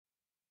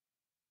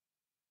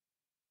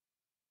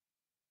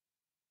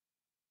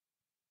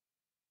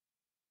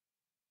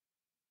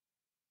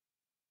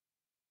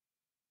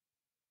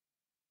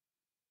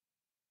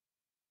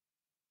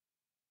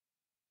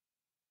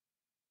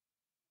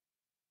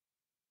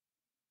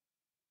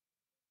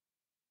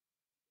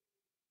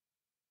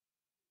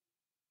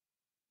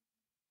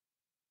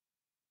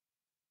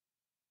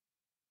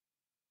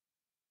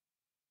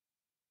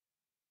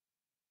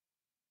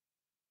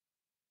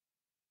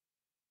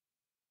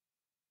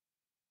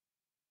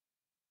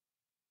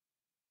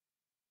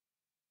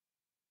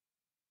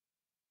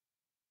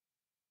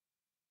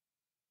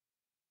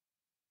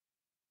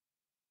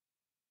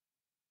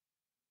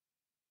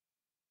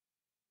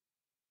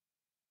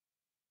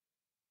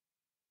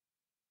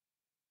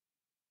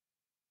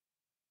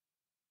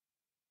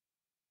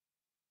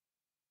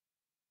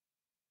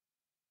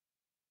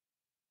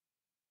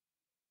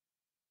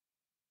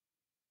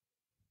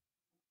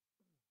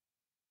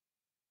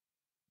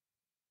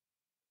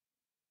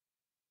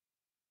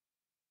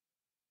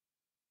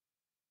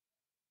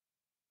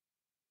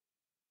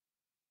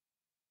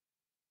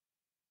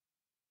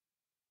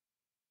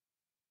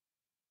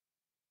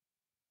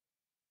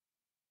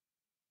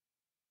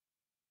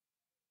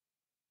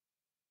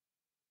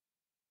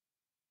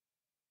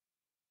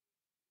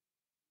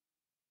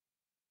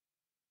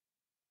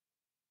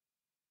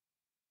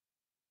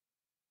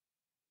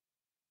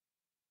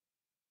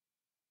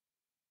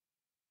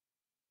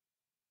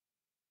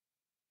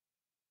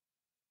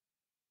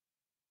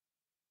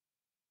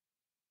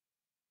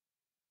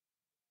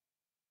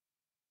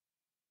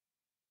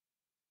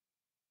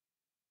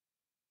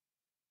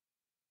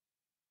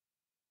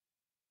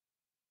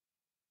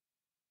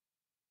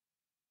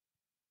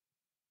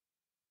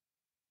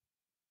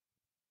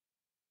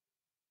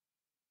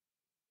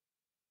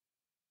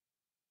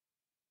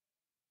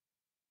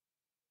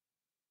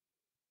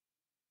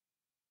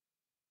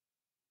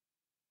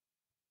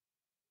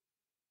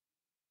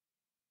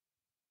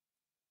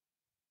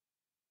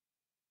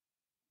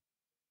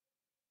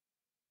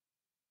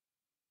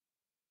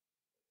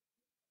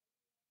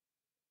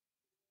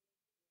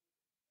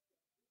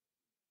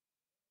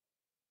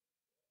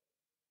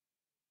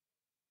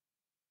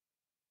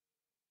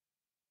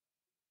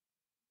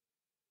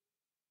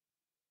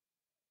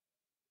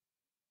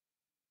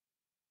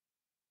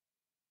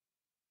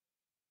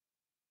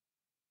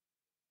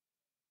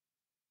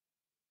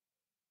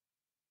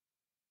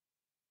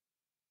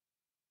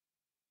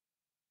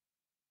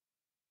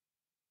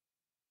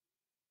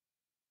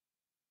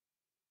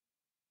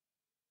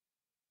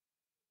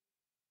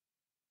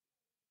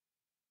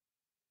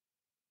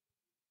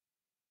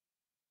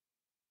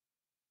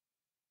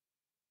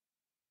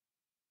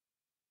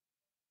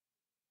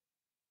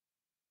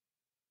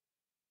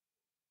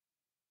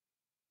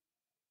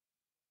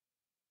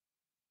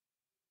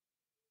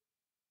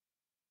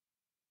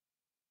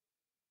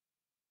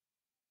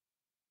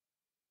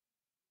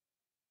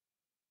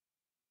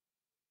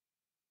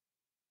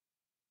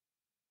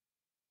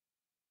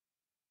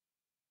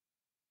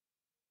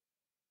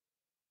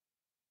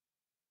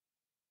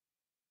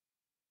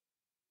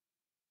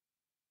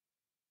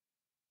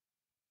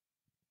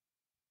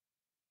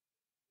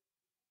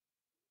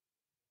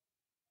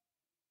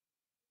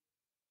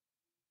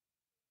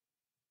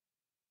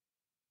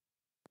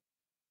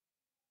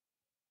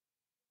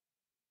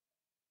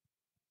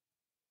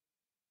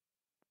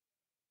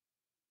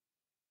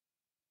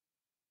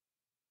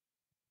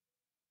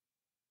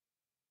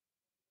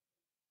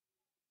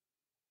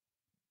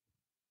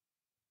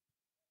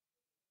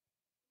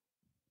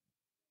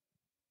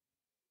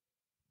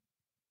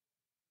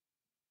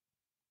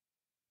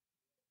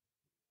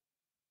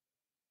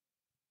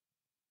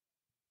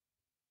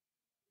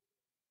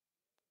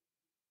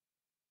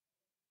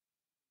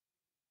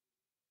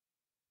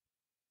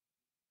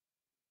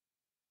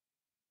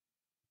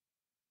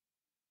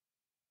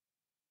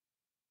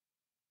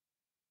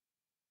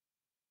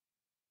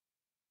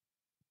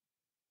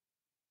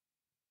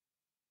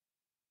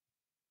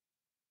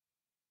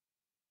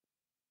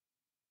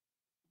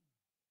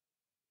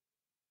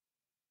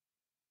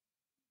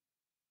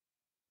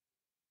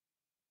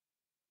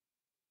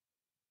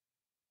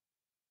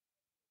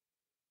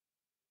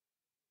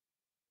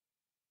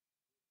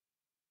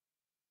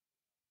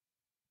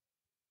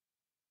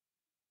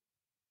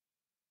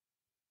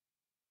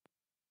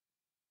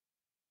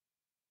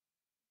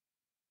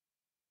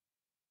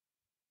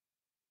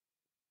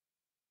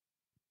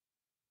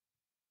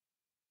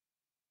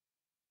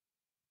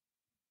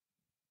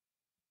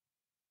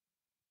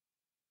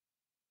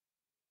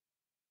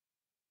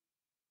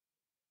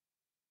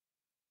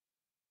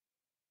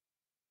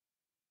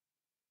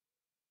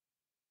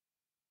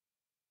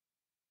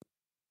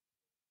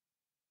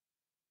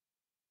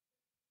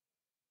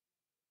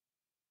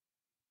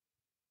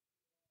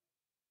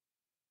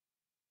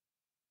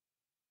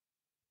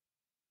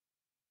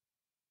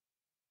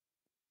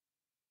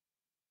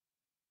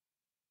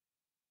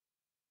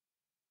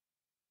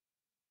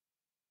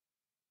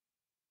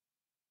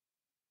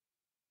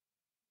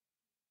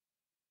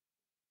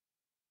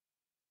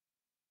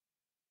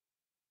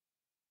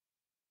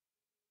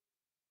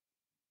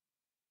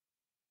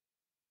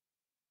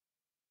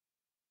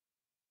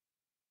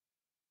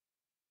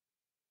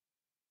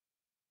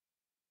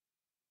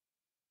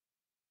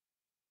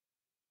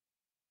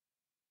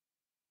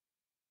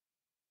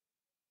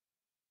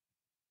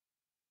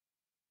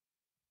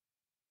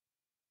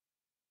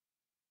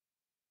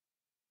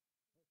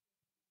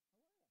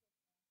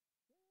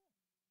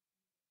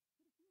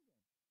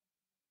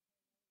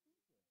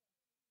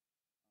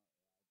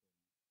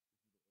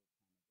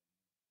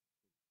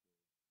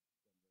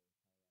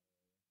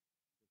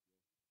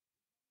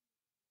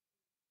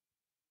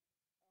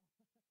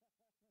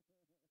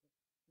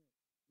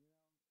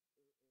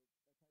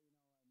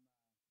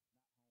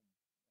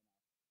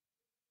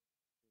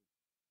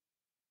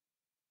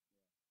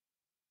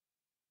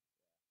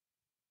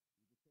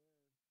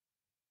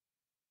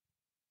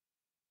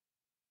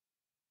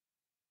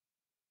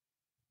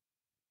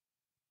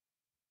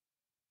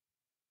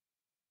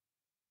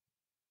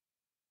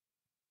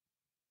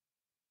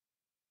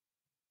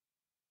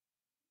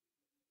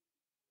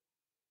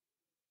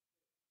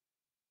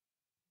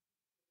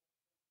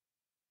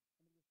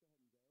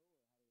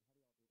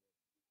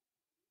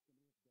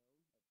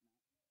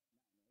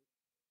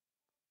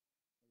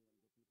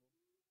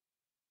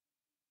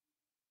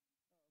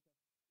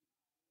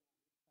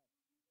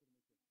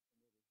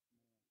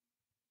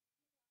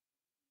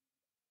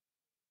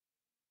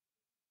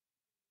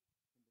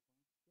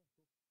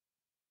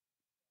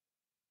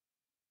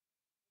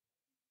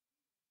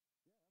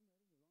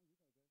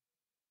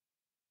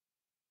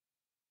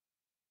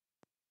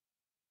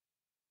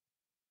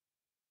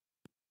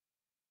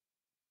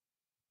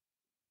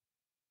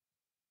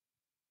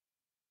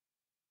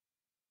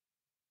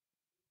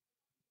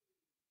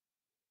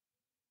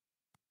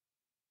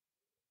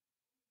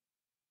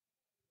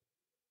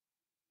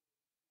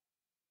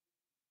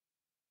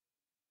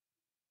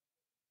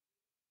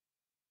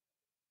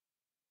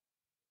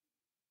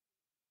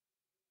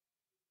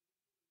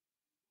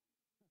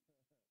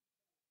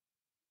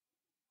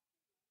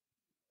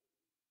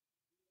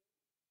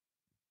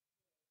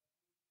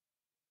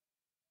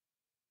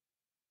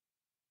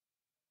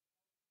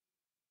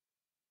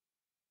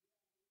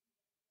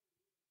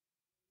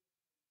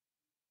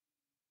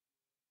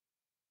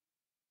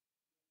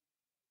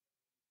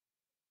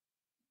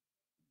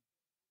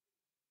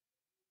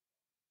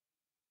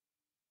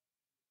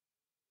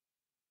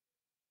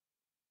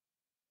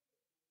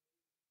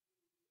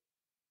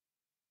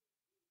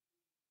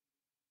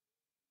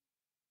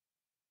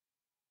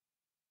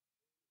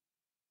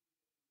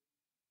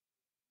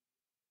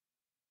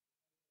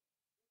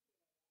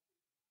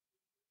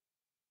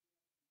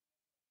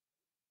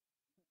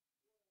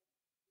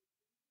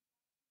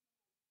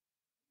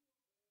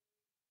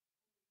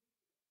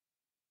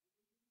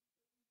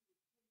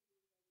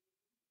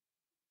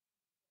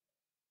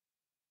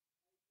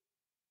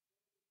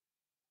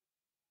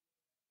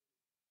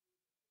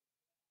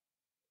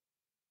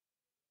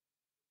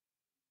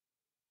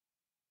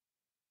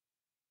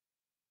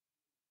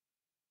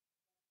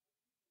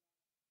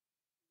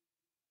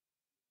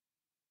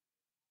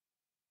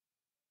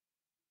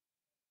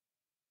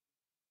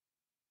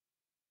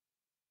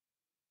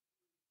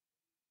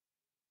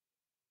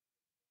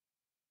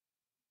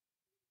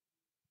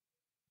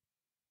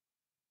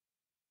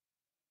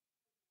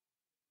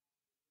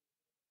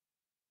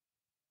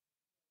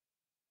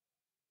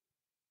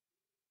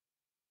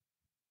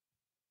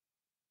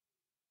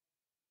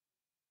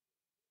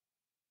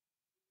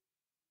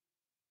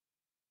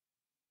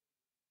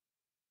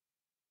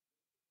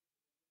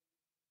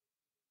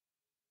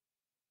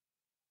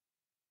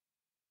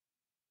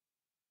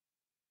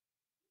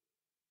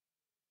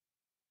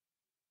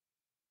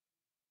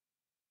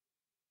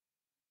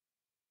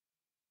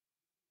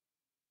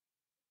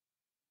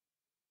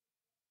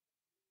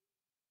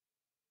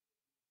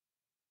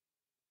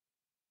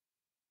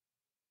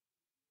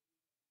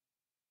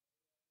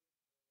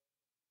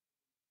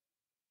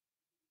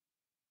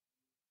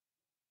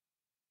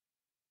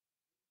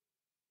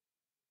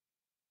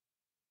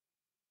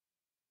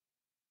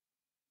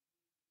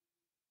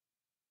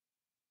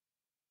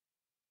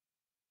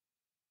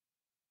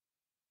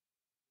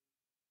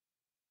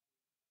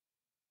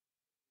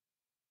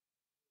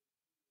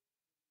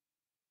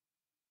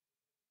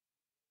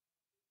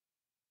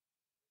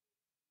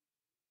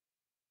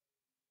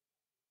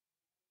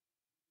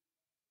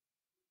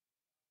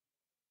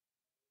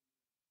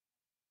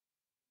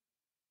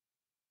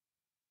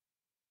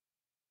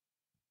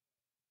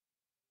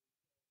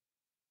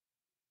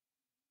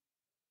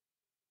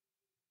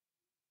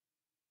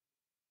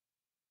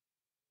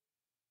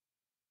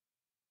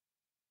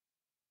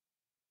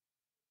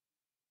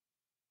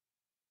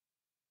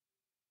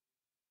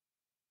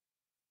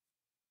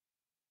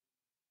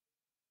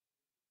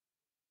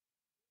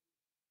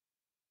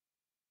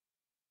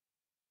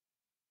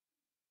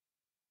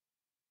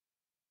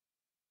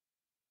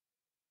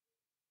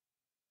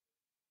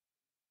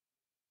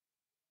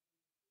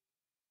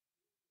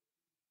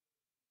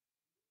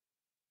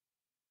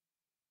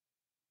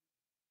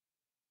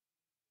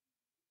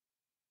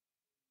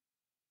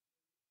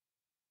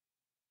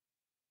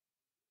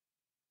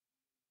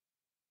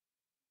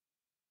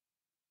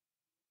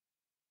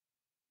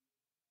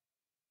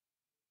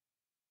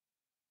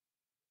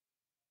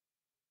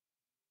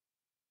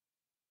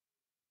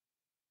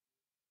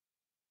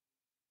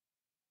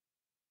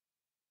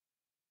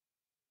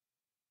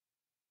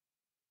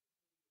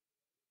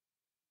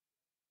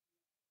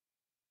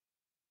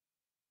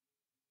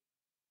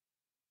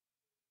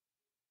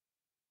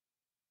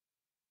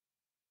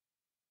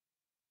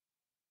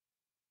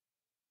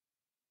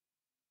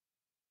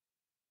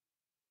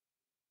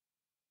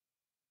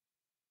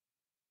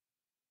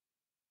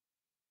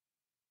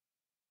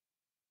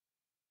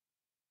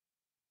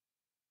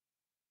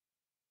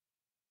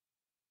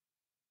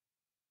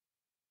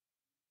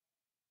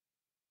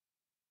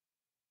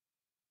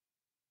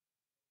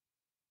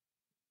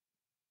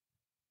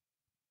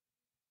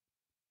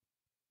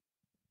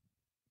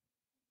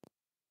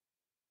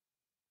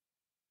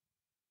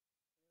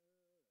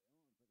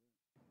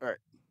All right.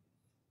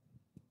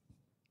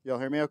 Y'all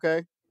hear me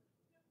okay?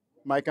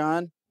 Mic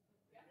on?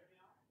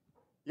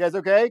 You guys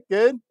okay?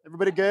 Good?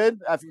 Everybody good?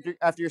 After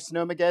your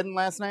snowmageddon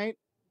last night?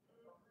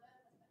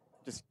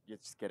 Just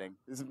kidding.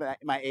 This is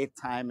my eighth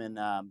time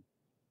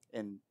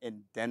in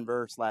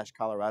Denver slash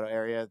Colorado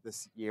area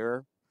this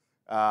year.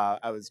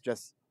 I was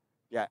just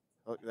yeah,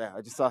 yeah.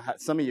 I just saw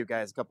some of you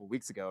guys a couple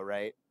weeks ago,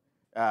 right?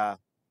 Uh,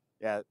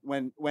 yeah,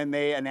 when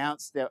they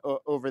announced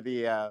over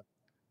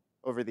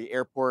the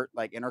airport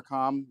like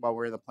intercom while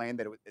we're in the plane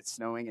that it's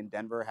snowing in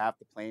Denver. Half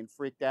the plane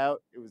freaked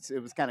out. It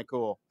was kind of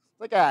cool. It's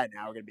like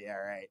now we're gonna be all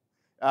right.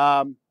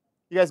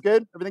 You guys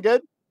good? Everything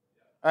good?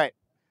 All right.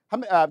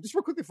 Just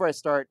real quickly before I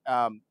start,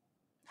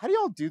 how do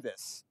y'all do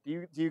this?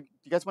 Do you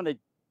guys want to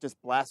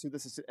just blast through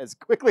this as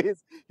quickly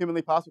as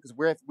humanly possible?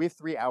 Because we have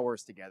 3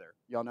 hours together.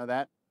 Y'all know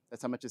that?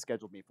 That's how much is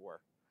scheduled me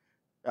for.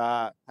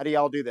 How do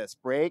y'all do this?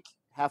 Break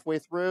halfway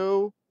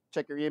through,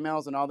 check your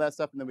emails and all that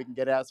stuff, and then we can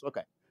get out. So,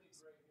 okay.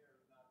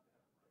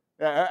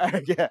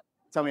 Yeah.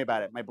 Tell me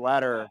about it. My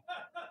bladder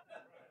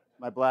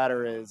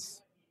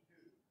is.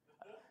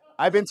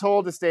 I've been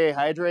told to stay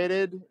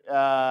hydrated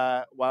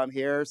while I'm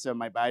here, so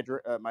my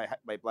bladder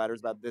is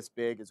about this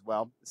big as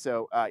well.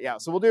 So yeah,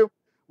 so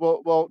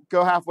we'll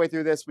go halfway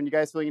through this. When you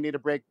guys feel you need a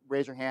break,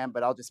 raise your hand.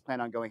 But I'll just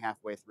plan on going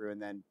halfway through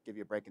and then give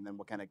you a break, and then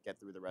we'll kind of get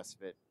through the rest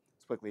of it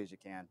as quickly as you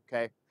can.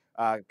 Okay?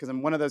 Because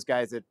I'm one of those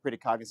guys that's pretty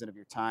cognizant of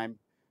your time.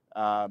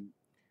 Um,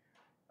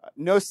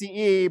 no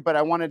CE, but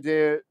I wanted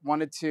to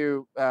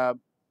kind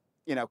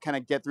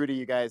of get through to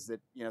you guys that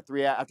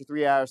after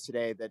 3 hours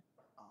today, that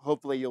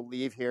hopefully you'll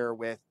leave here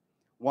with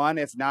one,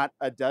 if not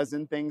a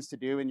dozen things to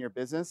do in your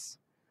business.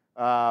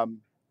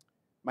 Um,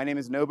 my name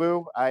is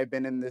Nobu. I've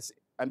been in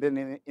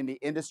the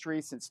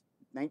industry since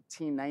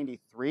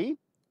 1993. It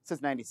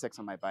says 96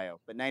 on my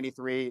bio, but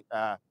 93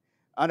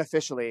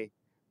 unofficially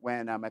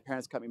when my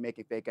parents caught me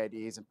making fake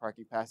IDs and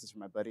parking passes for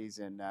my buddies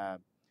in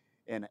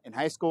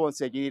high school and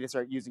said, you need to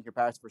start using your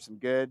powers for some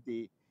good.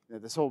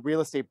 This whole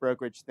real estate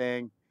brokerage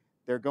thing,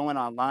 they're going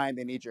online.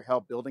 They need your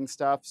help building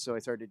stuff. So I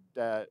started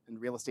in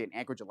real estate in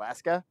Anchorage,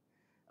 Alaska.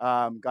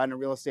 Got into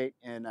real estate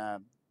in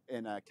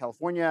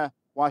California,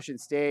 Washington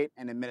State,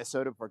 and in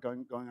Minnesota before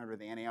going over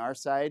the NAR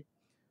side.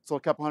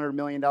 Sold a couple $100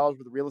 million worth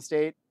of real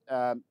estate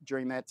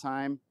during that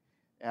time.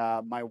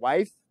 My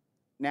wife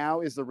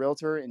now is the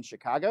realtor in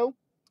Chicago.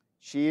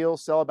 She'll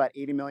sell about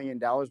 $80 million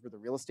worth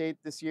of real estate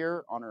this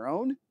year on her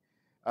own.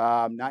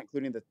 Not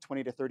including the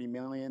 20 to 30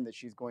 million that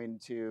she's going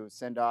to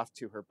send off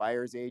to her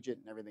buyer's agent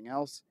and everything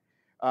else.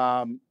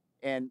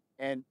 And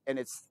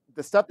it's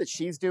the stuff that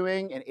she's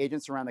doing and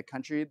agents around the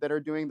country that are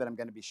doing that I'm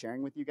going to be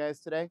sharing with you guys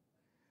today.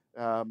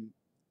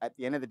 At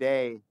the end of the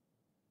day,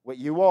 what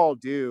you all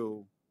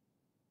do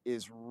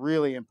is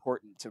really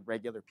important to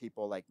regular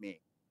people like me.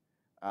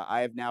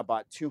 I have now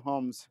bought 2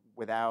 homes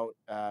without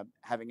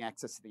having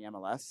access to the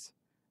MLS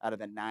out of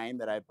the 9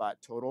 that I've bought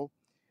total.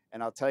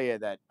 And I'll tell you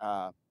that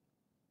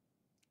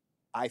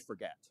I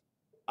forget.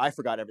 I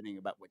forgot everything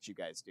about what you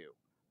guys do.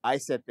 I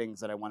said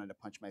things that I wanted to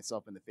punch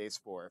myself in the face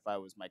for if I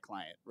was my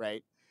client,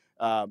 right?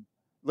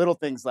 Little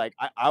things like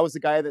I was the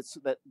guy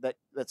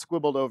that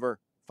squibbled over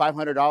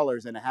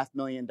 $500 in a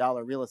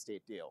 $500,000 real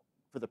estate deal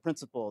for the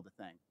principal of the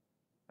thing,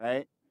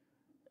 right?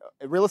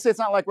 Real estate's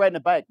not like riding a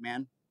bike,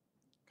 man.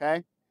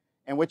 Okay,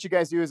 and what you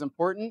guys do is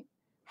important.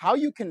 How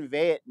you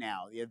convey it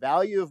now, the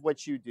value of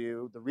what you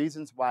do, the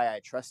reasons why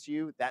I trust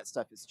you, that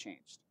stuff has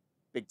changed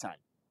big time.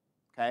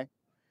 Okay.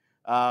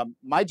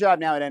 My job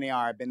now at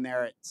NAR, I've been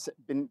there,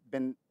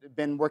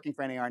 been working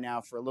for NAR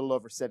now for a little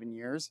over 7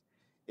 years,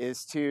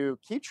 is to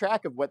keep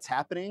track of what's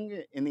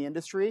happening in the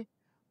industry,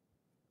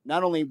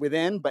 not only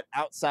within but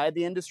outside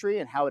the industry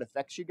and how it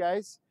affects you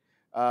guys.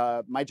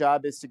 My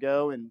job is to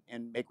go and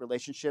make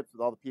relationships with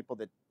all the people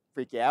that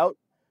freak you out,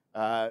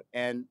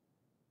 and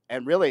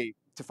really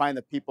to find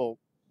the people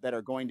that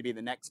are going to be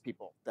the next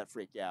people that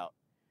freak you out,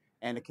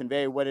 and to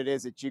convey what it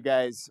is that you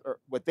guys or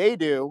what they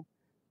do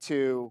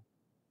to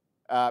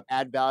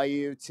add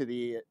value to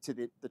the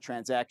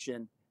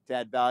transaction, to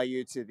add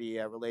value to the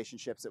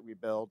relationships that we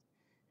build,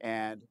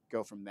 and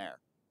go from there.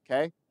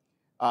 Okay.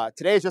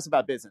 Today is just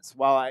about business.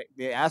 While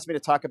they asked me to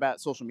talk about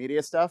social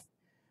media stuff,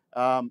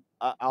 I'll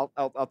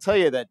tell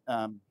you that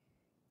if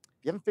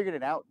you haven't figured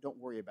it out, don't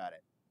worry about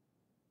it.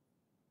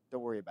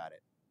 Don't worry about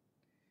it.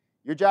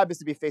 Your job is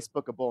to be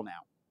Facebookable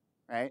now,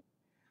 right?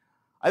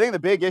 I think the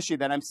big issue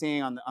that I'm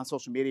seeing on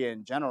social media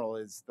in general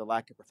is the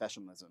lack of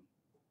professionalism.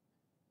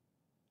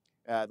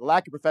 The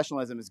lack of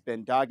professionalism has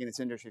been dogging this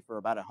industry for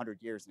about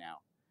 100 years now.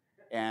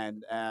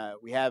 And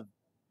we have,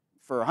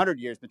 for 100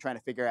 years, been trying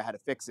to figure out how to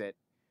fix it.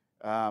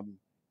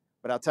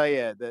 But I'll tell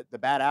you, the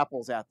bad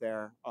apples out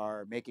there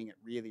are making it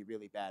really,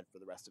 really bad for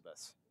the rest of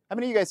us. How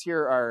many of you guys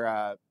here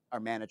are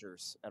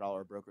managers at all,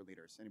 or broker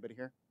leaders? Anybody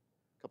here?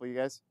 A couple of you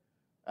guys?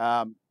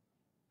 How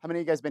many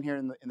of you guys been here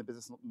in the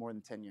business more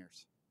than 10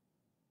 years?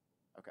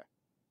 Okay.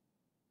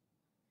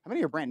 How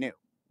many are brand new,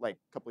 like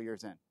a couple of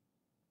years in?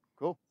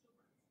 Cool.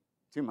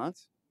 2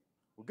 months?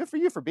 Well, good for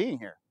you for being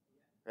here,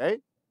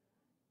 right?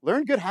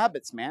 Learn good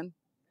habits, man.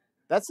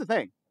 That's the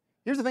thing.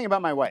 Here's the thing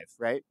about my wife,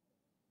 right?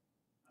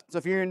 So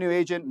if you're a new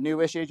agent,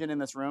 newish agent in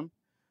this room,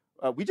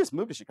 we just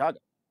moved to Chicago.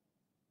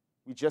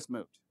 We just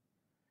moved.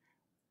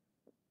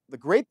 The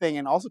great thing,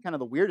 and also kind of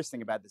the weirdest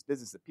thing about this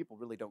business, is that people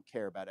really don't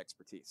care about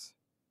expertise.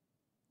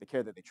 They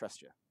care that they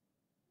trust you.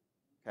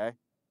 Okay?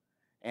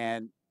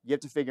 And you have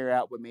to figure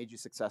out what made you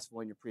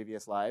successful in your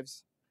previous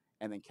lives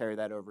and then carry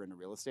that over into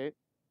real estate.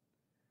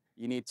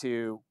 You need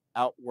to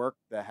outwork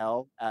the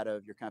hell out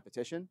of your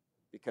competition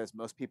because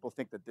most people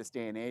think that this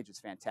day and age is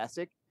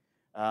fantastic.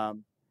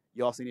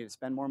 You also need to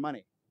spend more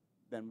money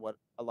than what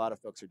a lot of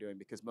folks are doing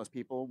because most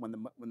people,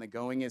 when the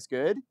going is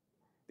good,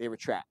 they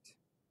retract,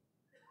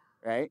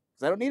 right?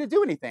 Because I don't need to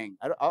do anything.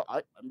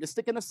 I'm just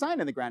sticking a sign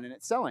in the ground and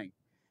it's selling.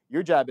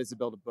 Your job is to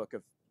build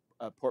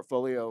a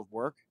portfolio of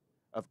work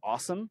of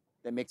awesome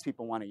that makes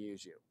people want to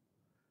use you.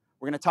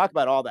 We're going to talk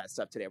about all that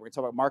stuff today. We're going to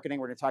talk about marketing.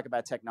 We're going to talk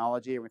about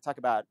technology. We're going to talk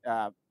about,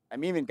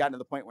 I'm even gotten to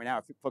the point where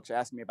now folks are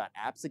asking me about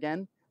apps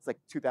again. It's like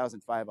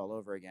 2005 all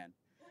over again.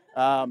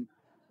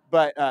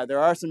 But there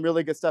are some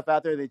really good stuff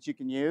out there that you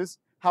can use.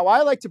 How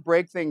I like to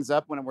break things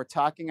up when we're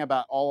talking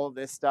about all of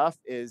this stuff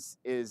is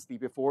the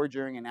before,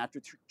 during, and after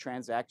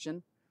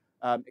transaction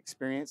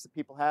experience that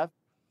people have.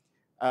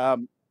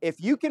 If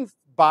you can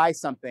buy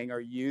something or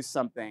use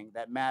something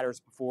that matters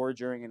before,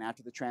 during, and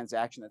after the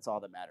transaction, that's all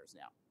that matters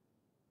now.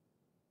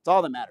 It's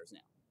all that matters now.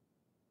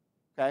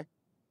 Okay?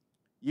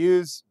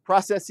 Use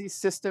processes,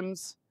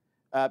 systems,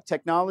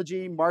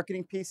 technology,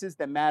 marketing pieces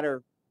that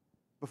matter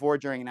before,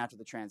 during, and after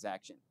the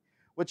transaction.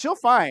 What you'll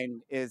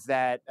find is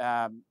that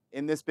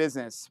in this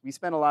business, we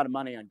spend a lot of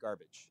money on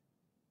garbage.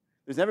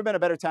 There's never been a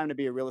better time to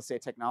be a real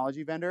estate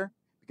technology vendor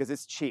because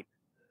it's cheap.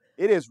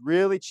 It is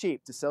really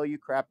cheap to sell you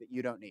crap that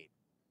you don't need,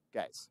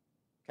 guys.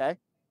 Okay?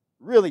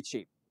 Really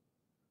cheap.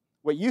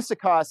 What used to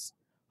cost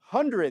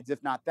hundreds,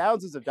 if not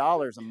thousands of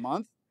dollars a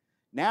month,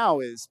 now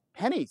is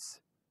pennies.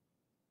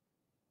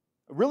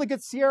 A really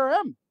good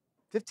CRM,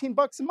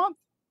 $15 a month.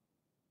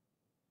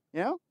 You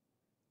know?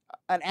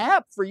 An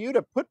app for you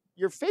to put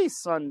your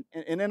face on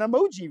in an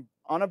emoji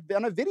on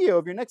a video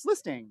of your next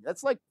listing.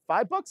 That's like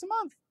 $5 a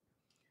month.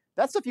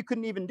 That's stuff you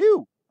couldn't even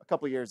do a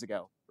couple years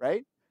ago,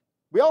 right?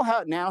 We all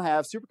now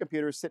have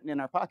supercomputers sitting in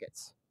our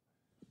pockets,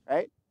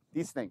 right?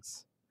 These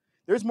things.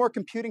 There's more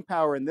computing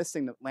power in this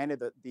thing that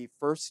landed the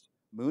first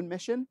moon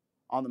mission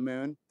on the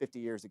moon 50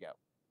 years ago.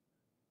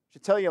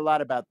 Should tell you a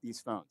lot about these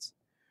phones.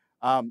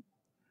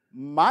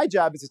 My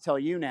job is to tell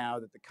you now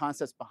that the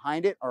concepts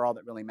behind it are all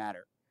that really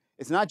matter.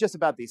 It's not just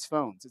about these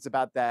phones. It's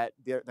about that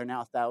they're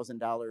now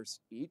 $1,000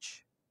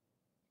 each.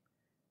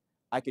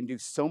 I can do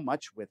so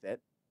much with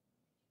it.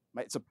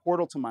 It's a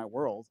portal to my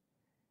world,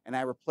 and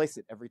I replace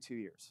it every 2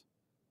 years,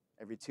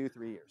 every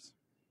 2-3 years.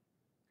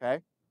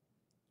 Okay?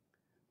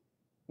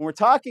 When we're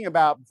talking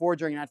about before,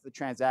 during, and after the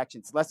transaction,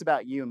 it's less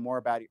about you and more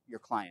about your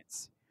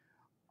clients.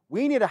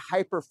 We need to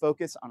hyper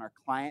focus on our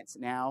clients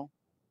now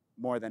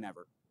more than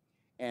ever.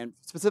 And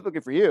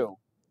specifically for you,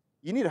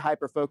 you need to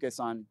hyper focus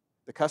on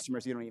the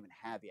customers you don't even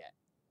have yet.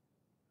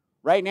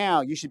 Right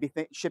now, you should be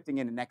shifting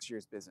into next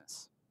year's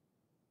business.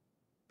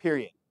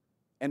 Period.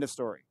 End of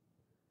story.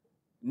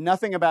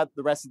 Nothing about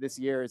the rest of this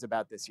year is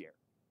about this year.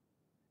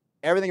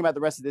 Everything about the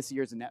rest of this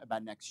year is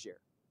about next year.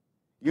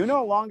 You're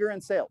no longer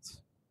in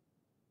sales.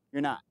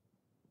 You're not.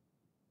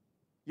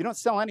 You don't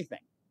sell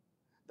anything.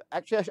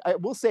 Actually, I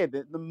will say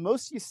that the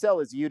most you sell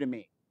is you to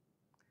me.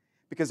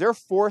 Because there are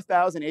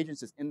 4,000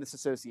 agents in this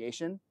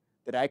association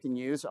that I can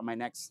use on my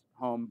next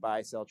home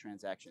buy sell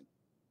transaction.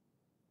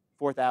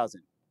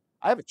 4,000.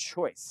 I have a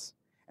choice.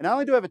 And not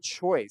only do I have a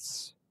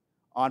choice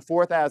on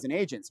 4,000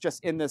 agents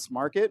just in this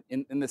market,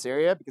 in this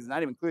area, because it's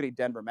not even including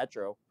Denver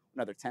Metro,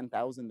 another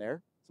 10,000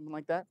 there, something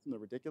like that, something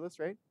ridiculous,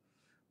 right?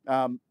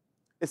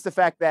 It's the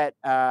fact that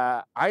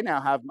I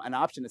now have an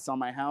option to sell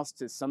my house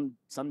to some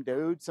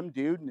dude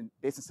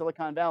based in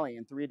Silicon Valley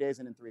in 3 days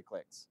and in 3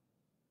 clicks.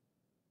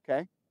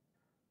 Okay?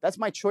 That's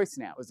my choice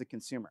now as a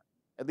consumer,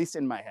 at least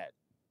in my head.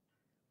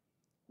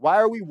 Why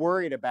are we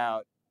worried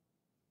about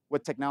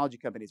what technology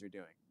companies are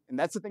doing? And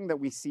that's the thing that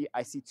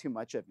I see too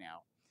much of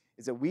now,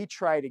 is that we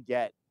try to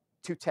get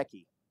too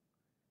techie.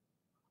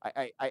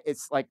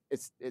 It's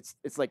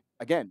like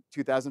again,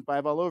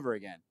 2005 all over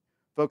again.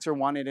 Folks are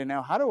wanting to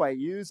know, how do I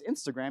use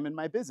Instagram in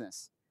my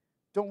business?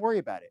 Don't worry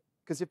about it,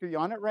 because if you're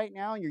on it right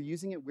now and you're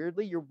using it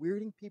weirdly, you're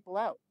weirding people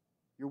out.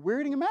 You're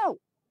weirding them out.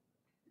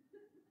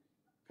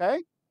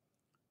 Okay?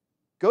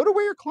 Go to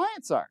where your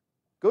clients are.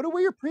 Go to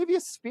where your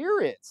previous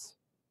sphere is.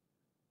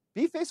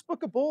 Be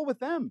Facebookable with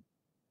them.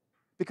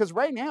 Because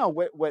right now,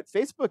 what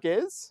Facebook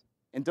is,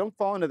 and don't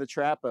fall into the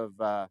trap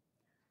of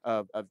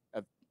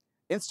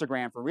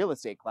Instagram for real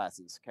estate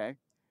classes, okay?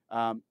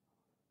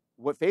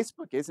 What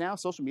Facebook is now,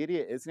 social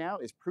media is now,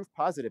 is proof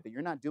positive that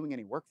you're not doing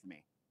any work for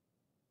me.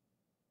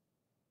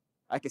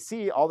 I can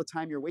see all the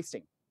time you're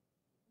wasting.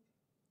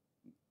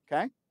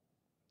 Okay?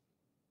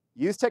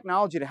 Use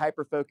technology to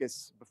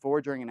hyper-focus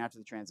before, during, and after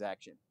the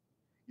transaction.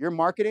 Your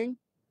marketing,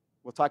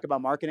 we'll talk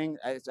about marketing.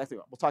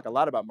 We'll talk a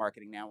lot about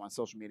marketing now on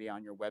social media,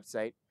 on your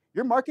website.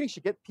 Your marketing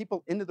should get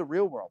people into the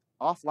real world,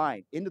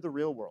 offline, into the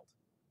real world.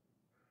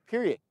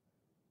 Period.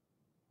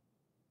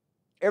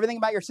 Everything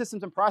about your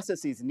systems and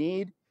processes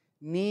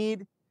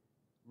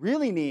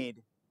really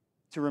need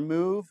to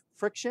remove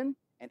friction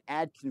and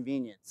add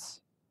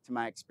convenience to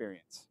my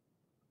experience.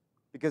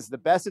 Because the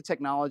best of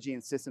technology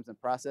and systems and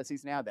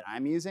processes now that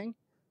I'm using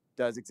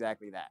does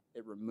exactly that.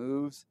 It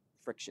removes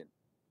friction,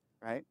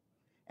 right?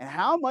 And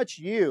how much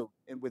you,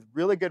 and with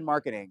really good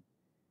marketing,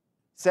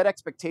 set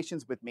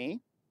expectations with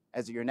me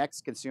as your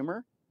next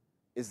consumer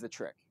is the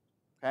trick,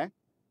 okay?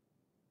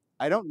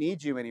 I don't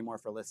need you anymore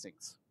for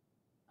listings.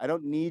 I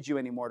don't need you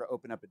anymore to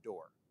open up a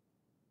door,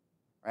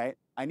 right?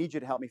 I need you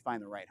to help me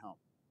find the right home.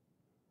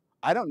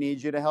 I don't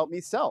need you to help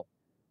me sell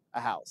a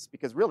house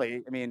because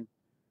really, I mean,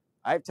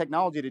 I have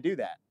technology to do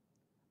that.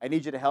 I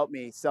need you to help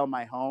me sell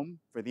my home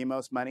for the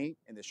most money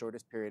in the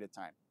shortest period of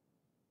time.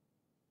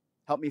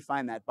 Help me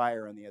find that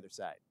buyer on the other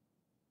side.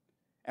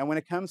 And when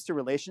it comes to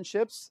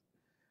relationships,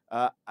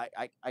 I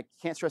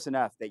can't stress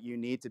enough that you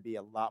need to be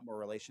a lot more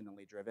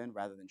relationally driven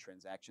rather than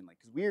transactionally.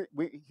 Because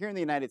we here in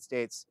the United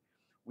States,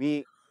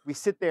 we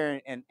sit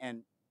there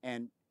and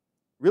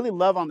really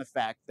love on the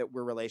fact that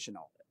we're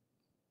relational.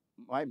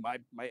 My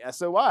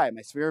SOI,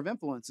 my sphere of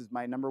influence, is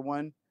my number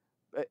one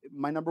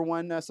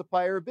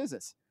supplier of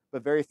business.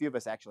 But very few of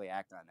us actually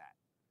act on that.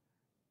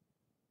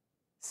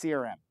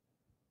 CRM.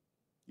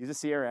 Use a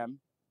CRM.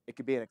 It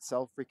could be an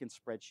Excel freaking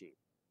spreadsheet.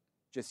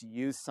 Just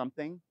use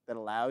something that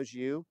allows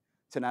you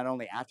to not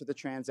only after the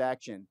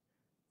transaction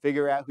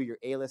figure out who your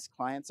A-list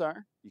clients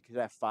are. You could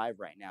have 5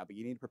 right now, but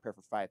you need to prepare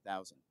for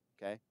 5,000.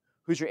 Okay,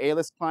 who's your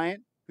A-list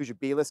client? Who's your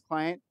B-list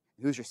client?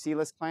 Who's your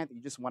C-list client that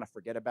you just want to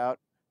forget about?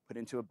 Put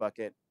into a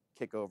bucket,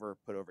 kick over,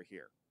 put over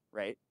here.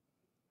 Right?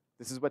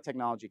 This is what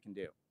technology can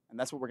do, and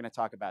that's what we're going to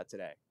talk about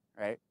today.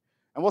 Right?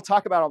 And we'll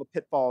talk about all the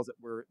pitfalls that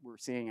we're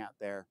seeing out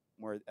there,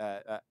 more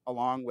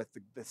along with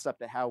the stuff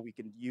that how we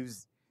can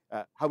use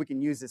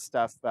this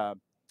stuff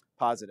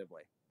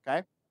positively.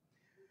 Okay.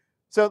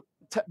 So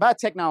about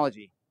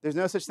technology, there's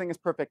no such thing as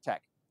perfect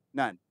tech.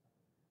 None.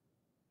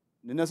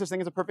 No such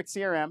thing as a perfect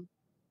CRM.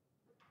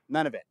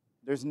 None of it.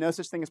 There's no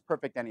such thing as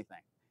perfect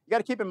anything. You got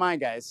to keep in mind,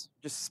 guys,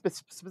 just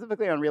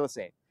specifically on real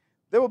estate,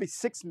 there will be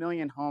 6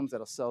 million homes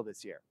that'll sell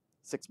this year.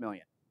 6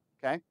 million.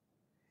 Okay.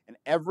 And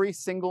every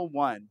single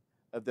one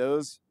of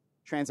those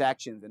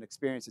transactions and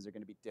experiences are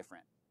going to be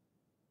different.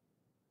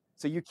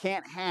 So you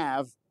can't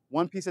have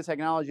one piece of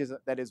technology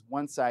that is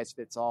one size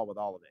fits all with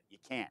all of it. You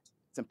can't.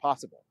 It's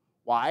impossible.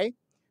 Why?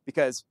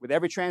 Because with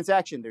every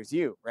transaction, there's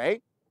you,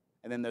 right?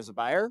 And then there's a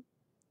buyer,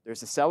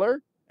 there's a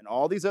seller, and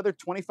all these other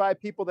 25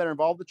 people that are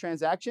involved with the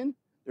transaction.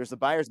 There's the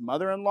buyer's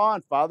mother-in-law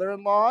and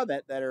father-in-law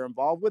that are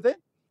involved with it.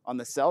 On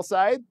the sell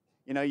side,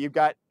 you know, you've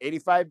got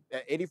 85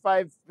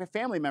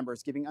 family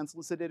members giving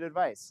unsolicited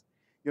advice.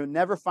 You'll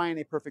never find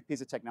a perfect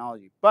piece of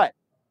technology. But,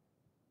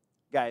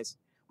 guys,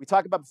 we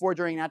talk about before,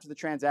 during, and after the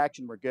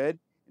transaction, we're good.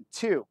 And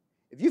 2,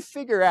 if you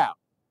figure out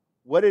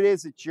what it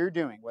is that you're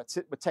doing, what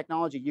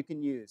technology you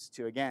can use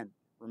to, again,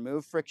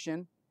 remove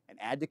friction and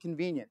add to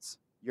convenience,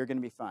 you're going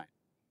to be fine.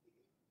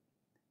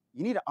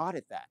 You need to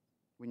audit that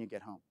when you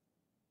get home.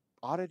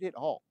 Audit it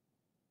all.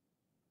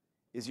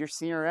 Is your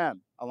CRM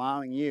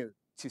allowing you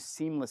to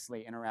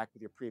seamlessly interact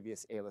with your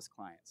previous A-list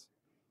clients?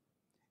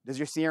 Does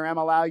your CRM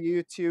allow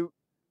you to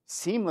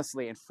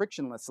seamlessly and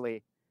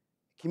frictionlessly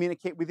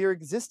communicate with your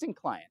existing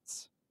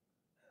clients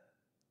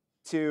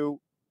to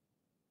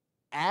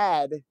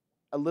add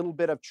a little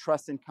bit of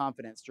trust and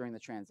confidence during the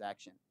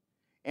transaction?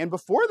 And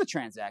before the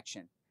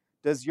transaction,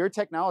 does your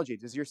technology,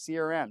 does your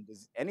CRM,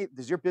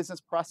 does your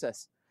business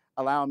process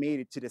allow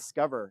me to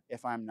discover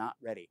if I'm not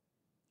ready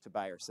to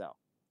buy or sell?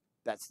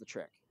 That's the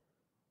trick.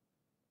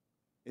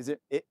 Does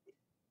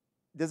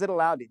it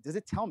allow me? Does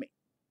it tell me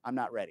I'm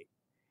not ready?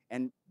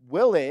 And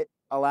will it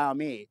allow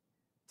me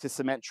to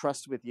cement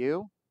trust with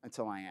you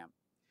until I am?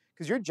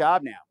 Because your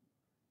job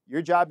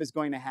is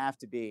going to have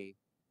to be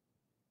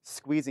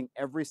squeezing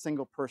every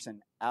single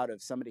person out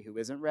of somebody who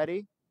isn't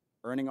ready,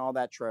 earning all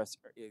that trust,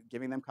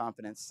 giving them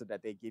confidence so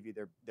that they give you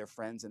their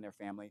friends and their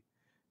family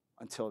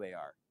until they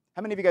are.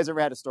 How many of you guys ever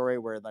had a story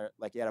where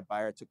like you had a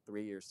buyer it took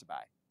 3 years to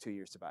buy, 2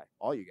 years to buy?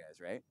 All you guys,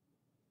 right?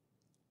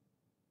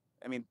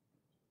 I mean,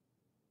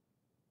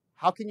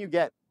 how can you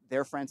get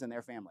their friends and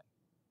their family?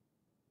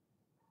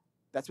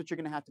 That's what you're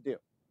going to have to do,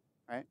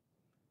 right?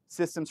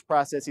 Systems,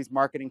 processes,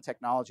 marketing,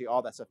 technology,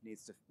 all that stuff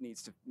needs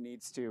to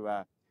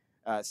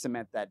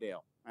cement that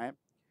deal, right?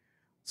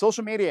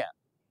 Social media.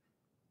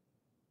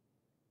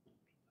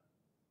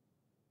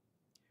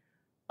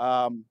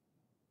 I'll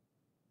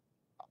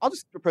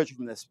just approach it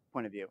from this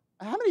point of view.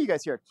 How many of you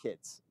guys here are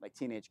kids, like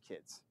teenage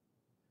kids?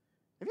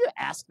 Have you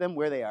asked them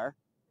where they are?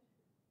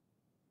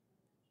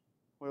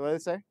 What do they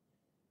say?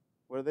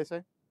 What do they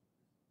say?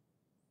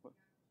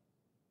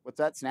 What's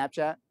that?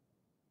 Snapchat,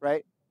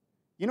 right?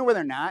 You know where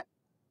they're not?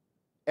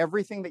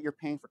 Everything that you're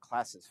paying for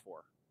classes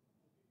for.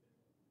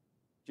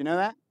 Do you know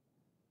that?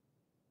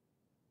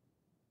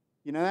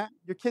 You know that?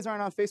 Your kids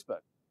aren't on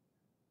Facebook.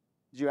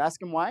 Did you ask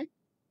them why?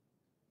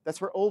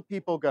 That's where old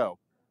people go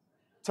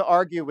to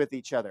argue with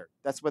each other.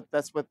 That's what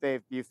they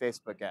view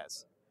Facebook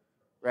as,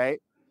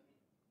 right?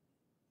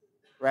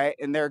 right?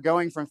 And they're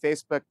going from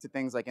Facebook to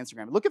things like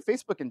Instagram. Look at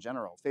Facebook in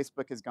general.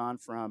 Facebook has gone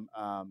from,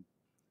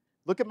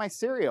 look at my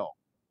cereal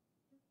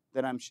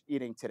that I'm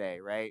eating today,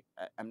 right?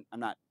 I'm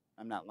not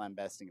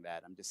lambasting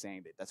that. I'm just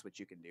saying that that's what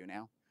you can do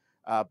now.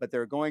 But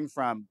they're going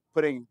from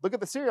putting, look at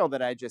the cereal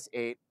that I just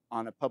ate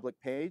on a public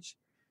page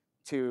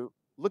to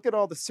look at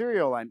all the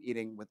cereal I'm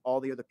eating with all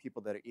the other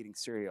people that are eating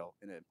cereal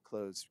in a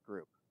closed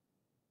group,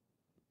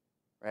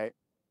 right?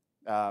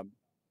 Um,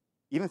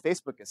 Even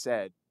Facebook has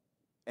said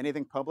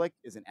anything public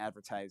is an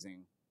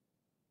advertising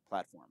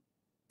platform.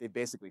 They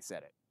basically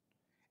said it.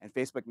 And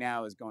Facebook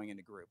now is going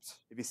into groups.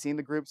 Have you seen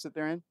the groups that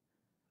they're in?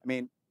 I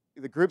mean,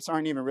 the groups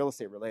aren't even real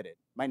estate related.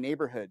 My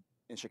neighborhood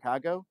in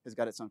Chicago has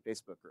got its own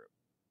Facebook group.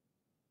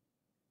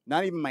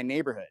 Not even my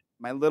neighborhood.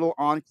 My little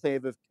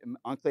enclave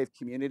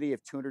community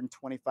of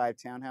 225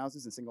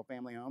 townhouses and single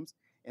family homes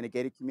in a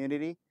gated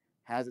community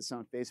has its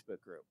own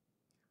Facebook group.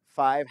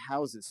 5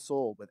 houses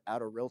sold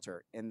without a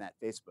realtor in that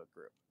Facebook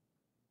group,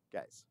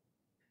 guys.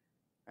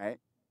 Right?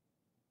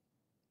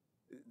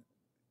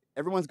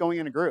 Everyone's going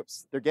into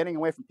groups. They're getting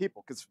away from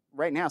people because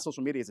right now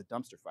social media is a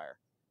dumpster fire.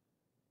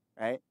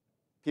 Right?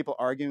 People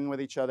arguing with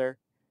each other,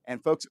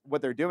 and folks,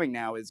 what they're doing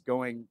now is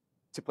going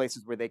to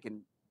places where they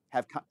can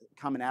have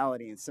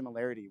commonality and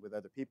similarity with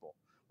other people.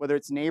 Whether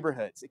it's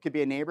neighborhoods, it could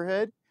be a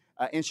neighborhood.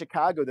 In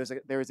Chicago,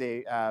 there's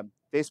a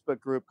Facebook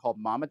group called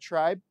Mama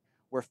Tribe,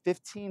 where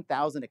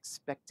 15,000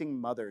 expecting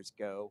mothers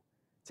go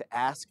to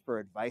ask for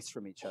advice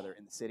from each other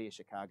in the city of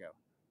Chicago.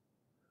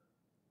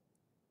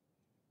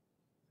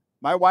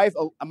 My wife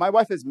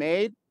has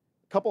made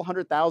a couple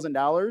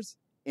 $100,000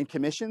 in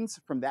commissions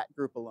from that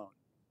group alone.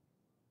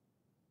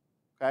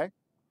 Okay?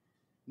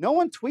 No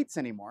one tweets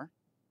anymore.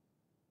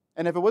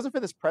 And if it wasn't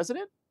for this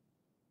president,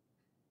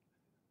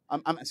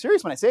 I'm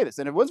serious when I say this,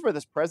 and if it wasn't for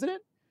this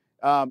president,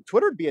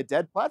 Twitter would be a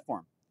dead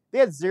platform. They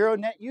had 0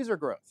 net user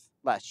growth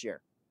last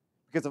year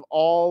because of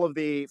all of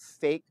the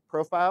fake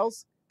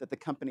profiles that the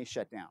company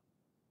shut down.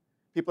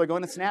 People are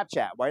going to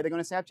Snapchat. Why are they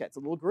going to Snapchat? It's a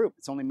little group.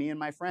 It's only me and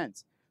my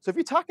friends. So if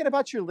you're talking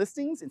about your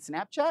listings in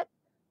Snapchat,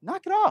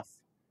 knock it off.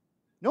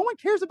 No one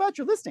cares about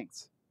your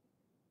listings.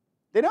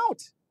 They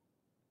don't.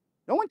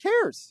 No one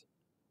cares.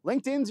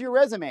 LinkedIn's your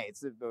resume.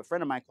 It's a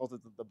friend of mine calls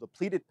it the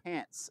pleated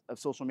pants of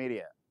social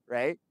media,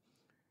 right?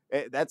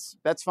 That's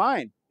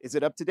fine. Is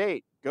it up to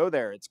date? Go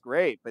there. It's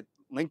great. But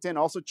LinkedIn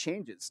also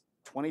changes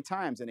 20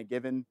 times in a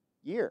given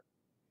year.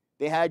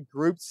 They had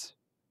groups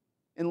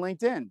in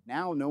LinkedIn.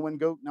 Now no one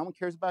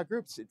cares about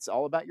groups. It's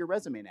all about your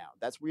resume now.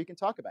 That's where you can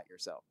talk about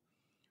yourself.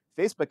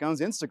 Facebook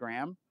owns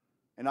Instagram,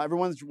 and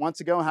everyone wants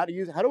to go, how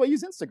do I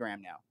use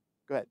Instagram now?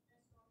 Go ahead.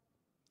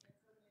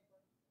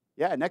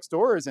 Yeah,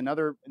 Nextdoor is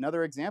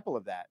another example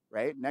of that,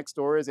 right?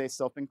 Nextdoor is a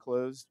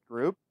self-enclosed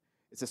group.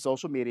 It's a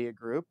social media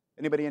group.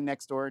 Anybody in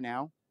Nextdoor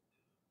now?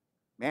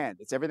 Man,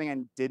 it's everything I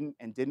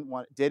didn't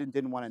want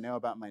to know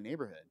about my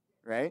neighborhood,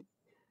 right?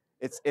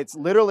 It's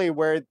literally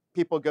where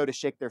people go to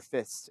shake their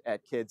fists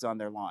at kids on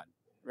their lawn,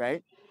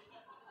 right?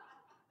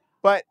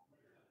 But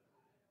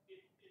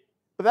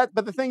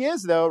but the thing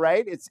is though,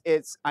 right?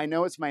 It's I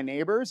know it's my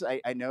neighbors.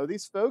 I know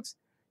these folks.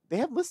 They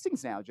have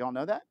listings now. Do y'all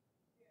know that?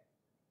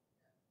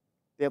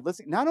 They have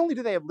listings. Not only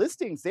do they have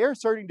listings, they're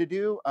starting to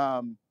do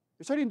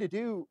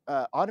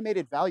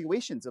automated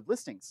valuations of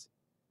listings.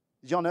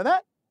 Did y'all know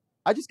that?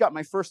 I just got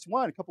my first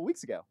one a couple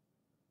weeks ago.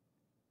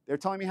 They're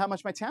telling me how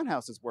much my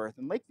townhouse is worth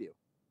in Lakeview.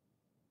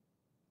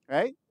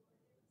 Right?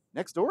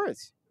 Nextdoor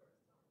is.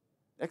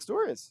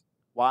 Nextdoor is.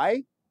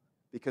 Why?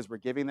 Because we're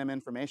giving them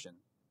information.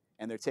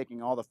 And they're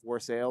taking all the for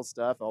sale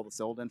stuff, all the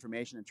sold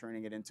information, and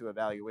turning it into a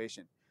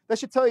valuation. That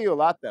should tell you a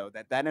lot, though,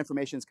 that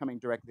information is coming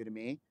directly to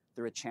me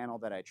through a channel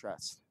that I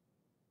trust.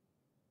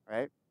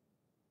 Right?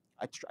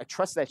 I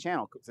trust that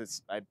channel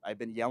because I've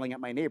been yelling at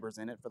my neighbors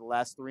in it for the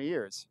last 3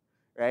 years.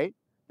 Right?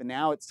 But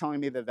now it's telling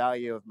me the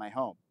value of my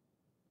home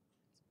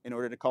in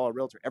order to call a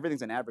realtor.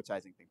 Everything's an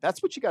advertising thing.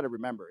 That's what you got to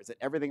remember, is that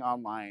everything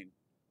online,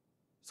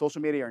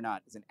 social media or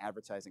not, is an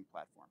advertising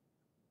platform.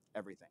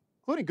 Everything,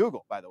 including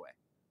Google, by the way.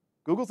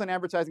 Google's an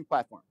advertising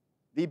platform,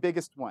 the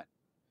biggest one.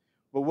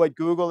 But what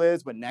Google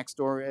is, what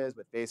Nextdoor is,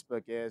 what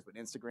Facebook is, what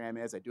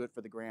Instagram is, I do it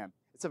for the gram.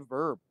 It's a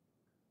verb.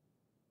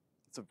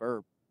 It's a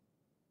verb.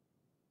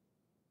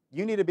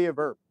 You need to be a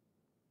verb,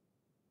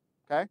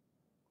 okay?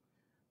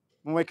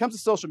 When it comes to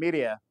social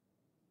media,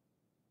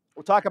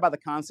 we'll talk about the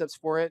concepts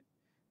for it.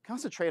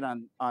 Concentrate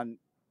on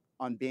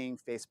being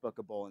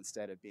Facebookable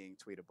instead of being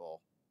tweetable,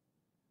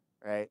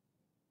 right?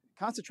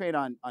 Concentrate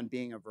on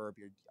being a verb.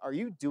 Are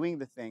you doing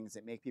the things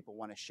that make people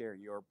want to share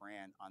your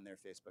brand on their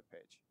Facebook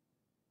page?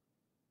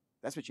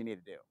 That's what you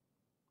need to do.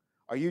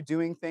 Are you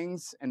doing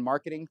things and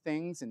marketing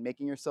things and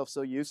making yourself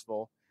so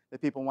useful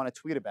that people want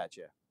to tweet about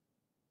you?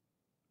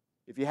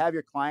 If you have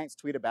your clients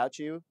tweet about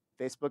you,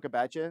 Facebook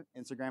about you,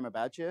 Instagram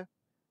about you,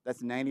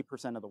 that's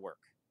 90% of the work,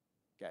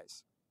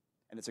 guys.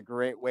 And it's a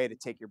great way to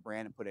take your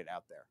brand and put it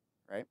out there,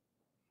 right?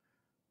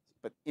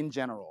 But in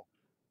general,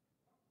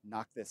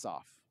 knock this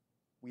off.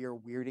 We are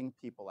weirding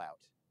people out,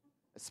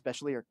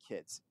 especially our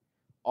kids.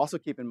 Also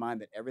keep in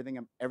mind that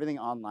everything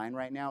online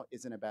right now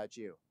isn't about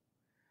you.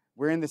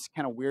 we're in this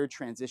kind of weird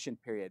transition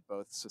period,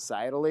 both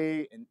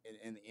societally and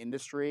in the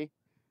industry,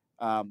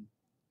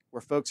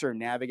 where folks are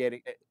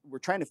navigating. We're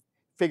trying to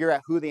figure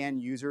out who the end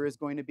user is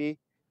going to be.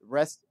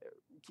 Rest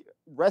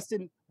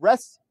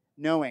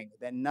knowing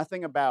that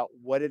nothing about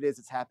what it is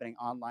that's happening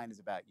online is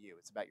about you.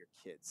 It's about your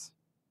kids.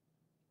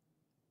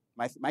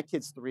 My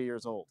kid's 3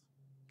 years old.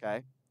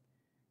 Okay,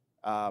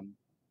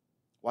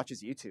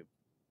 watches YouTube.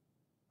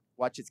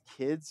 Watches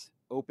kids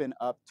open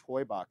up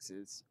toy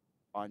boxes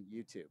on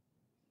YouTube.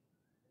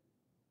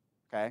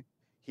 Okay,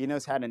 he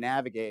knows how to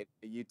navigate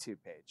a YouTube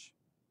page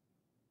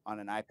on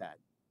an iPad.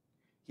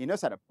 He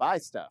knows how to buy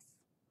stuff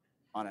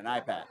on an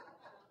iPad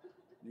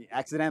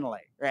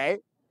accidentally,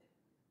 right?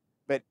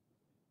 But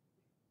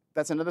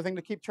that's another thing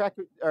to keep track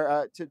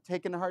or to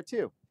take into heart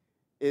too,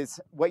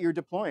 is what you're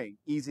deploying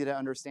easy to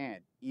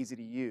understand, easy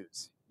to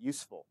use,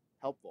 useful,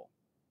 helpful.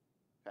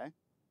 Okay,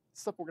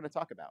 stuff we're going to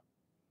talk about.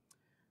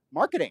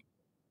 Marketing.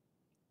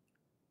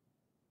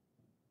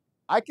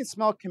 I can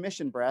smell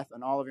commission breath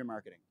on all of your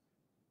marketing.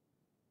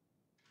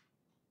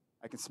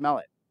 I can smell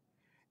it.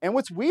 And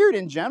what's weird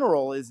in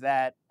general is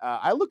that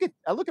I look at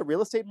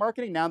real estate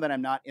marketing now that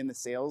I'm not in the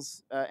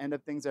sales end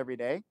of things every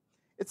day.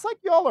 It's like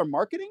y'all are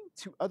marketing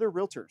to other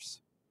realtors.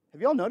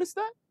 Have y'all noticed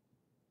that?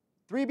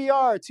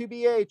 3BR,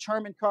 2BA,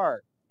 Charm and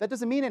Car. That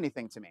doesn't mean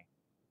anything to me.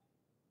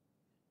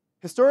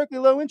 Historically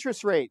low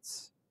interest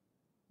rates.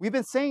 We've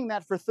been saying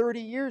that for 30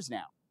 years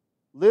now,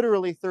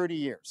 literally 30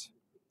 years.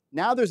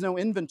 Now there's no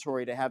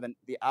inventory to have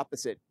the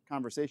opposite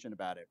conversation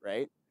about it,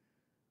 right?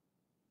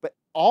 But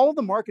all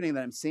the marketing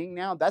that I'm seeing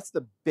now, that's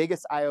the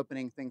biggest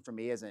eye-opening thing for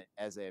me as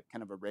a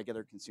kind of a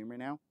regular consumer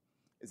now,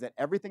 is that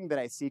everything that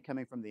I see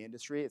coming from the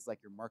industry, it's like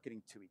you're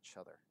marketing to each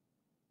other.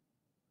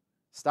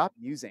 Stop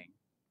using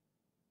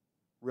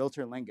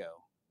realtor lingo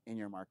in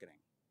your marketing,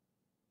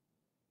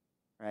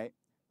 right?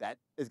 That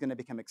is going to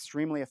become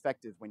extremely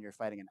effective when you're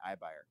fighting an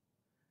iBuyer.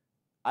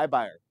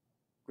 iBuyer,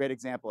 great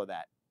example of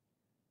that.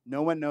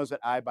 No one knows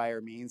what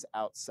iBuyer means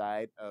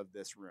outside of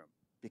this room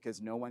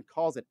because no one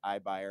calls it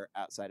iBuyer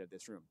outside of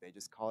this room. They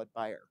just call it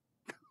buyer,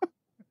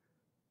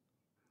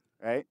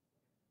 right?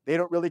 They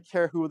don't really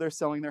care who they're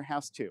selling their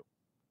house to.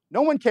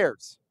 No one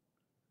cares.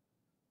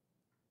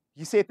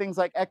 You say things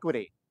like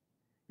equity.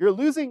 You're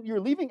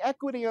leaving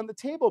equity on the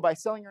table by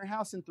selling your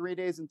house in 3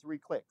 days and 3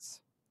 clicks.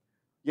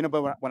 You know,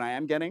 but what I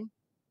am getting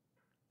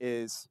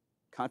is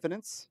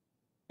confidence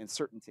and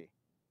certainty.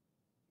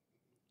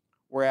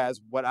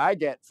 Whereas what I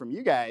get from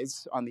you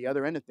guys on the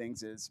other end of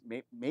things is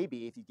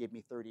maybe if you give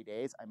me 30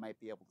 days, I might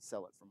be able to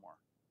sell it for more.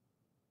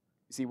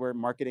 You see where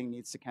marketing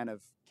needs to kind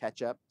of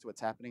catch up to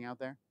what's happening out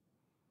there,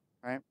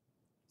 right?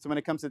 So when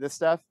it comes to this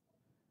stuff,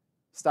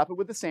 stop it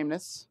with the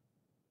sameness.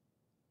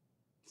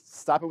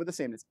 Stop it with the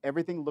sameness.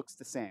 Everything looks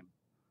the same.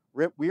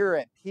 We are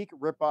at peak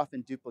rip-off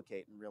and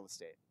duplicate in real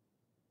estate.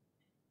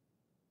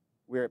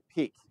 We're at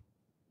peak.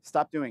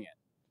 Stop doing it.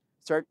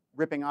 Start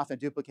ripping off and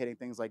duplicating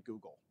things like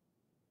Google,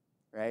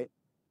 right?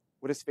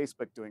 What is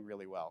Facebook doing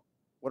really well?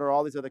 What are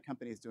all these other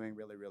companies doing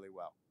really, really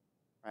well,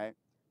 right?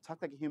 Talk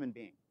like a human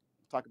being.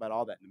 We'll talk about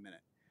all that in a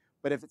minute.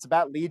 But if it's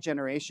about lead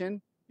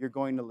generation, you're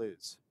going to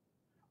lose.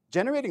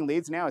 Generating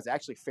leads now is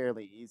actually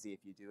fairly easy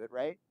if you do it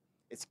right.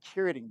 It's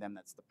curating them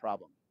that's the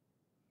problem.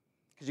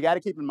 Because you got to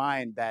keep in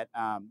mind that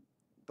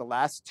the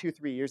last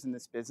 2-3 years in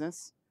this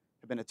business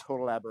have been a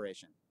total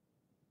aberration.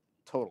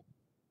 Total.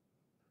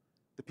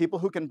 The people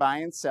who can buy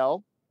and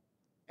sell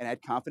and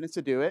had confidence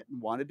to do it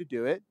and wanted to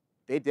do it,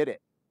 they did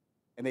it.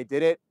 And they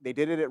did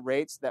it at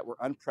rates that were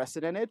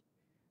unprecedented,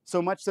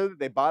 so much so that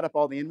they bought up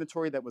all the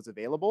inventory that was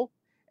available.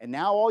 And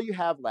now all you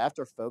have left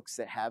are folks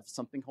that have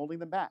something holding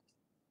them back.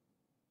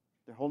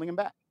 They're holding them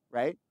back,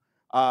 right?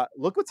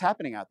 Look what's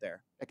happening out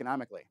there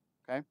economically,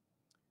 okay?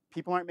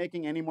 People aren't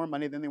making any more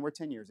money than they were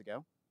 10 years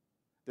ago.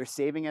 They're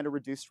saving at a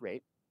reduced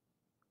rate,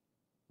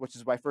 which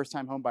is why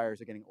first-time home buyers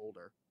are getting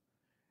older.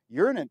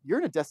 You're in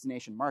a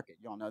destination market.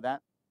 You all know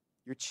that?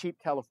 You're cheap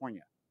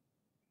California,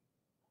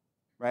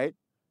 right?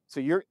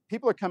 So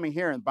people are coming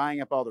here and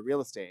buying up all the real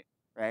estate,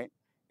 right?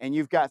 And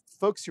you've got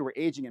folks who are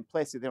aging in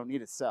place so they don't need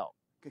to sell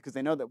because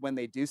they know that when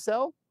they do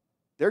sell,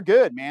 they're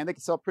good, man. They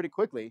can sell pretty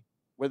quickly,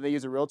 whether they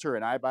use a realtor,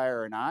 an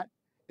iBuyer or not.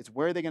 It's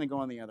where are they going to go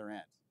on the other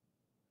end,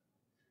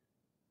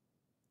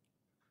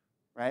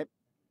 right?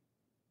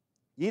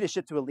 You need to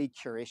shift to a lead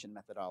curation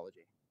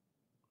methodology.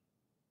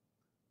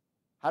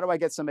 How do I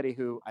get somebody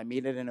who I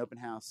meet at an open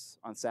house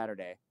on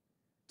Saturday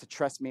to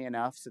trust me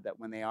enough so that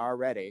when they are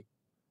ready,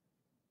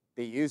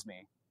 they use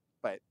me,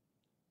 but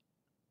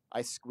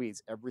I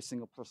squeeze every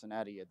single person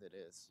out of you that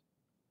is.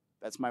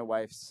 That's my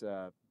wife's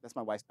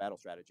battle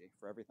strategy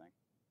for everything.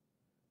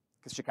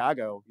 Because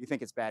Chicago, you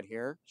think it's bad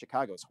here?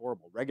 Chicago is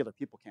horrible. Regular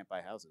people can't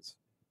buy houses.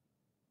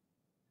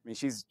 I mean,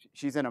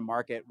 she's in a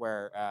market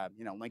where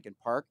Lincoln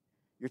Park,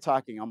 you're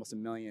talking almost $1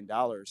 million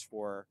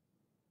for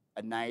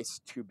a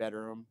nice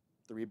 2-bedroom,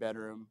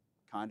 3-bedroom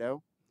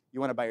condo.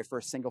 You want to buy your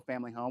first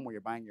single-family home where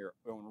you're buying your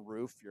own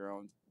roof, your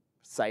own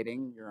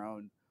siding, your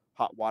own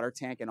hot water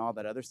tank, and all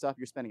that other stuff.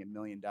 You're spending $1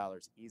 million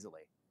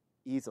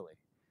easily.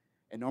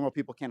 And normal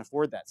people can't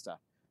afford that stuff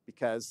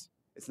because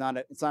It's not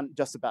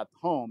just about the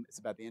home, it's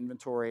about the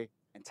inventory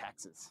and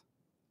taxes.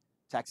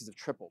 Taxes have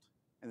tripled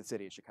in the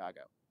city of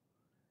Chicago.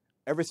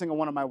 Every single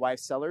one of my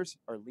wife's sellers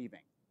are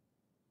leaving.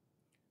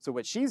 So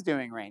what she's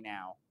doing right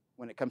now,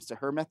 when it comes to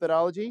her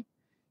methodology,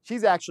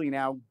 she's actually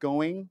now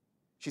going,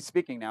 she's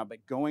speaking now,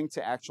 but going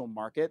to actual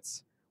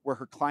markets where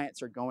her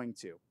clients are going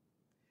to.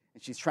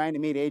 And she's trying to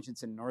meet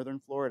agents in Northern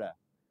Florida,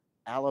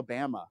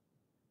 Alabama,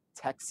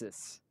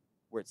 Texas,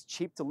 where it's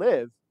cheap to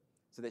live,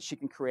 so that she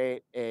can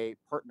create a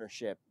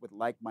partnership with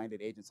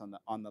like-minded agents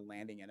on the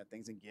landing end of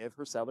things and give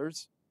her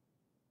sellers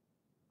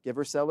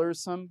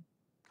some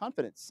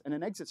confidence and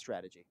an exit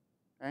strategy,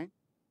 right?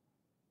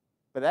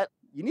 But that,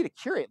 you need to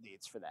curate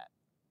leads for that.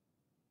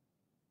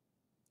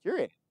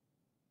 Curate it,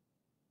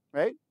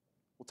 right?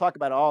 We'll talk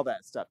about all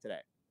that stuff today,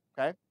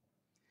 okay?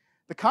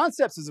 The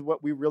concepts is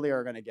what we really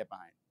are going to get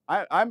behind.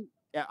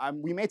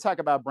 We may talk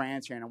about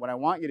brands here, and what I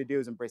want you to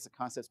do is embrace the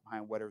concepts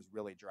behind what is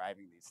really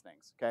driving these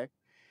things, okay?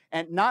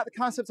 And not the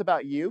concepts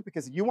about you,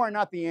 because you are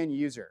not the end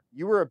user.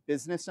 You are a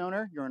business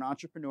owner. You're an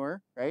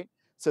entrepreneur, right?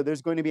 So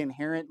there's going to be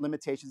inherent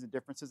limitations and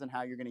differences in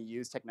how you're going to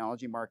use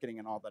technology, marketing,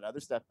 and all that other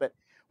stuff. But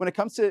when it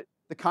comes to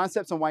the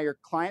concepts on why your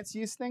clients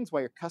use things, why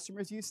your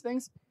customers use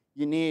things,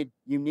 you need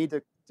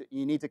to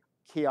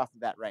key off of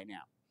that right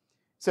now.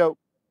 So,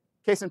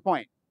 case in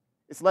point,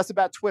 it's less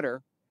about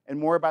Twitter and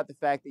more about the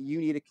fact that you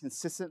need to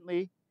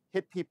consistently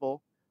hit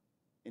people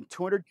in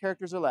 200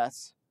 characters or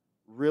less,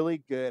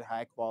 really good,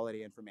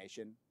 high-quality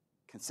information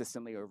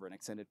consistently over an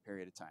extended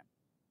period of time.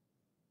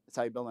 That's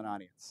how you build an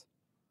audience.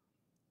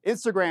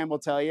 Instagram will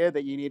tell you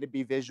that you need to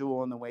be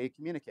visual in the way you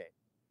communicate.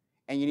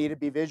 And you need to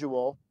be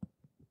visual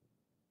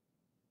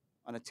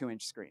on a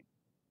 2-inch screen.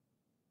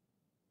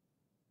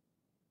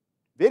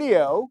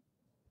 Video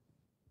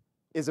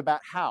is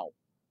about how,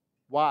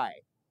 why.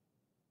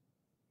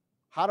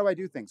 How do I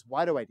do things?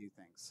 Why do I do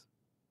things?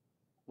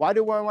 Why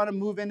do I want to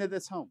move into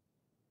this home?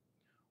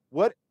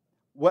 What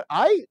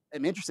I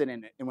am interested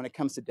in, and when it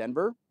comes to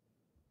Denver,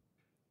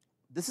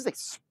 this is a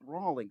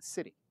sprawling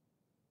city.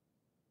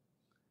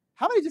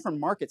 How many different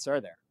markets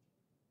are there?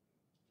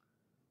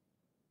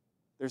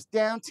 There's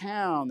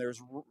downtown,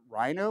 there's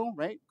Rhino,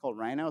 right? Called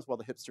Rhino is where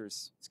the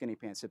hipsters, skinny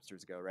pants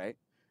hipsters go, right?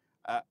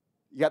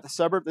 You got the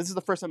suburb. This is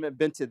the first time I've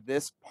been to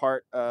this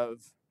part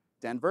of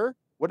Denver.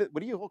 What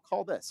do you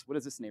call this? What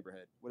is this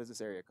neighborhood? What is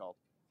this area called?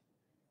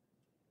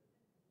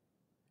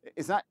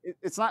 It's not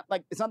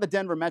the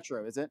Denver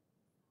Metro, is it?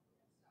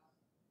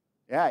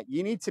 Yeah,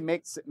 you need to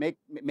make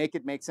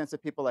it make sense to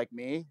people like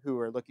me who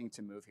are looking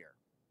to move here.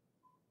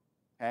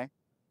 Okay?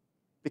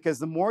 Because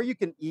the more you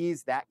can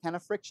ease that kind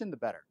of friction, the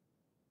better.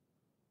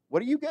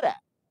 What are you good at?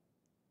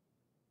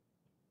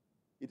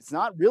 It's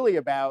not really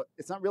about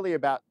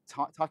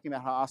talking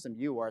about how awesome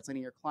you are. It's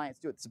letting your clients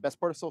do it. It's the best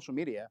part of social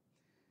media,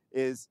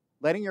 is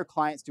letting your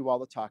clients do all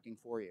the talking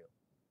for you,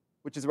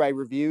 which is why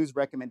reviews,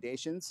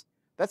 recommendations,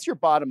 that's your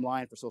bottom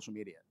line for social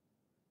media.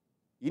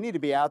 You need to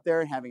be out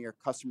there and having your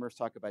customers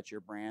talk about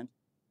your brand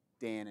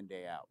day in and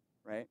day out,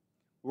 right?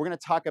 We're going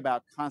to talk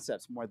about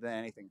concepts more than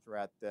anything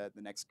throughout the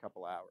next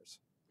couple hours,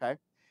 okay?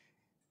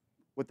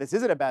 What this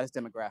isn't about is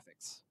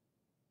demographics.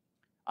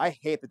 I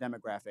hate the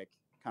demographic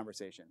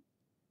conversation.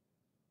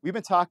 We've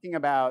been talking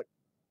about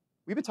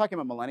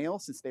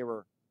millennials since they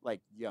were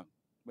like young,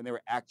 when they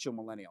were actual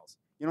millennials.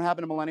 You know what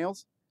happened to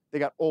millennials? They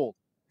got old,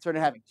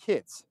 started having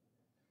kids,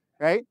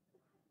 right?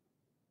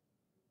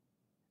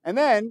 And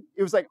then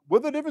it was like,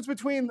 what's the difference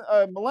between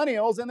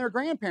millennials and their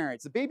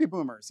grandparents, the baby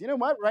boomers? You know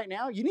what? Right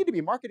now, you need to be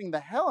marketing the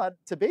hell out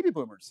to baby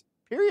boomers,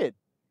 period.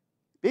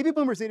 Baby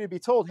boomers need to be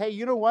told, hey,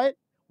 you know what?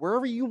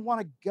 Wherever you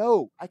want to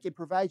go, I can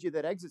provide you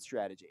that exit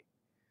strategy.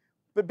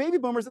 But baby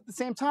boomers at the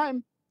same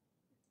time,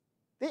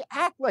 they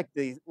act like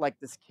this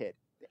kid.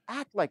 They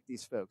act like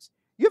these folks.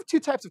 You have 2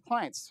 types of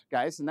clients,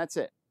 guys, and that's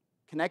it.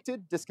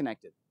 Connected,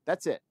 disconnected.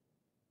 That's it.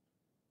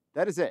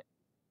 That is it.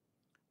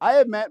 I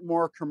have met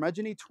more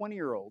curmudgeon-y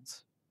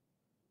 20-year-olds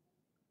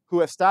who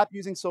have stopped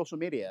using social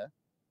media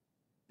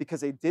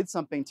because they did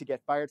something to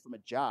get fired from a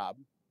job,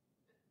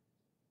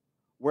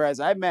 whereas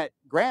I've met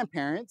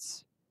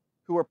grandparents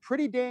who are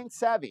pretty dang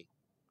savvy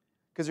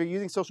because they're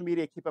using social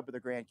media to keep up with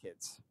their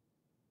grandkids,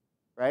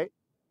 right?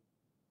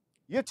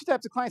 You have 2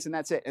 types of clients, and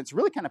that's it. And it's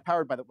really kind of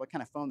powered by what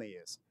kind of phone they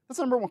use. That's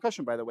the number 1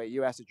 question, by the way,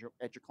 you asked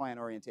at your client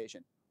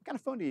orientation. What kind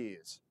of phone do you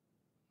use?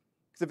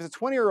 Because if it's a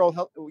 20-year-old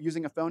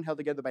using a phone held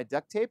together by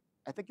duct tape,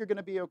 I think you're going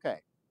to be okay,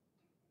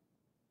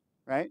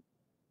 right?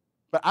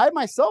 But I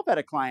myself had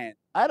a client.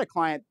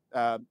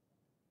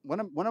 One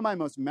of my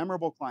most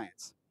memorable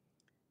clients.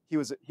 He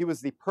was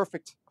the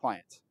perfect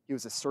client. He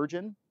was a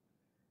surgeon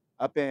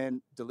up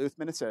in Duluth,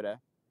 Minnesota,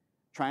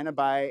 trying to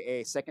buy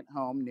a second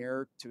home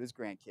near to his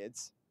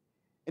grandkids.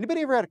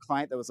 Anybody ever had a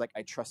client that was like,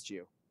 I trust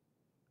you.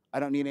 I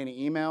don't need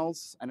any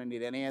emails. I don't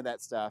need any of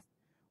that stuff.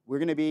 We're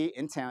going to be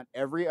in town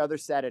every other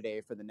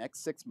Saturday for the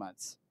next 6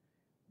 months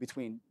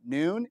between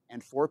noon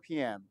and 4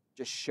 p.m.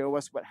 Just show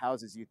us what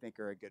houses you think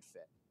are a good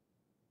fit.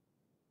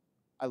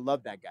 I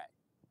love that guy.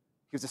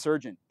 He was a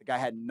surgeon. The guy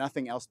had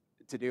nothing else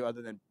to do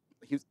other than,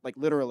 he was like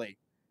literally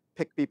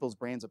pick people's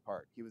brains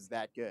apart. He was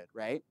that good,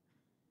 right?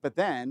 But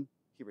then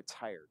he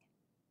retired.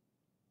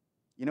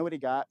 You know what he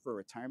got for a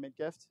retirement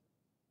gift?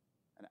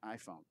 An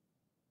iPhone.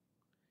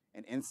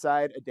 And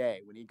inside a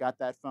day, when he got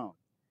that phone,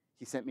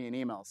 he sent me an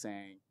email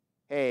saying,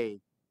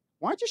 hey,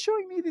 why aren't you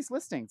showing me these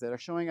listings that are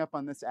showing up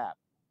on this app?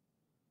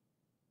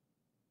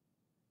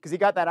 Because he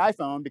got that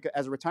iPhone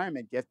as a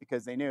retirement gift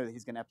because they knew that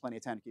he's going to have plenty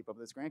of time to keep up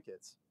with his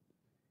grandkids.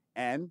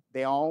 And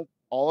they all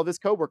of his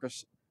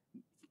coworkers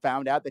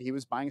found out that he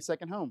was buying a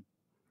second home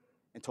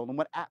and told him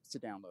what apps to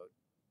download,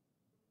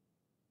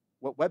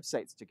 what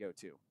websites to go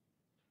to.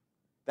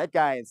 That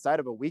guy, inside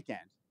of a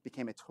weekend,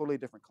 became a totally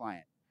different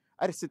client.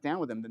 I had to sit down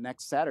with him the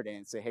next Saturday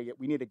and say, hey,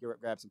 we need to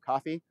grab some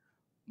coffee,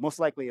 most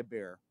likely a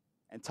beer,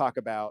 and talk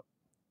about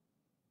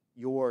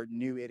your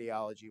new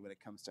ideology when it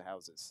comes to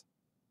houses,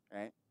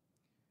 right?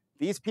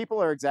 These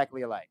people are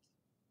exactly alike,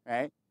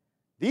 right?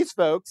 These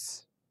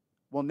folks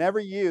will never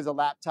use a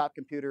laptop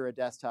computer or a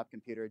desktop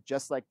computer,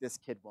 just like this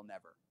kid will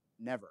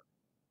never,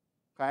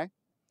 okay?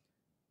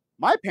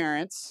 My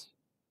parents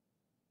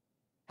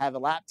have a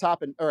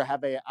laptop or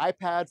have an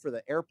iPad for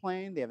the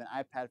airplane. They have an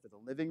iPad for the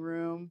living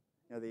room.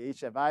 You know, they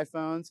each have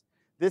iPhones.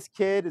 This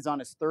kid is on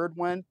his third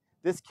one.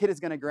 This kid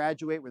is going to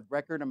graduate with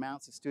record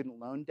amounts of student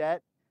loan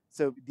debt.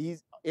 So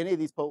any of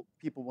these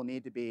people will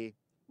need to be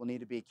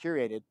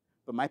curated.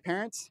 But my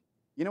parents,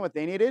 you know what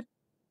they needed?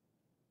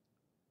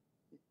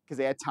 Because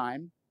they had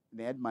time and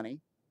they had money.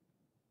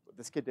 But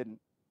this kid didn't.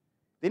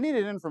 They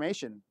needed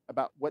information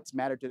about what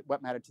mattered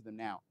to them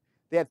now.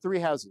 They had 3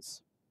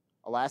 houses: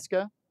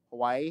 Alaska,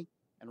 Hawaii,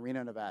 and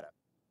Reno, Nevada.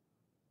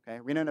 Okay,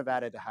 Reno,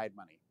 Nevada to hide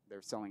money.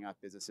 They're selling off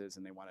businesses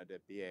and they wanted to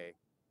be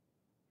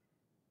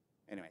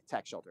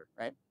tax shelter,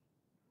 right?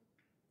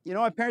 You know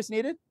what my parents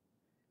needed?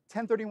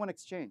 1031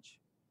 exchange.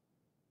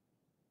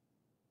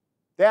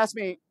 They asked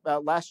me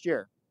last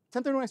year,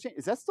 1031 exchange,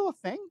 is that still a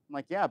thing? I'm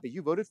like, yeah, but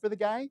you voted for the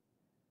guy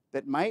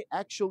that might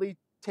actually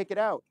take it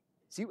out.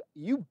 So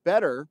you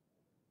better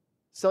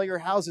sell your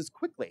houses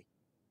quickly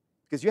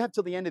because you have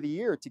till the end of the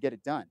year to get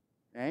it done,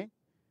 right?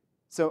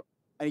 So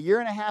a year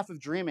and a half of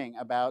dreaming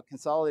about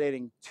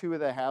consolidating 2 of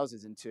the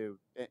houses into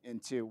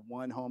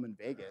one home in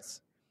Vegas.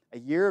 A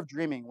year of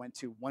dreaming went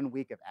to 1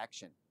 week of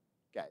action,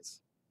 guys.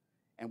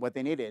 And what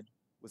they needed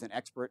was an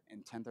expert in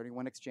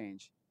 1031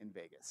 exchange in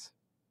Vegas.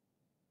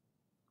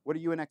 What are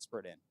you an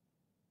expert in?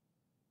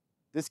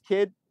 This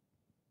kid,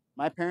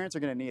 my parents are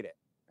going to need it,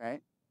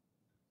 right?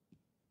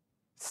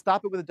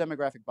 Stop it with the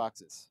demographic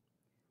boxes.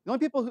 The only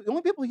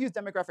people who use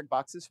demographic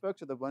boxes,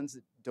 folks, are the ones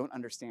that don't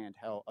understand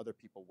how other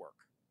people work.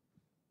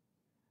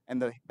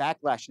 And the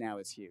backlash now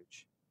is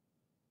huge.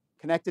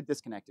 Connected,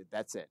 disconnected,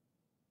 that's it.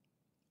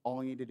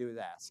 All you need to do is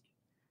ask.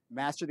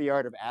 Master the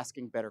art of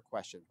asking better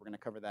questions. We're going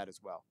to cover that as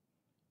well.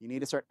 You need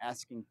to start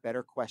asking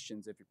better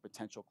questions of your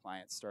potential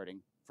clients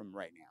starting from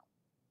right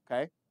now,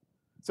 okay?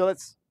 So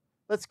let's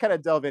kind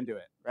of delve into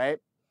it, right?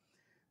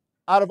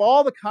 Out of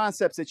all the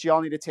concepts that you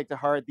all need to take to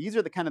heart, these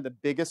are the kind of the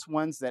biggest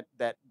ones that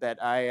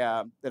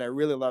I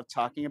really love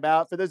talking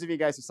about. For those of you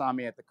guys who saw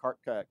me at the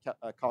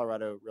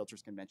Colorado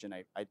Realtors Convention,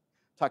 I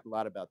talked a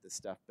lot about this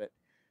stuff. But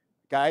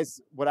guys,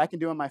 what I can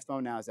do on my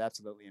phone now is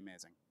absolutely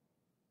amazing.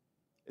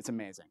 It's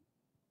amazing,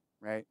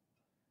 right?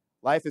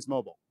 Life is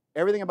mobile.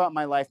 Everything about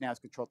my life now is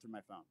controlled through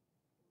my phone.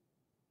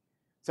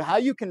 So how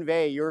you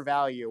convey your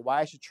value,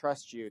 why I should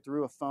trust you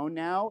through a phone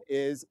now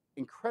is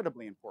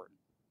incredibly important.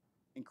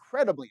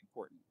 Incredibly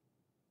important.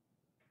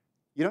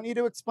 You don't need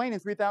to explain in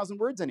 3,000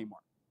 words anymore.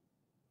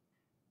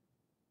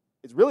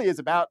 It really is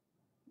about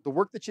the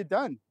work that you've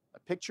done, a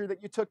picture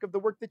that you took of the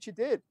work that you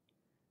did,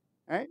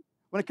 right?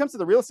 When it comes to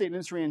the real estate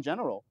industry in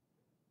general,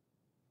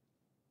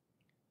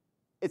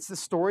 it's the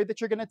story that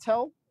you're going to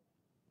tell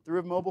through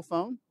a mobile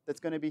phone that's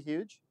going to be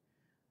huge.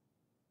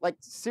 Like,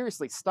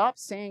 seriously, stop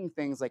saying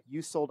things like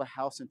you sold a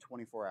house in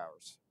 24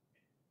 hours.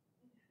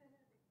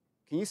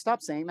 Can you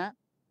stop saying that?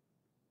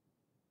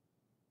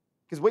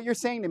 Because what you're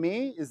saying to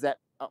me is that,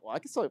 well, I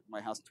can sell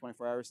my house in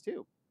 24 hours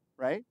too,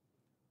 right?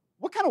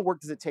 What kind of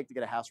work does it take to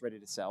get a house ready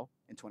to sell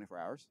in 24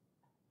 hours?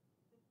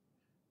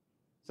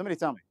 Somebody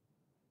tell me.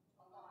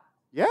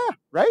 Yeah,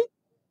 right?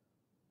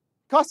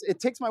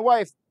 It takes my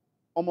wife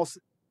almost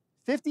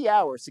 50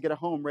 hours to get a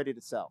home ready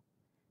to sell.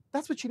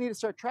 That's what you need to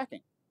start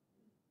tracking.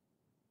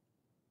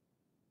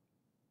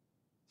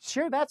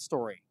 Share that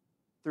story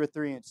through a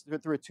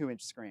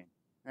 2-inch screen,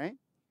 right?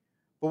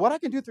 But what I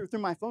can do through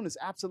my phone is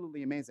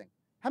absolutely amazing.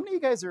 How many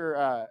of you guys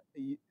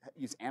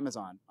use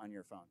Amazon on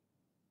your phone?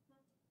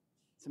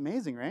 It's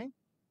amazing, right?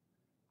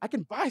 I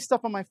can buy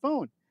stuff on my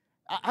phone.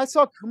 I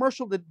saw a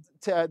commercial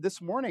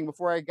this morning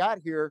before I got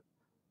here.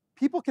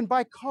 People can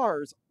buy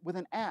cars with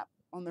an app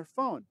on their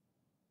phone.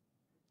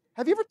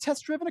 Have you ever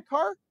test driven a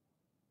car?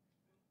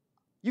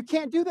 You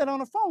can't do that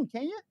on a phone,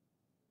 can you?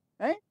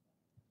 Right?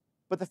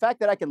 But the fact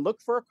that I can look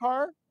for a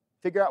car,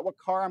 figure out what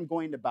car I'm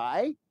going to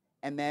buy,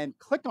 and then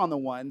click on the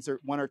one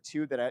or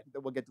two that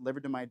will get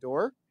delivered to my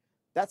door,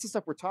 that's the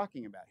stuff we're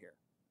talking about here.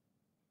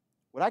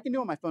 What I can do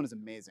on my phone is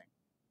amazing.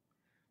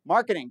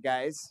 Marketing,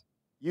 guys,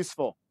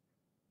 useful.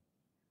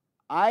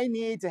 I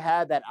need to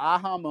have that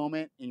aha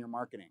moment in your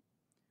marketing.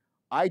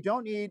 I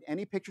don't need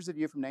any pictures of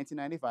you from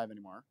 1995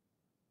 anymore.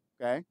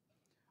 Okay.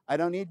 I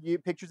don't need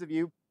pictures of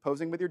you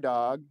posing with your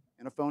dog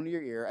and a phone to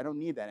your ear. I don't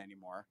need that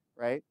anymore.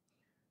 Right.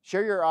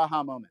 Share your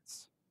aha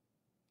moments.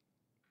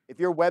 If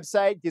your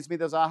website gives me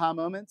those aha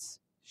moments,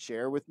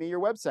 share with me your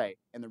website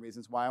and the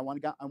reasons why I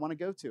want to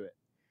go to it.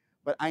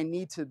 But I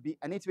need to be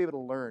able to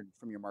learn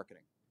from your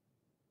marketing.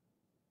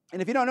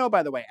 And if you don't know,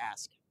 by the way,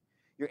 ask.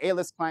 Your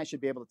A-list client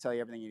should be able to tell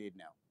you everything you need to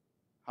know.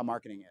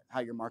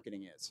 How your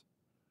marketing is.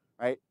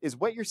 Right? Is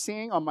what you're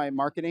seeing on my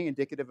marketing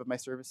indicative of my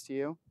service to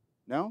you?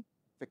 No?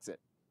 Fix it.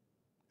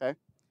 Okay?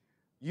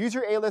 Use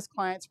your A-list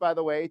clients, by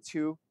the way,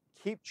 to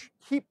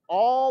keep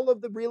all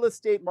of the real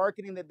estate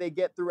marketing that they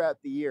get throughout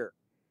the year.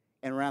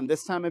 And around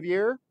this time of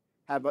year,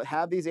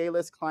 have these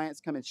A-list clients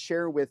come and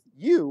share with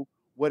you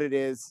what it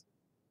is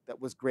that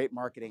was great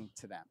marketing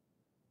to them.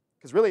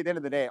 Because really, at the end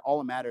of the day, all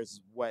that matters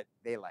is what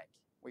they like,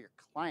 what your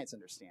clients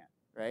understand,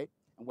 right?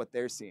 And what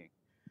they're seeing.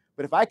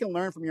 But if I can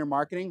learn from your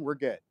marketing, we're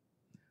good.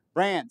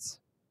 Brands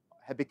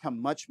have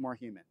become much more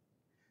human.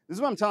 This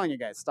is what I'm telling you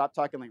guys. Stop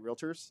talking like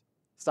realtors.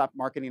 Stop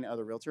marketing to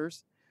other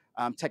realtors.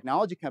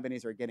 Technology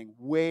companies are getting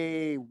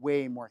way,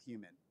 way more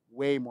human.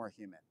 Way more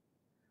human.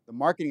 The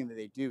marketing that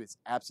they do is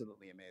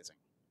absolutely amazing,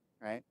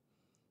 right?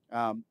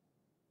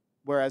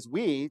 Whereas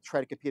we try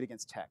to compete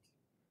against tech.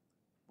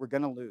 We're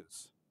going to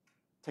lose.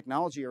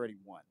 Technology already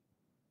won.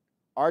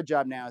 Our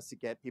job now is to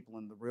get people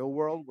in the real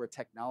world where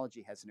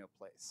technology has no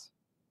place,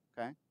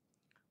 okay?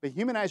 But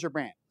humanize your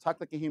brand. Talk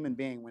like a human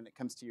being when it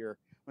comes to your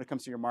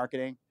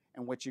marketing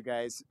and what you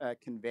guys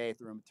convey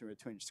through a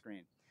twin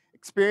screen.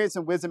 Experience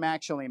and wisdom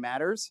actually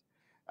matters.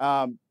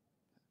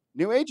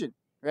 New agent,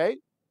 right?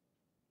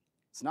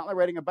 It's not like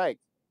riding a bike.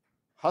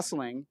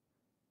 Hustling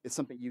is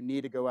something you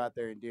need to go out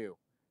there and do.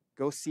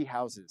 Go see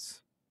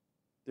houses.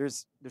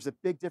 There's a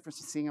big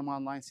difference in seeing them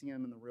online, seeing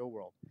them in the real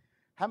world.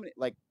 How many,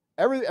 like,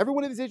 every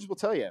one of these agents will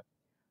tell you,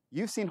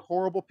 you've seen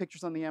horrible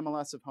pictures on the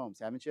MLS of homes,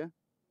 haven't you?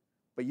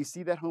 But you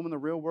see that home in the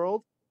real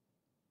world,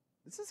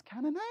 this is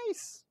kind of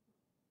nice.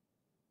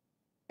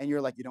 And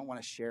you're like, you don't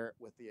want to share it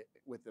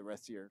with the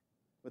rest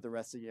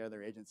of your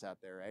other agents out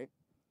there, right?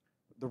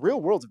 The real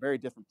world's a very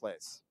different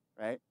place,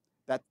 right?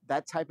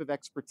 That type of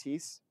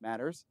expertise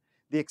matters.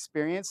 The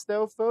experience,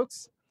 though,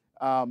 folks,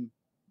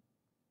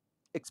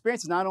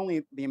 experience is not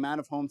only the amount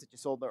of homes that you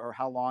sold or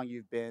how long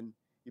you've been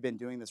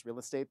doing this real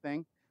estate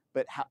thing,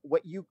 but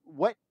what you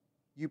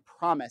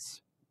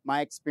promise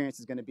my experience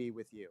is going to be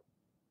with you.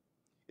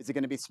 Is it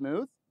going to be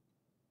smooth?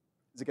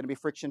 Is it going to be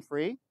friction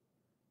free?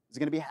 Is it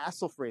going to be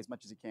hassle free as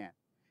much as you can?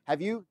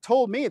 Have you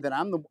told me that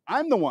I'm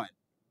the one?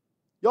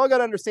 Y'all got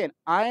to understand,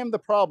 I am the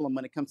problem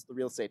when it comes to the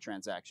real estate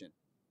transaction.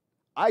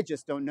 I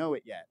just don't know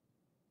it yet.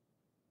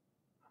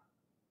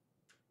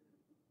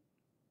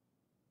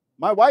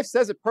 My wife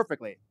says it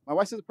perfectly.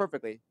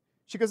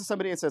 She goes to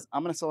somebody and says,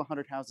 I'm going to sell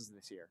 100 houses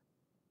this year.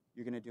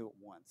 You're going to do it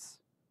once.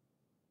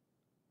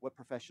 What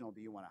professional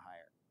do you want to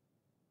hire?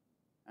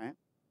 Right?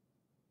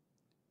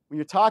 When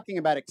you're talking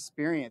about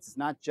experience, it's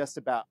not just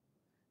about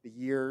the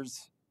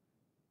years,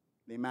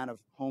 the amount of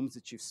homes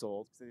that you've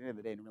sold, because at the end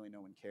of the day, really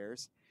no one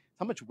cares. It's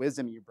how much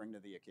wisdom you bring to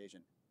the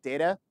occasion.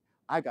 Data,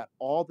 I got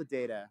all the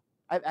data.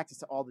 I have access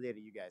to all the data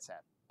you guys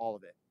have, all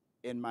of it,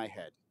 in my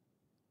head.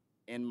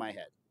 In my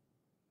head.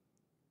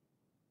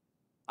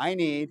 I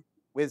need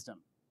wisdom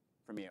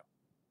from you.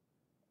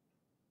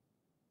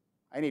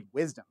 I need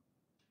wisdom.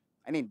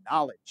 I need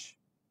knowledge.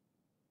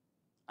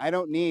 I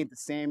don't need the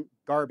same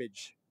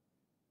garbage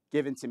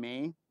given to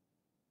me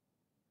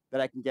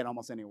that I can get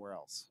almost anywhere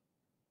else.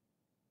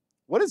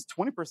 What does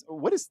 20%,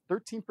 what does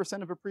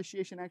 13% of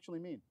appreciation actually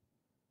mean?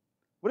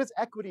 What does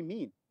equity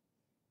mean?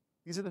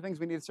 These are the things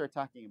we need to start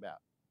talking about.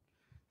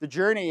 The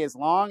journey is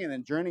long and the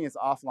journey is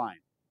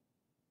offline.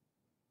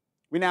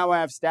 We now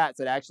have stats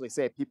that actually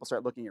say people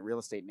start looking at real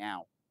estate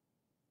now.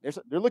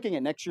 They're looking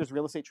at next year's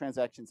real estate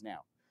transactions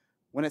now.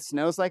 When it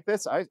snows like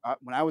this,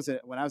 when I was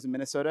in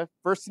Minnesota,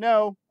 first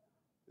snow,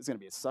 it's going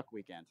to be a suck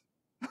weekend.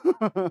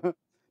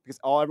 Because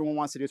all everyone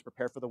wants to do is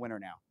prepare for the winter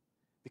now.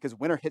 Because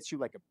winter hits you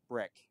like a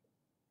brick,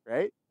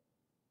 right?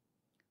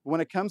 But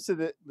when it comes to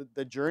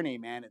the journey,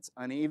 man, it's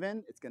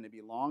uneven. It's going to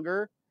be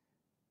longer.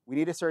 We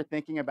need to start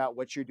thinking about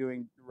what you're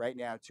doing right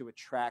now to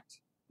attract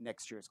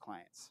next year's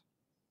clients.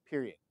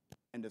 Period.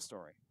 End of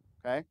story.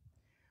 Okay?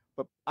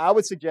 But I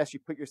would suggest you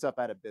put yourself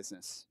out of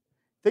business.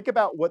 Think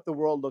about what the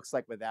world looks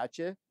like without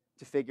you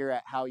to figure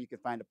out how you can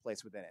find a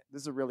place within it.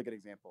 This is a really good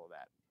example of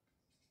that.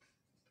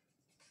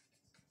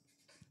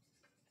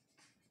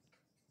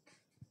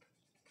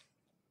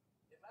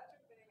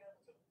 Imagine being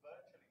able to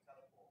virtually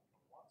teleport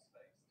from one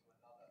space to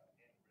another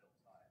in real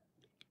time.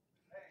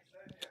 Hey,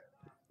 Sergio,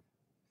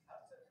 how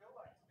does it feel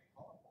like to be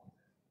teleported?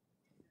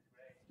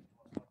 Great,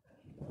 what's up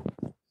there?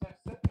 So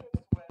Sergio is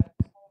to wear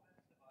his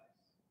HoloLens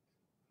device,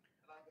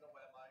 and I'm going to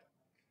wear mine.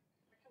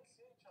 We can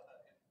see each other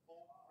in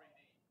full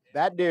 3D.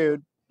 That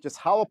dude just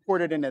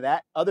holoported into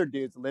that other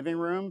dude's living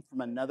room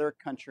from another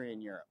country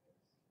in Europe.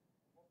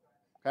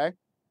 Okay?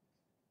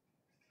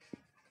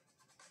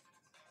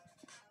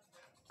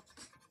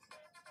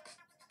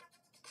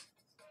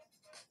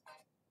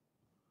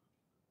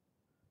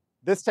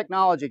 This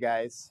technology,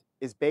 guys,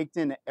 is baked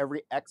into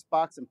every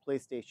Xbox and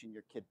PlayStation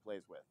your kid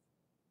plays with.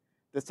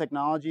 This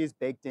technology is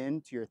baked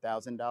into your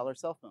 $1,000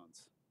 cell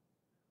phones.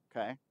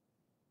 Okay?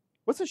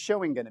 What's the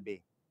showing going to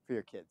be for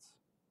your kids?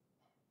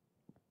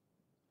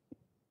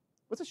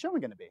 What's the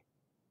showing going to be?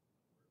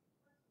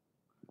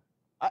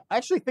 I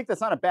actually think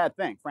that's not a bad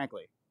thing,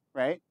 frankly,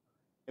 right?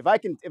 If I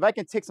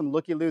can take some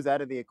looky-loos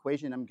out of the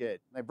equation, I'm good.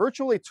 Like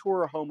virtually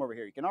tour a home over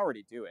here. You can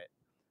already do it.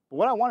 But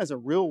what I want is a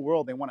real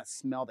world. They want to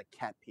smell the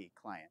cat pee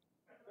client.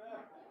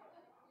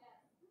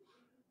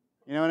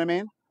 You know what I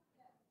mean?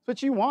 That's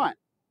what you want,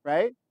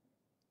 right?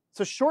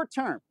 So short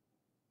term,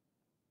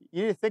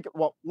 you need to think,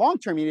 well, long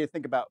term, you need to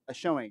think about a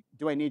showing.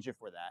 Do I need you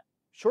for that?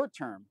 Short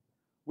term,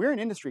 we're an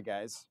industry,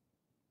 guys.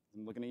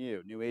 I'm looking at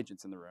you, new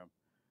agents in the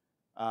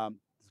room.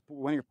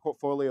 When your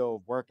portfolio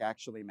of work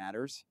actually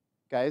matters,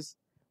 guys,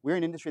 we're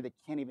an industry that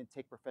can't even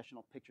take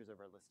professional pictures of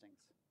our listings.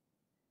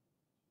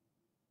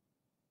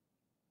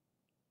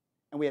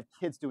 And we have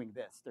kids doing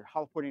this. They're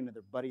holoporting into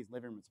their buddies'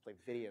 living rooms to play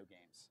video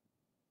games,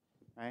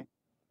 right?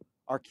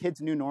 Our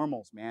kids' new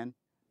normals, man.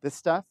 This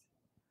stuff,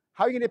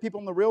 how are you gonna get people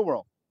in the real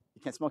world?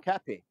 You can't smell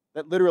cat pee.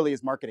 That literally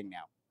is marketing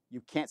now.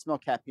 You can't smell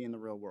cat pee in the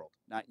real world,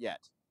 not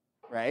yet,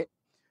 right?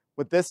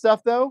 With this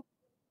stuff though,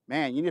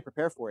 man, you need to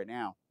prepare for it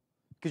now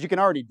because you can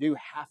already do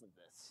half of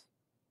this.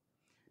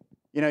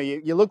 You know,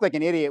 you look like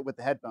an idiot with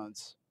the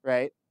headphones,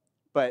 right?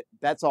 But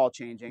that's all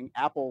changing.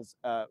 Apple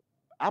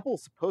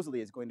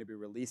supposedly is going to be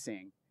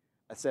releasing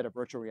a set of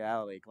virtual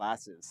reality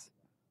glasses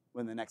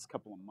within the next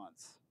couple of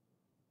months.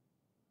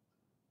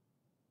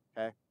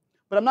 Okay,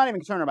 but I'm not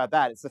even concerned about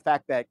that. It's the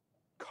fact that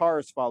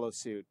cars follow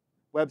suit,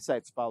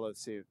 websites follow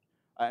suit.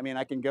 I mean,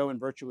 I can go and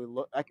virtually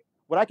look.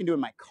 What I can do in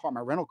my car,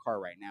 my rental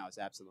car right now is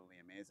absolutely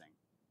amazing.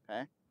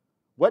 Okay,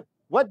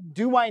 what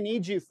do I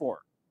need you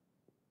for?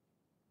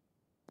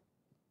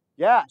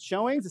 Yeah,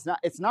 showings.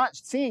 It's not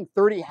seeing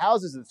 30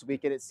 houses this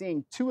weekend. It's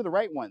seeing 2 of the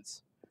right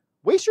ones.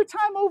 Waste your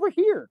time over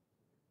here.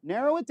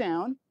 Narrow it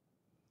down.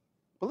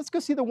 But let's go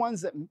see the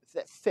ones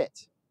that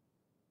fit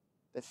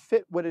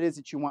what it is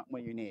that you want and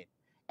what you need.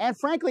 And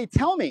frankly,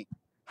 tell me,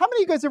 how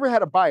many of you guys ever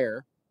had a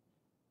buyer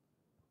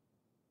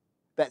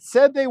that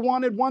said they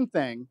wanted one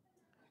thing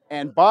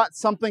and bought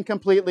something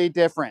completely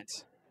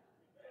different?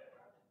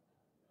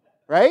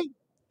 Right?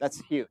 That's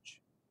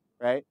huge,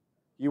 right?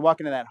 You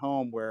walk into that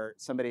home where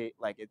somebody,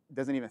 like, it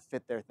doesn't even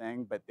fit their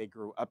thing, but they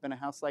grew up in a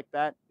house like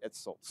that,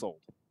 it's sold,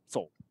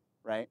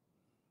 right?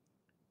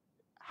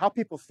 How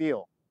people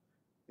feel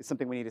is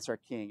something we need to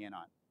start keying in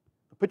on.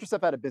 But put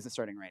yourself out of business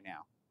starting right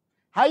now.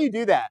 How you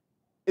do that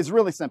is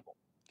really simple,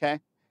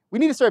 okay? We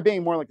need to start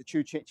being more like the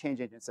true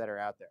change agents that are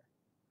out there.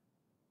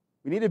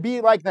 We need to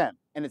be like them,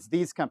 and it's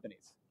these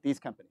companies. And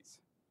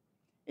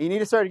you need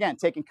to start, again,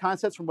 taking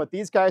concepts from what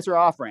these guys are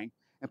offering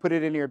and put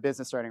it into your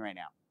business starting right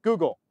now.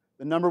 Google,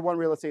 the #1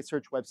 real estate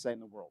search website in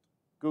the world.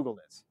 Google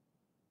is.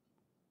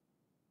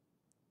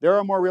 There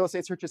are more real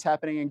estate searches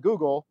happening in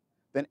Google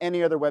than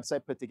any other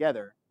website put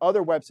together.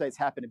 Other websites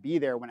happen to be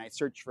there when I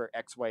search for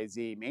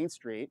XYZ Main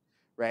Street,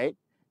 right?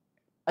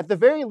 At the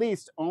very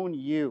least, own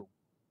you.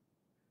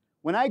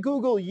 When I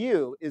Google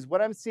you, is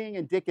what I'm seeing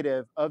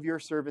indicative of your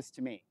service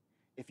to me?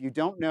 If you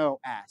don't know,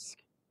 ask.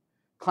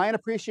 Client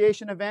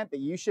appreciation event that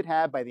you should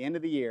have by the end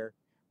of the year.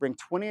 Bring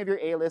 20 of your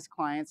A-list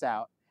clients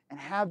out and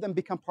have them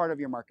become part of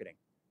your marketing.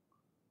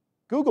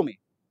 Google me.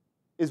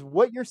 Is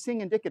what you're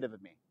seeing indicative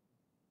of me?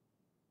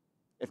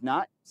 If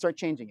not, start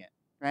changing it,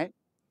 right?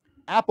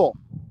 Apple,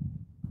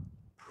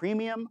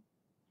 premium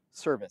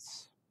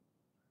service,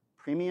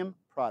 premium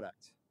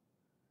product,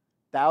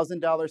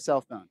 $1,000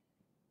 cell phone.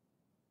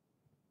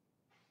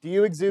 Do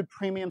you exude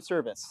premium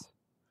service?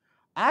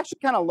 I actually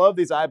kind of love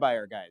these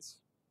iBuyer guys.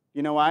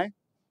 You know why?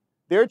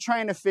 They're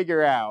trying to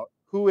figure out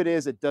who it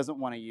is that doesn't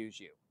want to use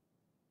you.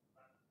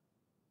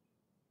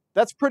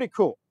 That's pretty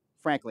cool,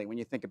 frankly, when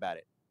you think about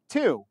it.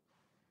 2,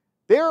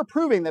 they're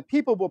proving that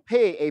people will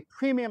pay a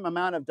premium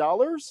amount of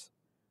dollars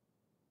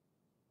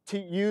to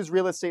use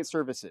real estate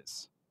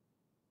services.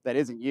 That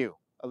isn't you,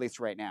 at least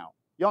right now.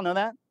 Y'all know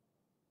that?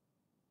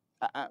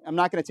 I'm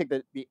not going to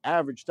take the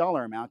average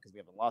dollar amount because we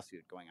have a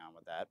lawsuit going on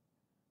with that,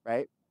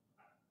 right?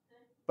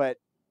 But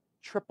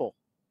triple,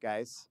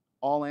 guys,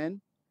 all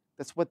in.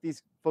 That's what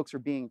these folks are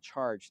being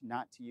charged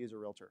not to use a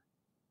realtor.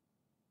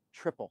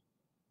 Triple.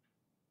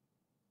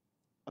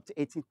 Up to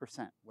 18%,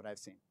 what I've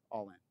seen,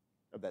 all in,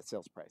 of that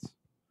sales price,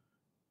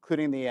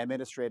 including the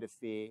administrative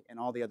fee and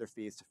all the other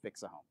fees to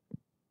fix a home.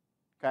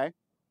 Okay?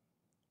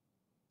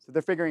 So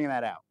they're figuring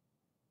that out.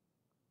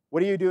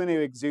 What are you doing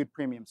to exude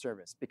premium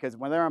service? Because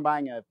whether I'm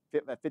buying a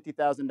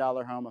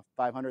 $50,000 home, a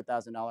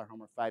 $500,000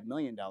 home, or $5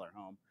 million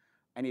home,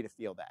 I need to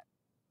feel that.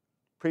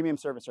 Premium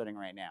service starting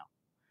right now.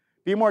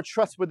 Be more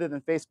trustworthy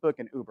than Facebook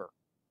and Uber.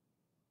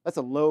 That's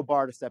a low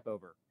bar to step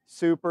over.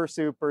 Super,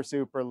 super,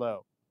 super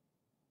low,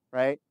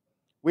 right?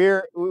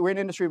 We're an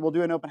industry, we'll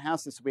do an open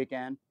house this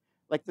weekend.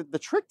 Like the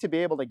trick to be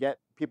able to get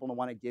people to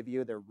want to give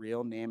you their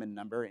real name and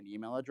number and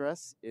email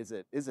address is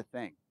a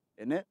thing,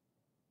 isn't it?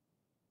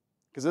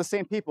 Because those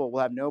same people will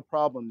have no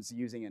problems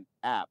using an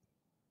app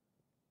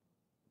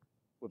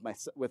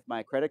with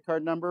my credit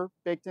card number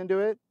baked into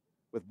it.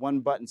 With one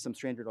button, some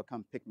stranger will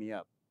come pick me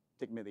up,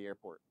 take me to the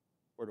airport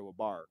or to a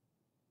bar.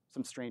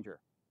 Some stranger.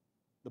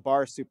 The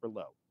bar is super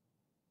low,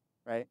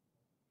 right?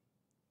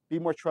 Be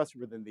more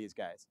trustworthy than these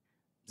guys.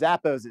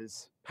 Zappos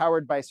is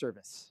powered by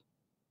service.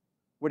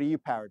 What are you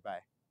powered by?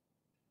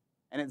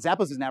 And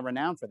Zappos is now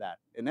renowned for that,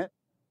 isn't it?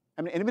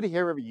 I mean, anybody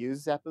here ever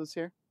used Zappos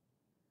here?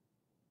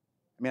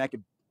 I mean,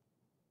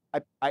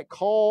 I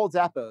call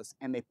Zappos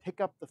and they pick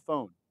up the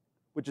phone,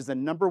 which is the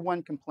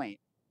 #1 complaint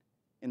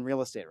in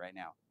real estate right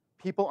now.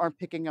 People aren't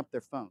picking up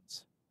their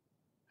phones,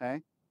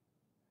 okay?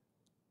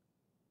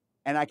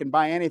 And I can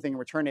buy anything and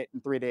return it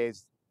in 3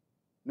 days,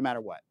 no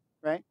matter what,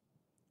 right?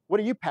 What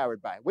are you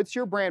powered by? What's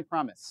your brand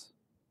promise?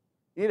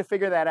 You need to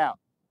figure that out.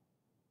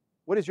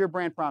 What is your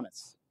brand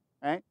promise,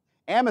 right?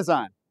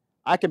 Amazon,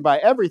 I can buy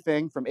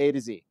everything from A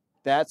to Z.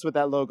 That's what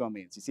that logo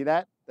means. You see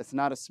that? That's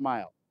not a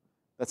smile.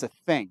 That's a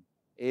thing,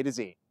 A to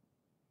Z.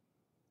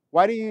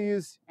 Why do you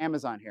use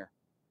Amazon here?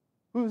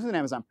 Who's an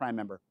Amazon Prime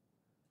member?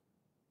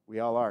 We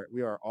all are.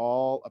 We are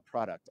all a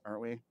product, aren't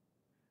we?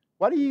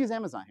 Why do you use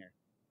Amazon here?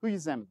 Who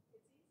uses Amazon?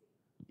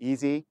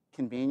 Easy,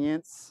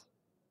 convenience,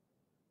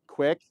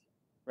 quick,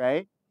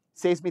 right?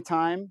 Saves me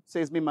time,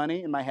 saves me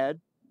money in my head,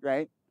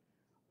 right?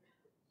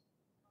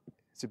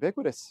 It's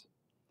ubiquitous.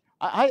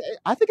 I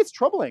think it's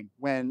troubling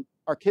when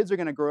our kids are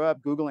going to grow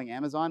up Googling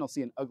Amazon, they'll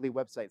see an ugly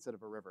website instead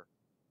of a river.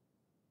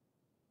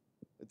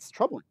 It's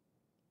troubling,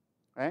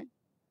 right?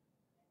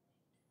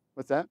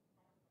 What's that?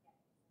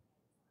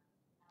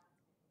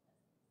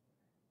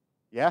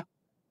 Yeah,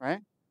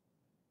 right?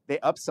 They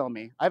upsell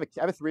me. I have a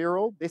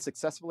 3-year-old. They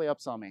successfully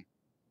upsell me,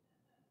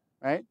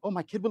 right? Oh,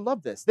 my kid would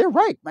love this. They're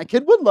right. My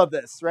kid would love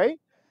this, right?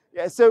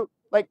 Yeah. So,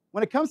 like,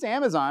 when it comes to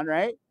Amazon,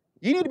 right?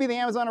 You need to be the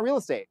Amazon of real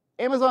estate.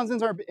 Amazon's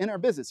in our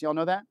business. Y'all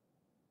know that?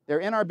 They're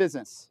in our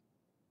business.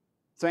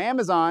 So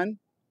Amazon,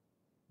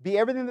 be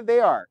everything that they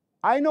are.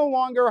 I no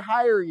longer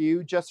hire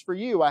you just for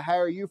you. I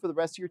hire you for the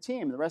rest of your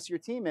team. The rest of your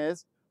team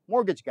is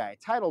mortgage guy,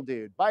 title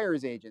dude,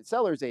 buyer's agent,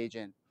 seller's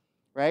agent,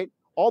 right?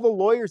 All the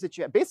lawyers that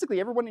you have, basically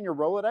everyone in your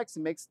Rolodex that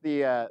makes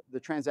the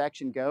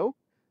transaction go,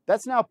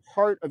 that's now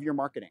part of your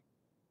marketing.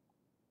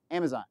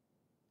 Amazon,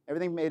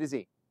 everything from A to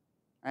Z,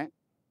 right?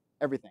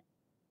 Everything.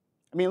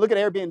 I mean, look at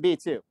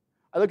Airbnb too.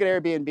 I look at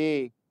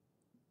Airbnb.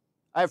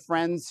 I have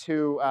friends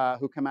who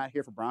come out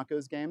here for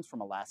Broncos games from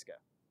Alaska.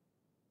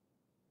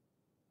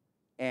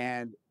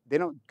 And they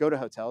don't go to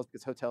hotels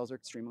because hotels are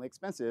extremely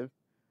expensive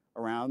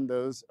around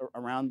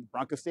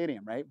Bronco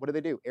Stadium, right? What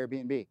do?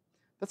 Airbnb.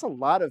 That's a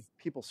lot of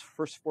people's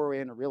first foray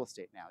into real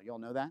estate now. You all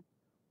know that?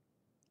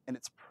 And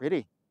it's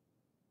pretty.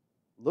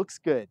 Looks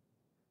good.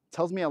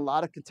 Tells me a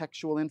lot of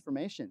contextual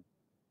information.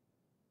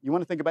 You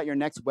want to think about your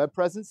next web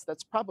presence?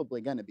 That's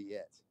probably going to be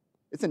it.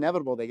 It's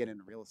inevitable they get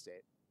into real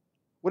estate.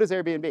 What is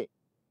Airbnb?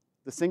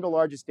 The single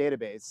largest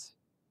database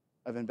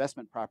of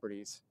investment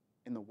properties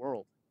in the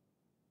world.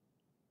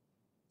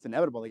 It's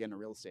inevitable they get into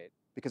real estate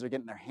because they're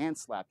getting their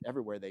hands slapped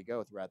everywhere they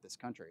go throughout this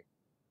country,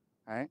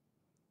 right?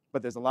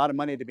 But there's a lot of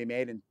money to be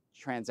made in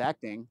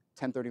transacting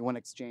 1031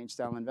 exchange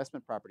style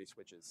investment property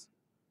switches,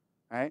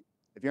 right?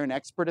 If you're an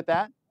expert at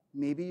that,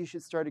 maybe you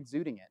should start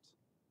exuding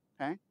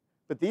it, okay?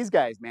 But these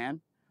guys,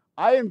 man,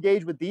 I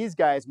engage with these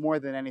guys more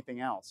than anything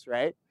else,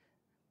 right?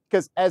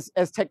 Because as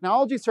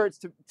technology starts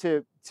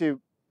to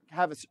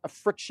have a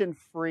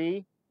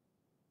friction-free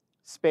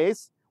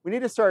space, we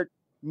need to start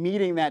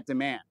meeting that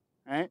demand,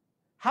 right?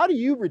 How do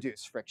you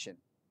reduce friction?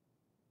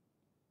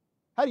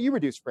 How do you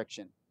reduce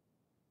friction?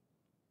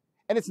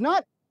 And it's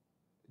not,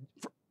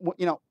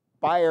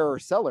 buyer or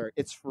seller.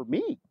 It's for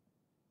me,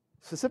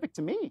 specific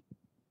to me.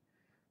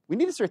 We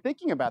need to start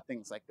thinking about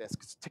things like this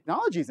because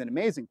technology is an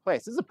amazing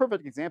place. This is a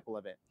perfect example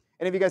of it.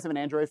 Any of you guys have an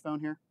Android phone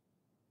here?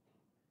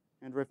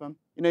 Android phone?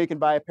 You can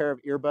buy a pair of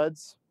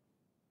earbuds.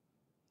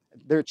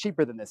 They're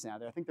cheaper than this now.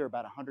 I think they're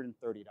about $130,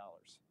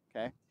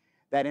 okay?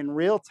 That in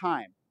real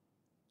time,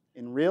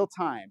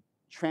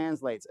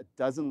 translates a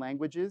dozen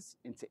languages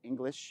into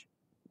English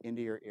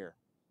into your ear.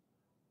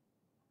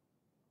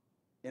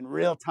 In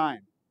real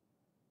time.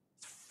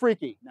 It's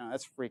freaky. No,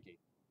 that's freaky,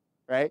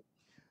 right?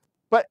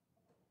 But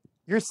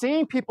you're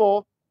seeing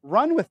people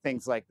run with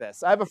things like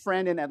this. I have a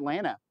friend in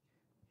Atlanta.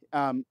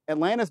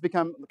 Atlanta's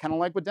become kind of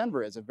like what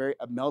Denver is, a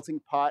melting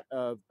pot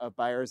of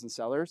buyers and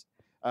sellers.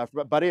 A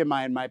buddy of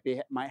mine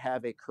might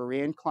have a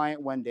Korean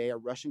client one day, a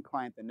Russian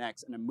client the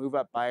next, and a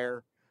move-up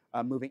buyer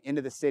moving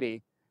into the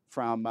city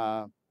from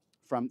the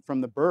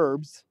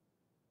burbs,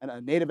 and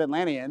a native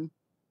Atlantean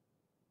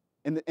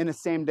in the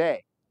same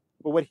day.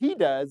 But what he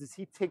does is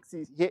he takes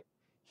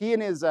he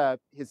and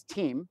his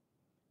team,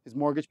 his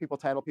mortgage people,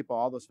 title people,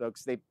 all those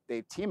folks,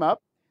 they team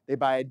up. They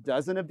buy a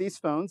dozen of these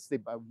phones. They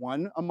buy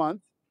one a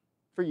month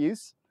for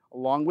use,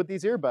 along with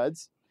these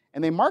earbuds,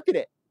 and they market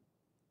it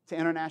to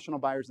international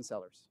buyers and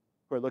sellers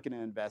who are looking to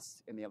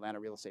invest in the Atlanta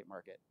real estate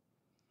market.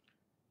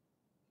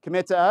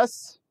 Commit to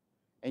us,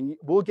 and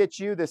we'll get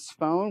you this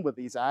phone with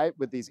these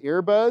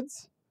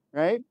earbuds,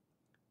 right?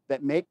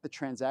 That make the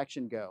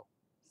transaction go.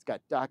 It's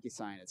got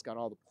DocuSign. It's got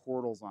all the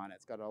portals on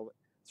it.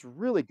 It's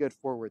really good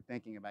forward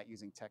thinking about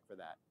using tech for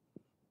that.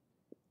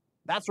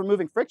 That's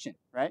removing friction,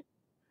 right?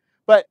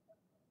 But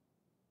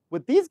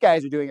what these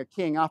guys are doing are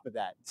keying off of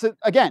that. So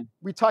again,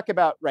 we talk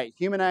about, right,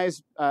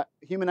 humanized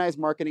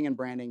marketing and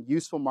branding,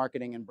 useful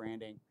marketing and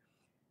branding.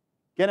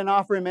 Get an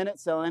offer a minute,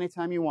 sell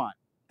anytime you want.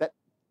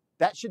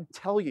 That should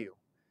tell you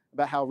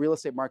about how real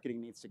estate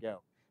marketing needs to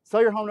go.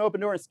 Sell your home to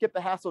Open Door and skip the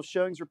hassle of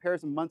showings,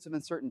 repairs, and months of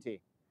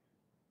uncertainty.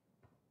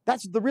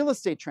 That's the real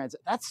estate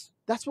transit.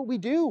 That's what we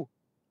do.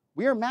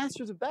 We are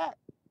masters of that.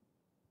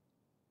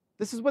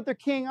 This is what they're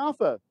keying off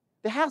of.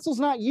 The hassle's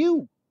not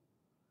you.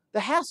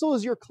 The hassle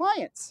is your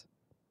clients.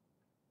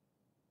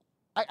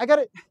 I got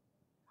it.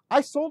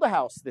 I sold a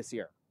house this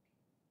year.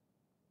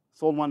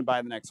 Sold one to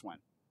buy the next one.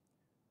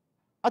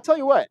 I'll tell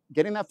you what,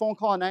 getting that phone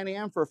call at 9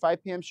 a.m. for a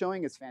 5 p.m.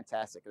 showing is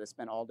fantastic. I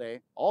spent all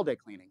day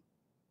cleaning.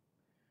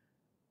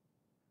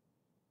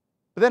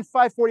 But then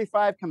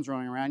 5:45 comes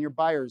rolling around. Your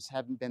buyers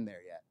haven't been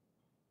there yet.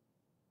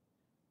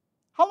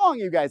 How long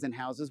are you guys in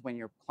houses when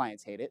your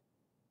clients hate it?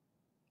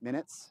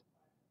 Minutes?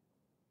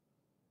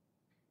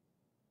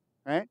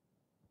 Right?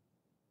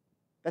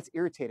 That's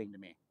irritating to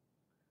me.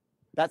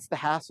 That's the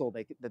hassle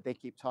that they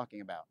keep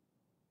talking about,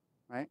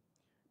 right?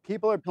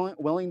 People are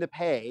willing to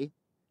pay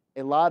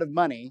a lot of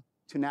money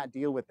to not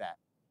deal with that.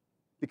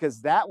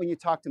 Because that, when you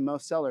talk to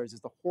most sellers, is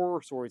the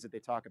horror stories that they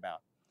talk about.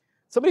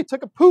 Somebody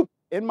took a poop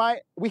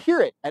we hear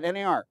it at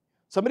NAR.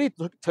 Somebody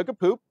took a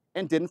poop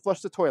and didn't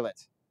flush the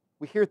toilet.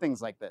 We hear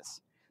things like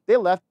this. They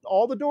left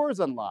all the doors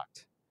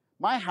unlocked.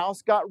 My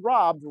house got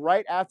robbed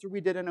right after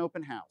we did an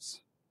open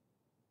house.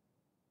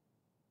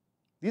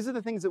 These are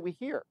the things that we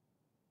hear.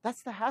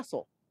 That's the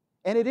hassle.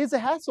 And it is a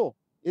hassle.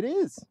 It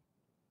is.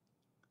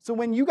 So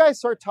when you guys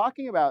start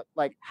talking about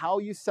like how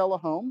you sell a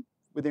home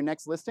with your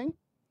next listing,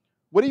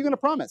 what are you going to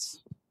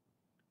promise?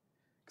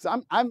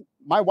 Because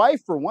my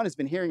wife, for one, has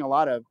been hearing a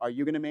lot of, are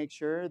you going to make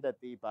sure that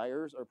the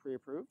buyers are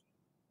pre-approved?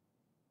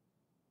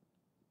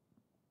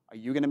 Are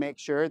you going to make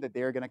sure that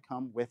they're going to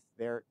come with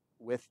their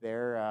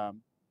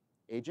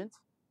agent?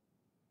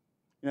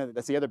 You know,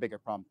 that's the other bigger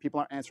problem. People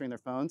aren't answering their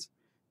phones.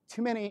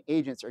 Too many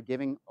agents are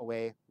giving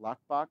away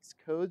lockbox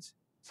codes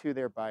to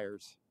their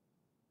buyers.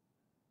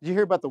 Did you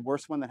hear about the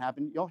worst one that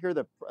happened? Y'all hear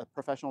the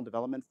professional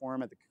development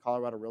forum at the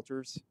Colorado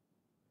Realtors?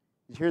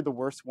 Did you hear the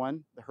worst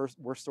one, the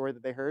worst story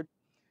that they heard?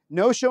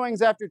 No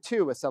showings after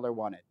 2, a seller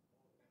wanted.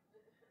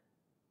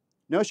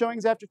 No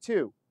showings after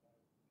 2.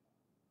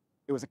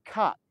 It was a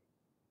cop.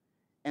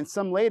 And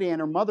some lady and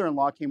her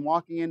mother-in-law came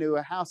walking into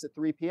a house at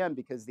 3 p.m.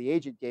 because the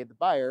agent gave the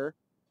buyer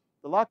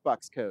the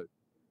lockbox code.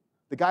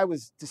 The guy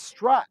was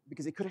distraught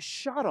because he could have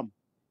shot him.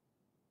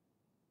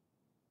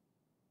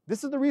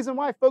 This is the reason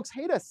why folks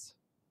hate us.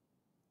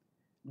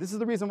 This is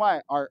the reason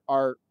why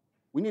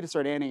we need to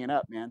start anteing it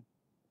up, man.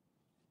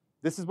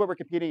 This is what we're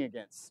competing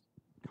against.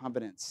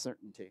 Confidence,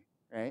 certainty,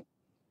 right?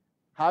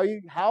 How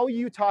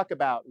you talk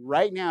about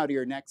right now to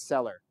your next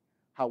seller,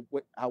 how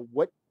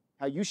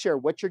you share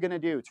what you're going to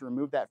do to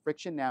remove that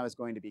friction now is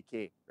going to be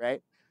key,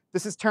 right?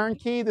 This is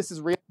Turnkey. This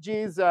is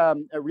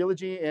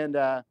Realogy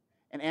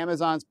and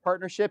Amazon's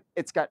partnership.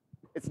 It's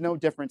no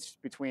difference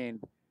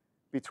between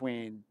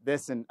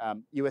this and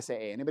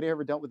USAA. Anybody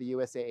ever dealt with a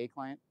USAA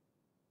client?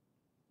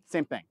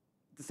 Same thing.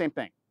 It's the same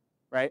thing,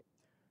 right?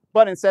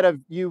 But instead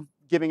of you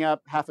giving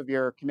up half of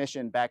your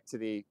commission back to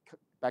the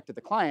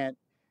client,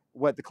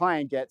 what the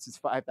client gets is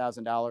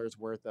 $5,000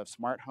 worth of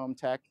smart home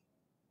tech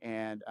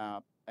and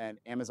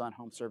Amazon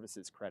Home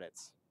Services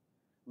credits.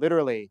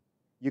 Literally,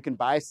 you can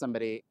buy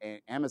somebody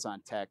an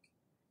Amazon tech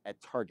at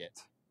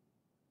Target,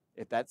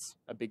 if that's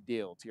a big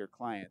deal to your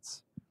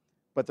clients.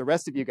 But the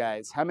rest of you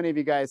guys, how many of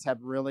you guys have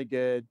really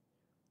good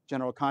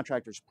general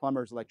contractors,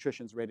 plumbers,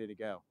 electricians ready to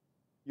go?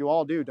 You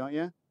all do, don't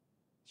you?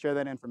 Share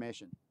that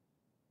information.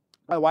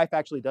 My wife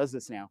actually does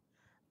this now.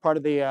 Part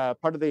of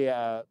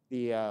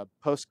the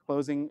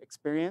post-closing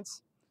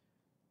experience,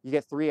 you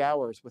get 3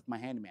 hours with my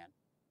handyman.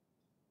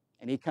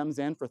 And he comes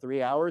in for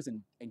 3 hours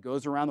and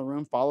goes around the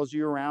room, follows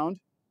you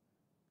around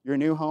your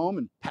new home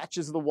and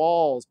patches the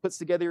walls, puts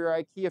together your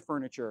IKEA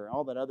furniture,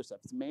 all that other stuff.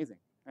 It's amazing,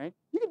 right?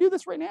 You can do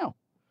this right now.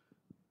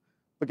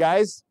 But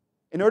guys,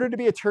 in order to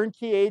be a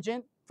turnkey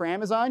agent for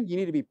Amazon, you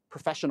need to be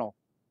professional.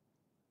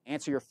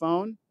 Answer your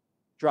phone,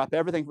 drop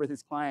everything for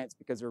these clients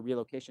because they're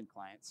relocation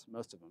clients,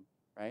 most of them,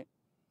 right?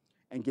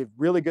 And give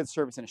really good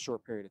service in a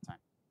short period of time.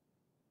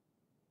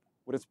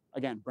 What does,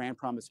 again, brand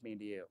promise mean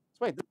to you?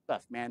 So wait, this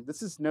stuff, man,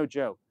 this is no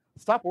joke.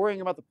 Stop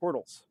worrying about the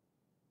portals.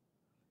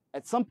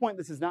 At some point,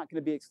 this is not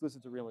going to be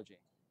exclusive to Realogy.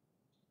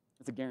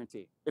 It's a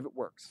guarantee, if it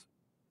works.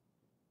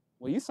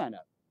 Well, you sign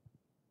up.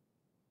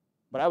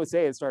 But I would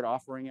say is start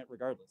offering it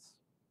regardless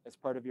as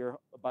part of your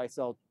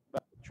buy-sell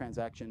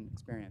transaction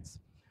experience.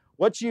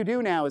 What you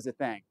do now is a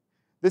thing.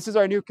 This is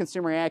our new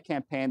consumer ad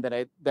campaign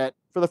that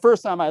for the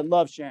first time I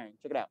love sharing.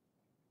 Check it out.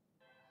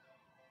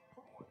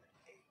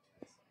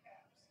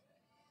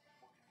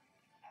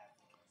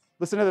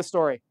 Listen to the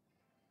story.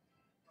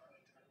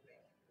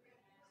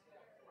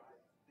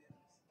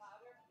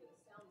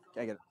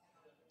 Can't get it.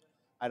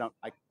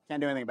 I can't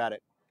do anything about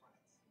it.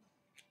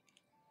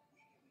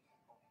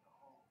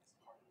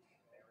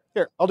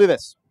 Here, I'll do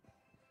this.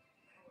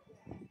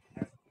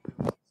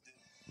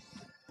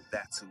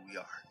 That's who we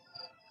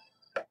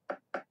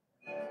are.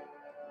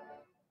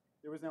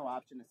 There was no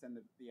option to send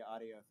the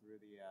audio through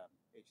the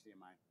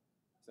HDMI.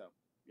 So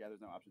yeah,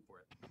 there's no option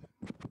for it.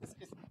 It's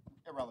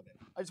irrelevant.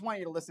 I just want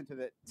you to listen to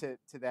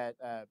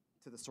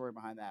the story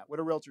behind that. What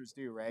do realtors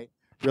do, right?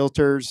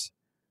 Realtors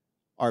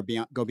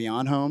go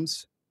beyond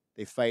homes.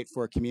 They fight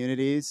for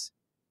communities.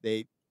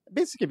 They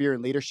basically, if you're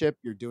in leadership,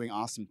 you're doing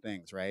awesome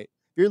things, right?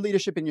 If you're in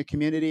leadership in your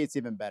community, it's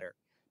even better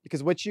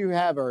because what you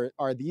have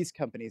are these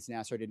companies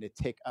now starting to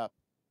take up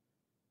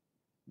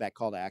that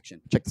call to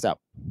action. Check this out.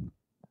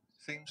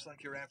 Seems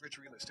like your average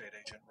real estate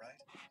agent, right?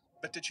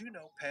 But did you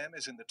know Pam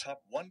is in the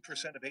top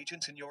 1% of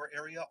agents in your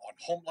area on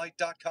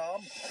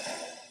homelight.com?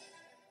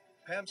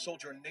 Pam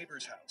sold your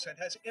neighbor's house and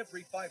has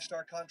every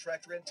five-star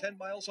contractor in 10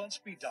 miles on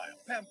speed dial.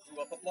 Pam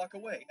grew up a block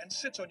away and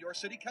sits on your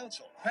city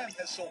council. Pam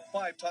has sold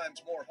 5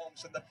 times more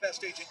homes than the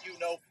best agent you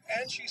know,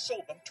 and she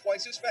sold them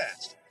twice as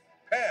fast.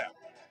 Pam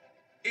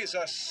is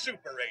a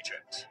super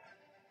agent.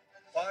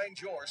 Find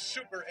your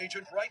super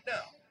agent right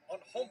now on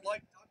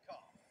homelight.com.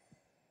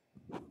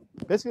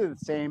 Basically the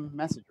same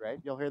message, right?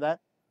 You'll hear that.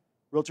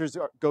 Realtors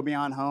go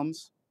beyond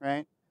homes,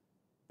 right?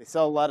 They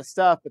sell a lot of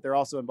stuff, but they're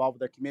also involved with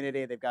their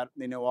community.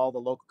 They know all the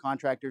local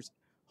contractors.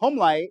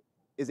 HomeLight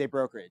is a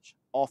brokerage,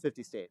 all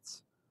 50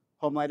 states.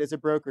 HomeLight is a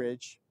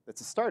brokerage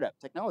that's a startup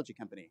technology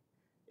company.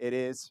 It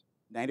is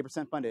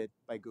 90% funded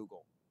by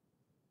Google.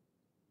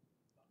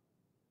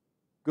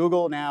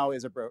 Google now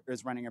is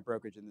running a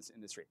brokerage in this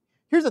industry.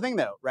 Here's the thing,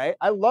 though, right?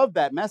 I love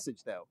that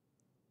message, though,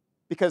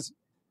 because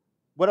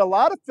what a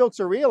lot of folks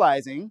are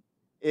realizing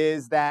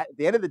is that at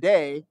the end of the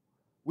day,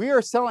 we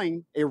are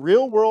selling a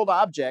real world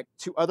object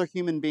to other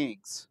human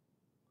beings.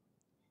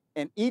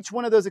 And each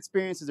one of those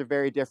experiences are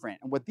very different.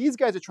 And what these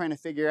guys are trying to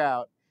figure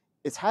out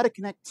is how to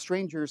connect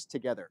strangers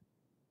together.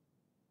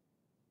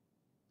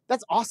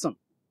 That's awesome,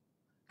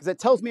 because that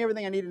tells me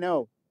everything I need to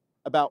know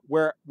about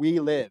where we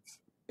live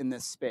in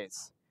this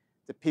space.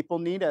 The people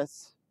need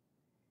us,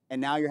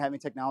 and now you're having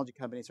technology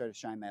companies start to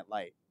shine that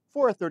light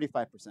for a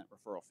 35%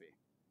 referral fee,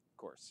 of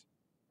course,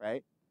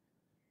 right?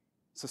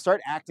 So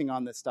start acting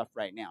on this stuff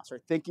right now.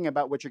 Start thinking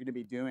about what you're going to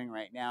be doing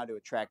right now to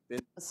attract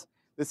business.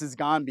 This has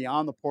gone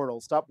beyond the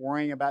portal. Stop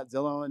worrying about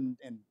Zillow and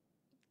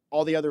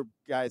all the other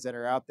guys that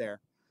are out there.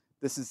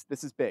 This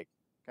is big.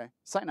 Okay,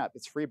 sign up.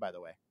 It's free, by the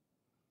way.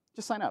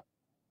 Just sign up.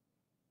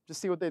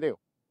 Just see what they do,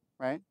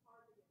 right?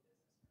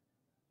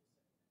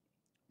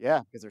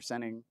 Yeah, because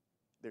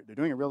they're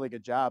doing a really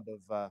good job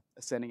of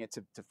sending it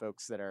to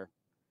folks that are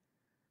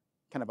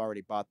kind of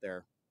already bought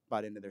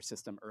into their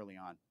system early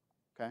on.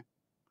 Okay.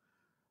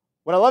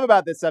 What I love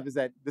about this stuff is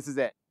that this is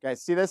it,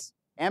 guys. See this?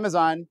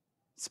 Amazon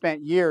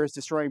spent years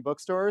destroying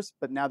bookstores,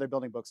 but now they're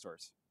building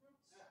bookstores.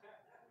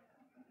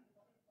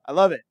 I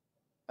love it.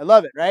 I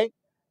love it, right?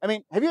 I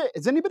mean,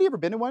 has anybody ever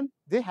been to one?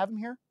 Do they have them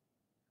here?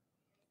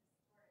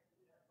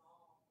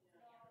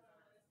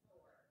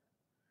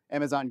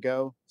 Amazon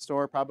Go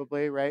store,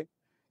 probably, right?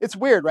 It's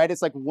weird, right?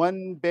 It's like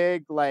one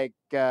big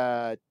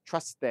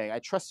trust thing. I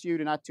trust you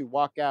not to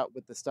walk out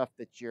with the stuff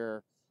that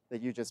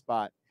you just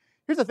bought.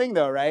 Here's the thing,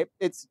 though, right?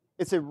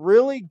 It's a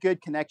really good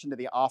connection to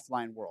the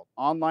offline world.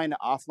 Online to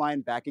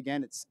offline, back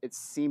again. It's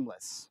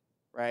seamless,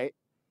 right?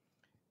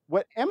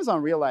 What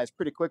Amazon realized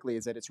pretty quickly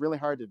is that it's really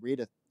hard to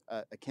read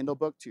a Kindle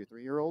book to your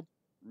 3-year-old.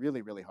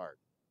 Really, really hard,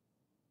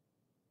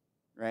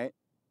 right?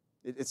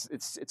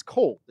 It's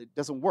cold. It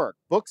doesn't work.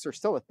 Books are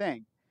still a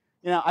thing.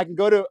 I can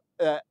go to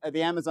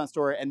the Amazon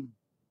store and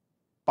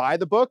buy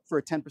the book for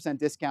a 10%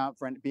 discount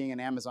for being an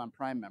Amazon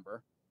Prime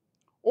member.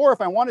 Or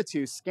if I wanted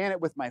to, scan it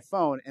with my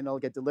phone and it'll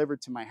get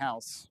delivered to my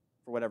house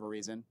for whatever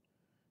reason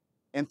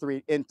in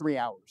 3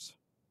 hours.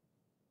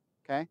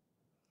 Okay?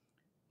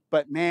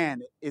 But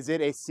man, is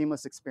it a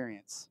seamless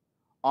experience,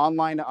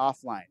 online to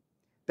offline.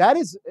 That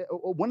is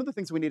one of the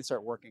things we need to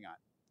start working on.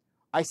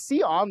 I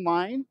see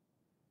online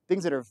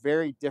things that are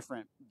very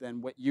different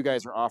than what you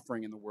guys are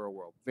offering in the real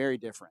world. Very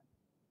different,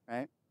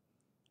 right?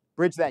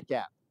 Bridge that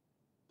gap,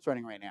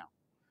 starting right now.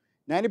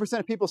 90%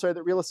 of people start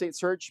the real estate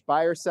search,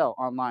 buy or sell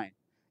online.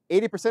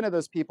 80% of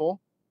those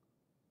people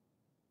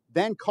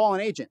then call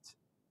an agent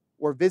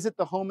or visit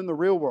the home in the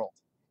real world.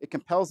 It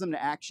compels them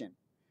to action.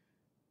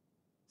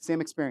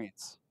 Same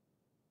experience,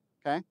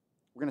 okay?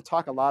 We're going to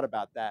talk a lot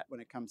about that when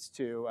it comes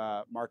to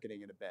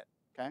marketing in a bit,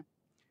 okay?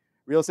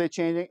 Real estate's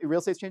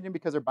changing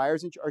because our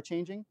buyers are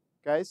changing,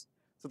 guys.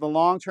 So the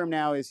long term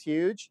now is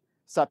huge.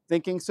 Stop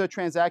thinking so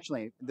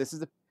transactionally.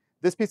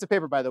 This piece of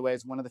paper, by the way,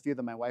 is one of the few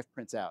that my wife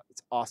prints out.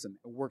 It's awesome.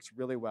 It works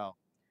really well.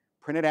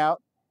 Print it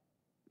out.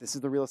 This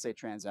is the real estate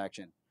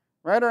transaction.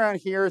 Right around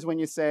here is when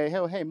you say,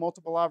 hey,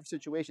 multiple offer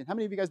situation. How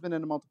many of you guys been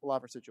in a multiple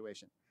offer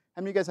situation?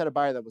 How many of you guys had a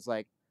buyer that was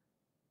like,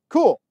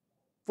 cool,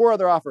 4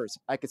 other offers.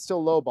 I could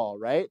still lowball,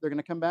 right? They're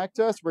going to come back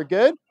to us. We're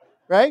good,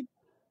 right?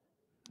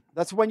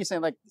 That's when you say,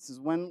 this is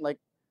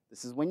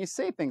when you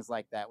say things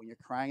like that, when you're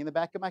crying in the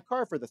back of my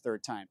car for the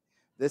 3rd time.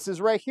 This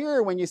is right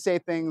here when you say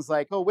things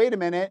like, oh, wait a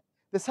minute,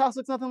 this house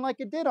looks nothing like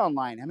it did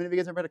online. How many of you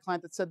guys ever had a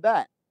client that said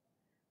that,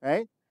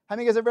 right? How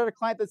many of you guys ever had a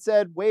client that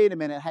said, wait a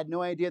minute, I had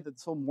no idea that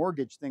this whole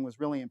mortgage thing was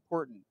really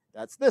important?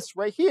 That's this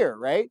right here,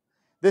 right?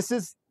 This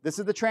is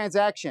the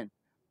transaction,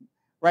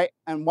 right?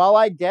 And while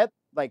I get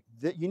like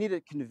you need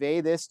to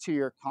convey this to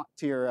your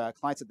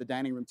clients at the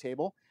dining room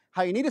table,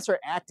 how you need to start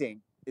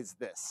acting is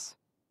this.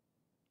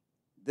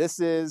 This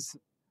is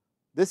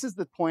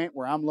the point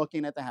where I'm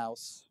looking at the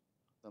house,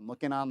 I'm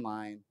looking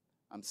online,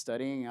 I'm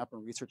studying up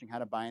and researching how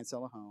to buy and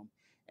sell a home,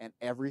 and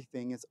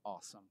everything is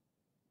awesome.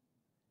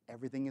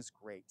 Everything is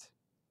great.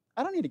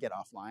 I don't need to get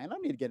offline. I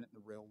don't need to get in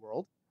the real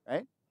world,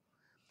 right?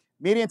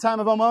 Median time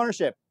of home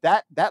ownership.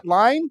 That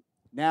line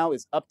now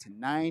is up to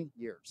 9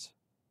 years.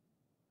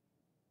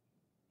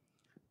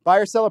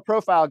 Buyer seller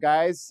profile,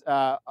 guys.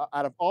 Out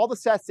of all the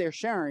stats they're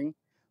sharing,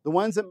 the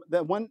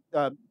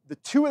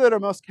two that are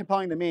most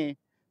compelling to me.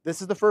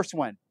 This is the first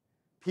one.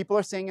 People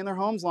are staying in their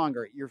homes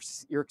longer.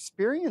 You're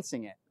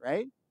experiencing it,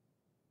 right?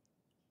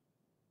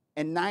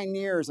 In 9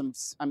 years,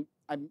 I'm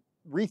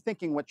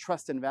rethinking what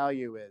trust and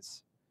value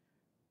is,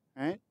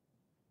 right?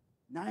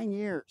 9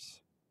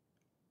 years.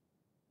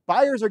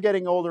 Buyers are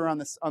getting older on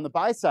the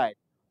buy side.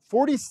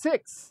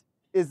 46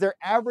 is their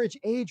average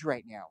age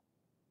right now.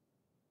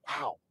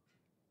 Wow.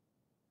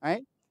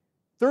 Right?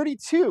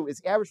 32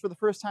 is average for the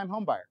first time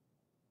home buyer.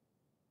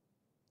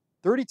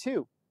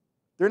 32.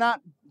 They're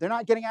not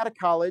getting out of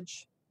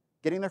college,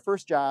 getting their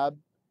first job,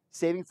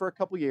 saving for a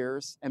couple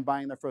years, and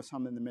buying their first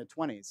home in the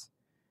mid-20s.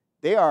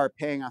 They are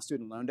paying off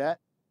student loan debt.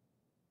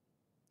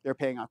 They're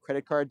paying off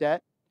credit card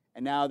debt,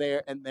 and now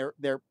they're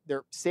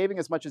saving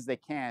as much as they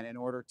can in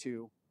order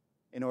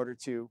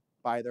to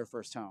buy their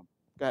first home.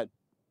 Go ahead.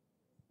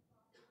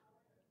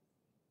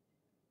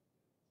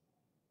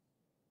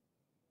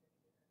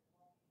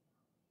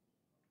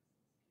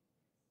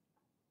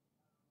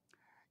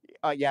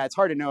 Yeah, it's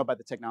hard to know about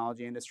the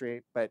technology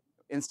industry, but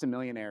instant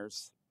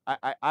millionaires.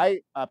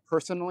 I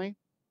personally,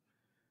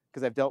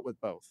 because I've dealt with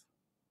both.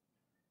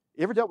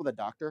 You ever dealt with a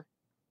doctor,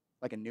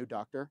 like a new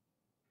doctor?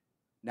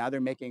 Now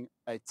they're making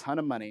a ton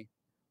of money,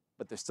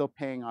 but they're still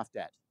paying off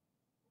debt,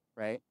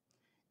 right?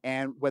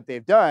 And what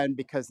they've done,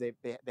 because they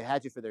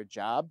had you for their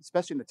job,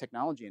 especially in the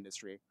technology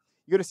industry,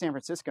 you go to San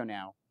Francisco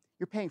now,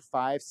 you're paying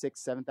 $5,000,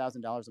 $6,000,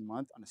 $7,000 a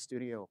month on a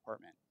studio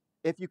apartment,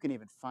 if you can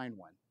even find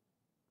one.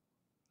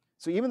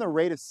 So even the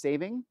rate of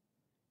saving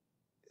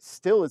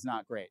still is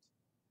not great,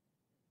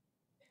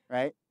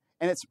 right?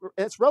 And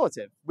it's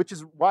relative, which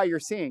is why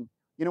you're seeing,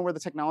 you know, where the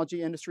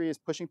technology industry is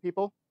pushing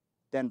people?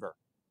 Denver.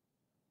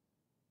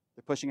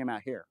 They're pushing them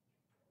out here.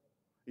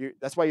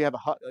 That's why you have a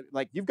hub,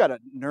 like you've got a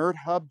nerd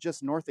hub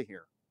just north of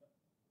here.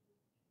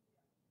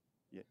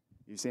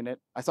 You seen it?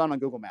 I saw it on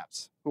Google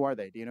Maps. Who are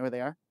they? Do you know who they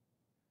are?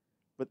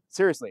 But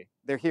seriously,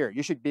 they're here.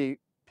 You should be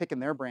picking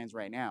their brains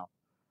right now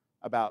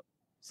about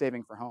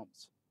saving for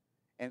homes.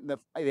 And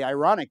the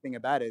ironic thing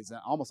about it is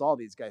that almost all of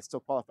these guys still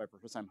qualify for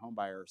first-time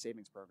homebuyer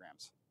savings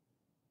programs,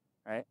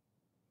 right?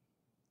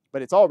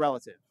 But it's all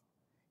relative.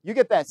 You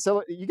get that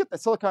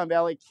Silicon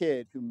Valley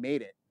kid who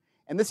made it,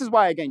 and this is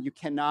why again you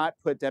cannot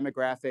put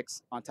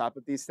demographics on top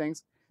of these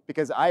things,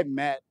 because I've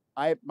met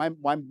my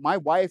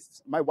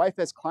wife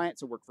has clients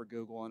who work for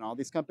Google and all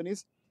these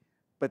companies,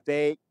 but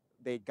they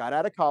got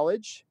out of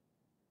college,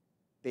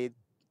 they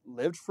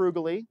lived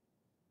frugally,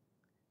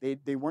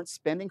 they weren't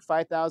spending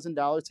 $5,000,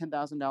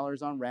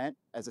 $10,000 on rent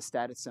as a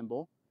status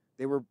symbol.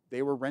 They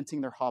were renting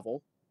their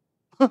hovel.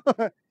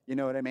 You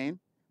know what I mean?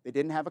 They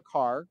didn't have a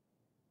car.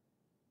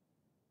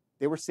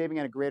 They were saving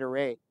at a greater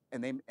rate,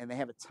 and they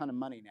have a ton of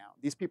money now.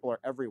 These people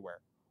are everywhere.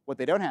 What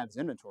they don't have is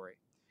inventory,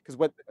 because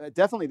what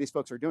definitely these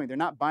folks are doing, they're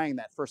not buying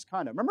that first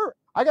condo. Remember,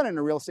 I got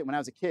into real estate when I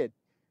was a kid,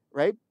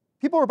 right?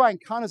 People were buying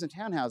condos and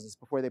townhouses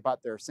before they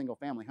bought their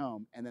single-family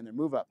home, and then their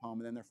move-up home,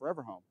 and then their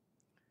forever home.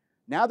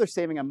 Now they're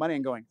saving on money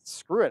and going,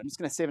 screw it, I'm just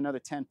going to save another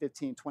 $10,000,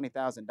 $15,000,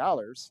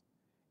 $20,000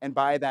 and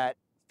buy that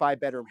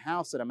 5-bedroom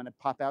house that I'm going to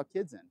pop out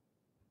kids in.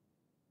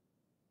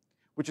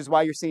 Which is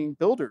why you're seeing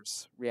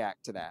builders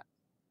react to that,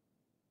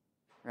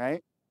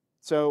 right?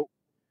 So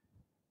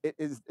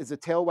is the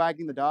tail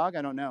wagging the dog?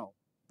 I don't know.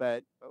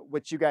 But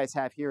what you guys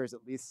have here is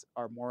at least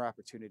are more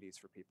opportunities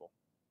for people,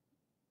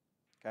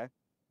 okay?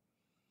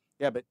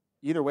 Yeah, but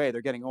either way,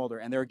 they're getting older,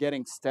 and they're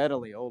getting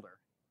steadily older.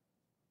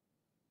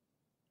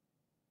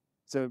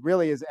 So it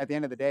really is, at the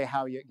end of the day,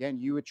 how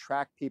you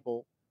attract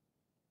people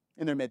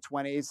in their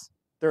mid-20s,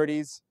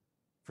 30s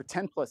for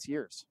 10 plus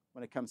years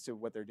when it comes to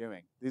what they're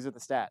doing. These are the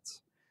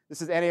stats.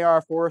 This is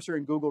NAR, Forrester,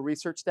 and Google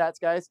research stats,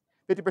 guys.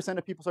 50%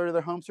 of people started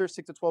their home search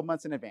 6 to 12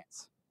 months in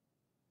advance.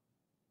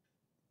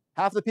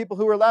 Half the people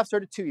who were left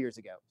started 2 years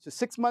ago. So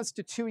 6 months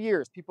to 2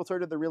 years, people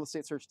started the real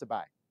estate search to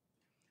buy,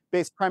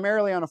 based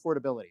primarily on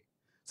affordability.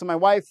 So my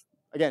wife,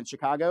 again,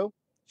 Chicago,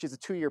 she has a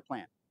 2-year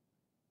plan.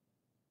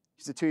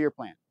 She's a 2-year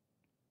plan.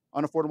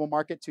 Unaffordable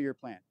market, 2-year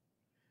plan.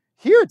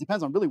 Here, it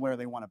depends on really where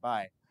they want to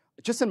buy.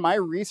 Just in my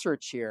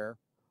research here,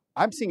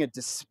 I'm seeing a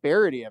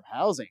disparity of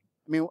housing.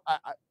 I mean,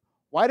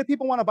 why do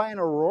people want to buy an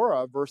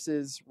Aurora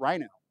versus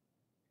Rhino,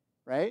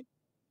 right?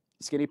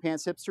 Skinny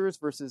pants hipsters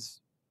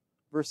versus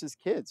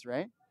kids,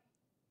 right?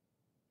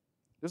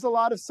 There's a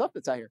lot of stuff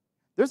that's out here.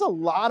 There's a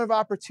lot of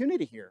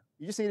opportunity here.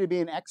 You just need to be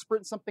an expert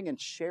in something and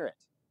share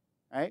it,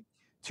 right?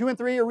 2 and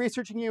 3 are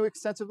researching you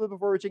extensively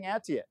before reaching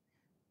out to you.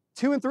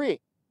 2 and 3.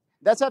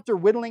 That's after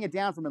whittling it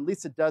down from at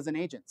least a dozen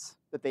agents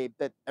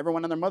that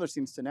everyone and their mother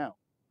seems to know.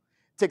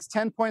 It takes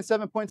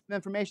 10.7 points of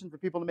information for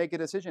people to make a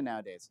decision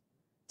nowadays.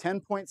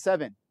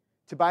 10.7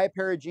 to buy a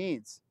pair of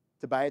jeans,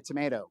 to buy a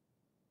tomato,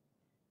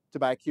 to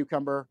buy a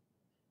cucumber.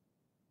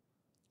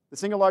 The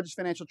single largest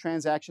financial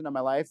transaction of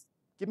my life,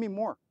 give me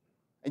more.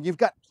 And you've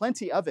got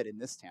plenty of it in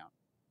this town,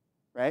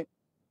 right?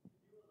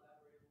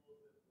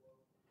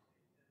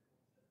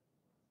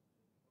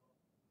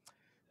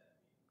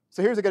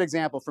 So here's a good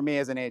example for me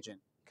as an agent,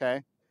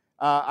 okay?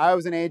 I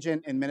was an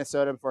agent in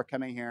Minnesota before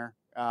coming here.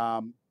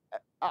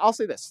 I'll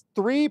say this,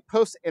 3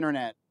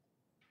 post-internet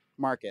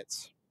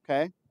markets,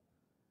 okay?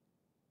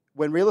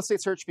 When real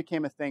estate search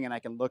became a thing and I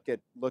can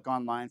look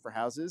online for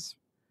houses,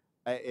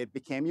 it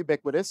became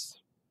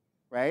ubiquitous,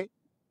 right,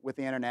 with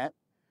the internet.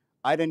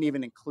 I didn't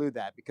even include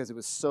that because it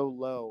was so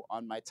low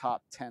on my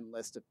top 10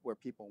 list of where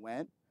people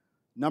went.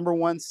 Number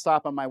 1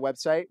 stop on my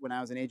website when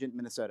I was an agent in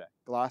Minnesota,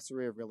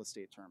 glossary of real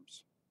estate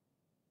terms.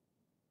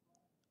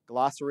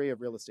 Glossary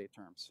of real estate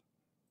terms.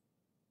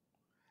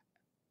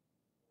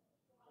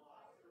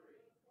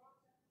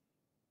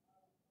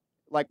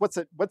 Like what's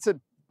a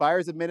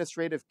buyer's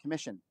administrative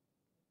commission?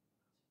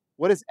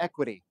 What is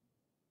equity?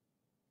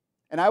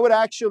 And I would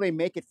actually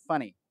make it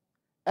funny.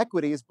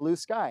 Equity is blue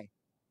sky.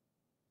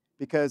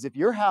 Because if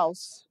your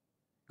house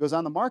goes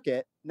on the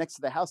market next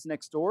to the house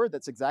next door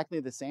that's exactly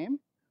the same,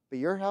 but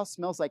your house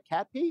smells like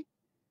cat pee,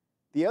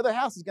 the other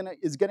house is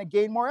gonna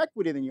gain more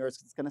equity than yours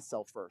because it's gonna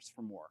sell first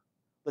for more.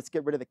 Let's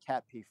get rid of the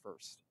cat pee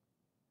first,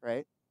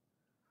 right?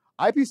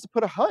 I used to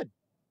put a HUD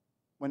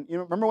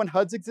remember when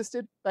HUDs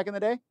existed back in the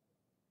day?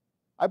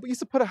 I used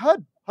to put a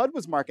HUD. HUD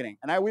was marketing,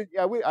 and I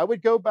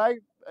would go by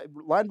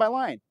line by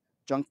line,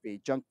 junk fee,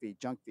 junk fee,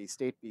 junk fee,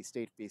 state fee,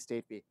 state fee,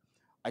 state fee.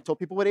 I told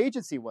people what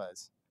agency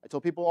was. I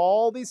told people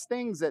all these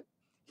things that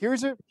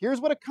here's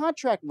what a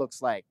contract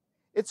looks like.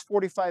 It's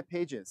 45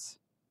 pages.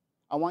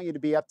 I want you to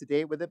be up to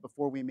date with it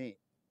before we meet.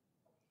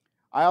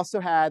 I also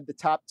had the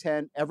top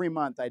 10 every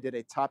month. I did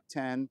a top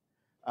 10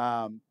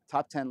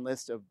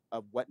 list of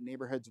what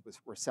neighborhoods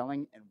were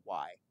selling and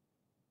why.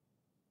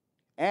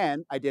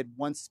 And I did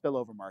one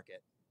spillover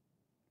market,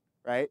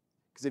 right?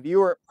 Because if you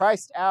were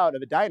priced out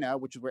of Edina,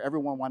 which is where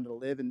everyone wanted to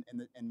live in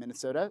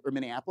Minnesota or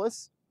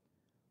Minneapolis,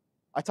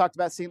 I talked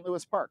about St.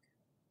 Louis Park.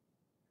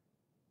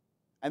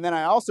 And then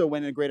I also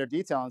went into greater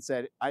detail and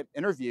said, I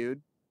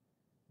interviewed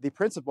the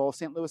principal of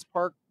St. Louis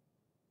Park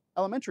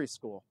Elementary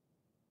School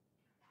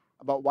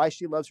about why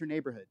she loves her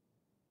neighborhood.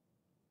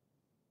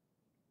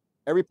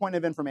 Every point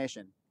of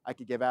information I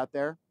could give out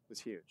there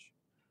was huge.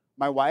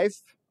 My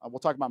wife, we'll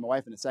talk about my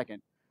wife in a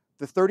second.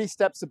 The 30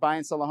 steps to buy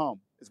and sell a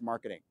home is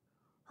marketing.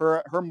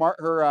 Her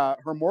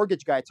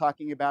mortgage guy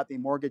talking about the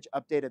mortgage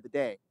update of the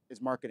day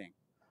is marketing.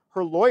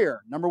 Her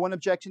lawyer, number 1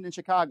 objection in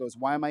Chicago is,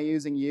 why am I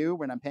using you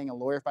when I'm paying a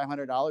lawyer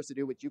 $500 to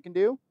do what you can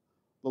do?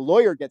 The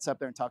lawyer gets up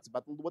there and talks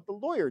about what the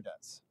lawyer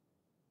does.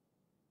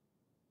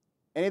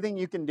 Anything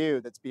you can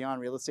do that's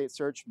beyond real estate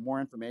search, more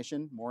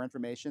information,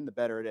 the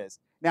better it is.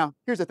 Now,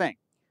 here's the thing.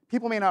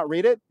 People may not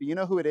read it, but you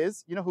know who it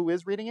is? You know who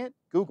is reading it?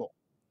 Google.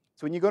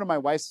 So when you go to my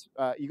wife's,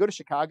 you go to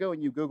Chicago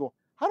and you Google,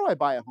 how do I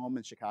buy a home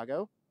in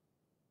Chicago?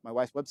 My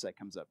wife's website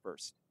comes up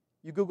first.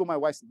 You Google my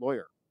wife's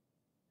lawyer.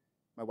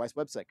 My wife's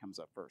website comes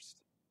up first.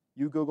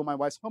 You Google my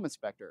wife's home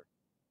inspector.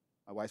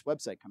 My wife's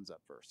website comes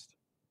up first,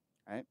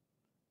 right?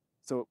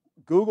 So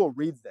Google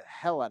reads the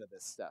hell out of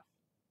this stuff,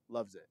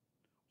 loves it,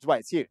 which is why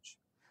it's huge.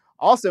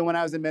 Also, when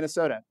I was in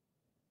Minnesota,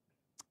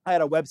 I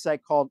had a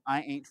website called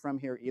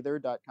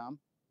IAin'tFromHereEither.com.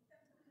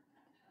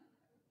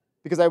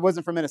 Because I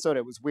wasn't from Minnesota,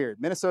 it was weird.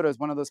 Minnesota is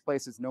one of those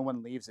places no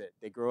one leaves it.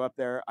 They grow up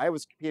there. I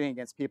was competing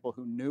against people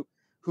who knew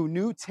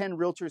 10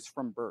 realtors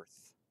from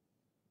birth.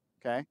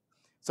 Okay,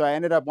 so I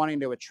ended up wanting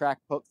to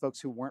attract folks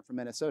who weren't from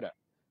Minnesota,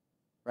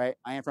 right?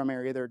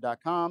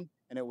 IAin'tFromHereEither.com,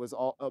 and it was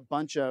all a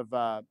bunch of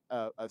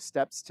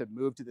steps to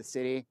move to the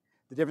city.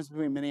 The difference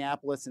between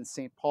Minneapolis and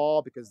St.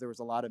 Paul, because there was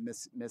a lot of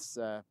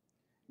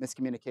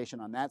miscommunication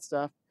on that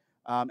stuff.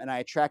 And I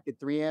attracted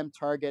 3M,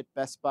 Target,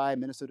 Best Buy,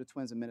 Minnesota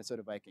Twins, and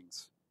Minnesota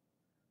Vikings.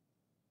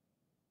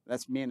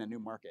 That's me in a new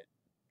market.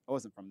 I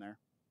wasn't from there.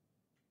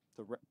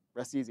 So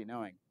rest easy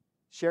knowing.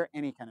 Share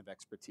any kind of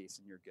expertise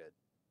and you're good.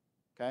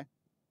 Okay?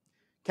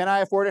 Can I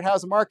afford it?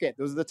 How's the market?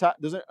 Those are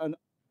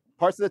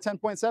parts of the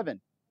 10.7.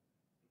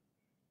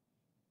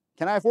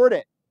 Can I afford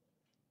it?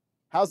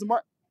 How's the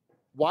market?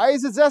 Why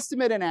is its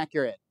estimate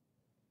inaccurate?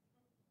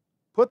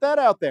 Put that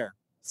out there.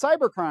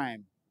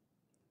 Cybercrime.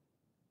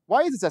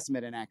 Why is its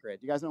estimate inaccurate?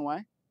 Do you guys know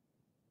why?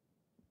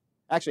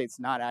 Actually,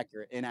 it's not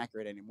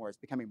inaccurate anymore. It's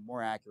becoming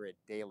more accurate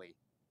daily.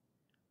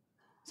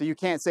 So you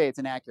can't say it's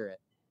inaccurate,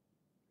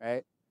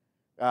 right?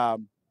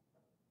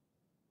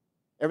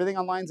 Everything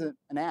online's an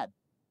ad.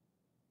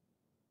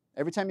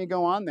 Every time you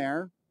go on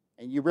there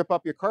and you rip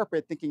up your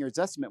carpet thinking your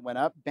estimate went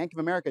up, Bank of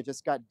America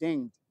just got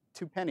dinged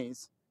 2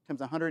 pennies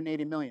times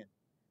 180 million.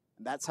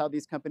 And that's how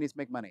these companies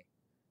make money.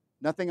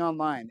 Nothing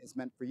online is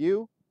meant for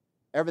you.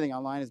 Everything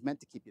online is meant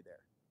to keep you there.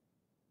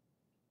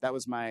 That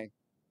was my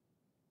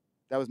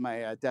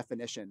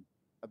definition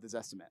of this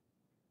estimate.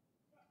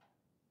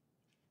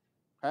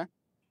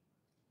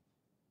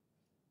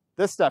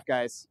 This stuff,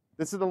 guys,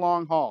 this is the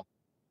long haul.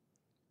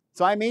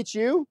 So I meet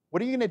you.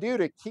 What are you going to do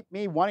to keep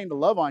me wanting to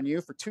love on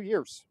you for 2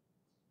 years?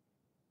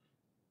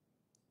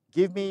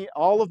 Give me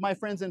all of my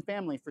friends and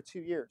family for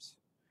 2 years.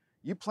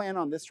 You plan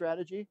on this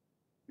strategy,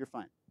 you're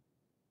fine.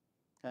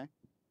 Okay?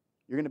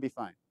 You're going to be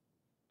fine.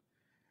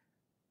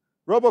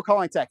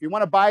 Robocalling tech. You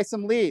want to buy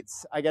some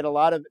leads. I get a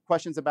lot of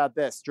questions about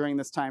this during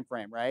this time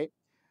frame, right?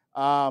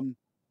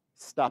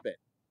 Stop it.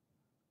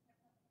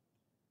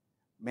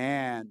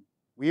 Man,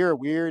 we are a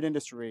weird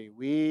industry.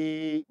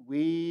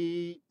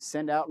 We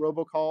send out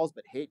robocalls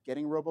but hate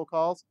getting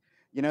robocalls.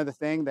 You know, the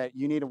thing that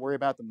you need to worry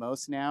about the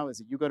most now is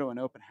that you go to an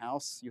open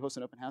house, you host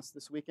an open house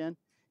this weekend.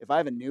 If I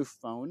have a new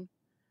phone,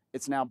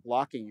 it's now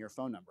blocking your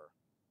phone number.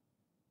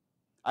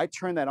 I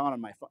turn that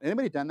on my phone.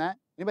 Anybody done that?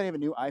 Anybody have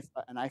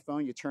an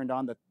iPhone? You turned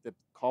on the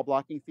call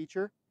blocking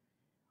feature.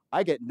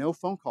 I get no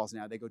phone calls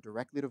now. They go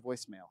directly to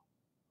voicemail.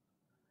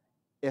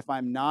 If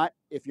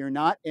you're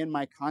not in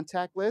my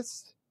contact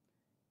list,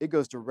 it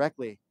goes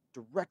directly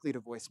to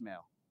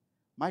voicemail.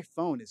 My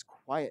phone is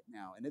quiet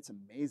now, and it's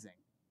amazing,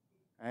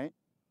 right?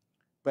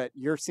 But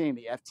you're seeing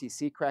the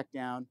FTC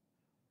crackdown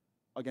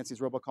against these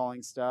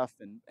robocalling stuff,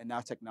 and now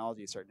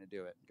technology is starting to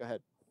do it. Go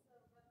ahead.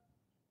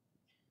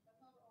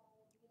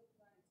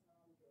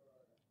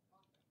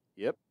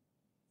 Yep.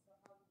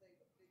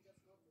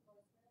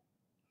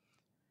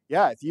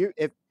 Yeah.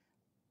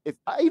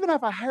 Even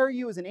if I hire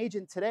you as an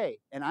agent today,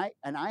 and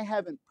I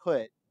haven't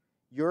put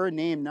your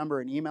name, number,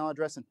 and email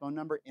address and phone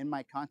number in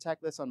my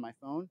contact list on my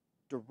phone,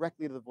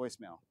 directly to the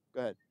voicemail.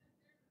 Go ahead.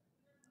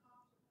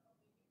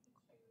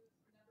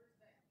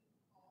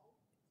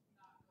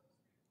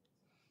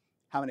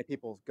 How many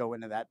people go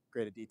into that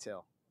great a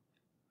detail?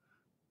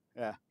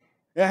 Yeah.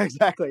 Yeah,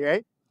 exactly,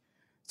 right?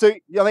 So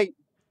you know, like,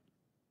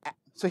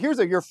 so here's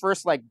your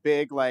first like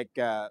big work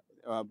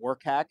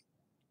hack.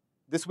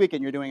 This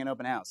weekend you're doing an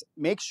open house.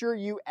 Make sure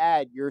you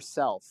add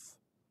yourself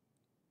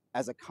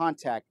as a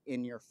contact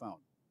in your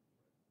phone.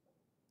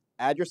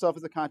 Add yourself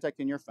as a contact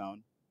in your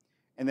phone.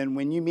 And then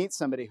when you meet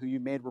somebody who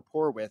you made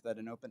rapport with at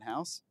an open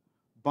house,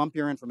 bump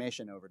your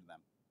information over to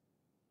them.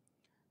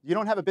 You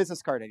don't have a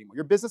business card anymore.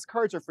 Your business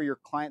cards are for your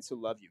clients who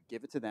love you.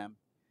 Give it to them.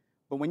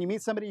 But when you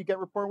meet somebody you get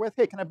rapport with,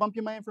 hey, can I bump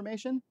you my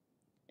information?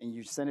 And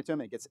you send it to them,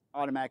 and it gets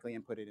automatically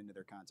inputted into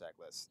their contact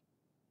list.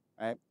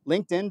 Right?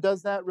 LinkedIn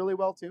does that really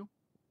well too.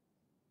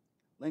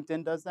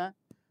 LinkedIn does that.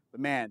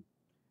 But man,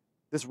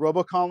 this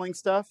robocalling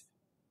stuff,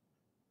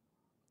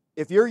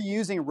 if you're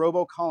using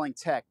robocalling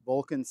tech,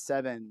 Vulcan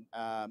 7,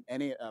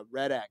 any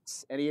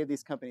RedX, any of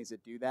these companies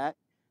that do that,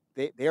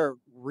 they are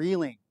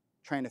reeling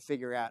trying to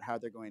figure out how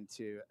they're going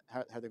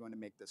to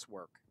make this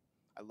work.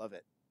 I love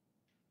it.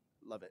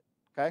 Love it.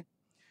 Okay.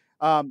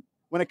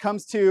 When it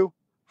comes to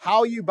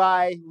how you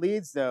buy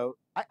leads, though,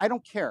 I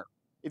don't care.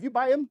 If you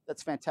buy them,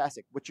 that's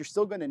fantastic. What you're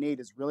still going to need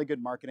is really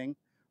good marketing,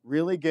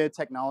 really good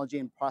technology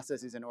and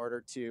processes in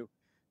order to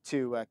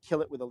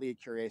kill it with a lead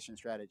curation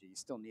strategy. You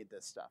still need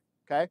this stuff.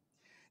 Okay.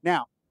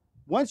 Now,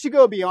 once you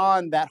go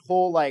beyond that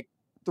whole like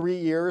 3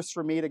 years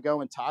for me to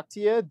go and talk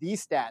to you,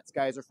 these stats,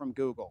 guys, are from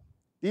Google.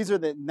 These are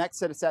the next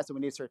set of stats that we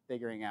need to start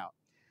figuring out.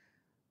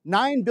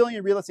 9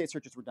 billion real estate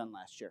searches were done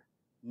last year.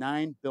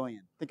 9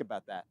 billion. Think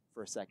about that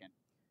for a second.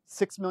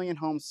 6 million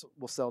homes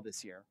will sell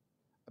this year.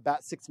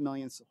 About 6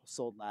 million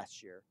sold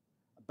last year.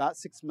 About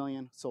 6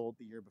 million sold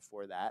the year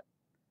before that.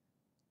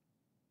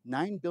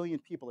 9 billion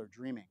people are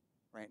dreaming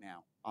right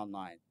now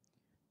online.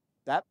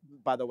 That,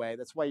 by the way,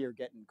 that's why you're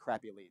getting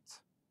crappy leads.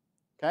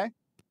 Okay?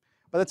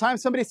 By the time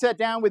somebody sat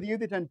down with you,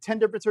 they've done 10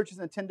 different searches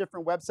on 10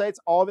 different websites,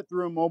 all of it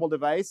through a mobile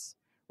device,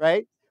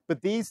 right?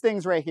 But these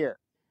things right here,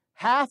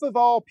 half of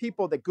all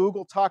people that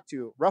Google talked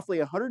to, roughly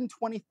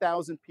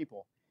 120,000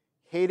 people,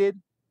 hated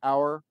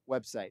our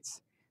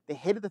websites. They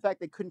hated the fact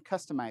they couldn't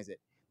customize it.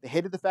 They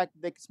hated the fact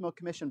that they could smell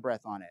commission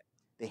breath on it.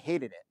 They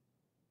hated it.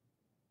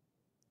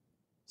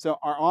 So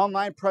our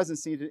online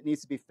presence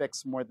needs to be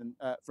fixed more than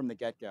from the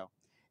get-go.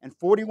 And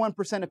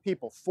 41% of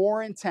people,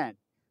 4 in 10,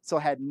 still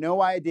had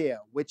no idea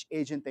which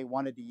agent they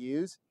wanted to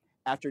use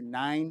after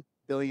 9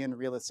 billion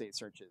real estate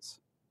searches.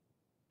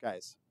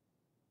 Guys,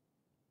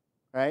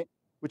 right?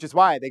 Which is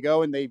why they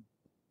go and they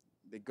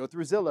go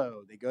through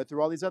Zillow, they go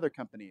through all these other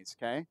companies,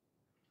 okay?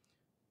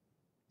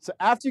 So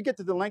after you get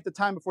to the length of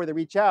time before they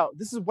reach out,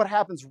 this is what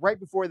happens right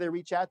before they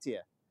reach out to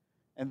you.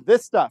 And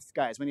this stuff,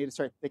 guys, we need to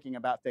start thinking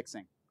about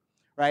fixing,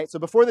 right? So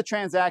before the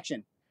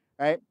transaction,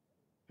 right?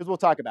 Here's what we'll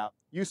talk about.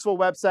 Useful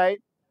website,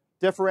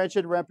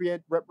 differentiated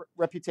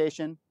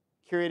reputation,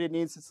 curated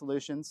needs and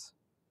solutions,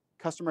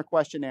 customer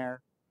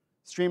questionnaire,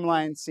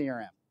 streamlined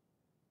CRM.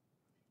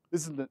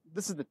 This is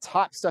the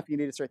top stuff you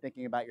need to start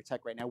thinking about your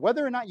tech right now,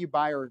 whether or not you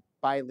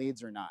buy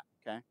leads or not,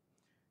 okay?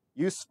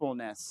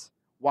 Usefulness.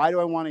 Why do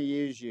I want to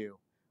use you?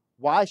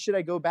 Why should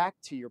I go back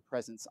to your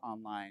presence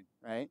online,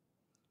 right?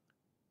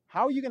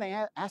 How are you going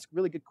to ask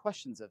really good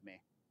questions of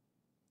me?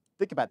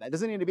 Think about that. It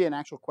doesn't need to be an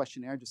actual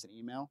questionnaire, just an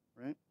email,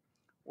 right?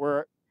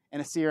 Or in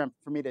a CRM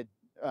for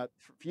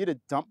you to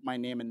dump my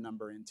name and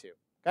number into,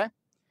 okay?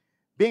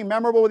 Being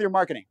memorable with your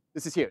marketing.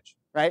 This is huge,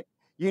 right?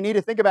 You need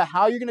to think about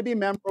how you're going to be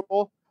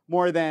memorable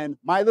more than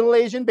my little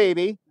Asian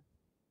baby.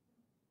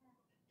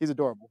 He's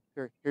adorable.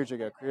 Here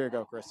you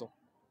go, Crystal.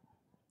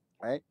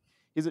 All right.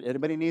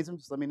 Anybody needs him,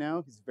 just let me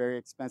know. He's very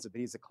expensive,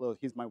 but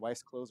he's my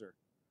wife's closer.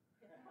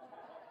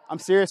 I'm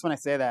serious when I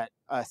say that.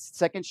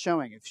 Second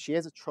showing, if she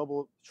has a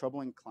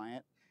troubling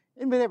client,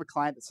 anybody have a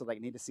client that's like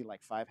need to see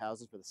like 5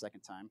 houses for the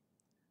second time,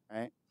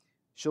 right?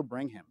 She'll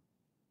bring him,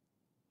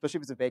 especially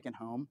if it's a vacant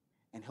home,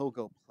 and he'll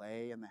go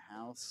play in the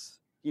house.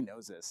 He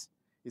knows this.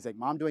 He's like,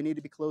 Mom, do I need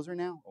to be closer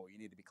now? Oh, you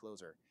need to be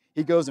closer.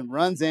 He goes and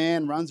runs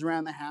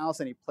around the house,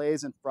 and he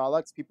plays and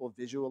frolics. People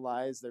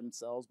visualize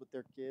themselves with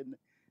their kid.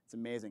 It's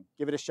amazing.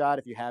 Give it a shot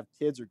if you have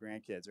kids or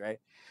grandkids, right?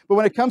 But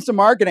when it comes to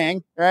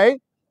marketing, right?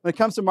 When it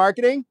comes to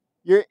marketing,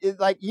 you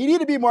need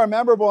to be more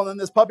memorable than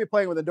this puppy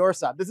playing with a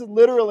doorstop. This is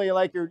literally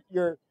like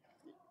you're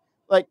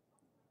like,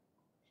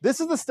 this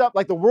is the stuff,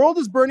 like the world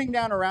is burning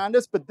down around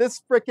us, but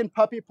this freaking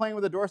puppy playing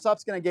with a doorstop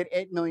is going to get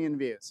 8 million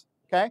views,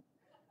 okay?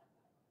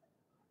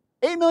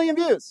 8 million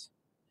views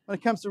when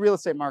it comes to real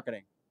estate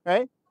marketing,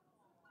 right?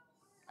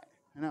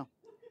 I know.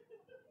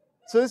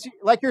 So this,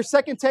 like your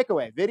second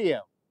takeaway,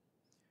 video.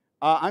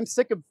 I'm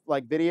sick of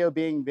like video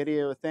being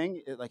video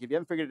thing. Like if you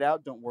haven't figured it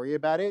out, don't worry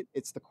about it.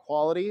 It's the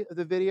quality of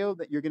the video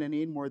that you're going to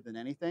need more than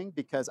anything,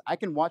 because I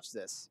can watch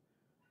this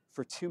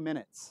for 2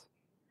 minutes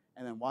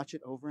and then watch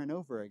it over and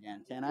over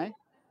again, can I?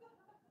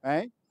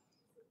 Right?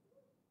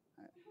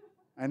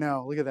 I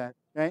know, look at that,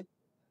 right?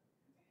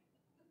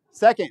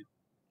 Second,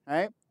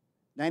 right?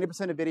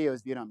 90% of video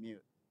is viewed on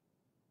mute.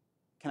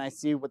 Can I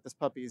see what this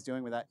puppy is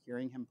doing without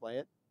hearing him play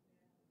it?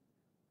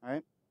 All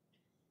right?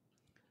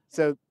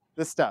 So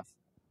this stuff.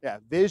 Yeah,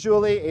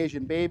 visually,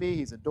 Asian baby,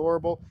 he's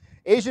adorable.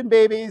 Asian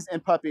babies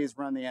and puppies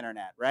run the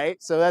internet,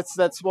 right? So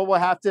that's what we'll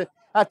have to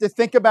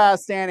think about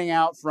standing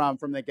out from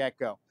the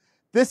get-go.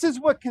 This is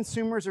what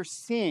consumers are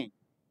seeing.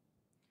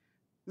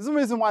 This is the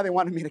reason why they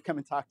wanted me to come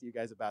and talk to you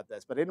guys about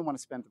this, but I didn't want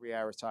to spend 3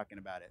 hours talking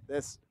about it.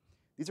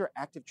 These are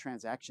active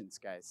transactions,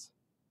 guys.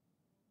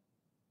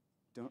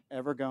 Don't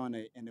ever go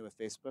into a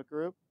Facebook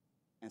group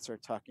and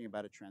start talking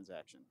about a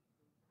transaction.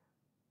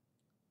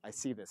 I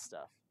see this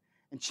stuff.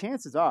 And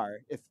chances are,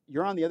 if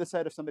you're on the other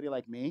side of somebody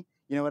like me,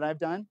 you know what I've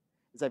done?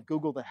 Is I've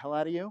Googled the hell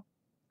out of you,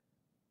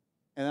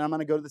 and then I'm going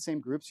to go to the same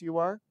groups you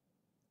are.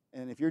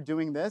 And if you're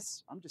doing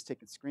this, I'm just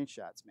taking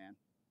screenshots, man.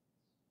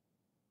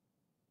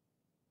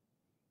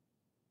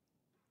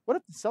 What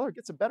if the seller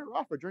gets a better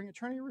offer during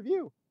attorney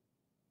review?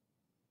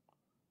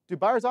 Do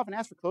buyers often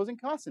ask for closing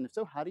costs? And if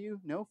so, how do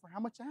you know for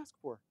how much to ask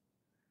for?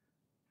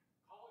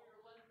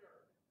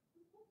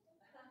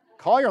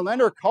 Call your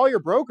lender, call your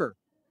broker.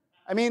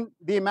 I mean,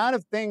 the amount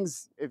of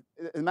things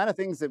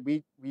that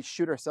we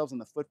shoot ourselves in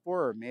the foot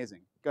for are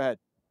amazing. Go ahead.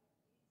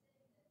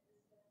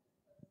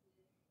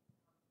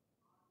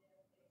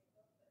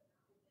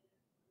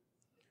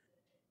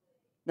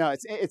 No,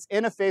 it's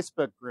in a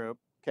Facebook group.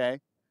 Okay,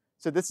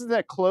 so this is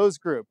a closed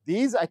group.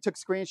 These I took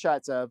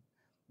screenshots of.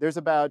 There's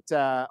about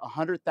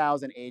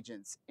 100,000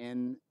 agents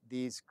in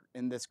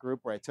this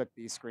group where I took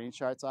these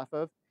screenshots off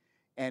of,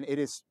 and it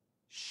is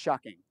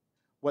shocking.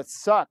 What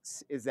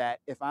sucks is that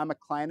if I'm a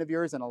client of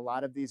yours in a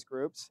lot of these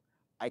groups,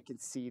 I can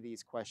see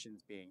these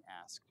questions being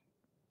asked.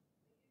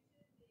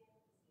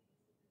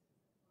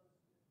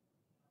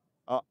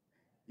 Oh,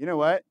 you know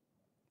what?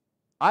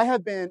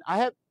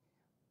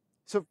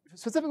 So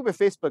specifically with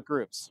Facebook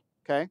groups,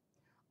 okay?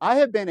 I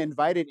have been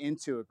invited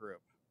into a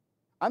group.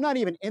 I'm not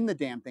even in the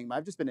damn thing, but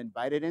I've just been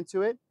invited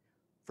into it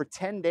for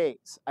 10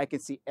 days. I can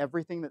see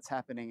everything that's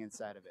happening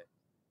inside of it.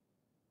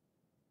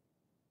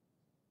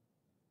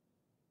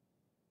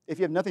 If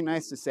you have nothing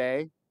nice to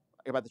say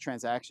about the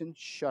transaction,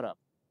 shut up.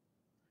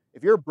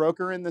 If you're a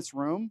broker in this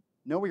room,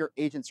 know where your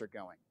agents are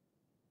going.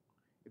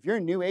 If you're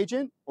a new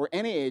agent or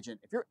any agent,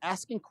 if you're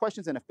asking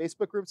questions in a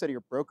Facebook group instead of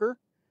your broker,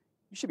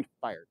 you should be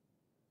fired.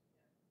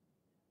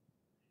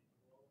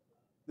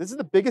 This is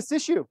the biggest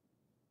issue.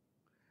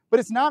 But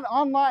it's not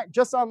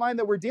just online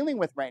that we're dealing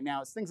with right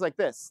now. It's things like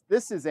this.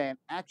 This is an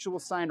actual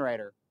sign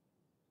writer.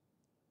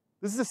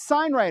 This is a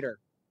sign writer,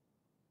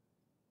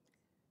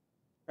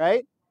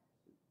 right?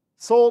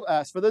 Sold,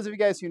 for those of you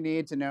guys who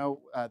need to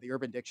know the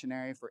Urban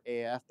Dictionary for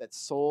AF, that's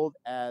sold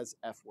as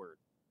F word.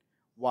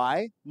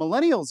 Why?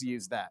 Millennials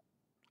use that.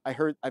 I've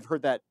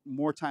heard that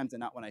more times than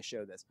not when I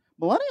show this.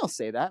 Millennials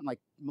say that. I'm like,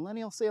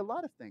 millennials say a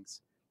lot of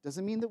things.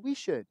 Doesn't mean that we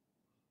should.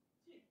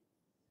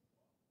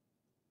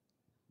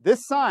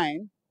 This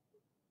sign,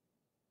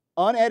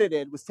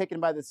 unedited, was taken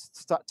by this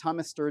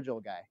Thomas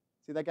Sturgill guy.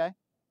 See that guy?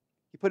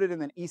 He put it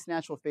in an East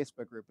Nashville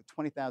Facebook group with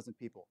 20,000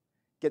 people.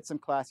 Get some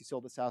class. He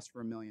sold this house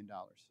for $1 million.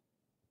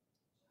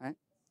 Right?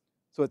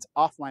 So it's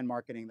offline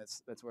marketing.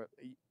 That's where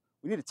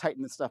we need to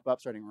tighten this stuff up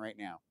starting right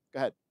now. Go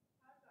ahead.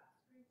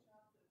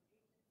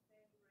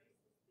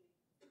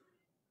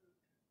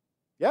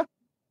 Yeah.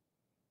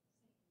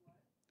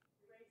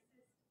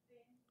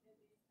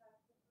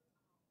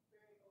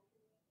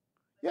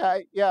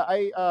 Yeah.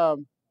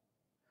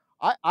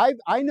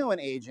 I know an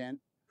agent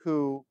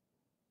who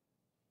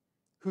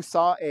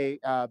saw a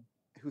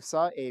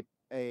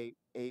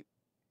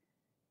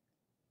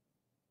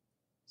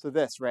So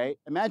this, right?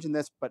 Imagine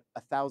this, but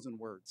 1,000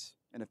 words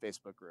in a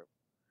Facebook group.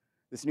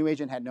 This new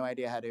agent had no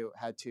idea how to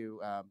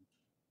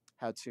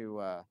how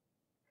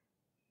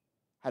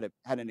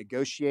to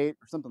negotiate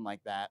or something like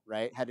that,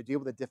 right? Had to deal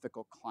with a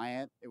difficult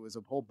client. It was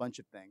a whole bunch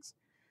of things.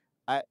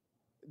 I,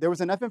 there was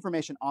enough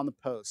information on the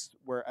post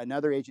where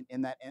another agent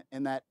in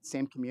that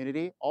same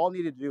community all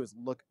needed to do was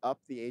look up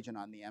the agent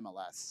on the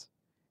MLS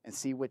and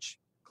see which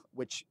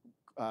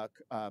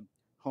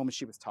home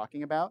she was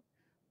talking about,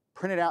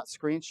 printed out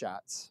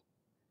screenshots,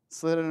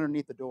 slid it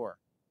underneath the door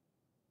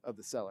of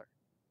the seller.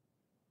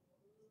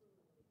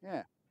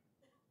 Yeah,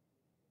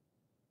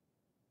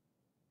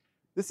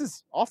 this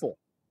is awful.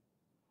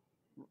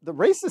 The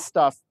racist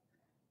stuff.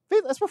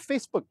 That's what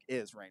Facebook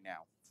is right now,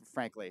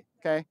 frankly.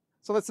 Okay,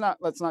 so let's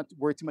not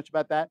worry too much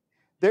about that.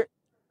 There,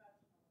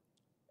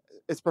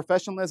 it's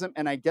professionalism,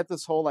 and I get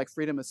this whole like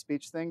freedom of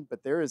speech thing,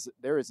 but there is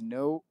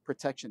no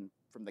protection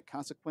from the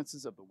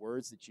consequences of the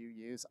words that you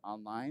use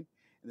online,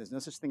 and there's no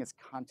such thing as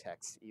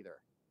context either.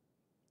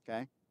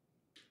 Okay,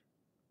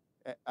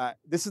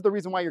 this is the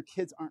reason why your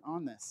kids aren't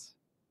on this.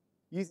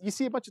 You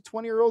see a bunch of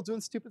 20-year-olds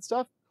doing stupid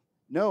stuff?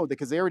 No,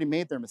 because they already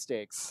made their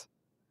mistakes.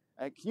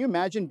 Can you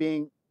imagine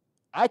being?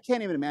 I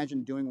can't even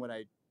imagine doing what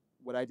I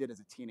did as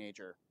a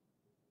teenager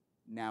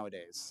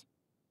nowadays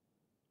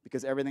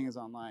because everything is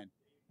online.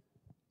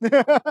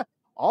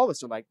 All of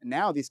us are like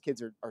now these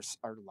kids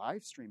are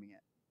live streaming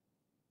it,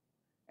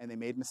 and they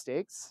made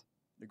mistakes.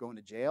 They're going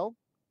to jail,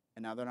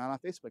 and now they're not on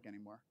Facebook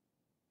anymore,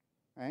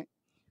 right?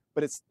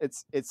 But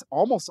it's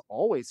almost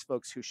always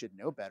folks who should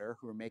know better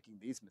who are making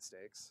these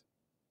mistakes,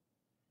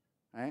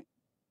 right?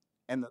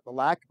 And the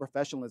lack of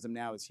professionalism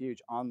now is huge,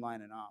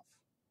 online and off.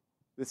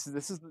 This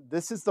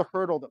is the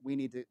hurdle that we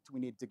need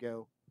to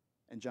go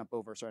and jump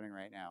over starting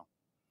right now.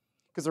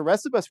 Because the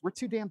rest of us, we're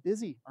too damn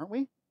busy, aren't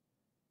we?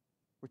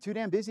 We're too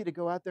damn busy to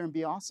go out there and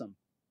be awesome.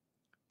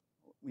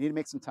 We need to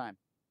make some time.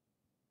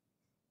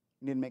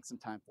 We need to make some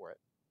time for it.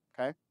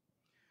 Okay?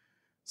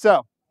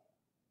 So,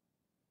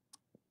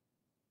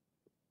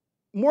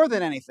 more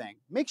than anything,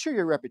 make sure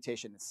your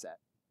reputation is set.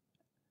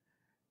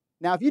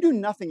 Now, if you do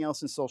nothing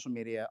else in social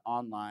media,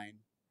 online,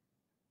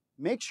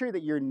 make sure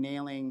that you're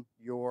nailing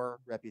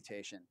your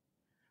reputation,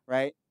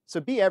 right?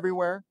 So be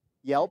everywhere.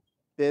 Yelp,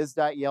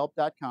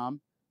 biz.yelp.com.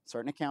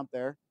 Start an account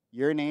there.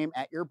 Your name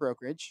at your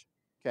brokerage,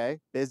 okay?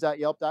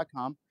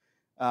 biz.yelp.com.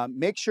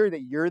 Make sure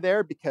that you're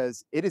there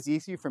because it is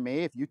easy for me,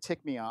 if you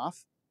tick me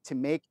off, to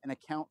make an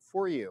account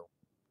for you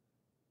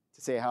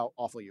to say how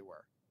awful you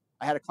were.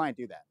 I had a client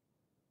do that.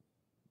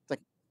 It's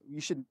like, you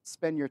should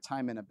spend your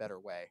time in a better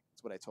way.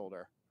 That's what I told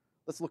her.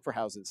 Let's look for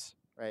houses,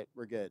 right?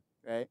 We're good,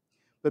 right?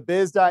 But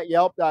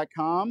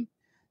biz.yelp.com.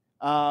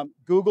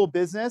 Google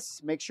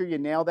Business, make sure you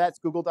nail that. It's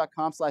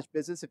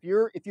google.com/business. If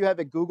you have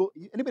a Google,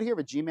 anybody here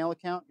have a Gmail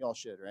account? Y'all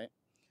should, right?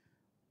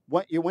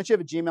 Once you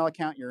have a Gmail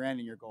account, you're in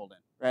and you're golden,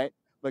 right?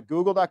 But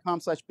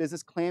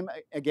google.com/business, claim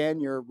again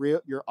your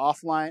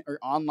offline or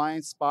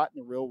online spot in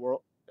the real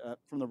world,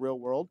 from the real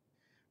world,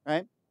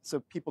 right?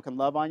 So people can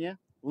love on you.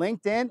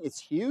 LinkedIn is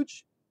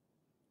huge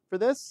for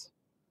this.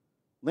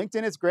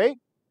 LinkedIn is great,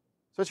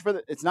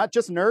 especially it's not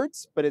just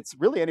nerds, but it's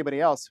really anybody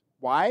else.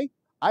 Why?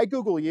 I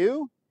Google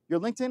you. Your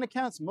LinkedIn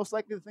account is most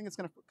likely the thing that's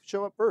going to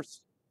show up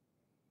first.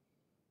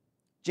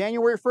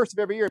 January 1st of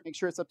every year, make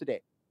sure it's up to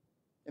date.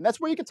 And that's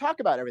where you can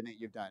talk about everything that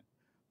you've done.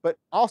 But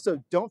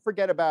also, don't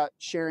forget about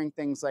sharing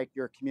things like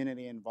your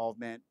community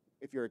involvement,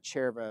 if you're a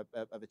chair of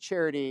a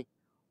charity,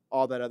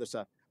 all that other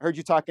stuff. I heard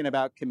you talking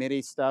about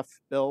committee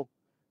stuff, Bill,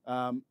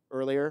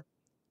 earlier.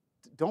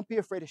 Don't be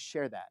afraid to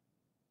share that.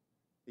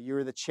 You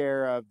were the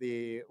chair of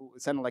it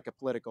sounded like a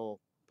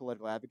political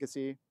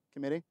advocacy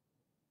committee.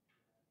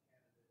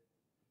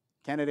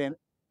 Candidate,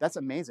 that's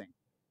amazing,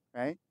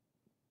 right?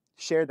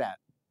 Share that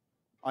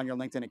on your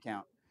LinkedIn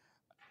account.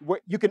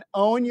 You can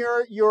own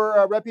your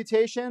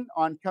reputation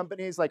on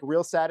companies like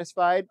Real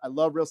Satisfied. I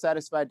love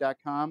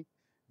realsatisfied.com.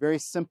 Very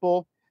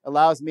simple.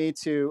 Allows me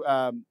to,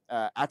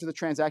 after the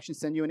transaction,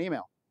 send you an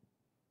email.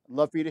 I'd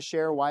love for you to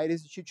share why it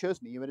is that you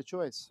chose me. You had a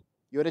choice.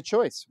 You had a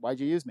choice. Why'd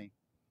you use me?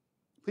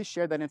 Please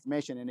share that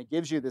information. And it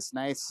gives you this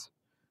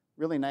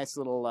really nice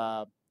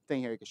little thing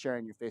here you can share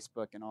on your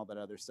Facebook and all that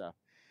other stuff.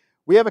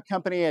 We have a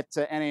company at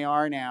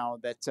NAR now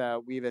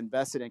that we've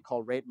invested in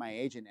called Rate My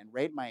Agent, and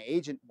Rate My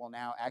Agent will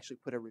now actually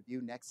put a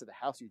review next to the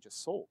house you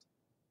just sold.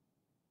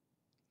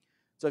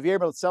 So if you're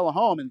able to sell a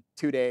home in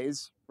 2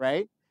 days,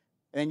 right,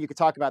 and then you could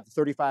talk about the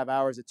 35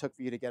 hours it took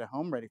for you to get a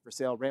home ready for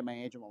sale, Rate My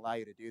Agent will allow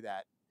you to do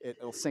that.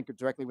 It'll sync it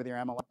directly with your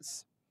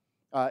MLS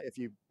if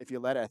you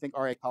let it. I think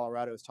RA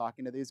Colorado is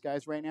talking to these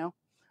guys right now.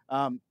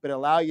 But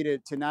allow you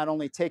to not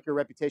only take your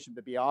reputation,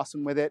 but be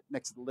awesome with it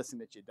next to the listing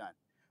that you've done.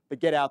 But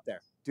get out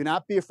there. Do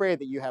not be afraid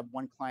that you have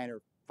 1 client or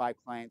 5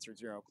 clients or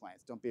 0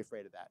 clients. Don't be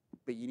afraid of that.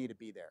 But you need to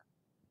be there,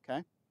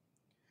 okay?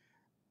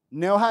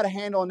 Know how to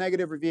handle a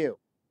negative review.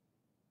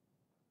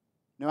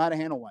 Know how to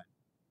handle one,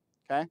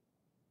 okay?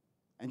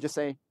 And just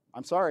say,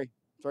 I'm sorry.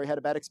 Sorry I had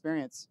a bad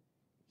experience.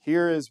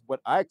 Here is what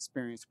I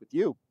experienced with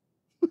you.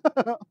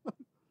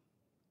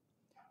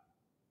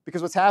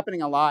 Because what's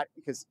happening a lot,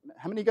 because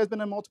how many of you guys been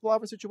in a multiple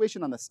offer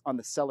situation on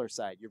the seller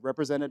side? You've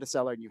represented a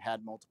seller and you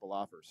had multiple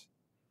offers.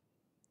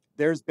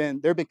 There have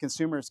been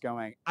consumers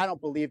going, I don't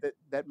believe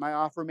that my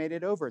offer made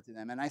it over to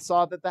them, and I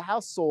saw that the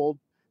house sold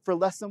for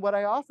less than what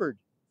I offered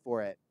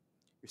for it.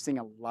 You're seeing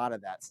a lot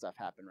of that stuff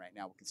happen right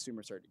now when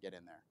consumers start to get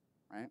in there,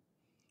 right?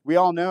 We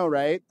all know,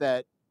 right,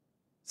 that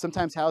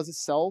sometimes houses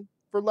sell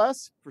for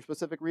less for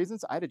specific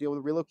reasons. I had to deal with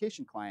a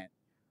relocation client.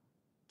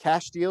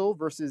 Cash deal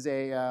versus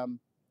a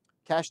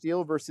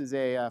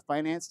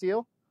finance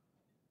deal.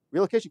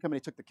 Relocation company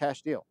took the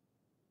cash deal.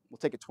 We'll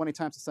take it 20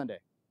 times a Sunday,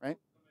 right?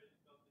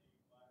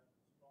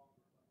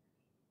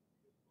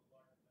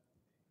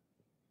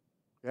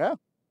 Yeah,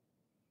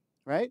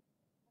 right.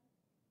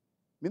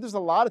 I mean, there's a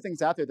lot of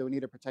things out there that we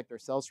need to protect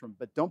ourselves from,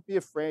 but don't be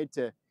afraid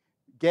to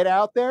get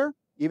out there,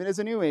 even as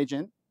a new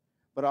agent,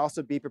 but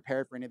also be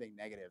prepared for anything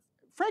negative.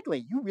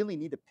 Frankly, you really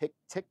need to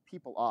tick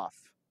people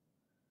off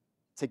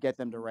to get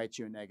them to write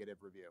you a negative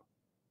review.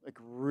 Like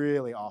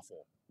really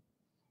awful.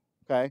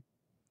 Okay.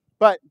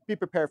 But be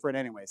prepared for it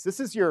anyways. This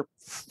is your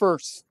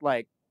first,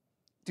 like,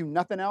 do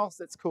nothing else.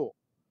 That's cool.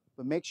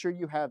 But make sure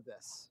you have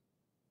this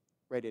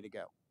ready to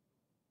go.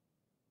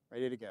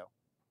 Ready to go.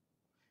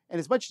 And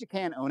as much as you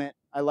can, own it.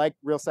 I like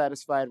Real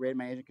Satisfied, Rate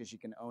My Agent, because you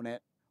can own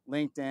it.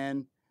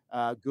 LinkedIn,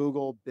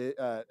 Google,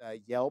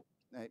 Yelp.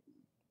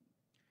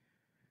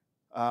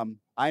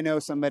 I know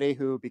somebody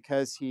who,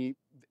 because he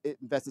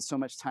invested so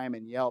much time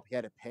in Yelp, he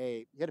had to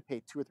pay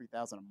 $2,000 or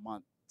 $3,000 a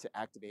month to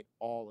activate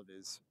all of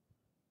his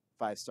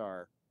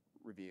 5-star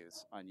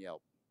reviews on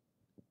Yelp.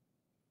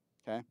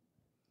 Okay,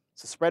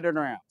 so spread it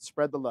around,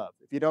 spread the love.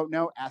 If you don't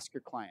know, ask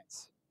your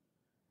clients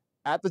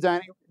at the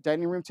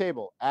dining room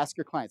table. Ask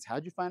your clients,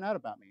 how'd you find out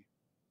about me?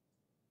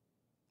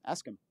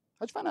 Ask them,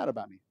 how'd you find out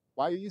about me?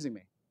 Why are you using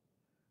me?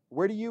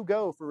 Where do you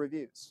go for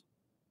reviews?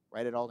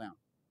 Write it all down.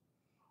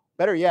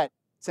 Better yet,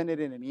 send it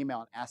in an email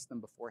and ask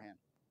them beforehand.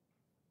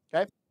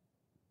 Okay?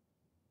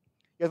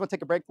 You guys want to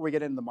take a break before we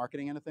get into the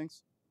marketing end of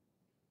things?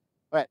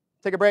 All right,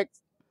 take a break.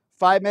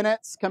 5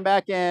 minutes. Come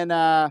back in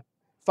 5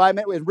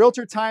 minutes. With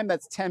realtor time,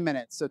 that's 10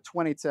 minutes, so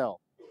 20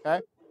 till. Okay?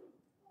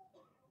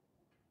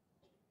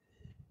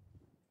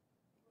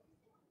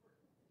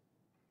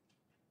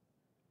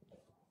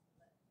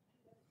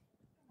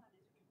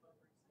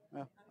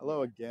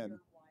 Hello again.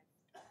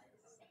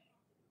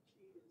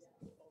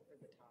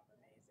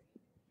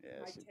 Yeah,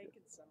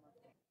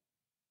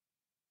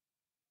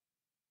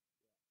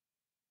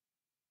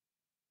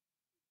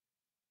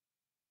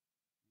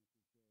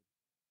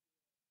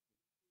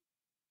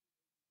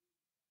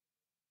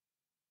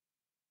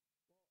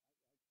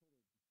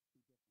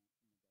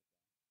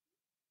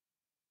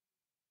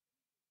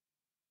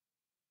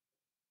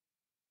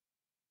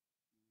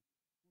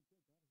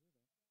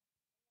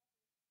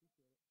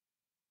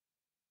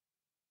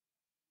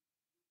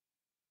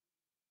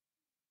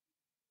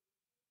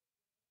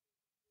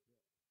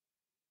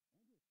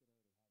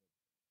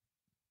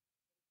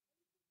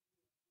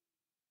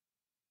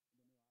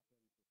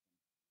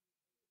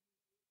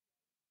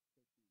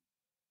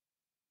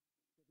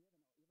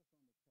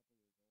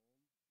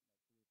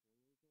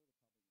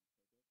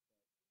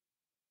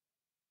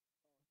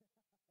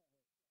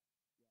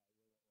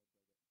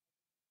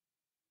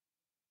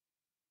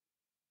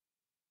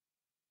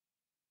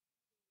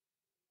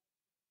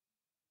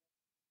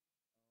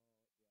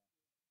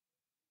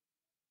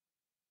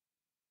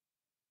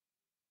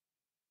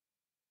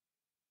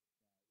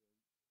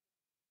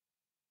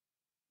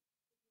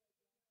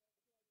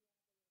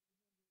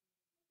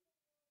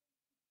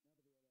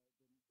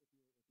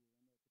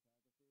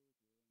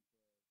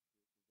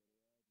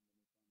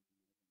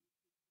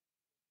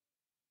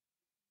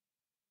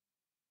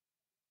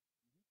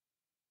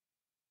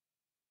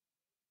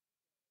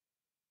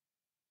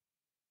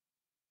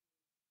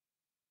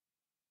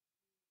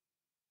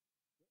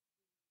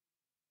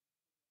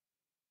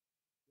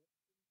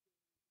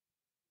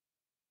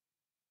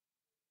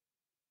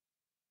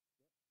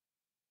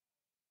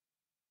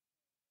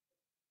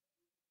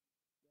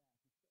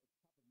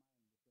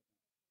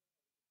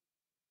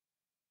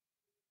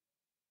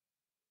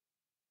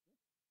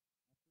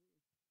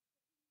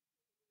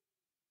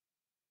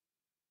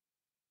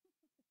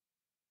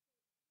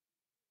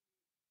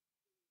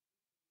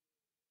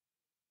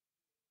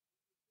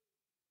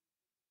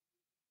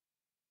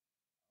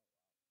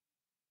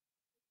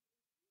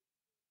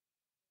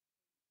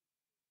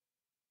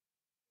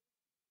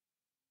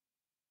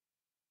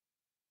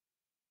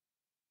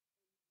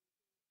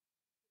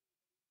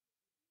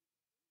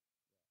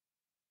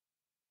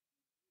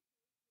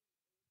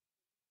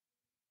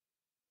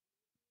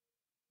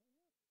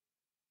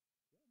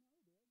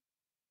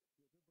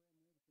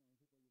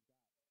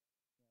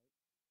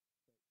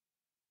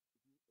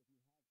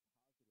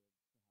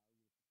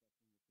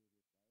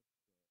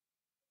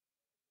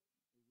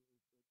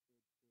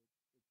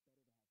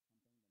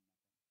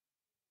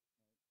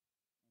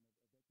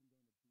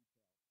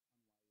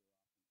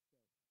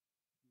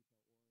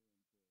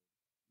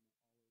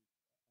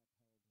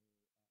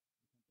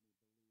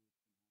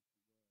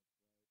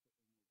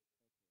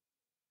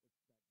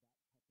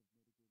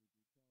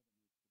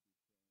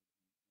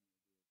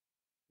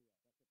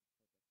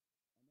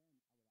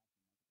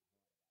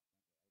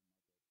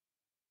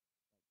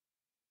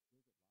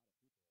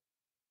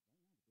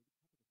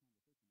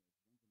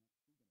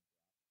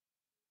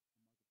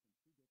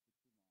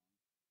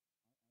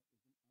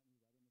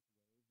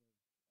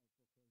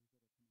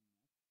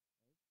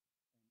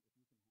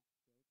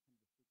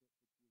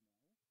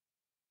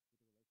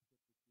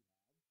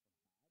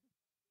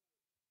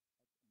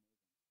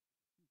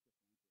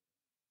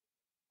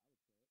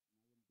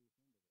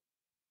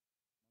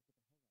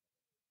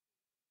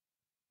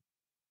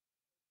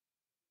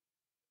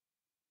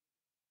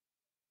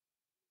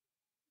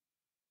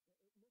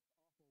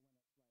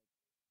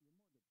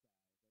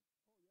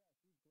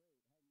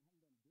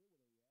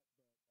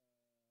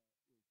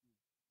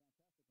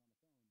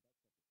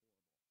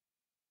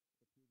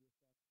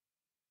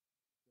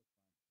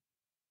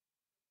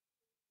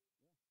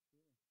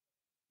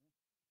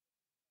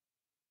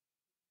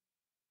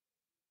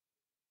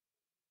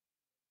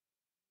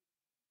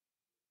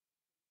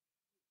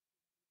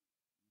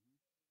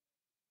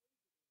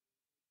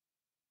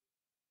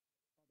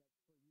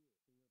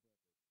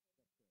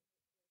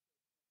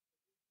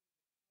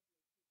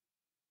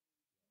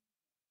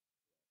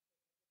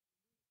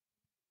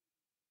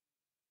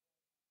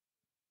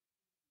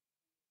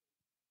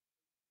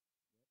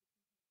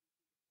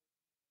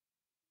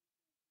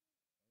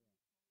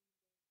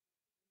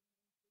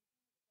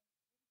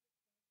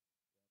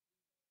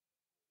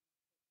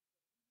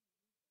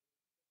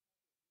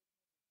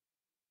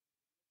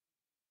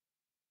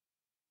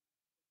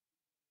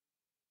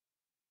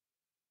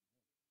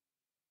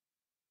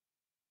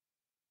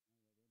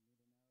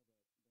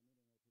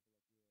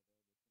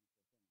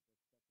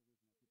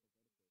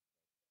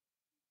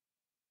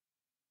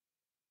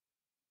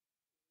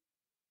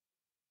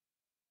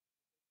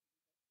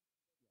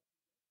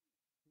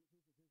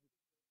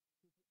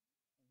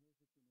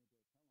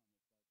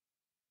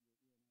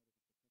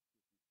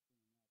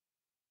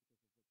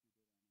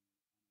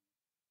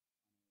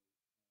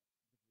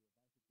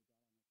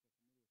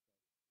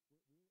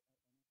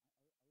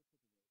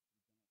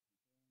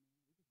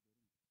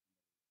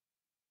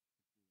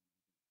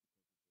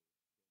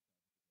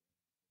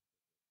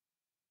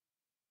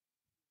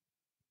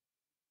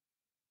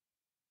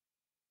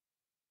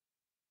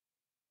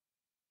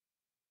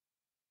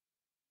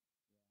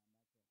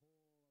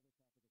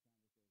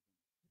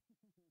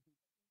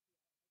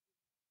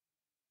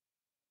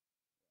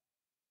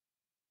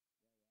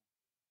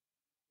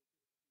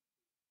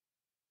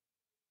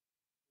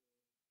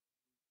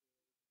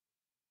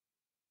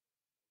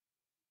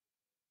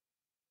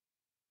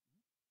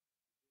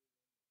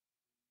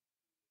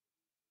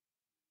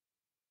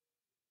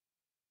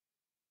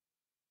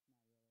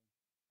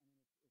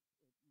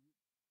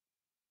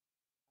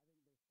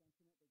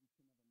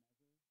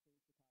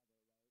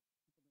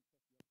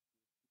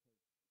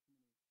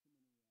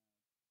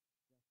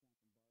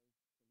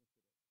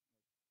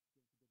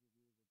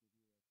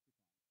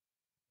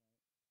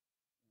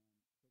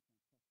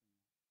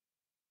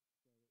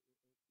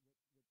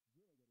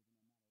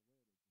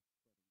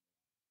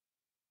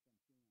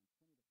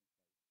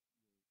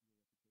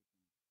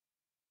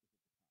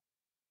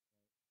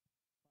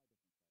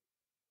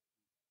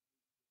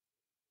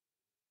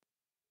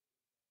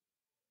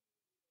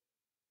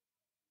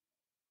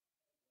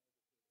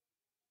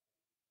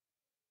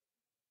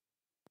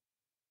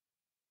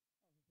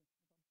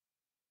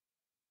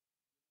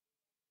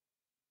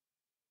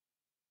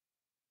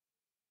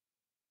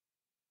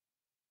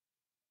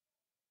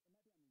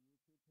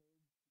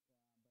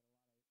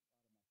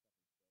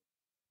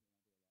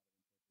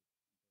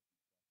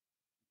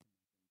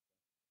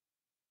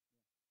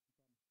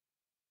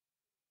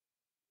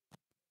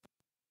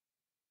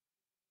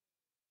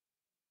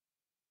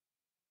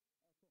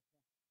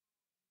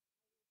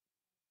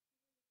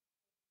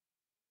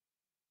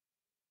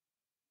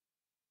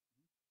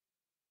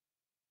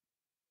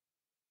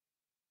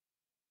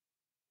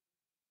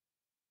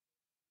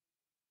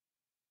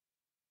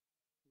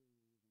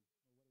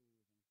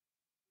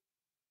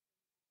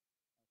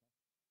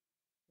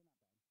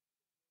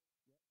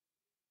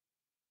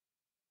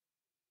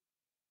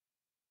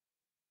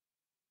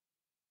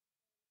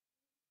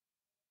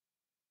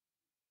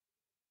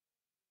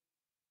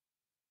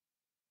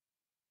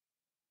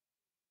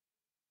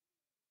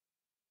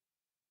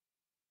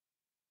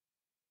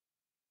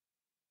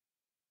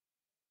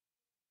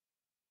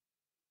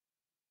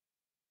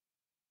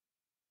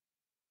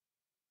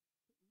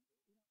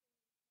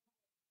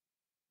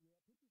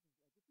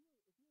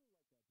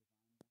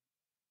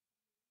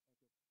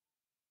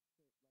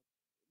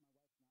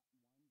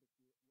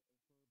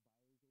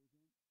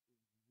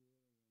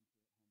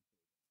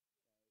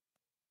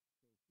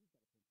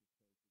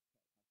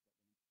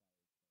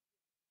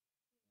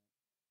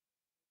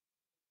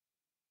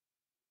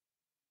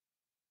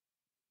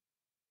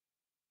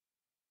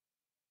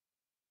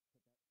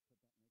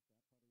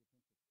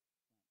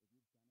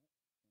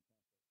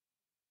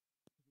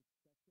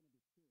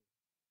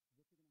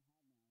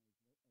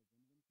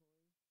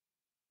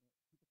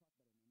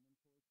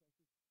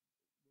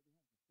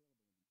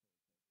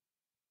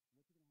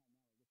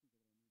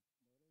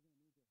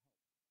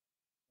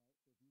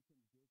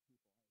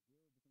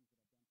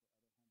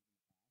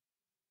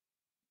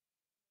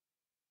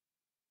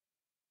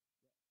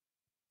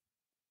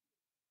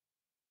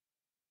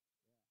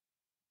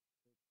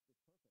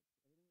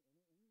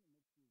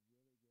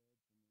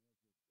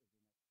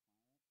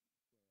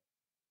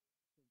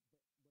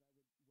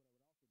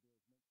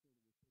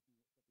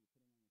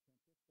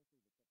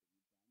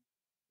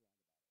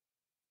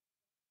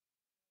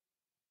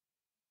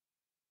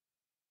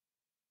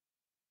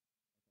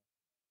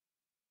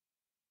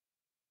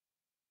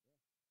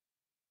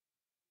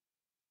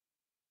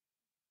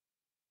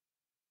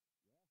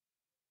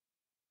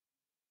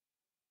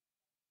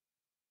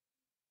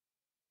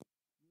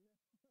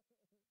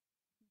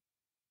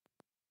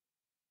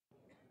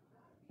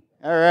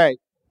 All right.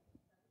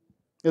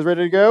 You guys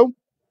ready to go?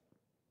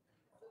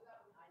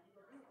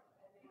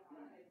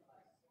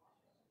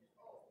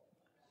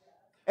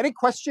 Any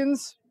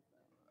questions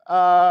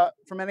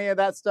from any of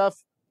that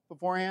stuff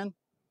beforehand?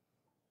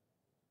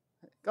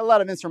 Got a lot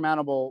of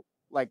insurmountable,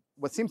 like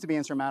what seems to be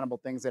insurmountable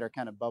things that are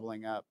kind of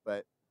bubbling up.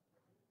 But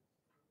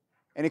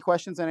any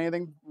questions on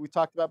anything we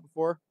talked about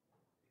before?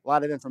 A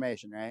lot of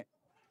information, right?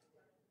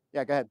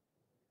 Yeah, go ahead.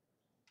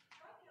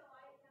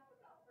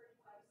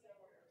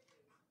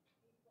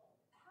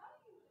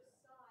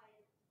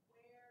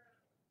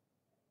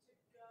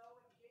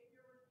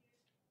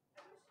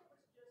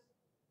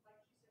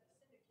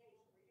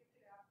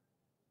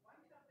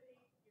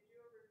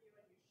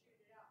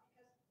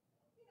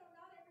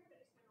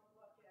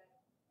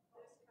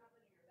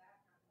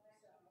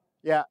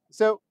 Yeah.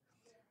 So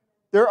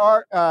there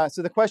are.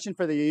 So the question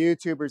for the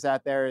YouTubers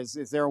out there is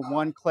there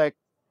one click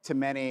to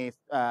many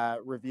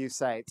review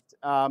sites?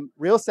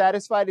 Real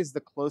Satisfied is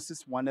the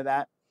closest one to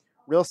that.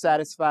 Real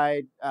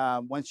Satisfied,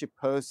 once you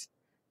post,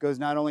 goes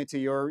not only to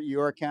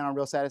your account on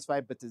Real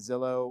Satisfied, but to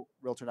Zillow,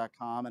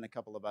 Realtor.com, and a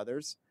couple of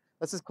others.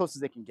 That's as close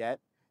as they can get.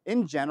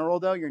 In general,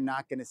 though, you're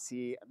not going to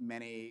see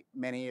many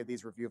of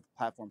these review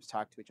platforms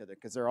talk to each other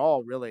because they're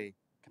all really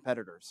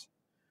competitors.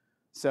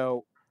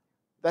 So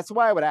that's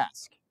why I would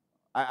ask.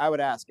 I would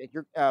ask if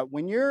you're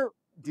when you're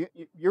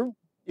if you're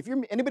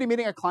anybody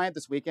meeting a client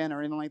this weekend or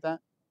anything like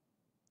that.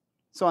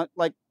 So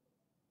like,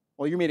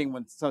 well, you're meeting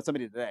with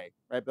somebody today,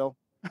 right, Bill?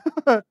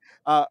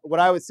 What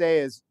I would say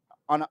is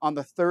on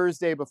the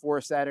Thursday before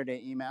a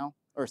Saturday email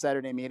or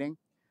Saturday meeting,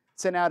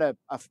 send out a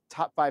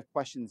top 5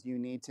 questions you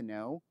need to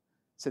know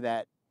so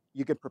that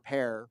you could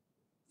prepare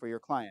for your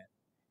client.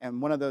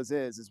 And one of those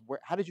is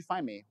how did you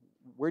find me?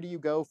 Where do you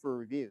go for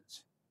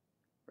reviews,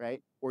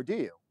 right? Or do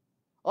you?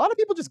 A lot of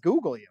people just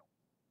Google you,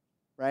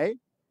 right?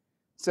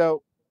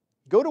 So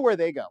go to where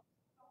they go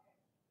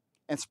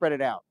and spread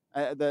it out.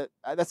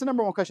 That's the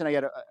number one question I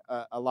get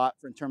a lot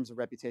in terms of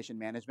reputation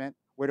management.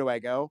 Where do I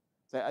go?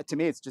 So, to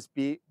me, it's just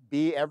be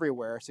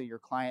everywhere so your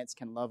clients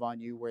can love on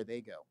you where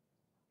they go.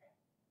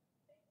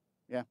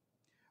 Yeah.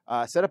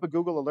 Set up a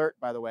Google alert,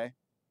 by the way.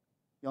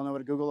 You all know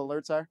what Google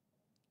alerts are?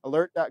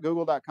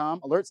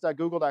 Alert.google.com,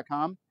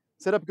 alerts.google.com.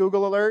 Set up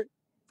Google alert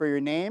for your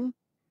name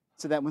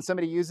so that when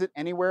somebody uses it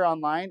anywhere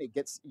online, you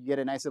get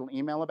a nice little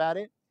email about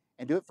it.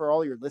 And do it for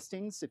all your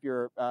listings. If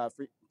you're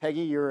for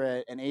Peggy, you're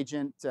an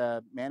agent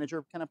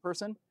manager kind of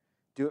person.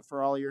 Do it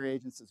for all your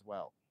agents as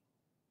well.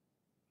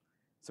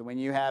 So when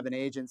you have an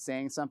agent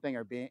saying something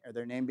or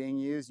their name being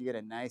used, you get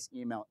a nice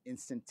email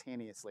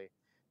instantaneously. It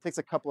takes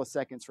a couple of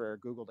seconds for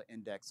Google to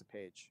index a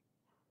page.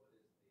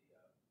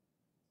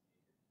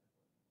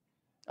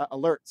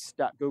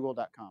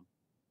 Alerts.google.com.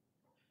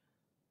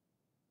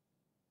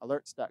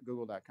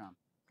 Alerts.google.com.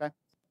 Okay.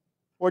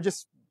 Or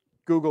just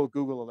Google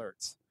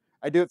Alerts.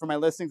 I do it for my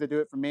listings. I do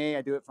it for me.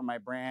 I do it for my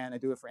brand. I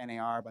do it for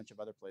NAR, a bunch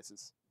of other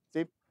places.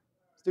 Steve?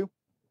 Stu?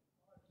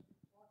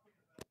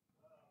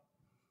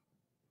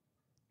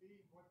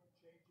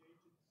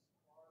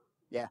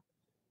 Yeah.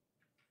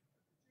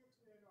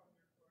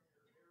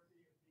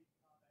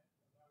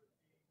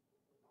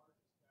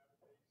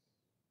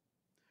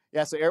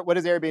 Yeah. So what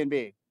is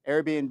Airbnb?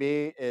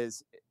 Airbnb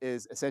is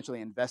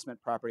essentially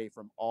investment property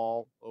from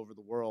all over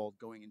the world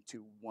going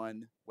into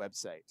one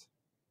website.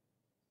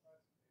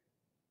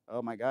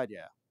 Oh my God,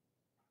 yeah,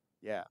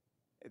 yeah.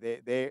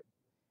 They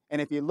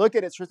and if you look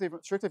at it strictly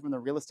from the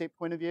real estate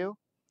point of view,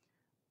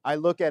 I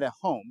look at a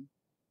home,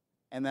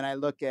 and then I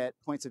look at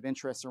points of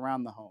interest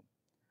around the home.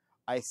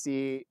 I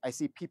see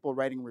people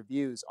writing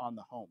reviews on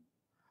the home.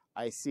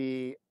 I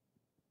see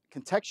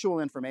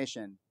contextual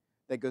information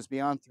that goes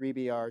beyond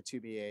 3BR,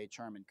 2BA,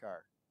 charm and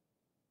car.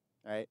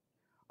 Right.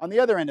 On the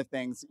other end of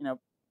things,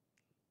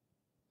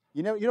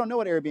 you don't know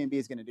what Airbnb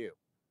is going to do,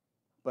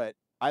 but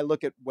I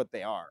look at what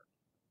they are,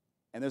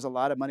 and there's a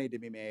lot of money to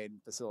be made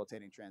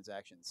facilitating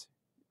transactions.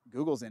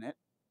 Google's in it,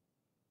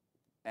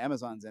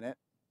 Amazon's in it,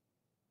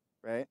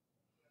 right?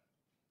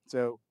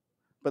 So,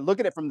 but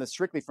look at it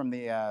strictly from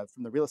the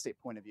real estate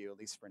point of view, at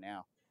least for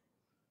now.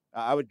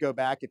 I would go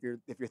back if you're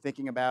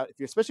thinking about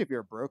especially if you're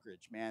a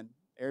brokerage, man.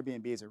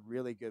 Airbnb is a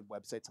really good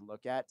website to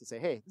look at to say,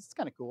 hey, this is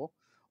kind of cool.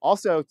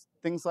 Also,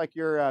 things like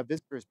your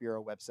visitors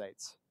bureau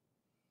websites.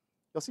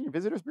 You'll see your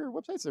visitors bureau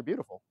websites; they're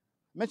beautiful.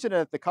 I mentioned it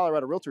at the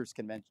Colorado Realtors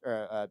convention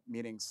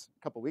meetings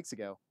a couple weeks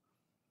ago.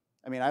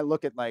 I mean, I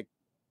look at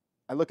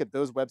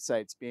those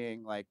websites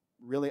being like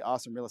really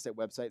awesome real estate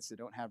websites that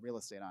don't have real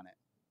estate on it.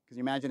 Because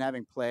you imagine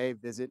having play,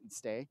 visit, and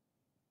stay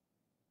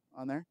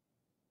on there?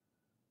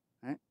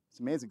 Right? It's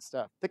amazing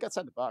stuff. Think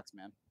outside the box,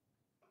 man.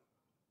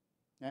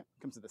 Yeah, it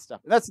comes to this stuff.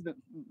 And that's the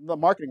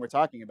marketing we're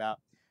talking about,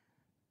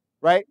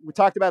 right? We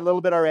talked about it a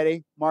little bit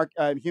already.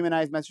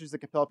 Humanized messages that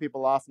compel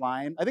people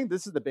offline. I think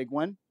this is the big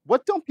one.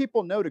 What don't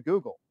people know to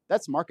Google?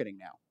 That's marketing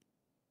now.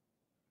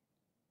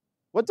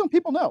 What don't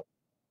people know?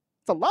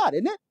 It's a lot,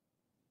 isn't it?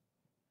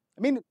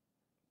 I mean,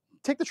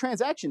 take the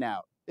transaction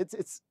out.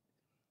 It's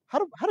how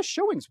do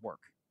showings work?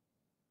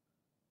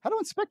 How do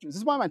inspectors?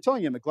 This is why I'm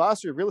telling you, the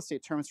glossary of real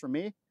estate terms for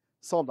me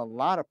solved a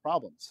lot of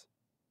problems.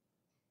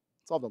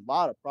 Solved a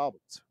lot of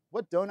problems.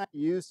 What don't I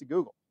use to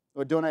Google?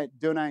 What don't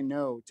I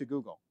know to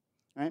Google?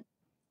 Right?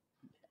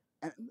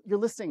 And your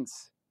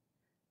listings.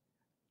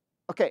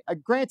 Okay,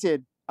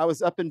 granted, I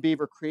was up in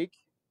Beaver Creek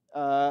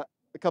a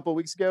couple of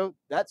weeks ago.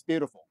 That's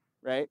beautiful,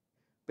 right?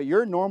 But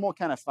your normal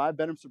kind of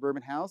 5-bedroom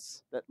suburban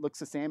house that looks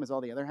the same as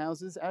all the other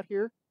houses out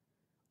here,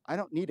 I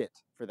don't need it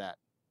for that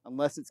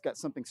unless it's got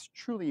something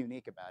truly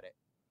unique about it.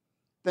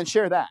 Then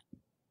share that,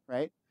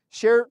 right?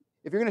 Share,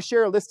 if you're going to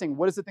share a listing,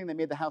 what is the thing that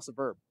made the house a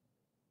verb,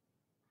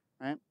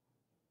 right?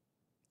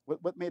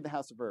 What made the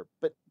house a verb?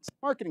 But some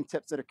marketing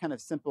tips that are kind of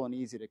simple and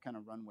easy to kind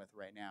of run with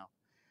right now.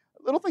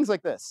 Little things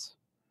like this.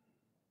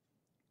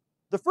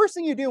 The first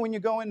thing you do when you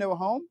go into a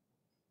home,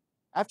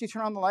 after you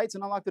turn on the lights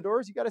and unlock the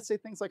doors, you got to say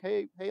things like,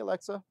 hey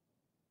Alexa,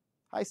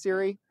 hi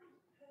Siri.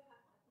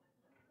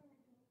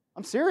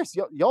 I'm serious.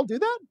 Y'all do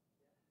that?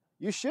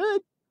 You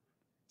should.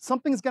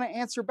 Something's going to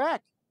answer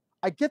back.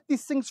 I get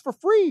these things for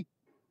free,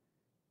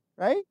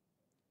 right?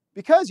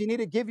 Because you need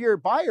to give your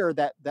buyer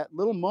that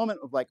little moment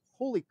of like,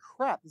 holy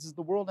crap, this is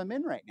the world I'm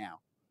in right now.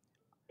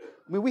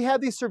 I mean, we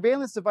have these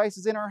surveillance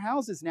devices in our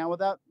houses now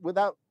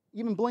without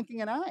even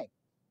blinking an eye.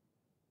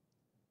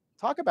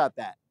 Talk about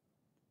that.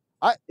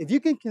 If you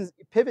can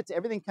pivot to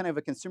everything kind of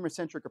a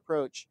consumer-centric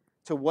approach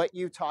to what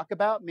you talk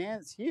about, man,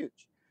 it's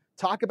huge.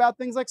 Talk about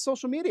things like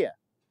social media.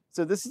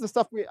 So this is the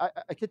stuff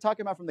I could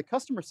talk about from the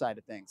customer side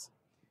of things.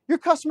 Your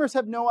customers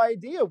have no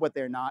idea what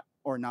they are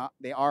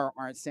or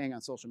aren't saying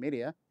on social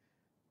media.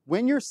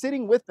 When you're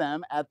sitting with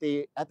them at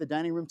the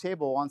dining room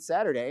table on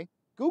Saturday,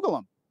 Google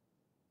them.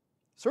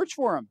 Search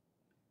for them.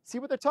 See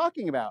what they're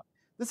talking about.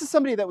 This is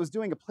somebody that was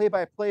doing a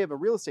play-by-play of a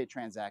real estate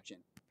transaction.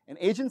 And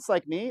agents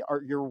like me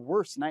are your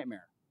worst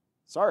nightmare.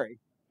 Sorry.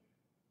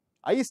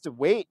 I used to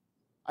wait.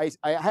 I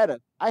had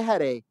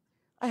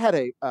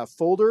a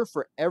folder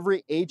for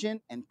every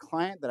agent and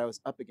client that I was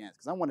up against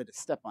because I wanted to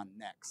step on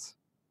necks,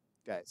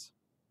 guys.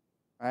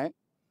 All right?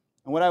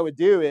 And what I would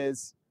do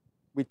is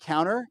we'd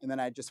counter, and then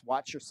I'd just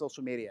watch your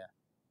social media.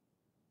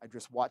 I'd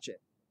just watch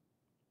it.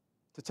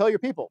 To tell your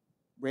people,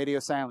 radio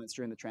silence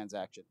during the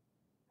transaction.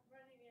 I'm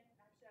running in,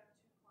 actually, I have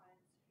 2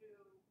 clients who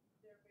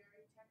they're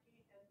very techy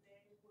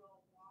and they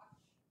will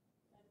watch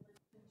and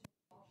listen to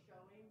all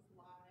showings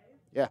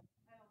live. Yeah.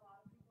 And a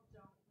lot of people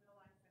don't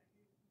realize that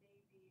you may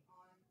be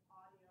on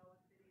audio and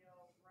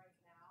video right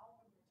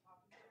now when you're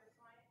talking to your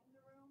client in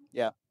the room.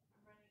 Yeah.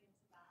 I'm running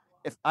into that a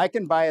lot. If I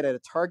can buy it at a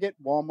Target,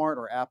 Walmart,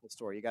 or Apple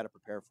store, you got to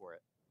prepare for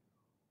it.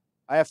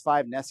 I have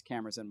 5 Nest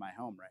cameras in my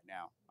home right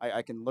now.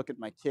 I can look at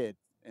my kid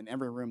in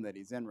every room that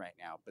he's in right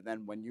now. But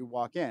then when you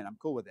walk in, I'm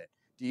cool with it.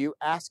 Do you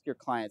ask your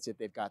clients if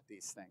they've got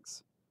these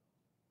things?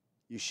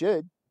 You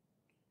should.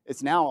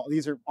 It's now,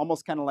 these are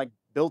almost kind of like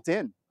built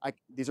in.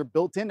 These are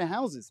built into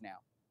houses now.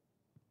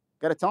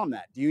 Got to tell them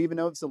that. Do you even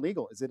know if it's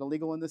illegal? Is it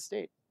illegal in this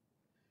state?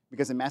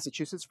 Because in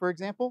Massachusetts, for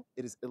example,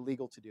 it is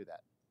illegal to do that.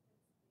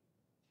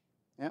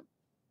 Yeah.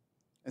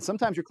 And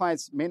sometimes your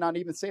clients may not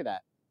even say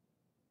that.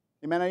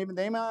 They may not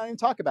even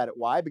talk about it.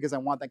 Why? Because I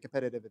want that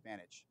competitive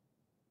advantage.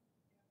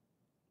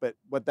 But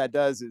what that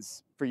does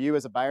is, for you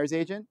as a buyer's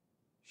agent,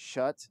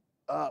 shut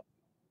up,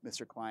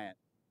 Mr. Client,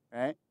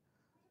 right?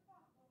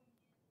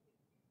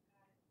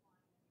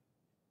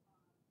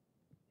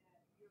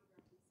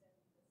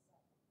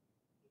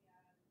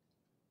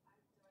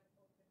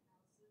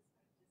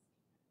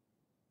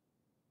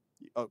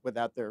 Oh,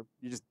 without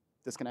you just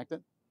disconnect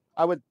it?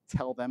 I would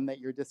tell them that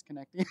you're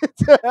disconnecting it.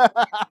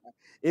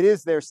 It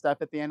is their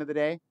stuff at the end of the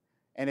day.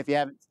 And if you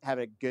haven't had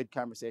a good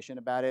conversation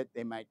about it,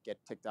 they might get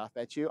ticked off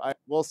at you. I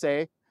will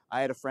say, I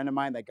had a friend of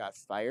mine that got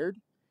fired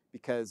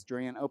because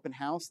during an open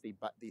house, the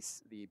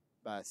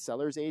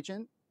seller's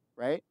agent,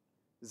 right?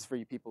 This is for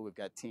you people who've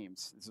got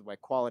teams. This is why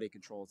quality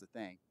control is a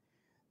thing.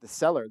 The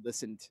seller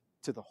listened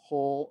to the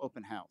whole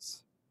open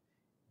house,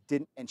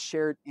 and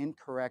shared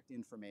incorrect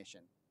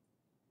information,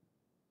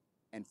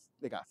 and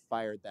they got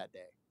fired that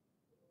day.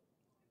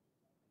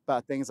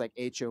 About things like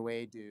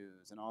HOA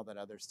dues and all that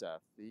other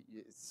stuff.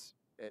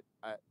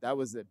 That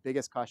was the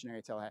biggest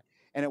cautionary tale I had.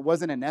 And it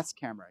wasn't a Nest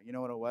camera. You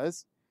know what it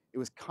was? It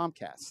was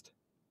Comcast.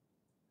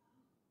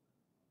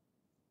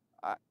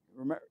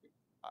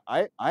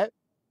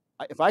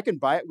 If I can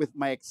buy it with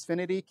my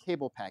Xfinity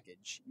cable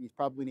package, you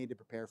probably need to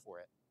prepare for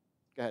it.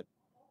 Go ahead.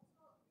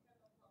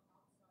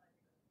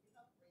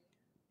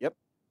 Yep.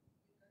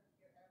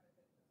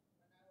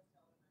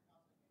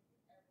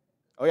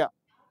 Oh yeah.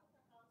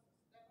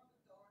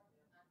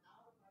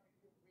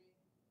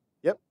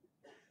 Yep.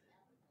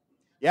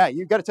 Yeah,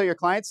 you got to tell your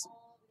clients,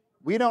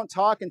 we don't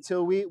talk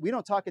until we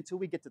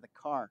get to the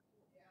car.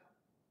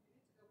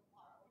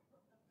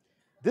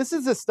 This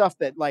is the stuff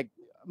that, like,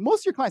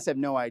 most of your clients have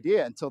no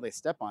idea until they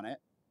step on it,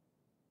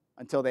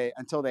 until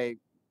they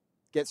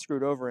get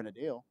screwed over in a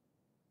deal,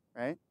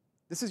 right?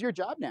 This is your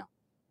job now,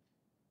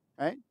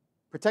 right?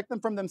 Protect them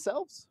from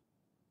themselves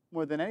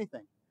more than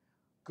anything.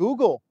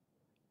 Google,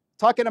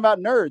 talking about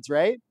nerds,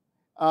 right?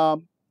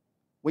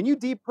 When you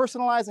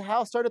depersonalize a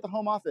house, start at the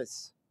home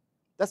office.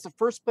 That's the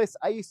first place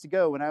I used to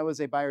go when I was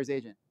a buyer's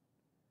agent.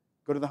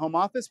 Go to the home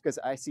office because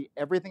I see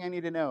everything I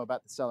need to know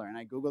about the seller, and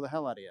I Google the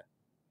hell out of you.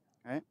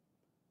 right?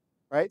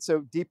 Right?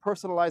 So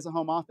depersonalize the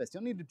home office. You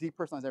don't need to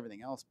depersonalize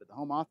everything else, but the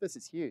home office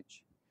is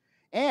huge.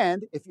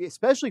 And if you,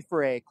 especially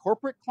for a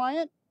corporate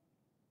client,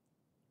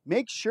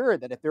 make sure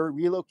that if they're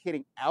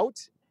relocating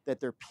out, that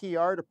their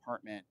PR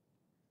department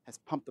has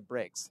pumped the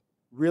brakes.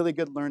 Really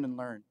good lunch and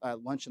learn,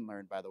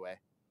 by the way.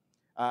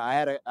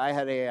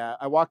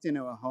 I walked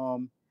into a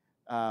home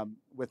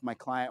with my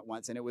client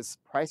once, and it was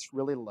priced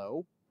really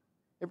low.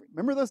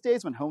 Remember those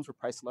days when homes were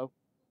priced low,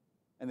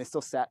 and they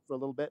still sat for a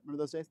little bit?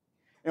 Remember those days?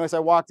 Anyways, I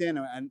walked in,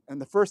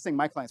 and the first thing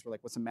my clients were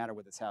like, "What's the matter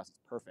with this house? It's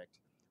perfect."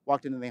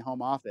 Walked into the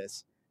home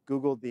office,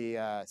 Googled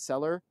the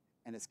seller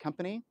and his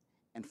company,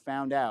 and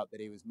found out that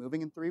he was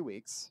moving in 3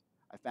 weeks.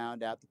 I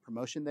found out the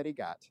promotion that he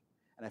got,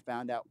 and I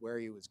found out where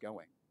he was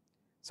going.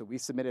 So we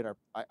submitted our.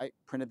 I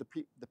printed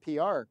the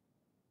PR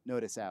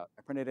notice out.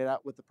 I printed it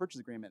out with the purchase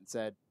agreement and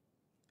said,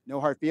 "No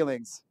hard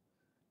feelings.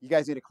 You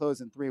guys need to close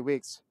in 3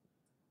 weeks,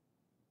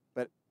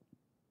 but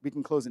we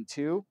can close in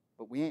 2,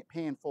 but we ain't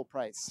paying full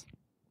price.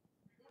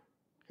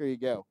 Here you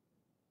go."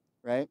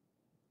 Right?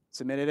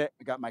 Submitted it.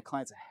 I got my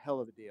clients a hell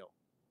of a deal.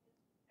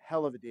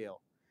 Hell of a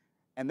deal.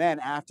 And then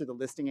after the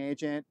listing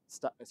agent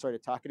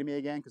started talking to me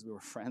again because we were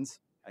friends,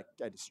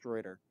 I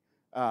destroyed her.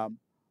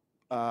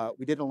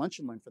 We did a lunch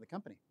and learn for the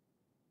company.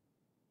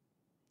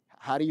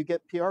 How do you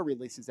get PR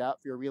releases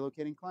out for your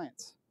relocating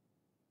clients?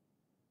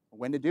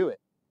 When to do it?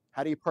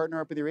 How do you partner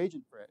up with your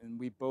agent for it? And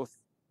both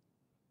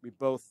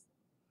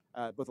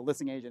the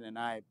listing agent and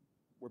I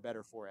were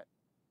better for it.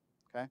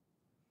 Okay.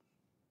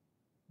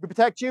 We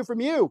protect you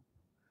from you.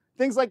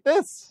 Things like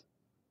this.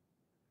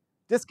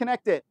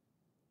 Disconnect it.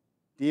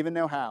 Do you even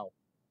know how?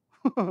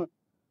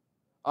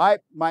 My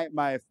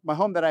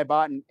home that I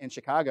bought in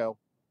Chicago,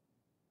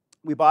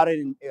 we bought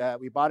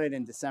it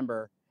in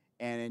December,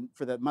 and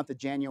for the month of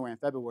January and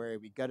February,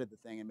 we gutted the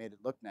thing and made it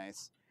look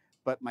nice.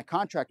 But my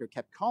contractor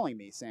kept calling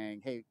me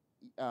saying, "Hey,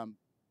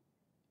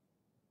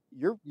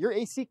 your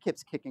AC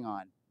keeps kicking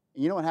on."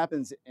 And you know what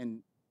happens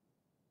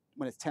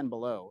when it's 10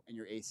 below and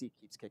your AC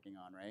keeps kicking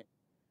on, right?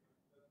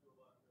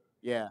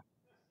 Yeah.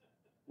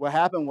 What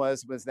happened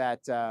was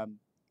that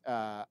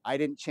I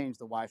didn't change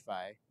the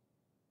Wi-Fi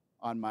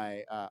on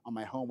my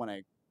home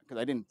because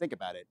I didn't think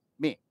about it.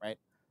 Me, right?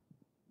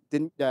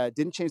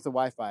 Didn't change the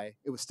Wi-Fi.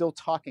 It was still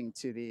talking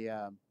to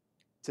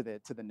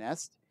the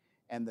Nest,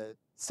 and the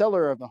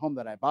seller of the home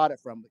that I bought it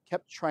from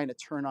kept trying to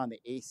turn on the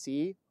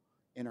AC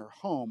in her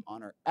home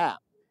on her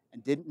app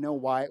and didn't know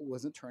why it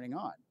wasn't turning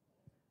on.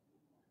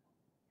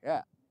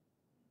 Yeah,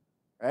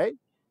 right.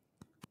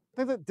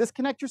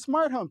 Disconnect your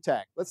smart home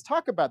tech. Let's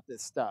talk about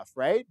this stuff,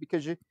 right?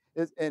 Because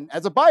and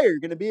as a buyer, you're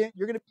gonna be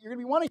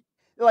wanting,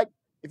 like,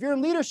 if you're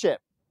in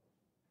leadership,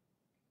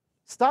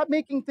 stop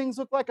making things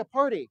look like a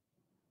party.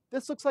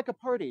 This looks like a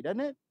party,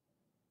 doesn't it?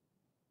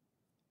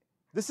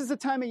 This is the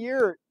time of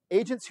year,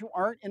 agents who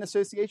aren't in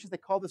associations, they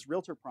call this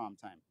realtor prom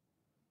time.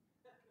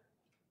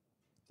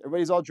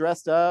 Everybody's all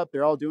dressed up,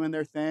 they're all doing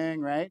their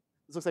thing, right?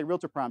 This looks like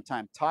realtor prom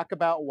time. Talk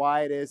about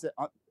why it is.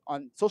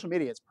 On social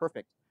media, it's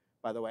perfect,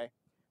 by the way.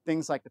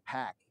 Things like the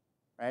pack,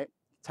 right?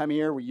 Time of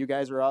year where you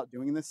guys are out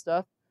doing this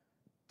stuff.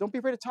 Don't be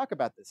afraid to talk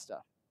about this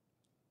stuff.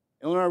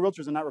 Illinois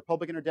realtors are not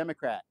Republican or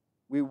Democrat.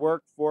 We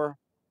work for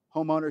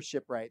home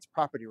ownership rights,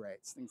 property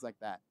rights, things like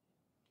that.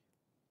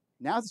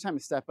 Now's the time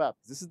to step up.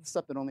 This is the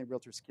stuff that only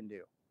realtors can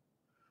do.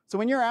 So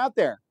when you're out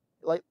there,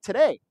 like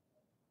today,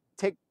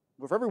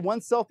 for every one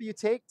selfie you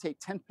take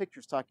 10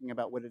 pictures talking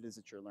about what it is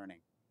that you're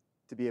learning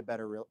to be a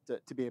better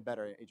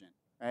agent,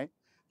 right?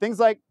 Things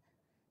like,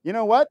 you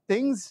know what?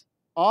 Things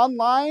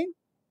online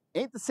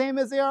ain't the same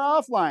as they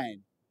are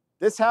offline.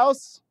 This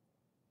house,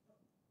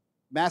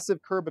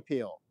 massive curb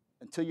appeal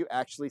until you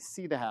actually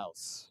see the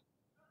house.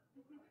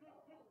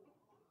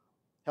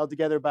 Held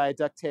together by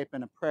duct tape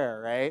and a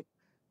prayer, right?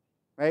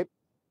 Right?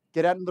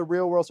 Get out into the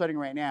real world setting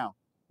right now.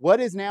 What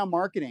is now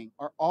marketing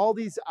are all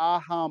these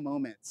aha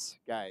moments,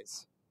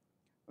 guys.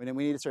 We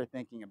need to start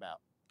thinking about,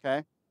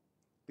 okay?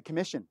 The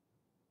commission.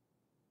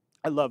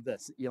 I love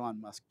this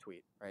Elon Musk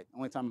tweet, right? The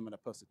only time I'm going to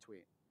post a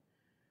tweet.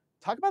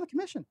 Talk about the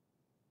commission.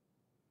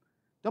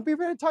 Don't be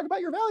afraid to talk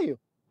about your value.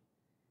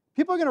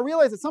 People are going to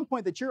realize at some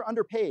point that you're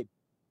underpaid.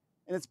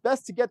 And it's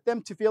best to get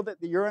them to feel that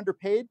you're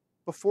underpaid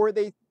before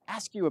they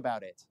ask you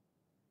about it.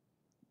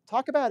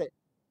 Talk about it.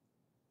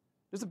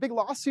 There's a big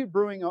lawsuit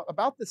brewing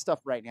about this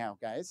stuff right now,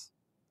 guys.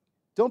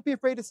 Don't be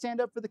afraid to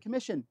stand up for the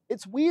commission.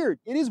 It's weird.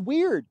 It is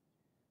weird.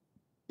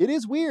 It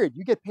is weird.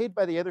 You get paid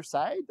by the other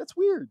side? That's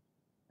weird,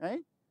 right?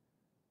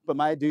 But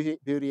my duty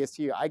is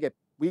to you.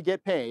 We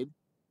get paid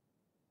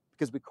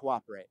because we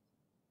cooperate.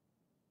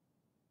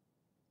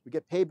 We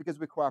get paid because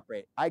we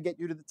cooperate. I get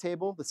you to the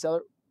table. The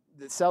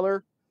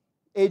seller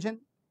agent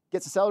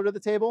gets the seller to the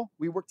table.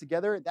 We work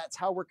together. That's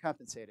how we're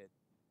compensated.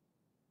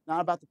 Not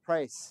about the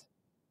price.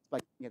 It's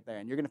about getting it there,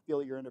 and you're going to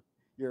feel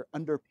you're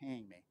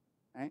underpaying me,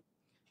 right?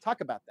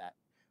 Talk about that.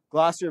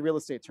 Glossary of real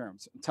estate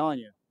terms. I'm telling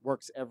you,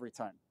 works every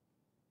time.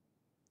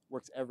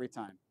 Works every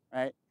time,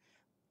 right?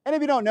 And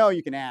if you don't know,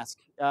 you can ask.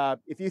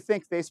 If you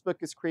think Facebook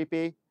is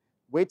creepy,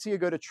 wait till you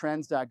go to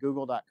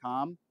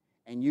trends.google.com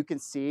and you can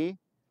see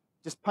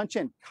Just punch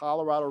in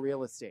Colorado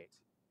real estate,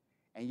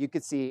 and you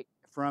could see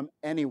from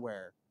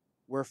anywhere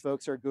where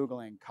folks are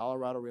Googling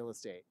Colorado real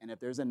estate. And if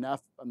there's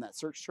enough on that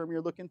search term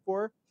you're looking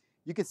for,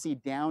 you can see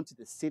down to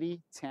the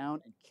city,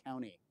 town, and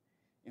county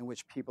in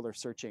which people are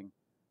searching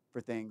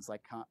for things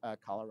like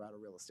Colorado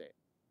real estate.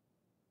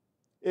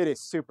 It is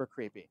super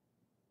creepy.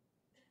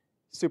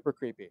 Super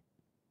creepy.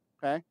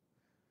 Okay?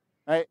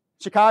 Right?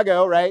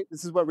 Chicago, right?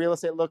 This is what real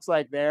estate looks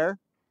like there.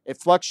 It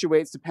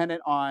fluctuates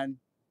dependent on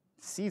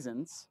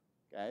seasons,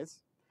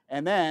 guys.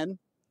 And then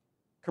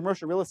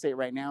commercial real estate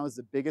right now is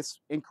the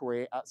biggest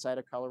inquiry outside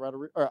of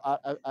Colorado or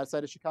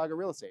outside of Chicago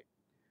real estate.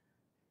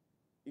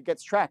 It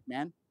gets tracked,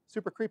 man.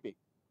 Super creepy.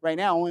 Right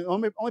now,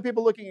 only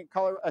people looking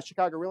at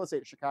Chicago real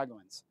estate are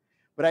Chicagoans.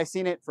 But I've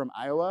seen it from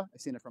Iowa.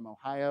 I've seen it from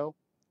Ohio.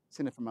 I've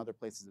seen it from other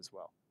places as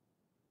well.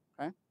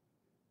 Okay?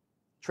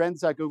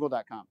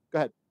 Trends.google.com. Go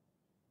ahead.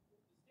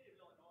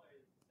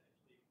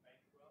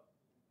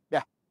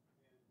 Yeah.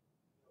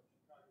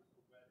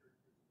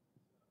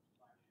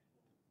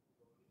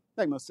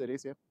 Like most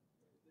cities, yeah.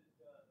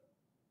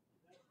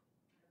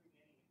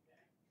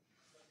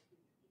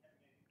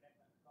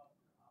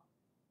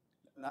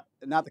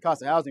 Not the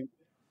cost of housing.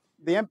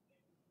 The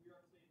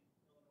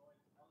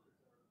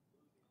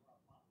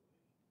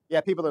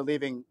yeah, people are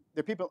leaving.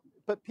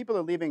 But people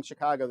are leaving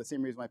Chicago the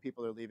same reason why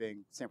people are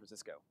leaving San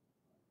Francisco.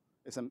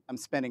 Is I'm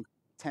spending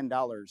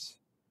 $10.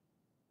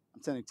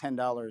 I'm spending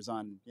 $10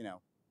 on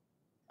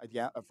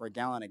for a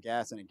gallon of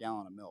gas and a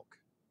gallon of milk.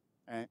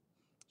 Right?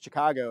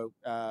 Chicago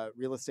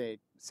real estate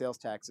sales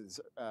taxes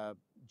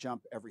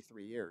jump every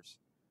 3 years.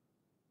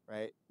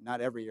 Right?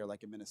 Not every year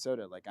like in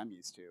Minnesota, like I'm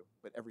used to,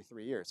 but every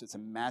 3 years. It's a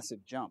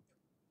massive jump.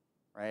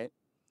 Right?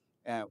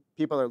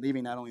 People are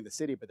leaving not only the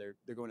city, but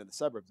they're going to the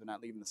suburbs. They're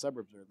not leaving the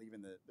suburbs. They're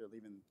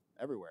leaving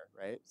everywhere,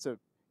 right? So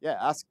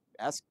yeah,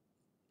 ask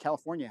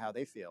California how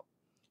they feel.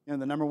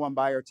 The number one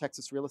buyer of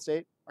Texas real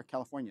estate are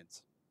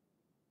Californians.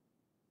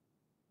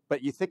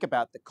 But you think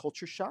about the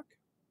culture shock.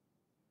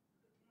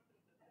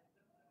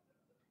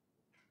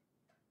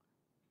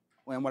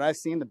 When what I've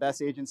seen the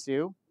best agents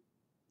do,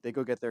 they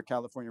go get their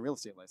California real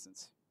estate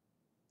license,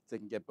 so they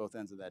can get both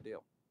ends of that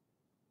deal.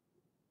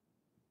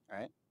 All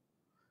right.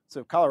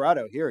 So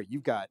Colorado here,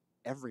 you've got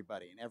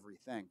everybody and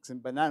everything.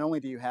 But not only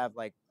do you have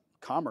like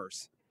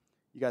commerce,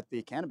 you got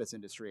the cannabis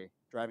industry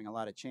driving a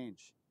lot of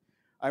change.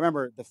 I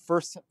remember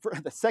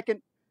the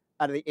second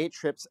out of the 8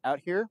 trips out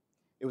here,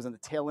 it was on the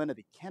tail end of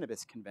the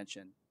cannabis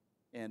convention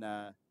in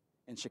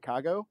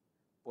Chicago.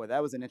 Boy,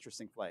 that was an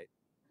interesting flight.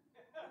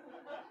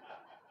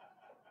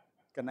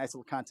 Got a nice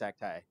little contact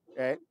high,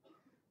 right?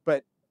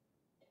 But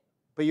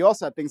you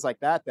also have things like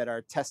that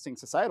are testing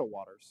societal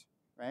waters,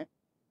 right?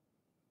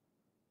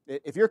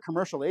 If you're a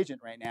commercial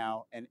agent right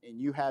now and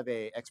you have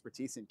a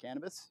expertise in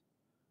cannabis,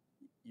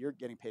 you're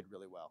getting paid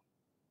really well.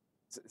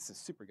 It's a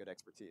super good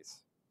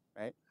expertise,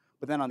 right?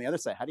 But then on the other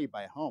side, how do you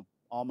buy a home?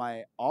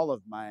 All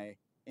of my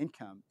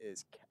income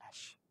is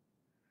cash.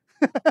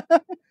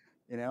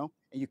 And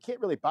you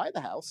can't really buy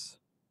the house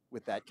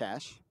with that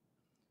cash.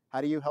 How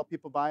do you help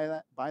people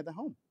buy the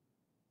home?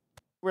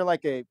 Where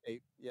like an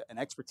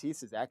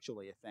expertise is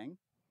actually a thing,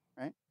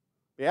 right?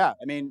 But yeah,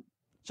 I mean,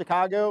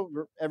 Chicago,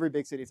 every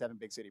big city is having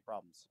big city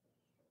problems.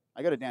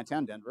 I go to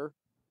downtown Denver.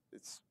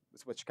 It's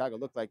what Chicago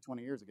looked like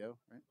 20 years ago,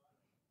 right?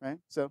 Right?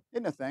 So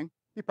isn't a thing.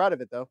 Be proud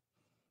of it though.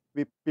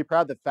 Be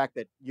proud of the fact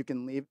that you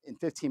can leave in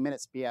 15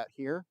 minutes, be out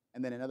here,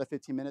 and then another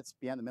 15 minutes,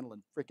 be out in the middle of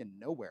freaking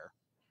nowhere,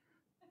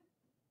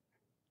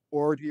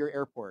 or to your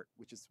airport,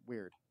 which is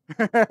weird,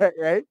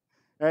 right?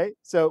 Right.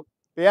 So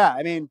yeah,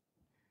 I mean,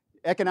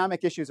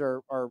 economic issues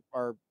are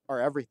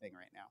everything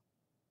right now.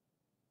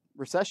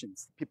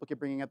 Recessions. People keep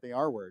bringing up the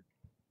R word.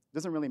 It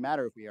doesn't really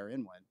matter if we are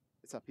in one.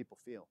 It's how people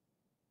feel,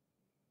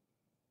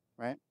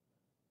 right?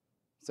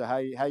 So how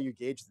you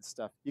gauge this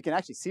stuff, you can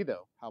actually see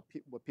though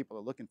what people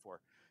are looking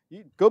for.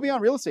 You go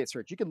beyond real estate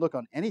search. You can look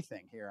on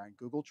anything here on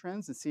Google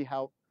Trends and see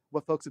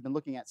what folks have been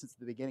looking at since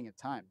the beginning of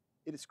time.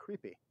 It is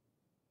creepy,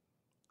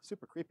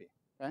 super creepy.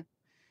 Okay,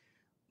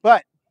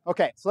 but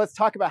okay, so let's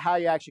talk about how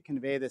you actually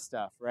convey this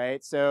stuff,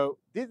 right? So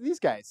these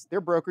guys, they're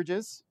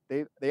brokerages.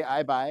 They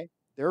iBuy.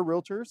 They're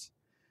realtors,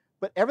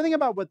 but everything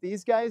about what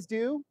these guys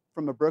do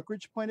from a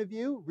brokerage point of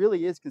view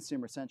really is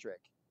consumer centric.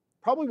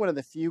 Probably one of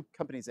the few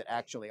companies that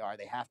actually are.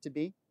 They have to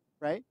be,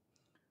 right?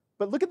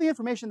 But look at the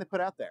information they put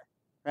out there,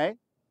 right?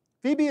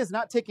 Phoebe is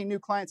not taking new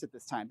clients at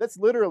this time. That's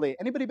literally,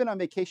 anybody been on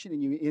vacation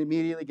and you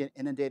immediately get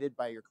inundated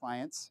by your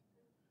clients?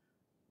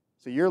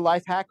 So your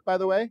life hack, by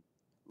the way,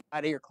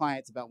 lie to your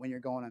clients about when you're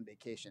going on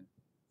vacation.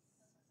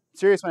 I'm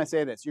serious when I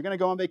say this. You're going to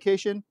go on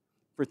vacation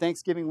for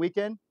Thanksgiving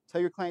weekend,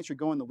 tell your clients you're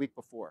going the week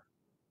before.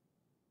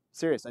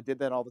 Serious, I did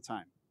that all the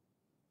time.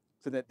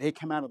 So that they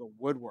come out of the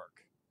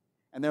woodwork.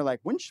 And they're like,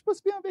 when are you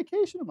supposed to be on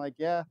vacation? I'm like,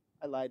 yeah,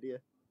 I lied to you.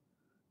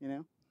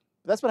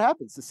 But that's what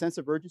happens. The sense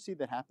of urgency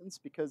that happens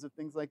because of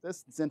things like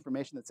this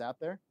information that's out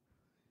there.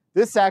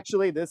 This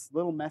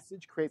little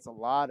message creates a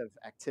lot of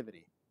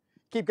activity.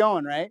 Keep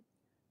going, right?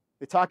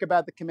 They talk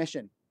about the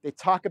commission. They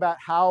talk about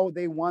how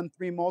they won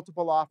 3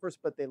 multiple offers,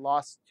 but they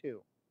lost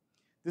 2.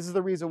 This is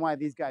the reason why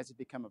these guys have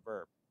become a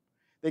verb.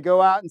 They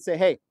go out and say,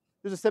 hey,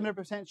 there's a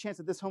 70% chance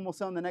that this home will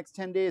sell in the next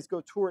 10 days.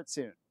 Go tour it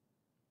soon.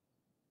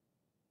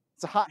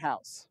 It's a hot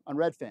house on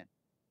Redfin.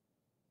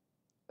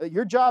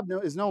 Your job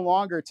is no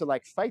longer to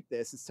like fight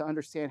this. It's to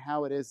understand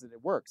how it is that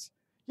it works.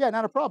 Yeah,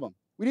 not a problem.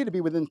 We need to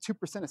be within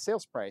 2% of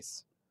sales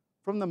price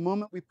from the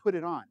moment we put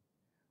it on.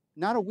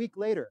 Not a week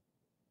later.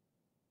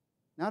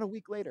 Not a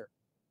week later.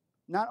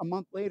 Not a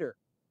month later.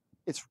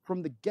 It's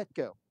from the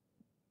get-go.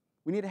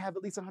 We need to have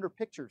at least 100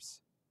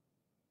 pictures.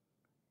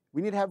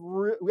 We need to have,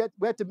 we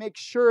have to make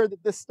sure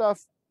that this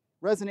stuff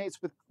resonates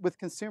with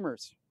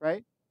consumers,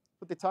 right?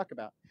 What they talk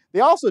about. They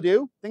also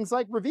do things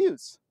like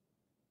reviews.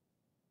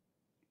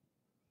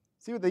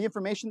 See what the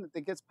information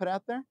that gets put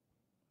out there?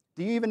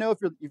 Do you even know if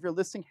your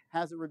listing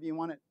has a review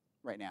on it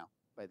right now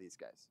by these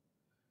guys?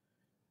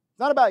 It's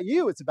not about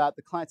you, it's about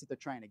the clients that they're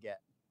trying to get,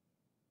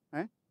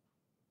 right?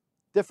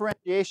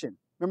 Differentiation.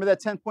 Remember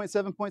that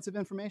 10.7 points of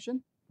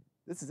information?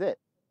 This is it.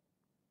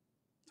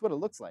 It's what it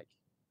looks like.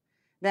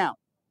 Now,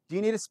 do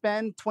you need to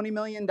spend $20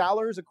 million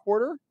a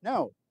quarter?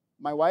 No.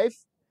 My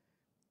wife,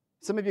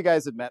 some of you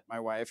guys have met my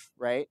wife,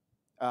 right?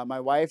 My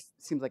wife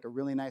seems like a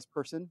really nice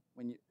person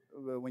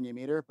when you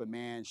meet her, but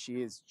man,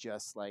 she is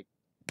just like,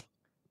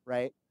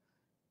 right?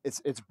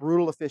 It's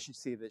brutal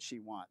efficiency that she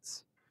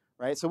wants,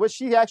 right? So what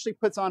she actually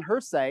puts on her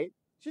site,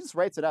 she just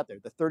writes it out there,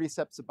 the 30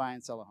 steps to buy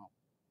and sell a home.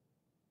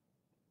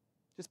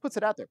 Just puts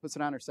it out there, puts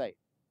it on her site,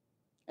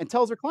 and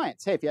tells her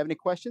clients, hey, if you have any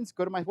questions,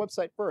 go to my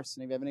website first,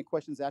 and if you have any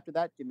questions after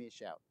that, give me a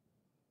shout.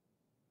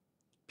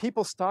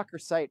 People stalk her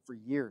site for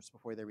years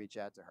before they reach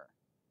out to her.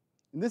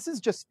 And this is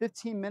just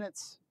 15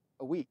 minutes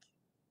a week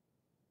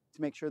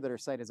to make sure that her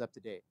site is up to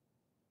date.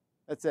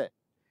 That's it.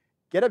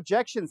 Get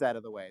objections out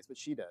of the way is what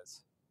she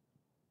does.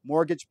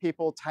 Mortgage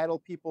people, title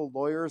people,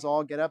 lawyers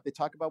all get up. They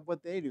talk about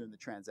what they do in the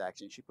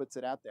transaction. She puts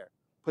it out there,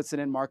 puts it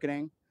in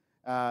marketing,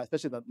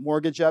 especially the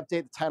mortgage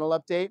update, the title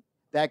update.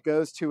 That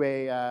goes to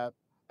an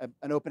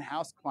open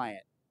house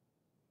client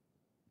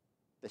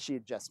that she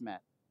had just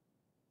met.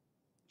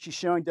 She's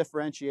showing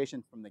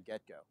differentiation from the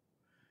get-go.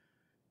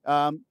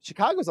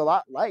 Chicago's a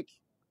lot like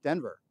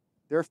Denver.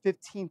 There are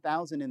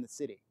 15,000 in the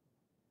city.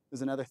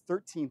 There's another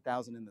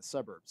 13,000 in the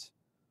suburbs.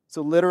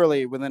 So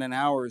literally within an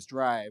hour's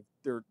drive,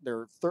 there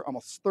are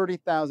almost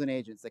 30,000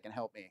 agents that can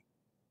help me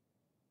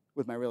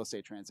with my real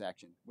estate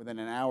transaction within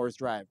an hour's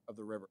drive of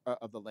the river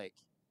of the lake.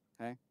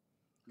 Okay,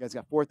 you guys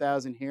got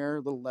 4,000 here, a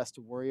little less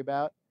to worry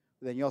about.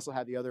 But then you also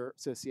have the other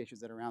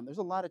associations that are around. There's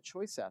a lot of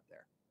choice out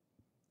there.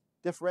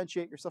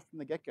 Differentiate yourself from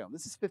the get-go.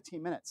 This is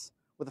 15 minutes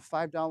with a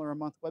 $5 a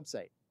month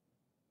website.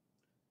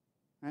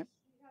 Right?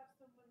 Do you have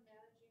someone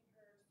managing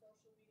her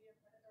social media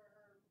or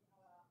her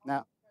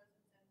No.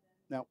 presence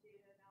and then No.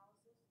 data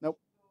analysis? Nope.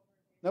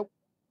 Nope.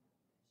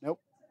 Nope.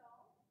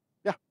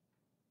 Yeah.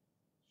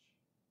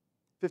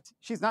 15,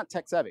 she's not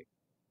tech savvy.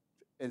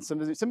 And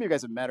some of you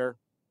guys have met her.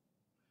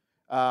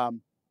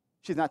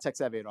 She's not tech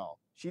savvy at all.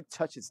 She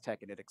touches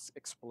tech and it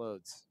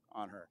explodes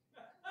on her.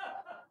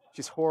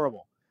 She's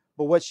horrible.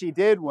 But what she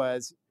did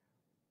was,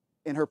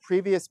 in her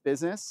previous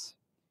business,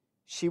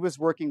 she was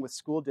working with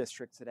school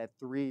districts that had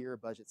 3-year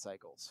budget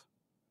cycles.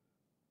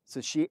 So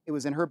it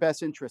was in her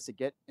best interest to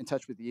get in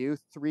touch with you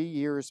 3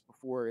 years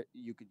before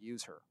you could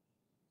use her.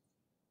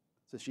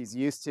 So she's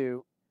used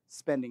to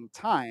spending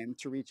time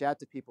to reach out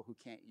to people who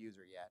can't use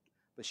her yet.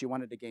 But she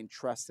wanted to gain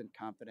trust and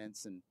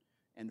confidence and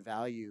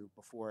value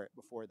before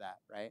that,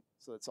 right?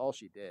 So that's all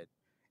she did.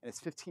 And it's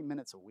 15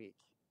 minutes a week.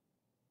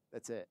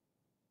 That's it.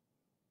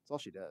 That's all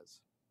she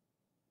does.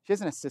 She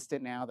has an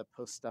assistant now that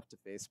posts stuff to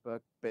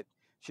Facebook, but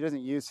she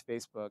doesn't use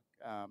Facebook.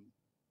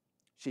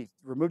 She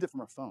removed it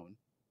from her phone.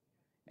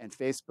 And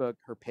Facebook,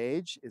 her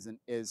page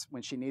is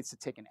when she needs to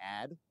take an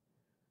ad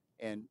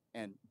and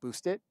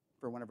boost it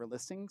for one of her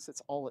listings.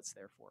 That's all it's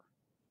there for.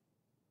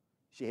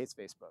 She hates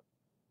Facebook.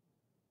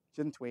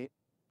 She doesn't tweet.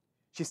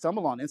 She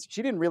stumbled on Instagram.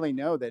 She didn't really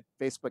know that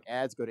Facebook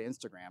ads go to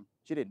Instagram.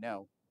 She didn't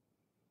know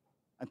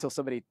until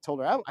somebody told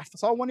her, I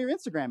saw one of your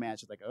Instagram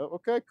ads. She's like, oh,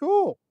 okay,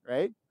 cool,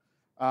 right?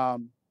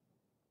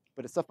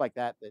 But it's stuff like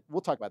that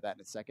we'll talk about that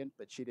in a second,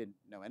 but she didn't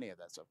know any of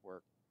that stuff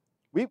worked.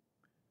 We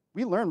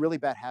learn really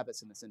bad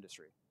habits in this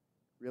industry,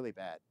 really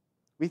bad.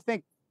 We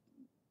think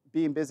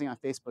being busy on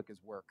Facebook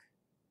is work.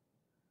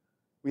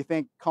 We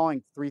think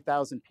calling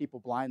 3,000 people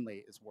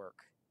blindly is work.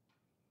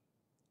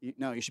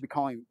 No, you should be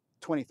calling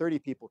 20, 30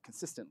 people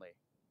consistently,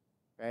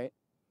 right?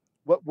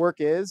 What work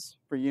is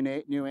for you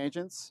new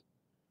agents,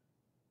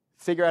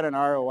 figure out an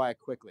ROI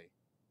quickly.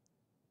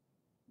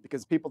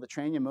 Because people that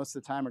train you most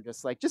of the time are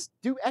just like, just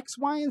do X,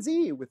 Y, and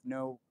Z with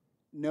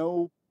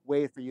no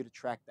way for you to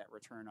track that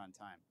return on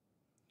time.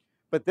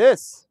 But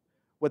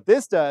what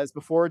this does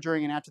before,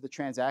 during, and after the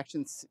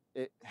transactions,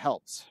 it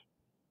helps.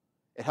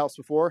 It helps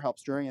before,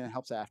 helps during, and it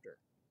helps after.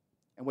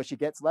 And what she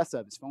gets less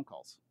of is phone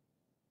calls.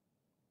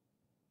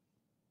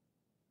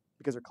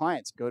 Because her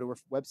clients go to her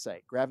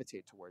website,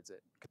 gravitate towards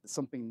it, because there's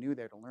something new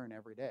there to learn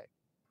every day,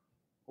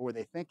 or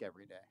they think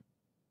every day.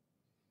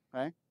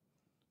 Okay?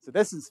 So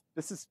this is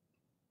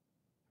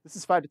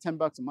 $5 to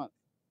 $10 a month.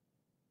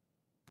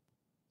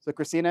 So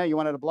Christina, you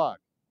wanted a blog.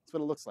 That's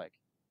what it looks like.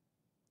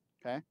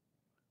 Okay?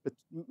 but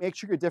make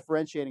sure you're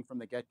differentiating from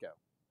the get-go.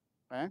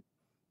 Okay?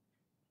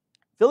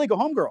 Philly Go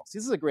Home Girls.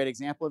 This is a great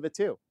example of it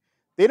too.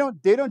 They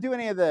don't do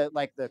any of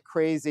the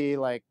crazy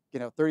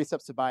 30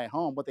 steps to buy a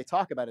home. What they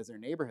talk about is their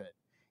neighborhood.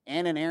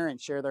 Ann and Aaron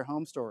share their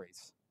home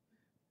stories.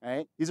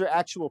 Right? These are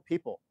actual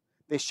people.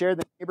 They share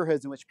the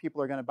neighborhoods in which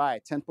people are going to buy.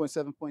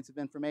 10.7 points of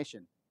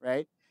information,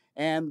 right?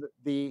 And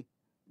the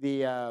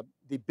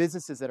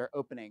businesses that are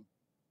opening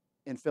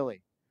in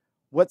Philly.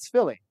 What's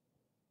Philly?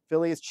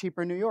 Philly is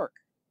cheaper in New York.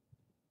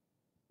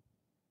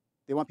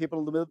 They want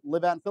people to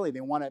live out in Philly.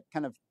 They want to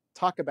kind of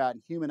talk about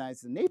and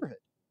humanize the neighborhood.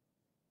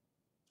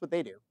 That's what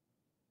they do.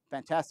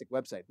 Fantastic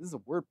website. This is a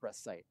WordPress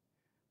site.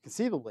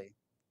 Conceivably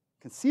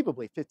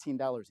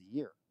 $15 a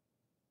year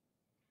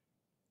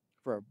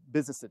for a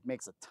business that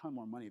makes a ton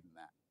more money than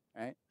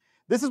that, right?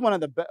 This is one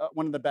of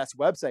the best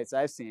websites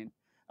I've seen.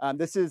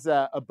 This is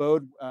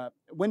Abode,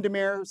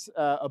 Windermere's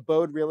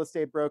Abode Real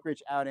Estate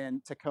Brokerage out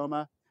in Tacoma.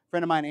 A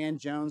friend of mine, Ann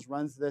Jones,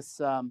 runs this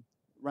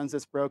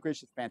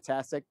brokerage. It's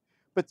fantastic.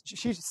 But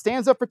she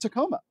stands up for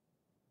Tacoma.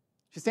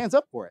 She stands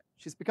up for it.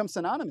 She's become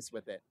synonymous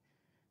with it.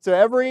 So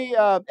every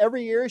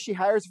year she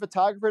hires a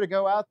photographer to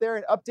go out there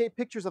and update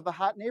pictures of the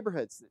hot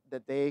neighborhoods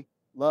that they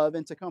love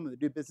in Tacoma, to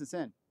do business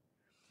in.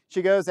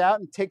 She goes out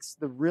and takes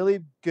the really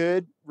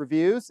good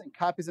reviews and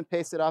copies and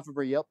pastes it off of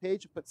her Yelp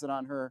page and puts it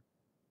on her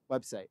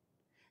website.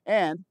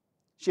 And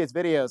she has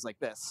videos like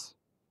this.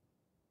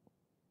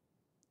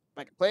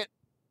 If I can play it.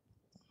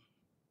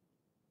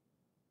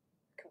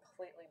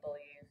 Completely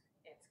believe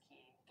it's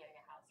key. Getting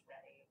a house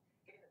ready,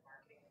 getting the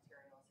marketing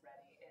materials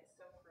ready. It's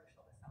so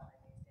crucial to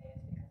selling these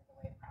days because of the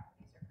way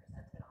properties are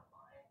presented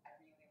online. I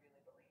really, really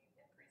believe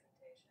in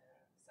presentation,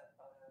 so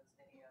photos,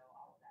 video,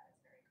 all of that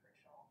is very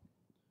crucial.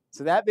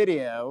 So that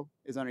video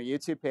is on our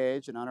YouTube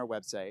page and on our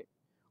website.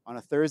 On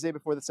a Thursday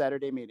before the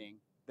Saturday meeting,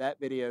 that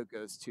video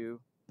goes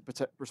to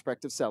the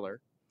prospective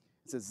seller.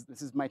 It says,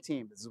 this is my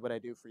team. This is what I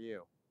do for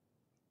you,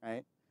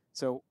 right?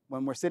 So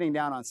when we're sitting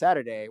down on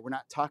Saturday, we're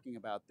not talking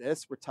about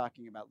this. We're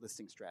talking about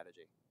listing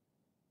strategy.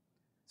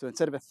 So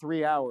instead of a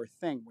 3-hour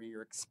thing where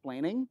you're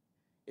explaining,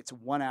 it's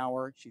 1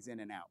 hour, she's in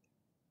and out.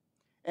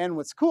 And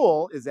what's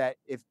cool is that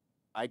if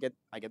I get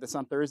this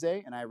on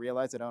Thursday and I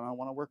realize that I don't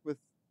want to work with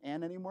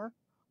Ann anymore,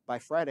 by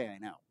Friday I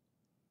know.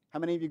 How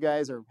many of you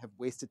guys have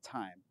wasted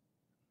time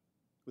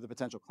with a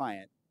potential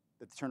client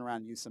that to turn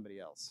around and use somebody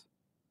else?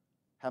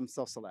 Have them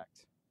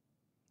self-select.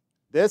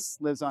 This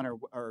lives on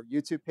our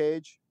YouTube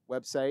page,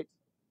 website,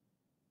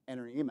 and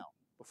her email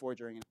before,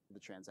 during, and after the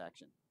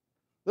transaction.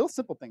 Little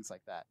simple things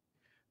like that.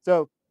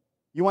 So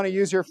you want to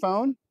use your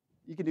phone?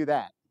 You can do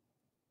that.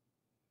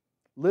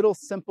 Little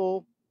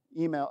simple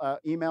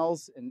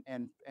emails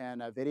and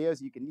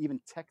videos. You can even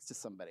text to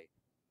somebody.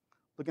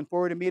 Looking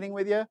forward to meeting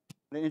with you. I'm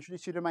going to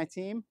introduce you to my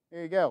team.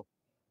 Here you go.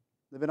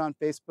 Live it on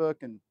Facebook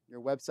and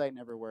your website and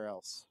everywhere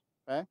else.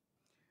 Okay.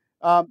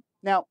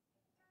 Now,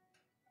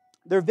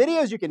 there are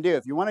videos you can do.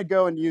 If you want to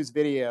go and use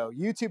video,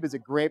 YouTube is a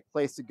great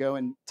place to go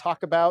and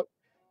talk about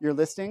your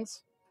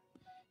listings.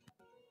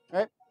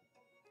 Right?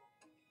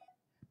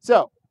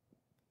 So,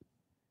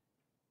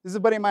 this is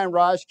a buddy of mine,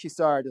 Raj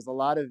Kisar, does a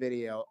lot of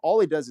video. All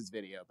he does is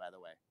video, by the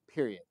way,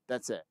 period.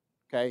 That's it.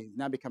 Okay? He's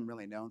now become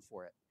really known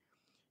for it.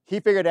 He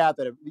figured out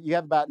that you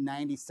have about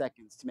 90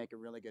 seconds to make a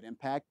really good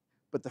impact,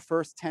 but the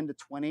first 10 to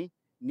 20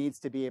 needs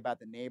to be about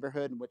the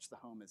neighborhood in which the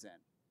home is in.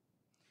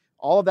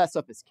 All of that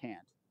stuff is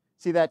canned.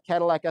 See that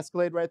Cadillac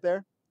Escalade right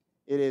there?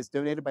 It is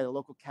donated by the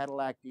local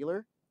Cadillac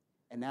dealer,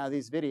 and now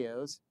these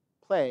videos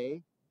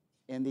play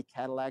in the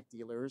Cadillac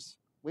dealer's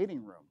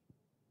waiting room.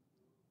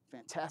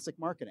 Fantastic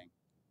marketing.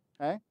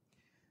 Okay?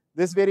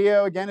 This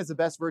video, again, is the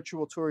best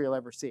virtual tour you'll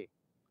ever see.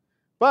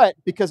 But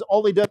because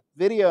all he does is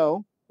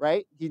video,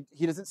 right?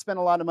 He doesn't spend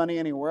a lot of money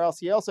anywhere else.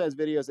 He also has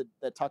videos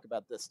that talk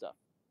about this stuff.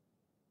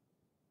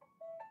 One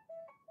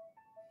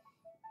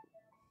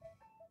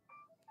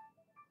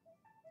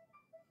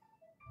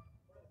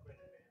of the great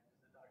advantages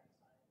of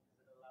DocuSign is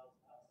it allows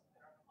us and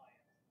our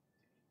clients to be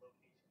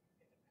location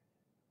independent.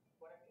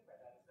 What I mean by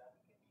that is that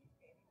we can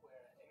be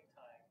anywhere at any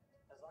time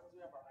as long as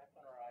we have our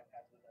iPhone or our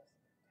iPads with us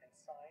and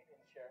sign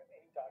and share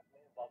any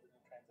document involved in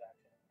the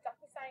transaction.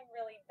 DocuSign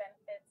really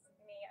benefits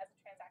me as a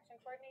transaction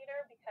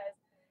coordinator because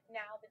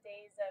now the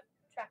days of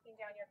tracking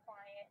down your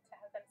client to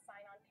have them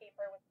sign on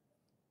paper with.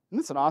 Isn't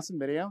this an awesome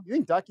video? You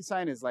think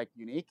DocuSign is like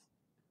unique?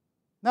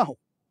 No.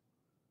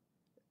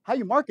 How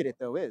you market it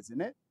though is,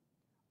 isn't it?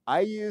 I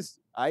use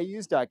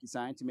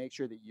DocuSign to make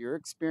sure that your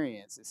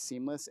experience is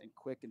seamless and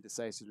quick and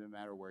decisive no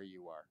matter where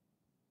you are.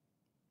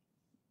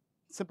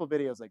 Simple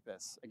videos like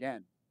this.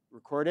 Again,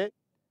 record it,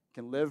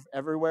 can live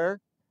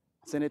everywhere.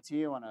 Send it to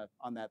you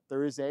on that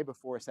Thursday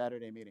before a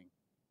Saturday meeting.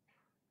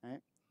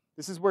 Right?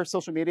 This is where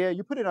social media,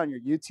 you put it on your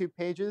YouTube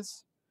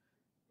pages.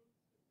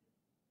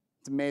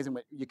 It's amazing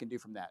what you can do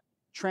from that.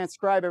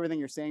 Transcribe everything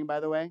you're saying, by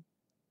the way.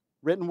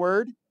 Written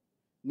word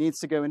needs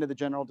to go into the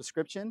general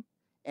description.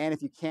 And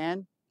if you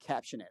can,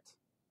 caption it.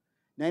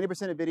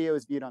 90% of video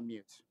is viewed on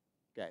mute,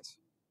 guys.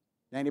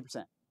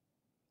 90%.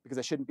 Because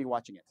I shouldn't be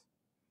watching it.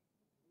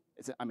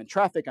 I'm in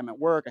traffic, I'm at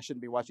work, I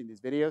shouldn't be watching these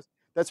videos.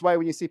 That's why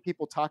when you see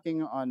people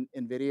talking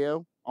in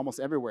video, almost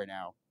everywhere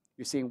now,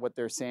 you're seeing what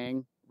they're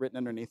saying written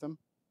underneath them.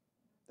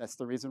 That's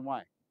the reason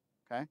why.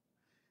 Okay.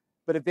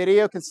 But if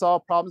video can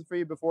solve problems for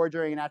you before,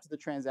 during, and after the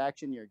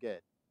transaction, you're good.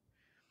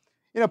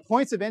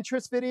 Points of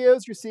interest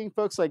videos, you're seeing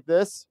folks like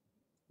this.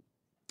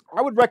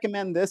 I would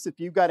recommend this if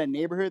you've got a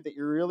neighborhood that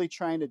you're really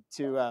trying to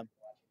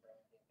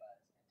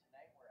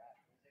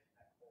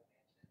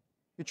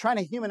you're trying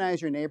to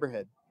humanize your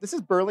neighborhood. This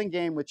is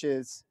Burlingame, which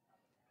is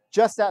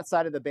just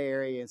outside of the Bay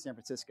Area in San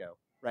Francisco,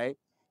 right?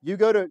 You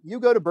go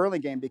to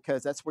Burlingame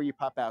because that's where you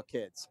pop out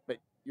kids, but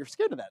you're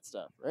scared of that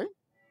stuff, right?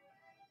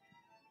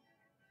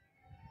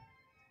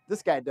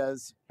 This guy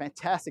does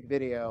fantastic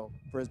video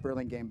for his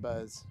Burlingame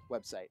Buzz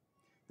website.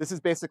 This is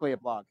basically a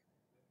blog.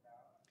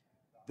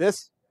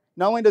 This,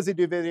 not only does he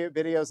do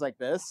videos like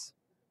this,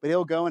 but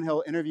he'll go and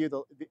he'll interview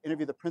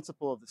the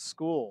principal of the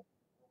school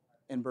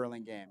in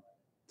Burlingame,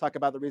 talk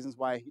about the reasons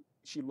why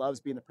she loves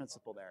being the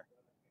principal there,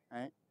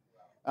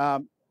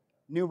 right?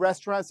 New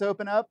restaurants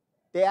open up,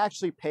 they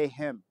actually pay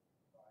him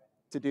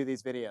to do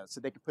these videos so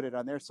they can put it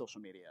on their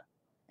social media,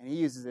 and he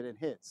uses it in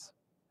his.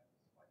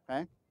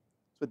 Okay,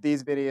 that's what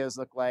these videos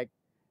look like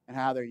and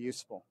how they're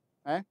useful.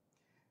 Okay,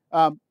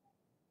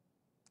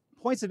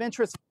 points of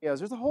interest videos.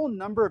 There's a whole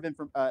number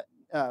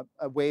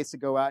of ways to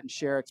go out and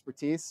share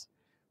expertise,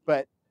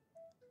 but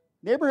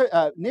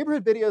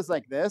neighborhood videos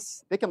like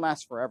this, they can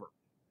last forever,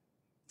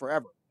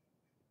 forever.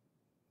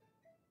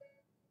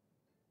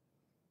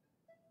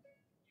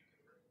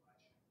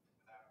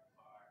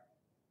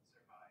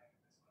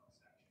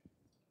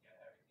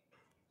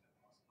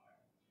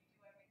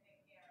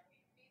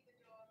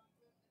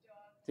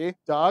 See,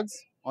 dogs.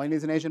 All he needs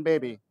is an Asian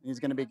baby. He's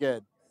going to be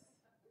good.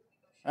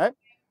 All right.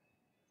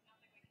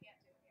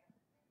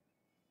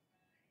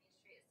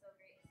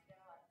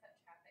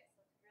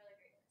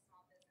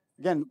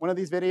 Again, one of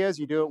these videos,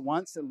 you do it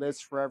once, it lives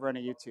forever on a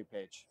YouTube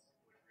page.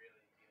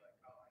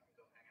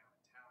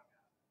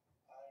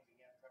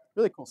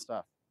 Really cool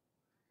stuff.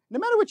 No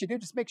matter what you do,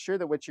 just make sure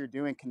that what you're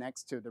doing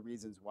connects to the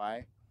reasons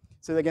why.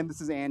 So again,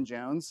 this is Ann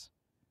Jones.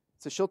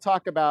 So she'll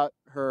talk about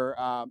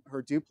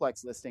her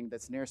duplex listing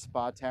that's near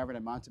Spa Tavern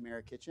and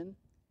Montemara Kitchen,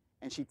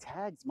 and she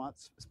tags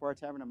Spa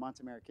Tavern and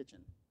Montemara Kitchen,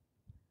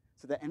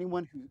 so that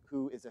anyone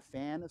who is a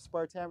fan of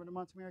Spa Tavern and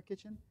Montemara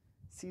Kitchen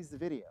sees the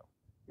video.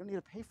 You don't need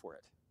to pay for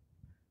it,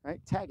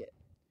 right? Tag it.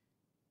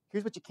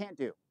 Here's what you can't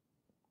do.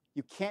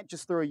 You can't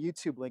just throw a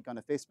YouTube link on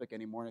a Facebook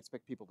anymore and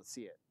expect people to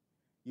see it.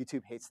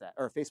 YouTube hates that,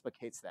 or Facebook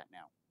hates that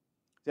now.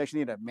 You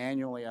actually need to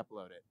manually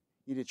upload it.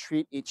 You need to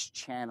treat each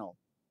channel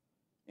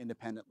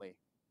independently,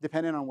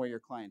 depending on where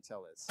your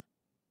clientele is,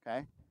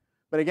 okay?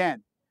 But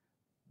again,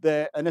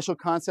 the initial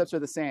concepts are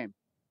the same.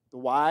 The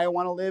why I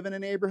want to live in a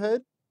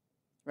neighborhood,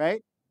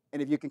 right?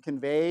 And if you can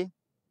convey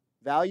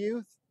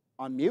value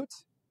on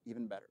mute,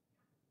 even better,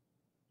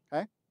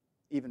 okay?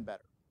 Even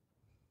better.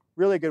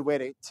 Really good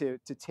way to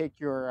take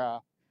your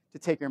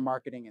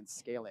marketing and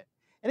scale it.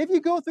 And if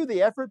you go through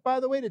the effort, by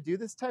the way, to do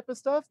this type of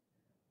stuff,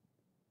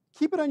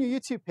 keep it on your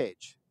YouTube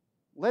page.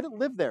 Let it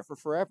live there for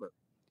forever.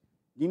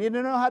 You need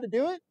to know how to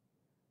do it?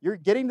 You're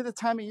getting to the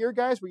time of year,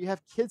 guys, where you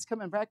have kids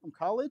coming back from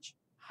college.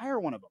 Hire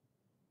one of them.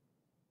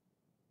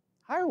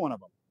 Hire one of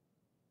them.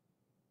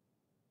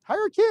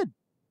 Hire a kid.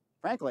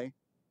 Frankly,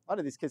 a lot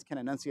of these kids can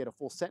enunciate a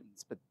full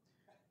sentence, but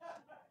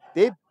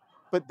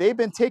they've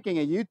been taking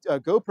a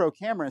GoPro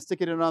camera and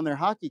sticking it on their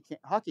hockey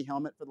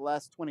helmet for the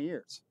last 20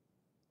 years,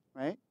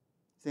 right?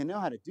 So they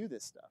know how to do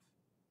this stuff.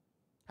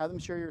 Have them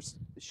share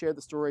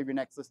the story of your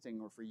next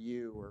listing, or for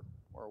you,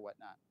 or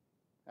whatnot.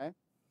 Okay.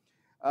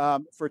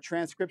 For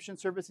transcription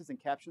services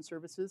and caption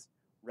services,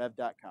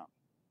 rev.com.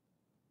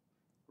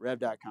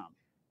 Rev.com.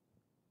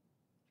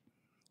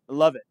 I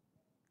love it.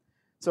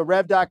 So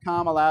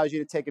rev.com allows you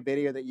to take a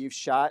video that you've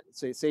shot.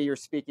 So say you're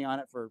speaking on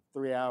it for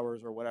 3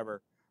 hours or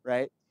whatever,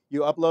 right?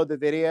 You upload the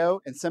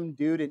video, and some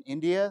dude in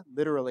India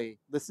literally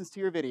listens to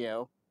your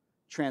video,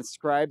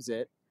 transcribes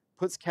it,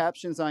 puts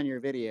captions on your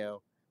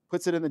video,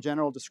 puts it in the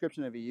general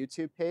description of a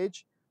YouTube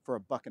page for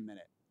 $1 a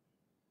minute.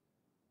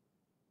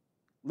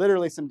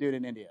 Literally some dude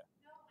in India.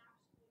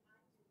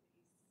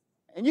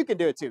 And you can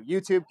do it too.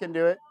 YouTube can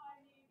do it.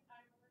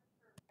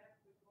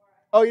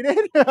 Oh, you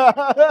did?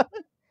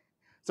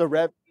 So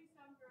Rev.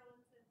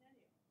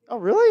 Oh,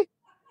 really?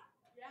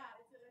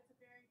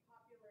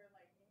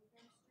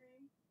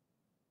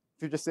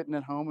 If you're just sitting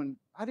at home, and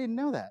I didn't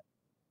know that.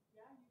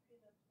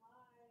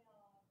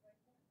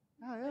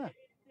 Oh, yeah.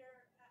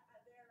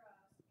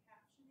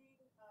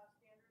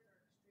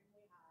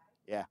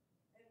 Yeah.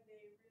 And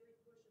they really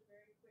push a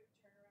very quick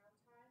turnaround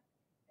time,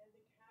 and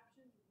the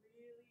captions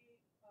really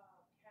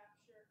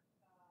capture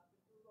the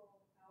Google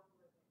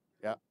algorithm.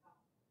 Yeah. And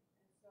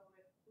so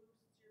it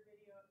boosts your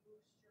video, it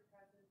boosts your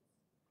presence,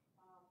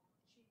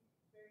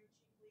 very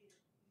cheaply.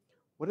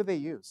 What do they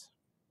use?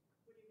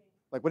 What do you mean?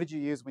 Like, what did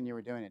you use when you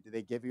were doing it? Did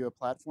they give you a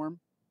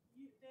platform?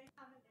 They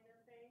have an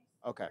interface.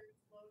 Okay. Where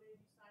it's loaded.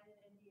 You sign an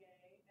NDA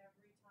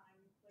every time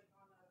you click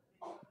on a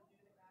video to do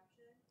the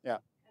caption.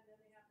 Yeah. And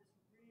then they have this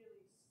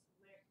really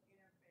slick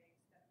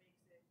interface that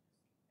makes it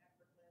just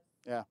effortless.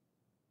 Yeah.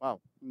 Wow,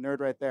 nerd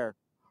right there.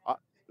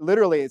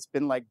 Literally, it's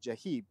been like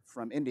Jahib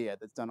from India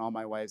that's done all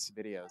my wife's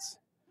videos.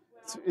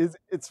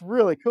 It's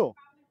really cool.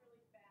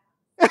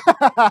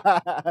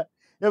 Yeah,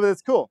 but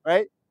it's cool,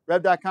 right?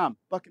 Rev.com,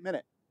 buck a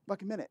minute,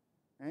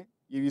 right?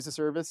 You use the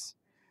service.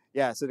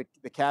 Yeah, so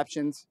the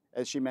captions,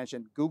 as she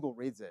mentioned, Google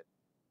reads it,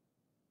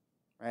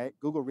 right?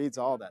 Google reads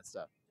all that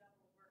stuff.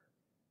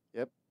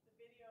 Yep. The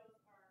videos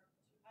are,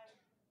 I'm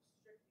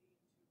strictly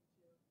YouTube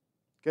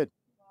too. Good.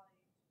 Body.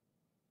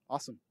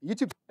 Awesome.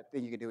 YouTube, I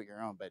think you can do it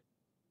your own, but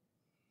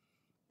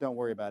don't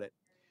worry about it.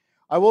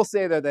 I will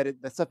say though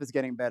that that stuff is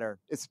getting better.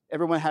 It's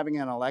everyone having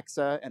an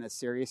Alexa and a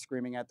Siri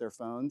screaming at their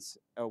phones.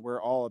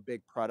 We're all a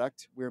big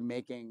product. We're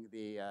making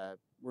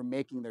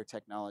their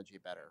technology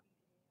better.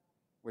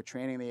 We're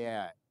training the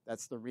AI.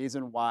 That's the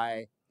reason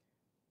why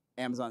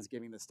Amazon's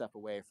giving this stuff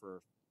away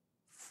for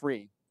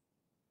free,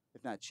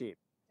 if not cheap,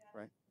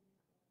 right?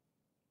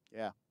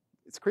 Yeah,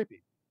 it's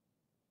creepy.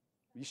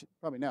 You should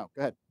probably know.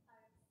 Go ahead. So I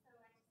just want to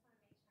make sure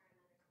I'm understanding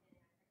that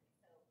correctly.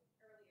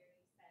 So earlier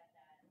you said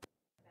that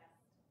the best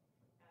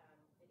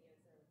videos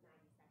are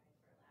 90 seconds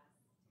or less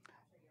to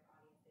capture your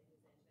audience's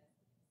interest.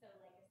 So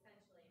like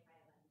essentially if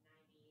I have a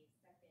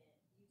 90-second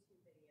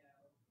YouTube video and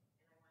I want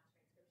transcription on it,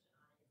 it's going to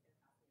cost me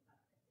 $1.50. Am I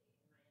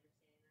understanding that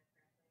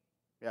correctly?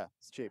 Yeah,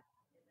 it's cheap.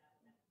 Is that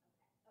okay?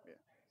 Oh,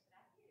 Yeah, sorry. Should I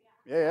ask you?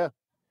 Yeah. yeah.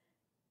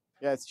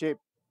 Yeah, it's cheap.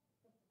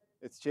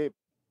 It's cheap.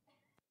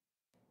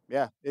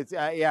 Yeah, it's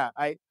yeah.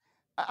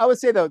 I would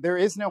say though there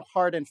is no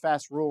hard and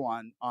fast rule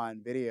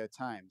on video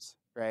times,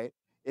 right?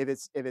 If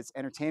it's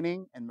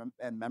entertaining and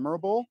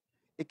memorable,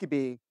 it could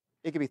be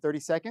 30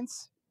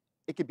 seconds,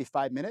 it could be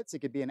 5 minutes, it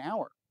could be an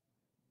hour.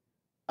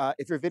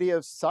 If your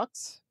video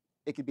sucks,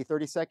 it could be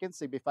 30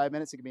 seconds, it could be 5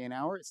 minutes, it could be an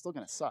hour. It's still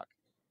gonna suck,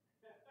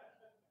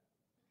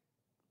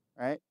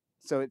 right?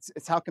 So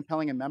it's how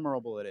compelling and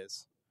memorable it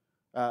is,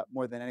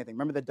 more than anything.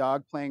 Remember the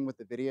dog playing with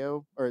the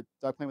video or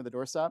dog playing with the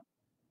doorstop?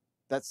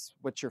 That's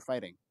what you're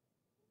fighting.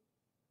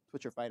 That's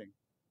what you're fighting.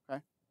 Okay.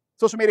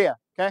 Social media.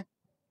 Okay.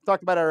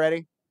 Talked about it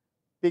already.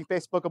 Being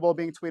Facebookable,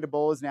 being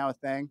tweetable is now a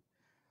thing.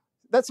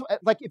 That's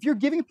like if you're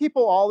giving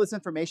people all this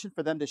information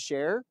for them to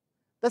share,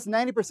 that's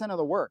 90% of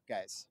the work,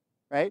 guys.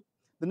 Right?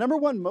 The number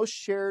one most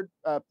shared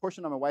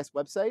portion on my wife's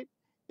website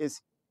is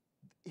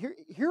here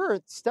are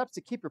steps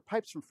to keep your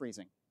pipes from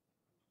freezing.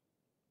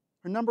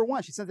 Her number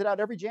one, she sends it out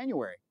every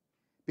January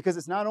because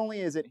it's not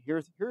only is it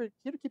here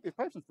to keep your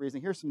pipes from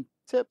freezing. Here's some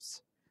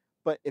tips,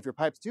 but if your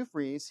pipes do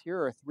freeze,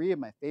 here are 3 of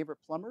my favorite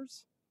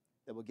plumbers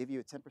that will give you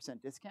a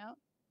 10% discount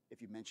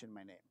if you mention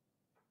my name.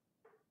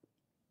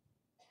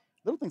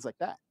 Little things like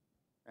that,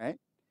 right?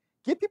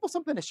 Give people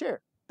something to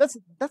share. That's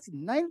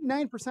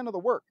 99% of the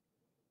work.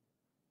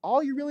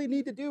 All you really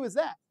need to do is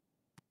that,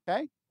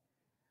 okay?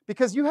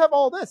 Because you have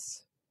all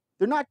this.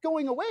 They're not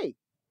going away.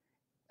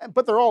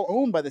 But they're all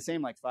owned by the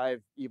same like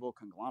 5 evil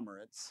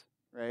conglomerates,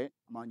 right?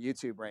 I'm on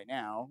YouTube right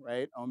now,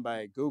 right? Owned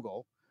by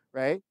Google,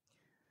 right?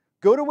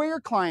 Go to where your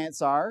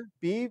clients are,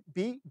 be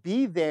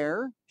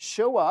there,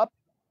 show up,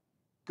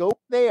 go where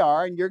they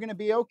are, and you're going to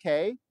be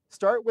okay.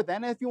 Start with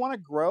them. And if you want to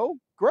grow,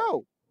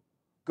 grow.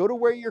 Go to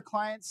where your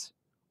clients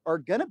are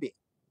going to be.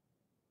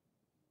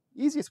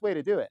 Easiest way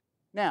to do it.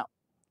 Now,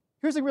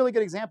 here's a really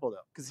good example,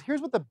 though, because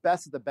here's what the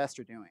best of the best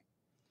are doing.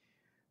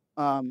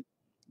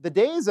 The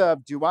days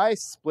of do I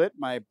split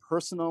my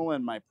personal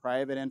and my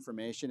private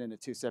information into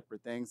 2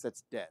 separate things,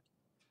 that's dead.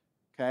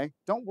 Okay?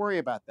 Don't worry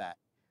about that.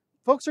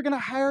 Folks are going to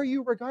hire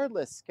you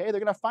regardless. Okay? They're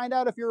going to find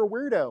out if you're a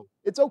weirdo.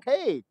 It's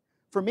okay.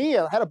 For me,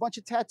 I had a bunch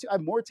of tattoos. I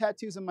have more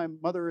tattoos than my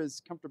mother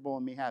is comfortable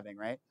in me having,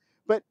 right?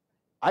 But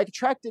I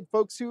attracted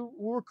folks who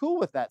were cool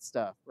with that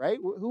stuff, right?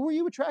 Who were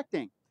you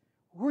attracting?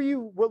 Who are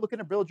you looking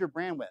to build your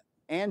brand with?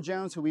 Ann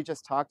Jones, who we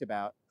just talked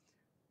about,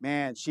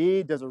 man,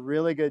 she does a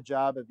really good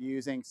job of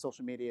using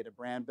social media to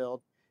brand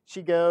build.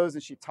 She goes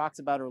and she talks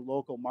about her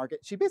local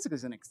market. She basically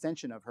is an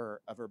extension of her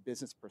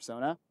business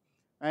persona,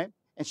 right?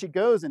 And she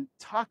goes and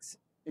talks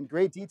in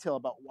great detail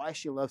about why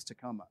she loves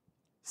Tacoma.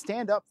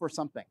 Stand up for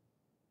something.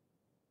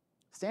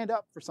 Stand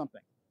up for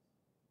something.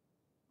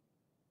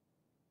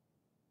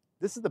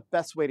 This is the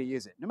best way to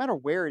use it, no matter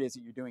where it is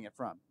that you're doing it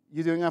from.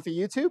 You're doing it off of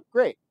YouTube?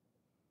 Great.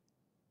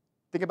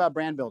 Think about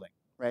brand building,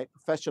 right?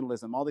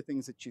 Professionalism, all the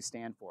things that you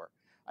stand for.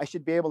 I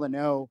should be able to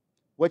know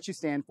what you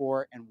stand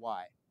for and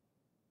why.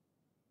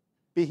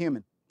 Be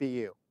human, be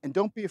you. And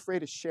don't be afraid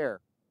to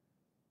share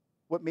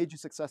what made you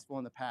successful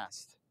in the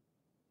past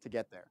to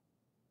get there.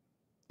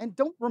 And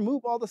don't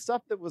remove all the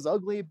stuff that was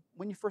ugly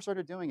when you first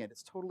started doing it.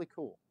 It's totally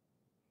cool.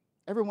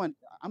 Everyone,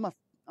 I'm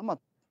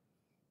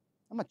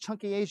a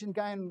chunky Asian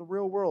guy in the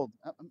real world.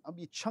 I'll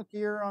be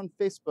chunkier on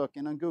Facebook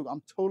and on Google.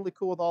 I'm totally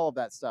cool with all of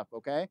that stuff,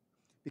 okay?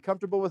 Be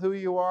comfortable with who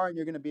you are and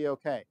you're gonna be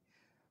okay.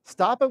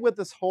 Stop it with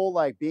this whole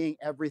like being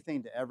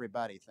everything to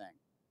everybody thing.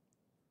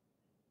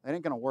 That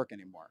ain't gonna work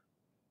anymore.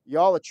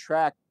 Y'all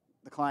attract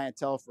the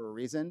clientele for a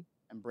reason.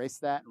 Embrace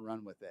that and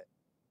run with it,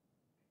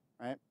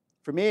 right?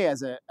 For me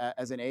as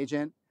an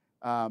agent,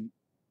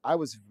 I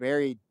was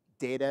very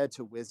data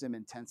to wisdom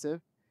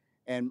intensive,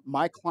 and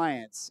my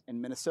clients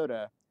in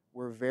Minnesota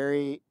were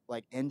very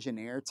like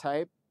engineer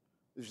type,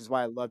 which is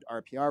why I loved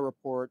RPR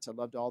reports. I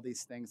loved all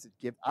these things that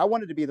give. I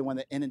wanted to be the one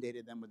that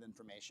inundated them with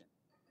information.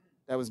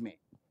 That was me.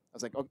 I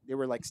was like, oh, they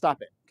were like,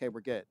 stop it. Okay,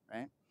 we're good,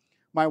 right?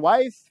 My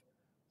wife,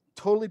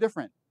 totally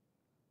different.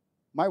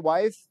 My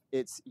wife,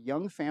 it's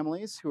young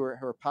families who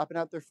are popping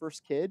out their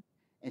first kid,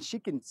 and she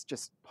can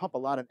just pump a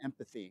lot of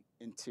empathy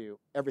into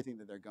everything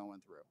that they're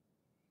going through.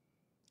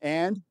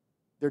 And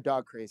they're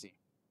dog crazy.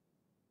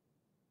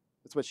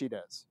 That's what she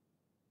does.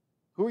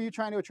 Who are you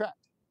trying to attract?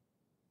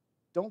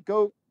 Don't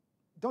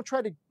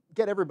try to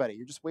get everybody.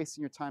 You're just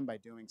wasting your time by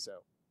doing so.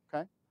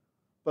 Okay?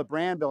 But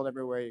brand build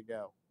everywhere you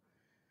go.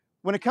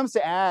 When it comes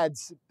to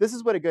ads, this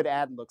is what a good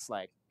ad looks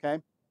like.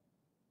 Okay?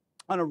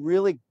 On a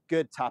really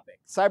good topic.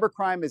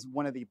 Cybercrime is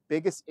one of the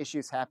biggest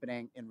issues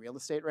happening in real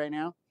estate right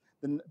now.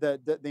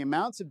 The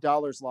amounts of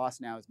dollars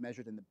lost now is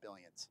measured in the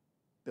billions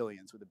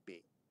with a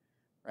B,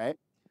 right?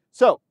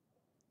 So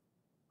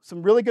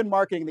some really good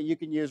marketing that you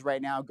can use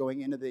right now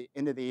going into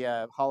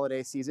the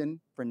holiday season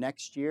for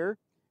next year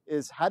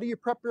is how do you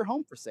prep your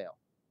home for sale?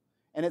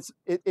 And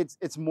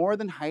it's more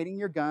than hiding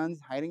your guns,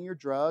 hiding your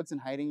drugs,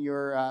 and hiding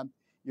your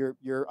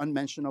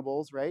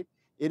unmentionables, right?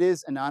 It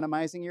is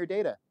anonymizing your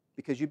data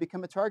because you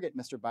become a target,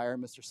 Mr. Buyer,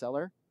 Mr.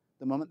 Seller,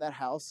 the moment that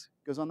house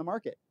goes on the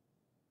market.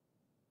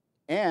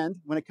 And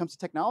when it comes to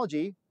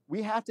technology,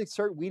 we have to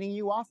start weaning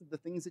you off of the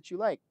things that you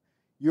like.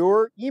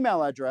 Your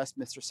email address,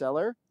 Mr.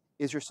 Seller,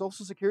 is your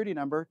social security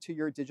number to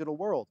your digital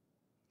world.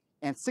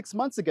 And 6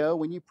 months ago,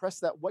 when you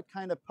pressed that "what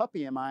kind of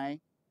puppy am I"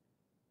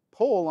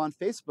 poll on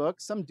Facebook,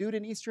 some dude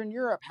in Eastern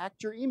Europe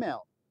hacked your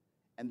email.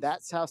 And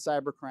that's how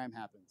cybercrime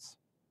happens.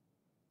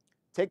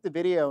 Take the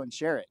video and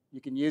share it.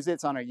 You can use it.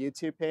 It's on our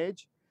YouTube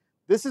page.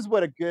 This is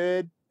what a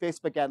good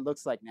Facebook ad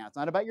looks like now. It's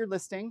not about your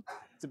listing.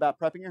 It's about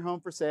prepping your home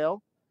for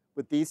sale.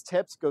 With these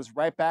tips, goes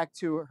right back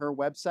to her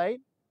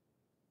website.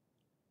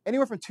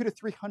 Anywhere from 200 to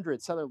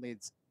 300 seller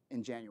leads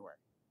in January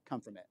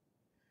come from it.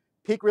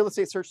 Peak real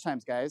estate search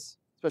times, guys,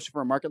 especially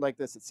for a market like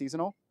this, it's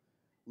seasonal.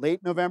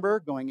 Late November,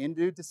 going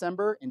into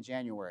December, and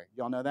January.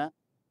 Y'all know that?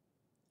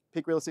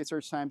 Peak real estate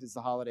search times is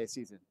the holiday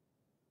season.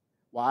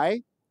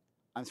 Why?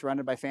 I'm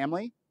surrounded by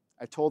family.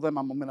 I told them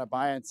I'm going to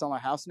buy and sell a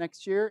house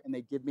next year, and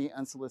they give me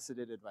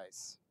unsolicited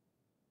advice.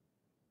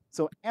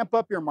 So amp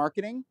up your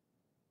marketing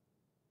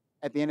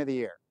at the end of the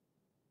year.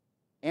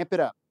 Amp it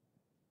up.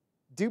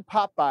 Do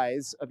pop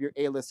buys of your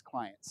A-list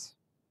clients.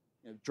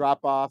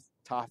 Drop off,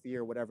 toffee,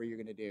 or whatever you're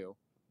going to do,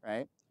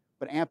 right?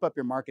 But amp up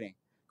your marketing.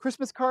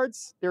 Christmas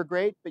cards, they're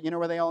great, but you know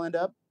where they all end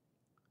up?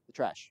 The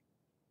trash.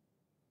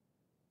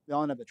 They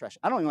all end up in the trash.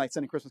 I don't even like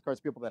sending Christmas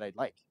cards to people that I'd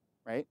like,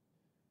 right?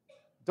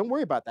 Don't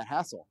worry about that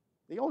hassle.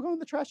 They all go in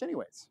the trash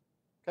anyways,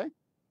 okay?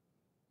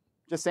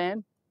 Just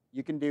saying,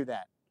 you can do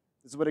that.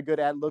 This is what a good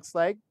ad looks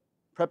like.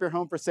 Prep your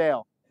home for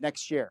sale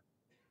next year,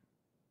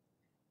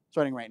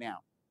 starting right now,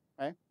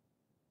 right?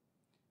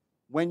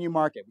 When you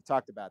market, we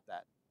talked about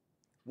that.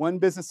 One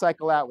business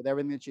cycle out with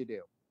everything that you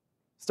do.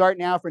 Start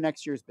now for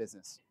next year's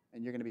business,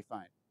 and you're going to be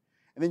fine.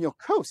 And then you'll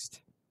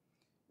coast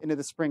into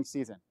the spring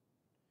season.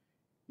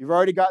 You've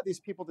already got these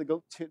people to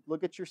go to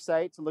look at your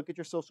site, to look at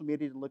your social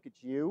media, to look at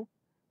you,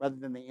 rather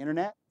than the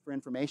internet for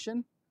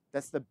information.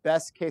 That's the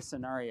best case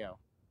scenario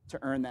to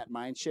earn that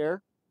mind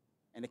share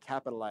and to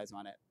capitalize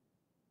on it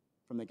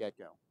from the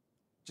get-go.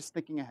 Just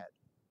thinking ahead.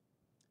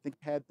 Think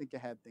ahead, think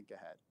ahead, think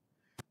ahead.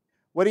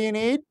 What do you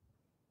need?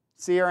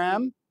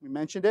 CRM, we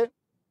mentioned it.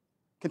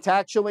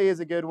 Contactually is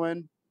a good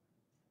one.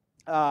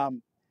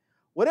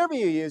 Whatever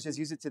you use, just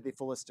use it to the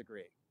fullest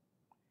degree.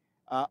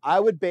 I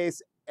would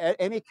base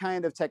any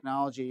kind of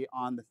technology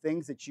on the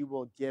things that you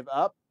will give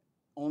up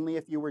only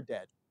if you were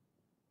dead.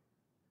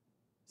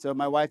 So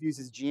my wife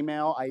uses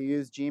Gmail. I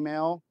use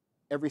Gmail.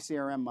 Every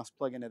CRM must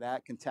plug into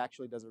that.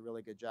 Contactually does a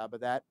really good job of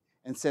that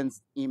and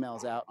sends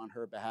emails out on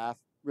her behalf.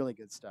 Really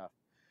good stuff.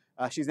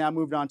 She's now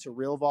moved on to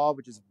RealVol,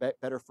 which is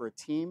better for a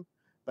team,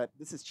 but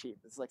this is cheap.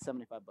 This is like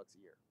 $75 a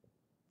year.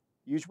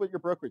 Use what your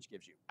brokerage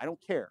gives you. I don't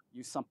care.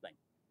 Use something.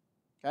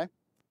 Okay?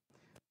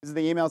 These are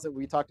the emails that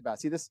we talked about.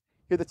 See this?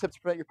 Here are the tips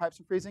to prevent your pipes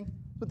from freezing.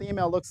 That's what the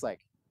email looks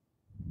like.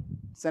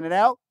 Send it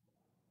out.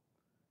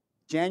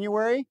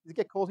 January. Does it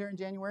get cold here in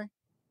January?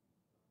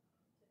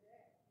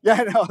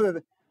 Yeah, no.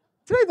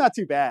 Today's not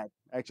too bad,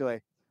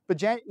 actually. But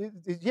do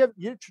you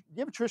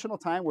have a traditional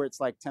time where it's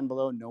like 10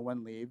 below, no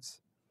one leaves?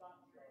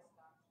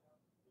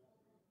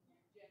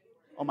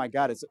 Oh my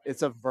God,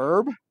 it's a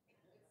verb?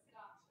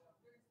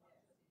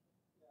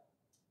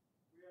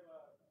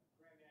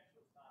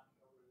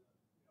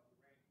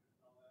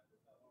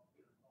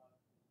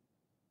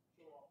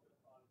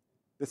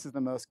 This is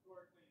the most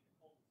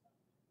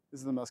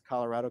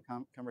Colorado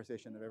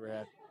conversation I've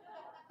ever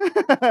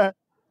had.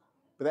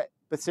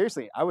 But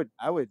seriously, I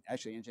would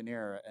actually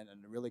engineer a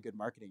really good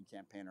marketing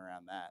campaign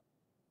around that.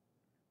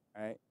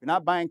 All right, if you're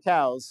not buying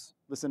cows,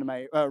 listen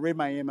to read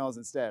my emails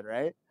instead.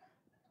 Right,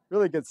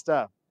 really good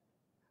stuff.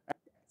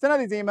 Send out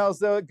these emails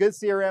though. Good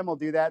CRM will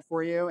do that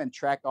for you and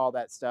track all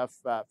that stuff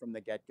from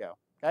the get-go.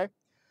 Okay.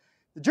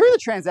 During the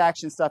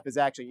transaction stuff is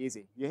actually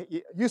easy.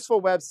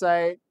 Useful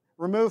website,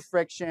 remove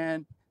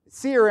friction,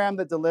 CRM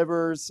that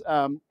delivers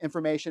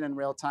information in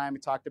real time. We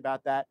talked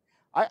about that.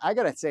 I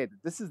gotta say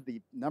that this is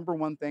the number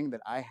one thing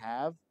that I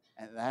have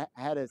and that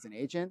I had as an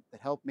agent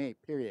that helped me.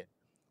 Period.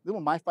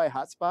 Little MiFi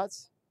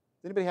hotspots.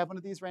 Does anybody have one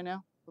of these right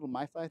now? Little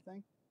MiFi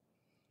thing.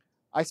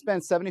 I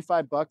spend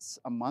 $75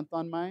 a month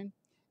on mine.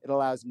 It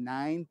allows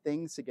 9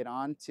 things to get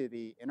onto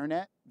the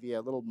internet via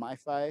a little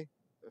MiFi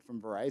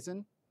from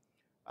Verizon.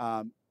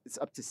 It's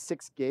up to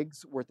 6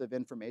 gigs worth of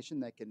information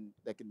that can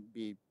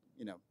be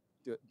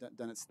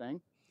done its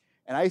thing.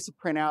 And I used to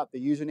print out the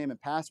username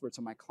and password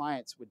so my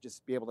clients would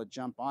just be able to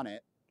jump on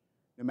it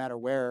no matter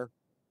where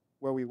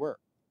we were.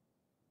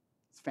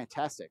 It's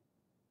fantastic.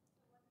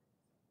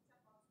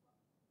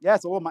 Yeah,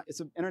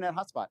 it's an internet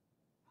hotspot,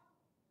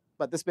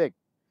 but this big.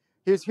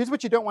 Here's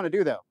what you don't want to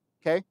do though.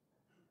 Okay,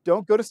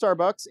 don't go to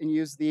Starbucks and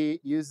use the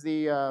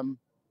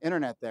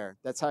internet there.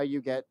 That's how you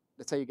get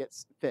phished.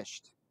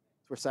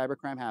 It's where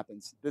cybercrime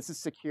happens. This is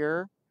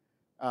secure.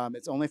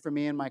 It's only for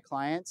me and my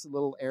clients. A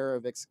little air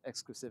of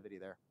exclusivity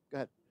there. Go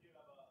ahead.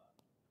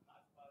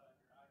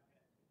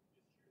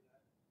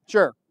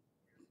 Sure,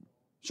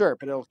 sure,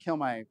 but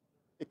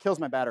it kills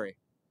my battery.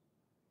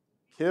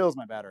 Kills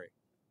my battery.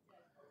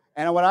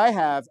 And what I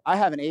have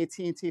an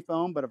AT&T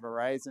phone, but a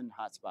Verizon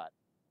hotspot.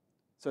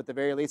 So at the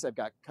very least, I've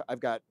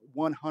got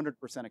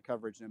 100% of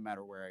coverage no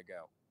matter where I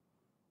go.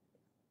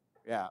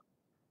 Yeah,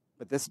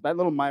 but that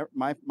little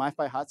MiFi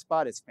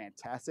hotspot is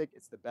fantastic.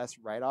 It's the best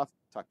write-off.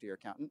 Talk to your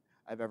accountant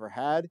I've ever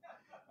had,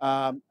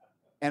 and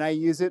I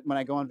use it when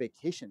I go on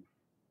vacation,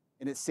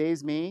 and it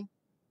saves me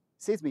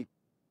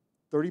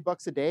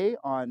 $30 a day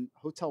on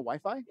hotel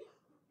Wi-Fi.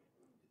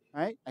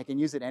 Right? I can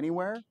use it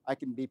anywhere. I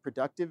can be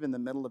productive in the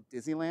middle of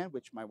Disneyland,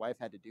 which my wife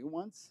had to do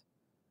once.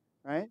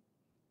 Right?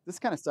 This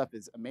kind of stuff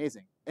is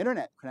amazing.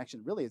 Internet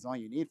connection really is all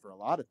you need for a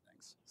lot of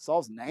things.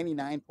 Solves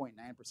 99.9%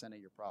 of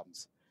your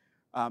problems.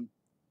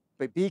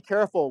 But be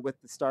careful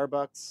with the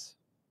Starbucks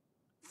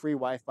free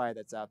Wi-Fi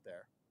that's out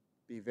there.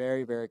 Be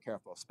very, very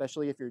careful,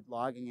 especially if you're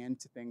logging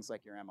into things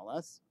like your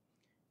MLS,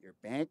 your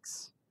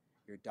banks,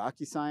 your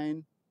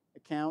DocuSign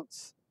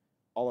accounts,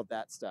 all of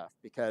that stuff.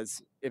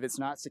 Because if it's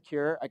not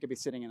secure, I could be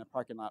sitting in a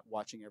parking lot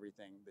watching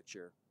everything that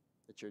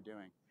you're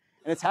doing.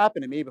 And it's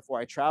happened to me before.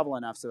 I travel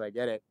enough so I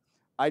get it.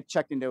 I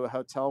checked into a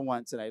hotel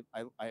once and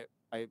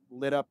I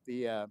lit up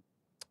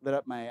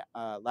my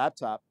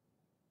laptop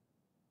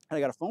and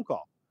I got a phone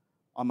call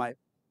on my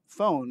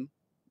phone,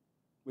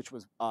 which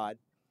was odd.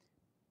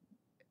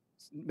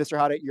 Mr.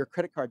 Hata, your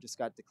credit card just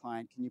got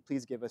declined. Can you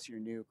please give us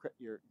your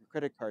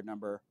credit card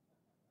number?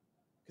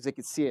 Because they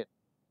could see it.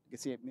 You could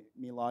see it,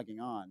 me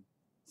logging on,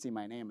 see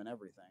my name and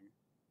everything.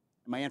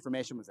 And my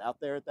information was out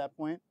there at that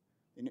point.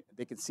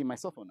 They could see my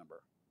cell phone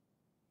number.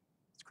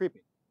 It's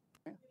creepy.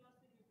 Right?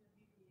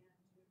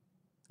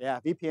 Yeah,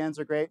 VPNs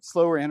are great.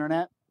 Slower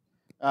internet.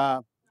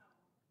 But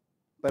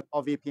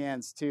all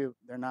VPNs too,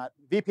 they're not.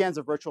 VPN's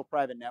a virtual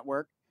private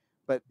network,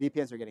 but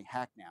VPNs are getting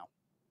hacked now.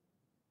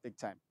 Big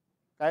time.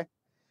 Okay?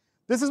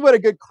 This is what a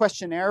good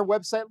questionnaire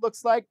website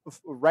looks like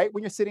right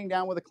when you're sitting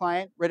down with a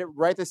client.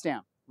 Write this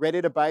down.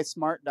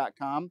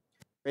 ReadyToBuySmart.com,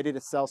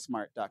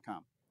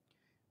 ReadyToSellSmart.com.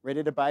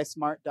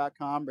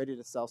 ReadyToBuySmart.com,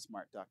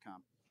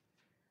 ReadyToSellSmart.com.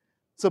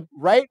 So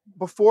right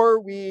before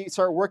we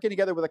start working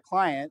together with a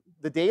client,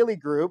 the daily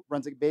group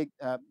runs a big,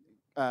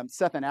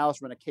 Seth and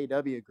Alice run a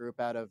KW group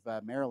out of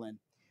Maryland.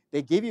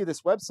 They give you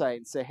this website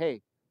and say,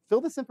 hey,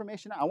 fill this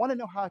information out. I want to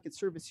know how I can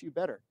service you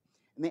better.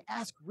 And they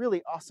ask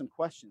really awesome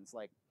questions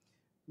like,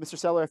 Mr.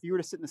 Seller, if you were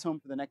to sit in this home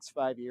for the next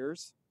 5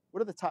 years,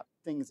 what are the top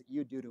things that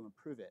you do to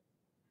improve it?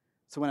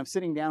 So when I'm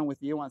sitting down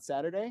with you on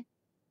Saturday,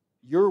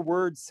 your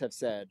words have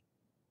said,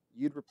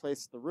 you'd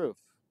replace the roof.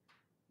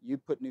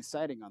 You'd put new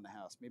siding on the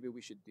house. Maybe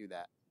we should do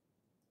that.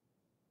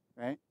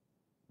 Right?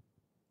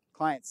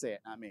 Clients say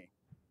it, not me.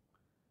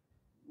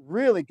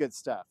 Really good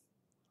stuff.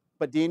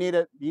 But do you need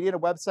a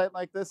website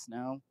like this?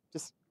 No.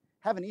 Just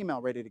have an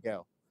email ready to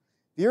go.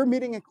 If you're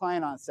meeting a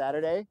client on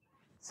Saturday,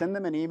 send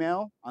them an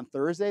email on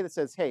Thursday that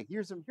says, hey,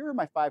 here are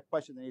my 5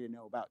 questions I need to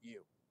know about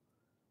you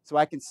so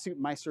I can suit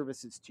my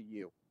services to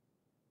you.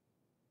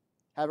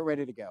 Have it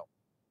ready to go.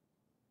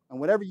 And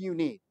whatever you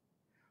need.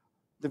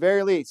 At the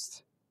very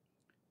least,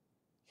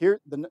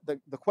 here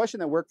the question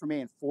that worked for me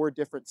in 4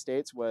 different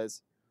states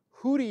was,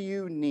 who do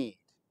you need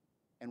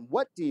and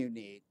what do you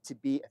need to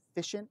be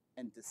efficient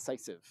and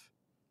decisive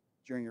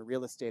during your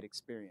real estate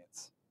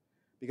experience?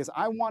 Because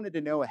I wanted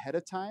to know ahead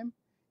of time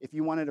if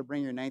you wanted to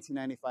bring your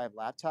 1995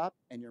 laptop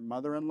and your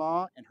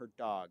mother-in-law and her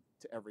dog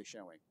to every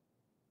showing.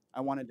 I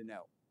wanted to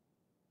know.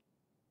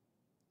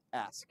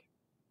 Ask.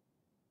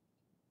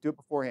 Do it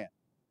beforehand.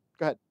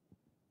 Go ahead.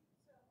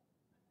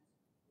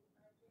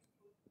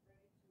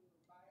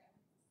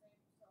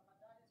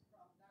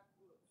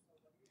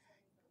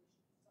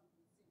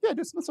 Yeah,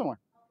 do something somewhere.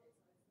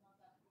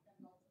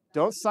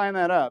 Don't sign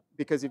that up,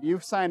 because if you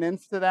sign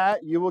into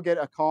that, you will get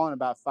a call in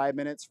about 5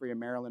 minutes for your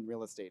Maryland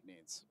real estate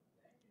needs.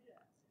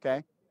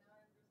 Okay?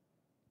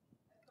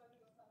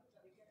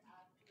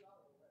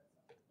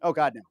 Oh,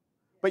 God, no.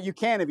 But you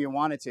can if you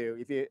wanted to.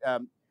 If you,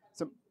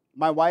 so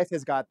my wife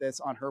has got this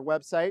on her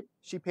website.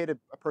 She paid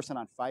a person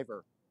on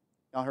Fiverr.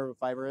 You know what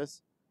Fiverr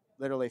is?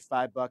 Literally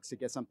 $5 to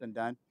get something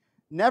done.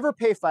 Never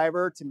pay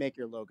Fiverr to make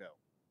your logo.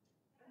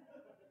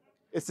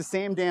 It's the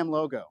same damn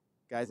logo,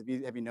 guys.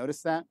 Have you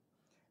noticed that?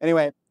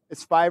 Anyway,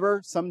 it's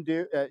Fiverr. Some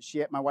do.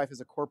 My wife has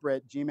a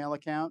corporate Gmail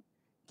account.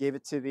 Gave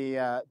it to the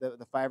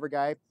Fiverr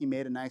guy. He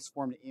made a nice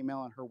form to email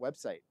on her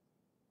website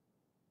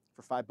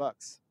for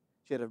 $5.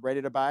 She had a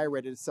ready to buy,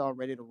 ready to sell,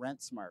 ready to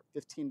rent smart.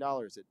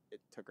 $15 it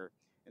took her.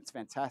 It's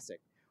fantastic.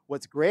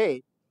 What's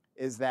great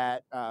is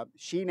that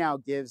she now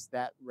gives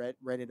that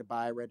ready to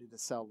buy, ready to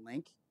sell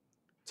link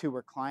to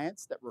her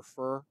clients that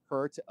refer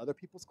her to other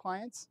people's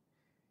clients.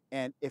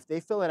 And if they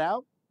fill it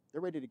out,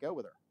 they're ready to go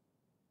with her.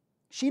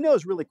 She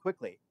knows really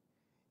quickly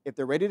if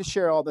they're ready to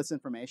share all this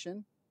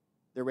information,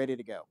 they're ready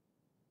to go.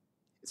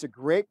 It's a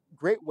great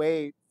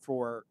way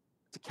to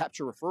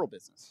capture referral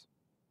business,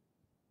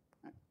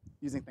 right?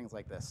 Using things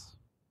like this.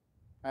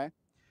 Okay.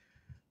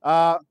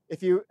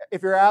 If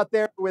you're out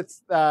there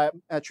with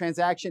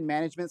transaction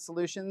management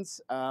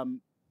solutions, talk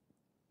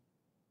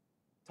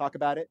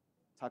about it.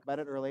 Talk about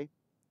it early.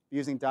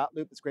 Using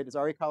Loop, it's great. Does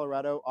RE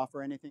Colorado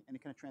offer any kind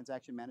of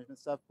transaction management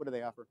stuff? What do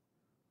they offer?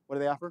 What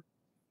do they offer?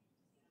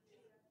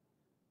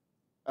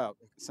 Oh,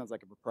 it sounds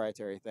like a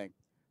proprietary thing.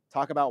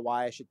 Talk about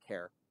why I should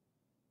care.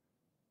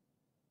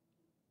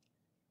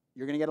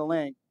 You're going to get a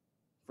link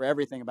for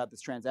everything about this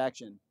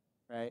transaction,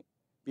 right?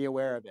 Be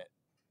aware of it.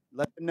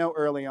 Let them know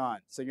early on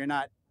so you're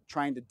not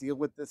trying to deal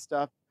with this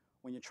stuff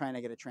when you're trying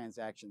to get a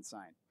transaction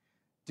signed.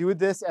 Do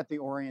this at the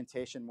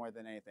orientation more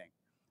than anything.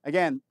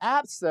 Again,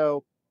 apps,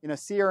 though,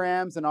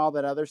 CRMs and all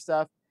that other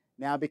stuff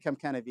now become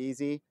kind of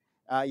easy.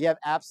 You have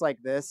apps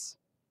like this.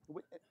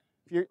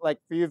 For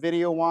your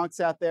video wonks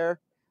out there,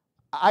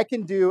 I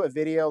can do a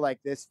video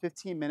like this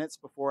 15 minutes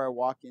before I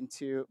walk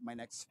into my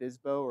next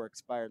FSBO or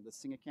expired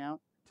listing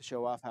account to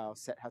show off how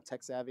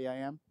tech savvy I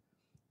am.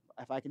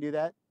 If I can do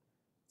that,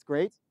 it's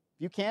great. If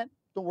you can't,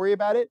 don't worry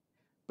about it.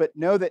 But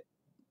know that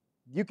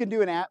you can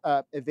do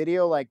a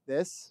video like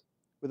this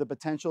with a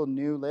potential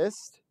new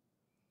list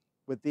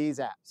with these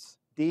apps,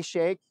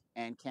 DShake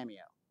and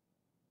Cameo.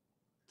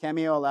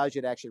 Cameo allows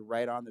you to actually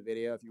write on the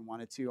video if you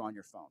wanted to on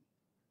your phone.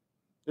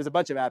 There's a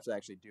bunch of apps that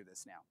actually do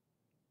this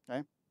now.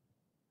 Okay.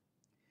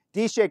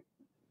 DShake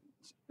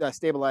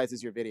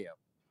stabilizes your video.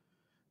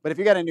 But if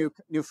you got a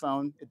new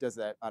phone, it does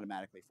that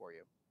automatically for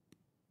you.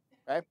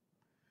 Okay?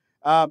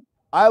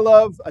 I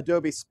love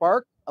Adobe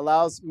Spark.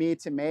 Allows me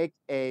to make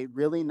a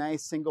really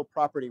nice single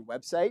property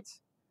website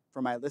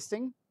for my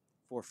listing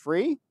for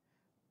free.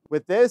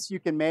 With this, you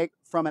can make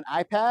from an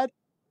iPad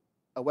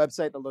a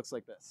website that looks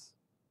like this.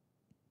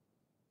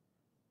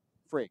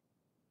 Free.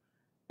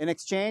 In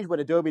exchange, what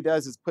Adobe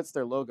does is puts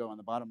their logo on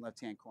the bottom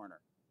left-hand corner.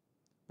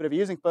 But if you're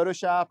using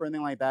Photoshop or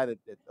anything like that,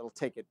 it'll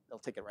take it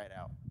right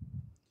out.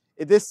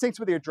 If this syncs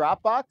with your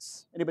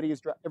Dropbox, everybody here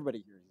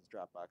uses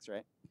Dropbox,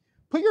 right?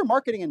 Put your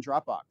marketing in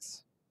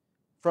Dropbox.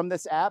 From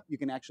this app, you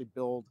can actually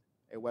build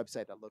a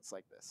website that looks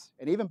like this,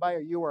 and even buy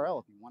a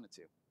URL if you wanted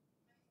to.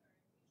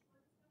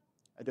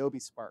 Adobe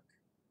Spark.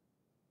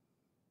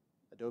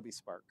 Adobe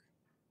Spark.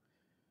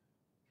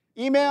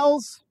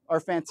 Emails are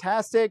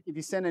fantastic. If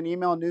you send an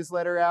email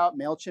newsletter out,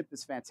 MailChimp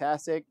is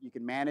fantastic. You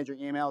can manage your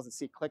emails and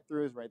see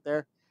click-throughs right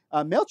there.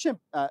 MailChimp,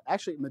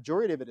 actually,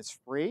 majority of it is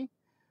free.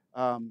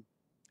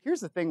 Here's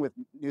the thing with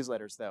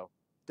newsletters, though.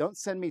 Don't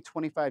send me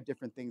 25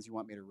 different things you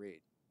want me to read.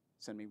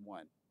 Send me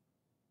one.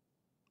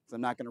 Because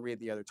I'm not going to read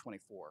the other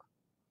 24.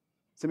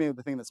 Send me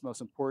the thing that's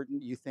most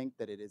important you think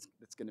that it's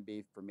going to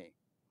be for me.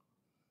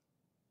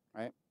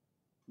 Right?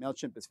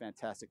 MailChimp is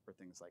fantastic for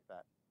things like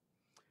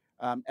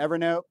that.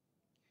 Evernote.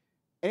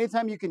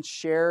 Anytime you can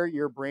share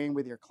your brain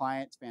with your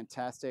client, it's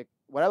fantastic.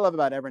 What I love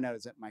about Evernote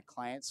is that my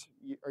clients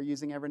are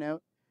using Evernote.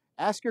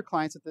 Ask your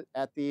clients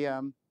at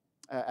the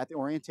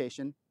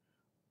orientation,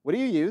 what do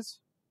you use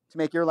to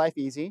make your life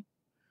easy?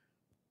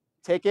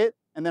 Take it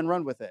and then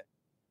run with it.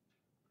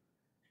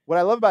 What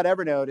I love about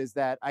Evernote is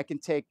that I can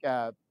take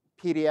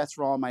PDFs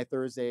for all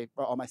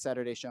my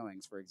Saturday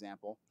showings, for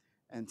example,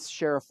 and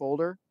share a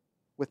folder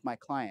with my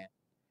client.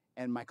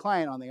 And my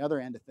client on the other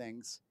end of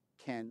things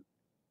can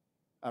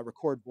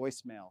record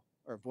voicemail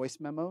or voice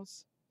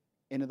memos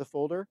into the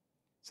folder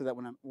so that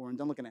when we're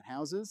done looking at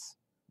houses,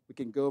 we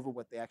can go over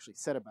what they actually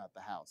said about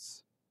the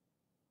house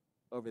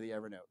over the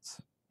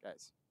Evernotes.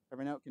 Guys,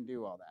 Evernote can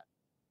do all that.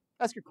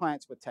 Ask your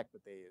clients what tech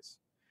that they use.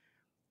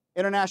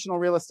 International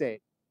real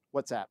estate,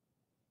 WhatsApp.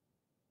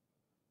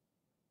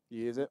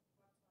 You use it?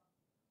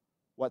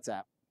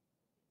 WhatsApp.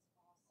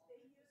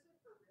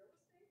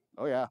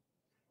 Oh, yeah.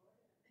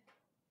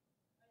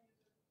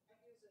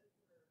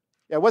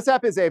 Yeah,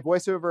 WhatsApp is a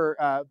voice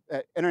over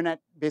internet,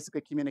 basically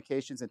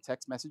communications and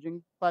text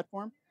messaging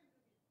platform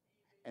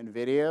and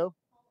video.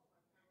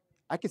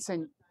 I could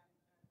send,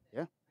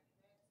 yeah.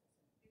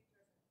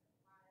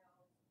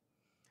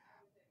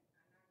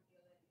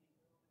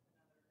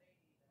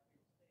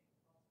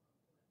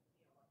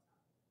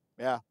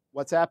 Yeah,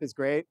 WhatsApp is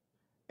great.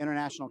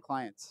 International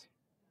clients.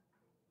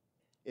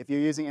 If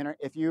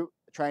you're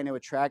trying to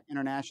attract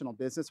international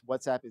business,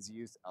 WhatsApp is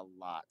used a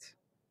lot.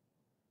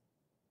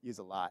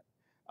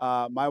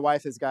 My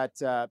wife has got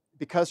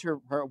because her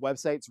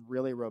website's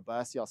really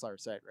robust. Y'all saw her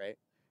site, right?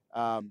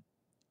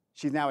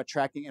 She's now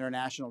attracting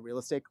international real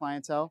estate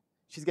clientele.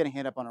 She's getting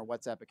hit up on her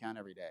WhatsApp account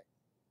every day.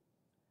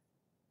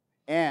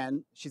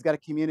 And she's got a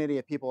community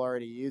of people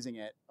already using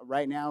it.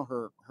 Right now,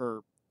 her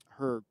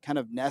kind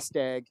of nest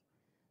egg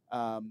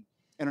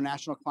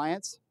international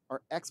clients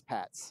are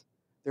expats.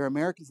 They're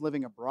Americans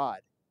living abroad.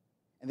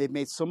 And they've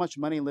made so much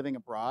money living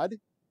abroad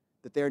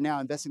that they're now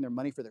investing their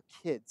money for their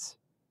kids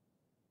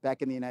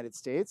back in the United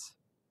States.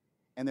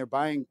 And they're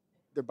buying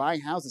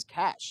houses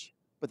cash,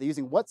 but they're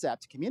using WhatsApp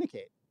to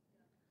communicate.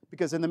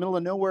 Because in the middle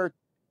of nowhere,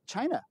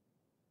 China,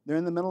 they're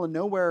in the middle of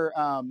nowhere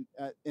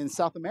in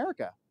South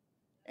America.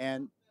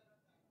 And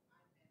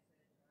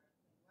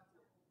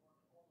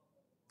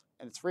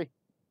it's free.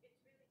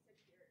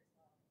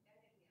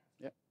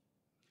 Yeah.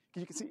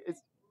 You can see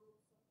it's,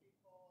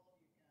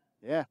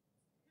 yeah.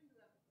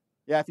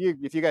 Yeah,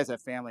 if you guys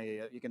have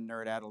family, you can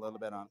nerd out a little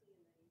bit on.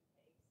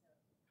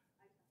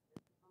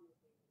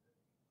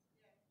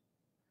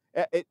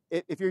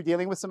 If you're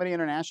dealing with somebody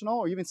international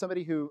or even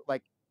somebody who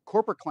like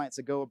corporate clients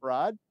that go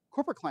abroad,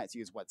 corporate clients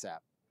use WhatsApp,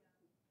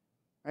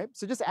 right?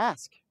 So just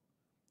ask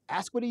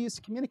what do you use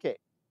to communicate.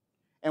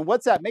 And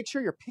WhatsApp, make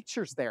sure your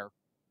picture's there.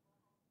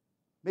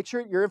 Make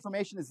sure your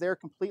information is there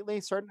completely.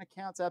 Start an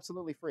account's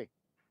absolutely free.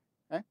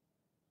 Okay?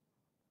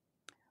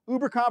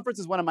 Uber Conference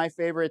is one of my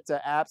favorite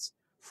apps.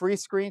 Free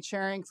screen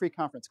sharing, free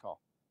conference call.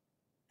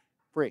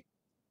 Free.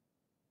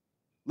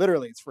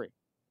 Literally, it's free.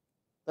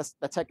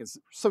 That tech is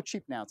so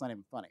cheap now, it's not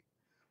even funny.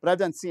 But I've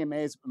done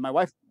CMAs.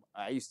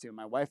 I used to.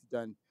 My wife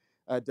does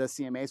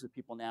CMAs with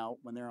people now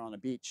when they're on a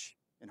beach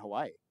in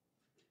Hawaii.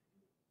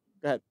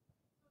 Go ahead.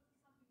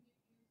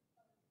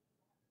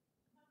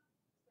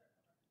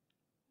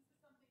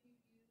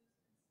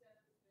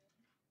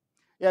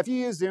 Yeah, if you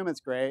use Zoom, it's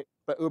great.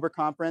 But Uber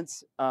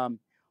Conference,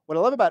 what I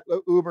love about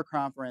Uber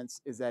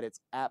Conference is that it's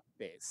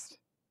app-based.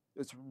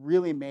 It's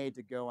really made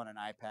to go on an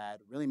iPad,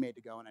 really made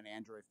to go on an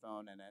Android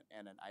phone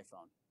and an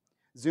iPhone.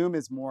 Zoom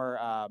is more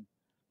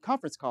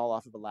conference call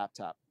off of a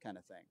laptop kind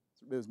of thing.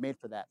 It was made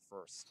for that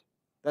first.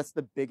 That's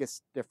the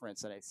biggest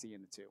difference that I see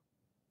in the two.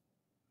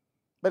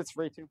 But it's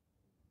free too.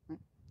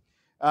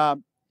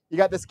 You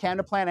got this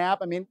Canada Plan app.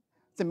 I mean,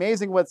 it's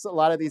amazing what a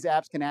lot of these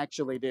apps can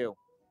actually do,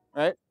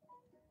 right?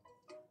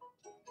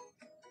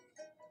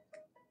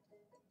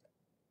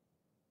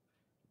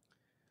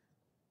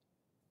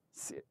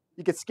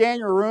 You can scan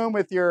your room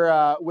with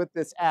your with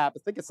this app. I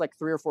think it's like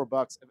 $3 or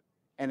 $4,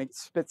 and it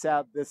spits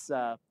out this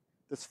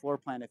this floor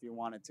plan if you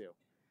wanted to.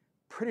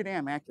 Pretty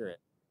damn accurate.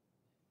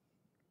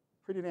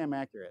 Pretty damn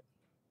accurate.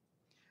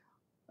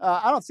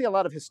 I don't see a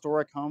lot of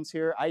historic homes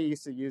here. I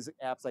used to use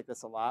apps like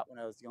this a lot when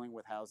I was dealing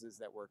with houses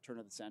that were turn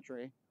of the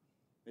century.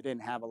 They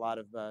didn't have a lot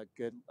of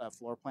good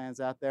floor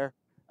plans out there,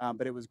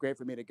 but it was great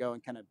for me to go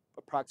and kind of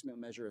approximately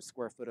measure a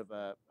square foot of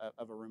a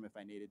room if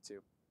I needed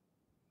to.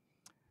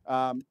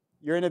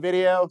 You're in a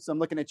video, so I'm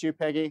looking at you,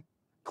 Peggy.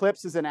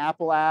 Clips is an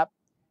Apple app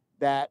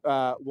that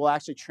will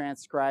actually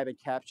transcribe and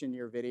caption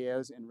your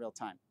videos in real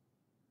time.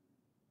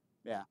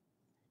 Yeah.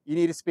 You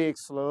need to speak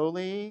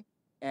slowly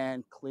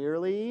and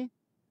clearly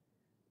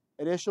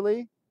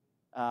initially,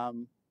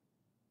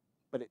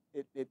 but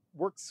it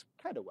works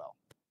kind of well.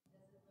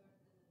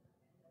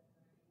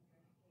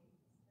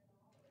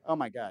 Oh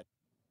my God.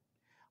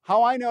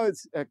 How I know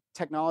it's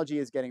technology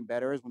is getting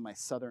better is when my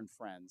southern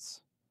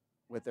friends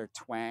with their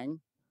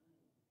twang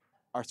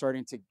are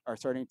starting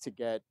to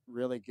get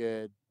really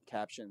good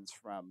captions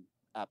from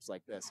apps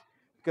like this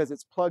because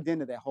it's plugged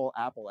into the whole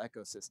Apple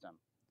ecosystem,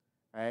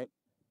 right?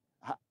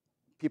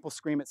 People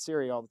scream at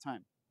Siri all the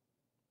time,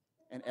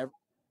 and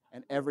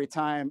every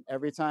time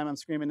I'm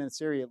screaming at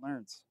Siri, it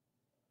learns.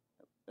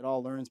 It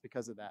all learns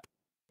because of that.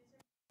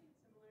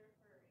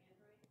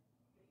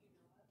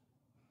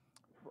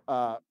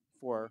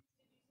 For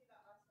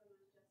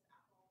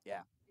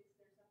yeah.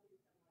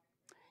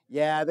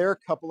 Yeah, there are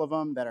a couple of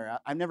them that are.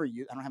 I've never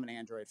used. I don't have an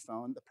Android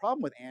phone. The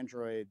problem with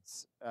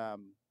Androids, I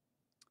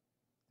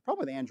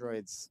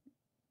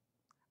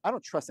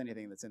don't trust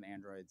anything that's in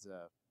Android's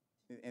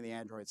in the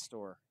Android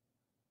store.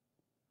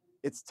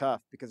 It's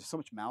tough because there's so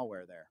much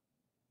malware there.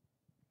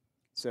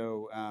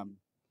 So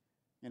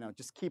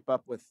just keep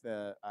up with.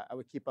 I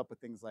would keep up with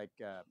things like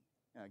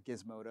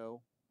Gizmodo,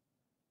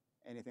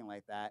 anything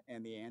like that,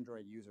 and the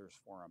Android users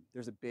forum.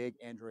 There's a big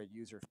Android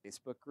user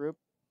Facebook group.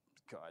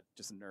 God,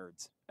 just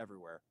nerds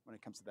everywhere when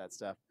it comes to that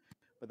stuff.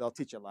 But they'll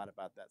teach you a lot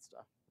about that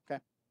stuff. Okay.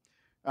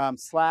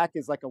 Slack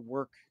is like a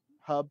work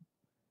hub.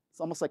 It's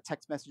almost like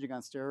text messaging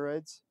on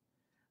steroids.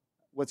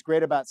 What's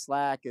great about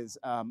Slack is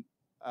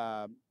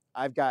I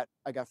got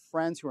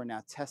friends who are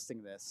now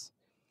testing this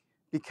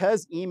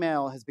because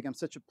email has become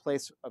such a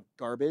place of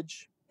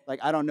garbage. Like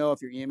I don't know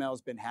if your email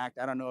has been hacked.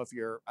 I don't know if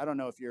your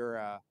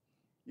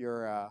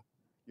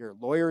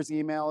lawyer's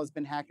email has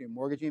been hacked. Your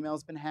mortgage email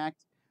has been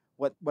hacked.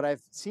 What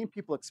I've seen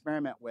people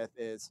experiment with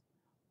is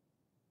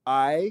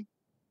I,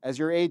 as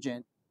your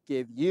agent,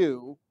 give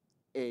you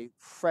a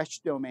fresh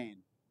domain,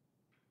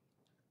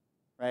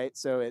 right?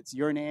 So it's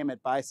your name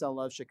at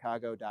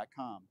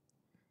buysellovechicago.com.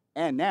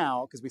 And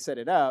now, because we set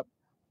it up,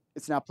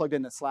 it's now plugged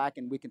into Slack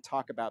and we can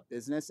talk about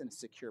business in a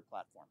secure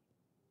platform.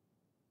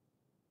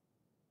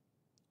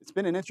 It's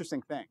been an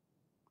interesting thing.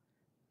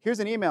 Here's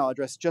an email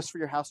address just for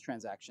your house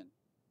transaction.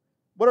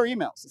 What are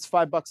emails? It's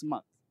 $5 a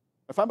month,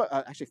 or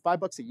actually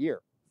 $5 a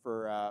year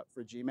for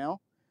Gmail.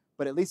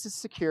 But at least it's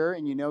secure,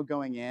 and you know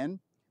going in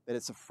that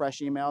it's a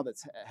fresh email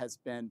that has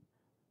been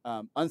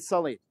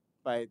unsullied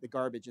by the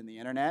garbage in the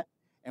internet.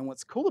 And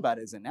what's cool about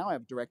it is that now I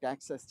have direct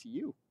access to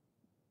you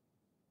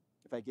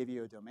if I give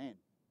you a domain.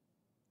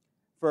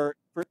 For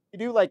you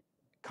do like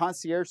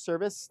concierge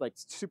service, like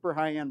super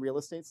high-end real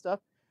estate stuff,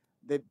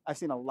 I've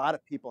seen a lot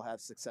of people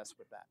have success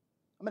with that.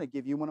 I'm going to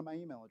give you one of my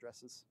email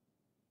addresses,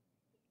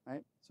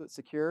 right? So it's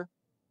secure,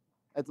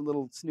 adds a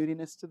little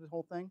snootiness to the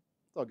whole thing.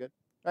 It's all good,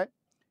 right?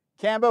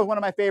 Canva, one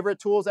of my favorite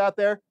tools out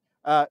there.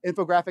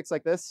 Infographics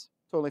like this,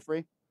 totally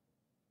free.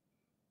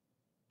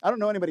 I don't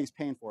know anybody who's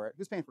paying for it.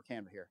 Who's paying for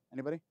Canva here?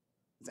 Anybody?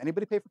 Does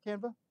anybody pay for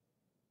Canva?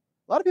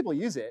 A lot of people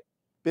use it.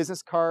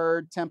 Business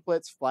card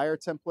templates, flyer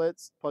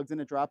templates, plugs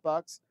into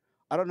Dropbox.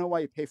 I don't know why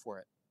you pay for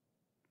it,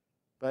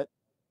 but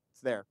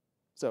it's there.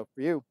 So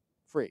for you,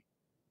 free.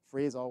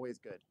 Free is always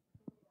good.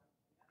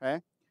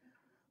 Okay.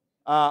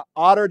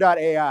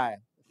 Otter.ai.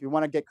 If you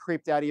want to get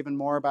creeped out even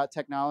more about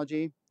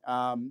technology,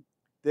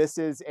 this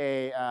is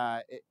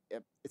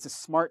it's a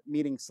smart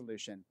meeting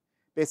solution.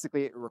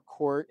 Basically,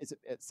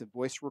 it's a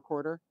voice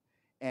recorder,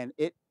 and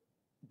it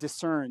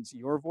discerns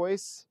your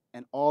voice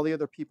and all the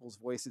other people's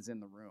voices in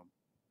the room.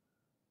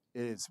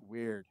 It is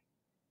weird.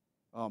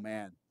 Oh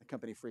man, the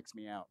company freaks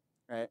me out,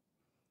 right?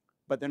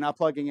 But they're not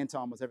plugging into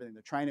almost everything.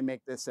 They're trying to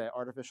make this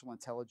artificial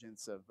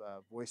intelligence of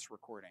voice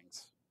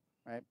recordings,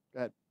 right? Go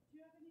ahead. Do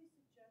you have any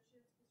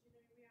suggestions?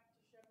 Because we have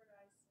to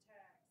shepherdize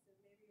text and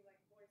maybe like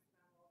voice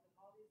memos and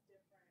all these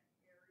different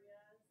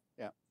areas.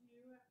 Yeah. Do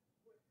you have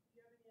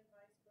any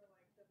advice for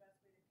like the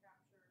best way to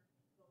capture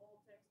the whole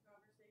text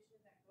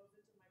conversation that goes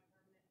into my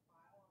permanent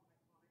file on my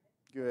client?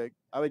 Good.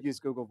 I would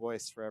use Google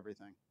Voice for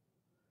everything.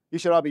 You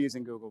should all be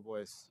using Google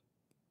Voice,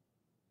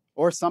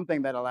 or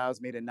something that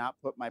allows me to not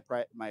put my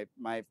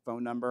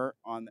phone number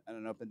on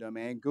an open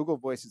domain. Google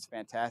Voice is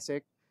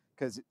fantastic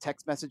because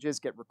text messages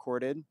get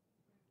recorded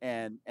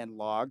and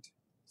logged,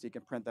 so you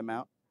can print them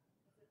out.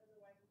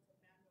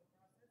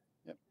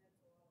 Yep.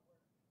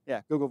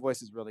 Yeah, Google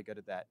Voice is really good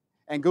at that,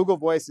 and Google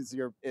Voice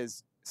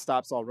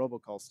stops all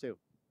robocalls too.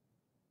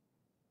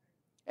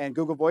 And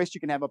Google Voice, you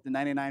can have up to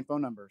 99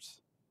 phone numbers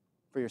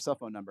for your cell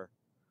phone number.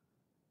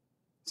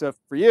 So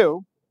for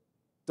you,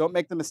 don't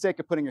make the mistake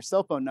of putting your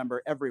cell phone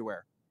number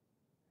everywhere.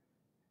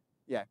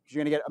 Yeah, because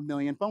you're going to get a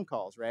million phone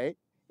calls, right?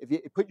 If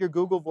you put your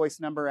Google Voice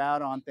number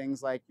out on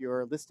things like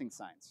your listing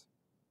signs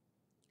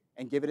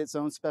and give it its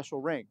own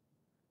special ring,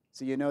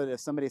 so you know that if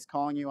somebody's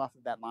calling you off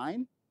of that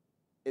line,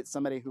 it's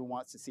somebody who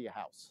wants to see a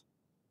house,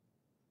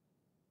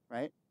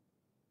 right?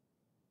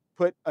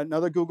 Put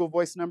another Google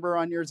Voice number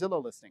on your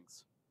Zillow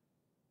listings.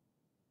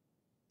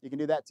 You can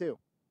do that too.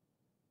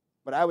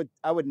 But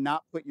I would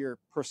not put your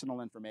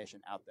personal information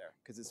out there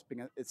because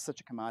it's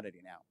such a commodity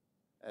now,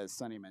 as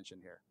Sunny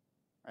mentioned here,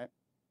 right?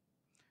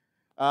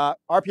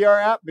 RPR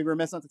app, be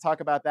remiss not to talk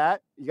about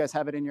that. You guys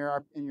have it in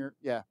your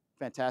yeah,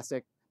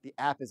 fantastic. The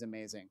app is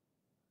amazing.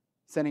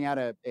 Sending out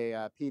a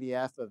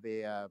PDF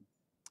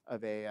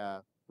of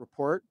a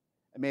report,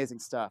 amazing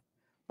stuff.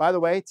 By the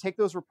way, take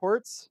those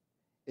reports.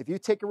 If you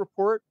take a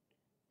report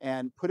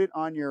and put it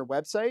on your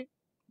website,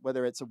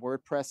 whether it's a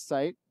WordPress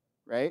site,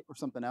 right, or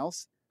something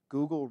else,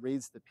 Google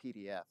reads the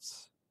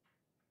PDFs.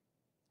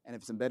 And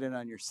if it's embedded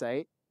on your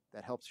site,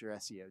 that helps your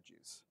SEO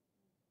juice.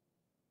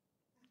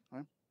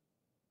 Right?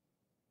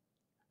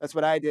 That's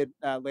what I did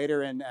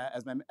later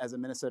as a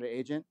Minnesota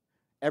agent.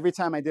 Every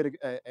time I did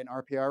an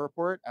RPR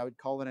report, I would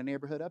call it a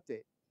neighborhood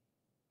update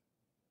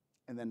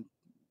and then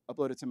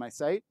upload it to my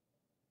site.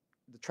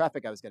 The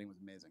traffic I was getting was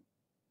amazing.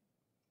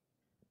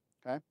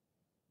 Okay?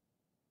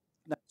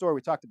 Next door,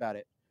 we talked about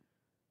it.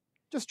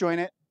 Just join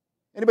it.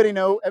 Anybody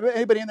know?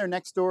 Anybody in there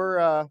next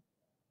door?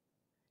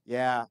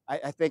 Yeah,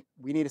 I think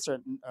we need to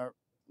start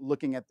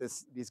looking at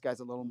these guys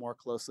a little more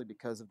closely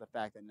because of the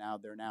fact that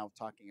they're now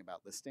talking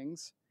about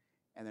listings,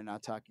 and they're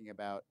not talking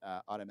about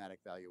automatic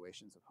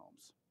valuations of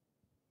homes.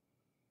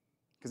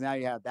 Because now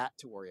you have that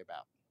to worry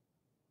about.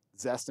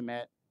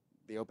 Zestimate,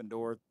 the open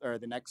door or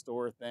the next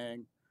door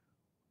thing,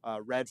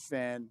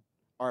 Redfin,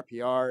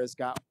 RPR has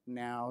got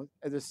now.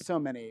 There's so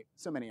many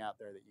out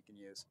there that you can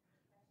use.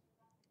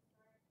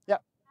 Yeah.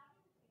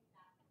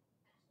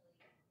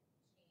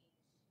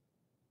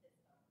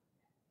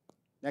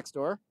 Next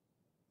door.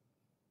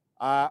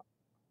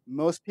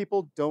 Most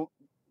people don't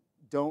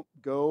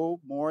go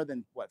more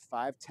than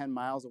 5-10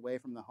 miles away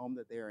from the home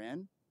that they're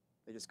in.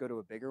 They just go to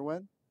a bigger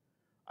one.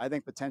 I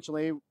think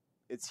potentially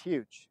it's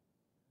huge.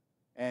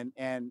 And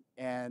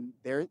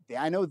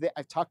I know that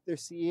I've talked to their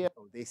CEO.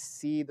 They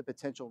see the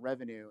potential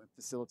revenue in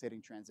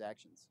facilitating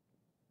transactions,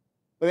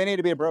 but they need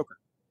to be a broker,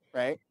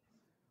 right?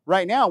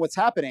 Right now, what's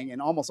happening in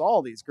almost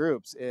all these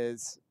groups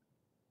is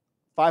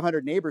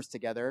 500 neighbors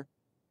together.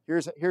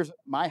 Here's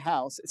my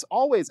house. It's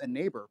always a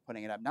neighbor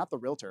putting it up, not the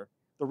realtor.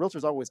 The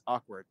realtor's always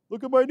awkward.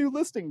 Look at my new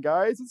listing,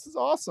 guys. This is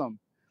awesome.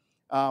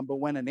 But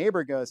when a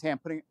neighbor goes, hey, I'm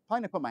planning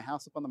to put my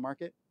house up on the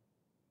market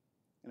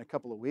in a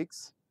couple of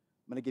weeks,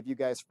 I'm going to give you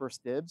guys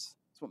first dibs.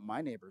 That's what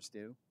my neighbors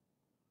do.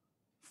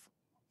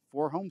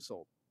 4 homes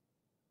sold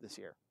this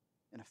year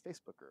in a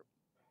Facebook group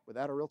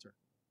without a realtor.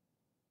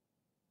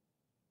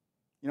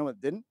 You know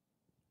what didn't?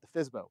 The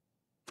FSBO.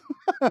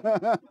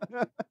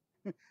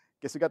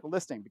 Guess who got the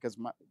listing because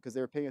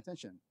they were paying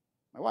attention?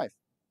 My wife.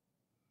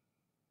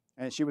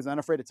 And she was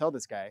unafraid to tell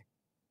this guy,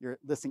 "You're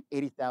listing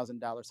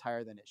 $80,000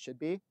 higher than it should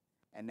be,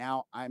 and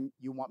now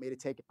you want me to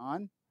take it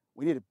on?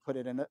 We need to put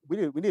it in.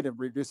 We need to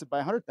reduce it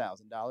by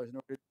 $100,000 in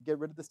order to get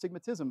rid of the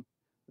stigmatism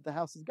that the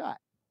house has got."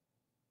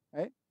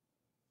 Right?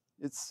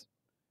 It's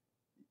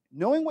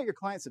knowing what your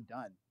clients have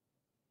done.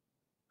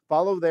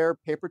 Follow their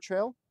paper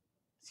trail.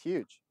 It's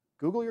huge.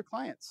 Google your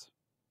clients.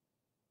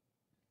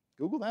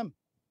 Google them.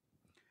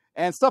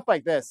 And stuff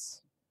like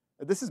this.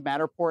 This is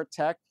Matterport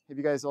Tech. Have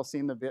you guys all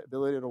seen the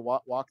ability to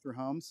walk through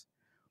homes?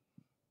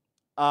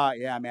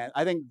 Yeah, man.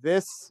 I think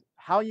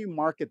how you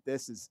market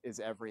this is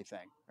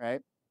everything,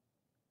 right?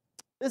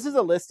 This is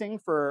a listing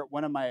for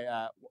one of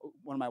my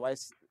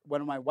wife's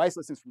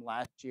listings from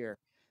last year.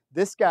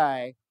 This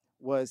guy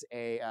was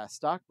a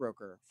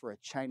stockbroker for a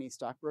Chinese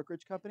stock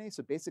brokerage company.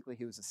 So basically,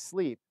 he was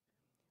asleep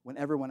when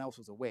everyone else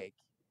was awake,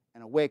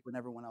 and awake when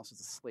everyone else was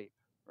asleep,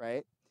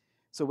 right?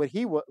 So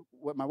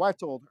what my wife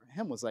told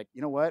him was like,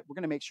 you know what? We're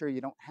going to make sure you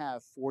don't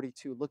have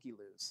 42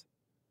 looky-loos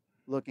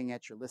looking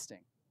at your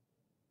listing,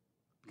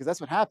 because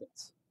that's what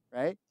happens,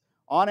 right?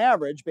 On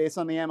average, based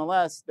on the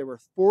MLS, there were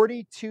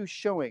 42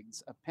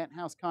 showings of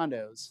penthouse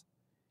condos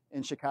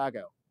in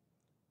Chicago.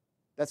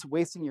 That's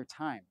wasting your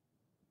time.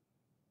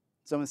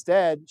 So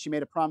instead, she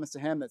made a promise to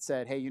him that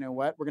said, hey, you know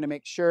what? We're going to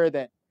make sure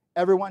that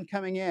everyone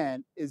coming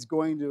in is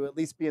going to at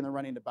least be in the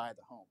running to buy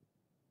the home.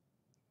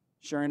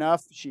 Sure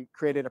enough, she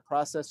created a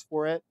process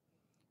for it.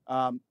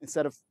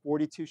 Instead of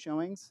 42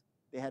 showings,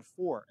 they had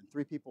 4, and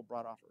 3 people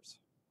brought offers.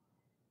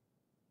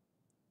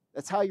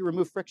 That's how you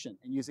remove friction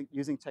and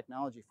using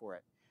technology for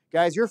it.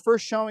 Guys, your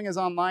first showing is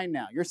online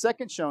now. Your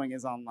second showing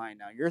is online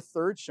now. Your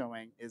third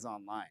showing is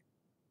online.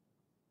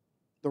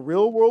 The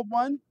real world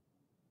one,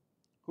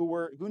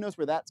 who knows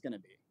where that's going to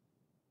be?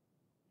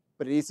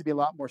 But it needs to be a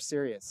lot more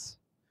serious,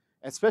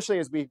 especially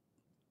as we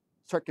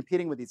start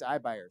competing with these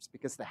iBuyers,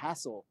 because the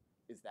hassle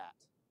is that.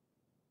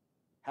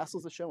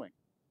 Hassle's a showing.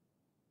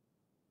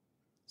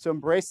 So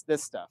embrace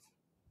this stuff.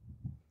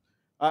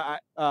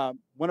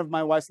 One of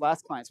my wife's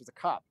last clients was a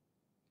cop,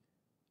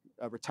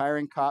 a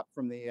retiring cop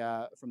from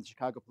the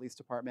Chicago Police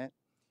Department,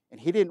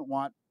 and he didn't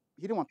want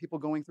people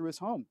going through his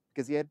home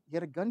because he had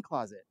a gun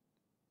closet.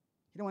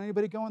 He didn't want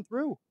anybody going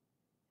through.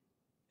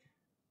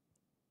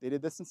 They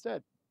did this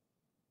instead.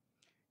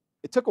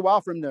 It took a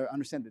while for him to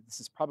understand that this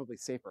is probably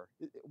safer.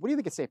 What do you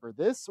think is safer,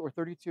 this or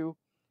 32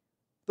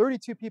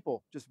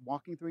 people just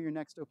walking through your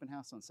next open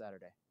house on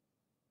Saturday?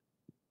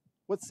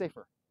 What's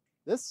safer,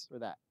 this or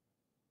that?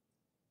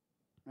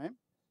 Right?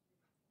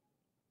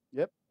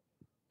 Yep.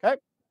 Okay.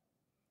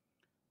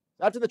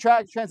 After the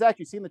transaction,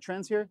 you've seen the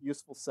trends here: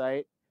 useful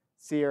site,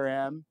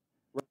 CRM,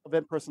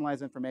 relevant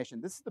personalized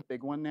information. This is the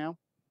big one now.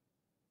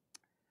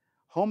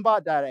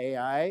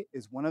 Homebot.ai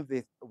is one of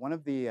the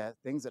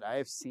things that I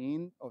have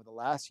seen over the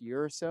last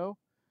year or so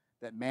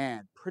that,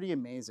 man, pretty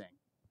amazing.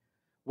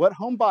 What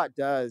Homebot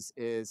does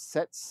is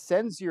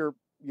sends your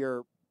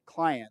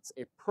clients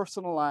a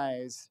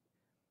personalized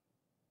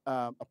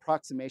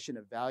approximation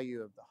of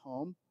value of the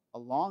home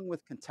along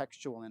with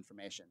contextual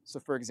information. So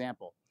for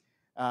example,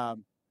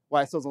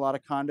 why sells a lot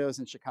of condos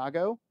in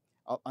Chicago,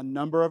 a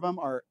number of them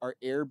are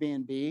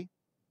Airbnb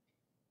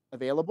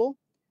available.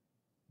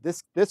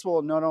 This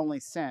will not only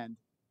send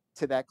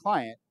to that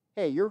client,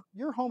 hey, your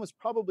home is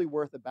probably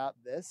worth about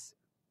this,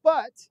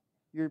 but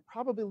you're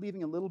probably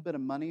leaving a little bit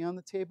of money on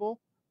the table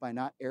by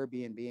not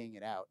Airbnb-ing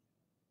it out.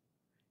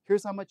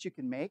 Here's how much you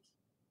can make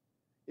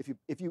if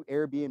you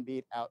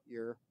Airbnb out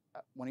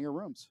one of your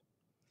rooms.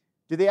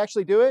 Do they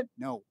actually do it?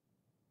 No,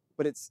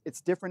 but it's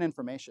different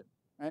information,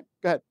 right?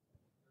 Go ahead.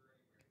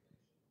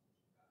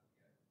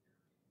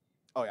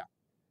 Oh yeah,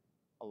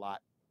 a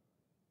lot.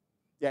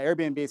 Yeah,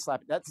 Airbnb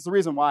slapping. That's the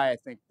reason why I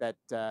think that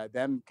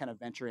them kind of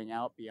venturing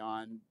out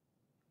beyond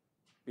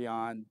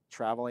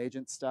travel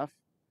agent stuff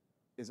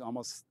is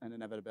almost an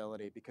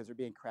inevitability, because they're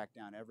being cracked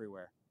down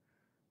everywhere,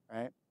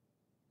 right?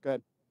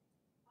 Good.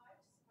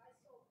 I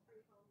sold 3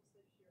 homes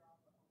this year off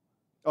of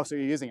Home. Oh, so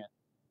you're using it?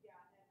 Yeah,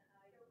 and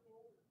I don't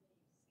know the names.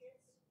 It's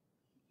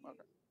huge.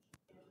 Okay.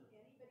 And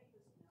anybody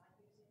who's not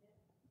using it,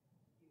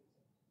 use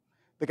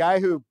it. The guy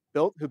who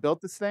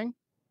built this thing,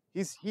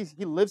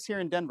 he lives here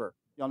in Denver.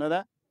 Y'all know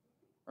that?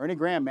 Ernie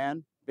Graham,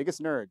 man,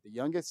 biggest nerd, the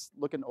youngest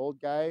looking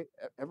old guy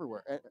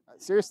everywhere.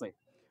 Seriously,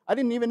 I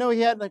didn't even know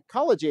he had a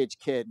college age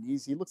kid.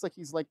 He looks like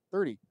he's like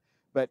 30,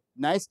 but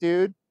nice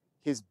dude.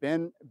 He's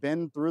been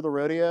through the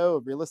rodeo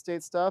of real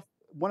estate stuff.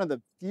 One of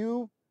the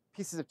few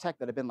pieces of tech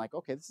that have been like,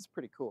 okay, this is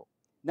pretty cool.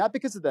 Not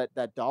because of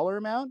that dollar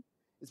amount,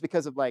 it's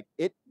because of like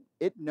it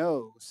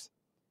knows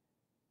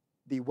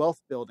the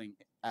wealth building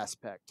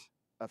aspect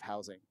of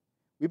housing.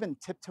 We've been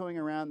tiptoeing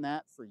around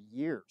that for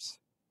years.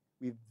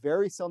 We've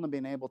very seldom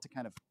been able to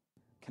kind of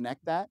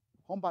connect that.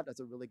 HomeBot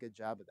does a really good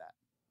job of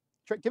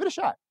that. Give it a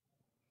shot.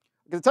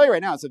 can tell you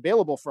right now, it's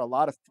available for a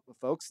lot of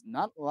folks.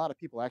 Not a lot of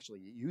people actually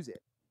use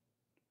it.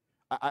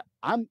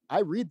 I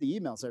read the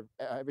emails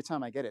every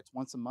time I get it. It's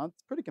once a month.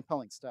 It's pretty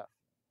compelling stuff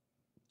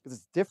because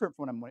it's different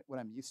from what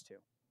I'm used to.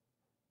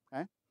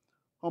 Okay,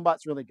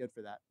 HomeBot's really good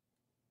for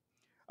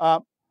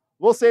that.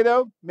 We'll say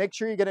though, make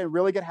sure you get in a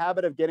really good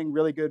habit of getting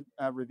really good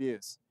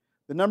reviews.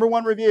 The number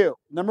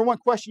one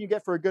question you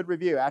get for a good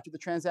review after the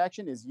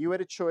transaction is, "You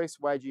had a choice.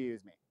 Why'd you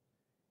use me?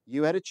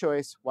 You had a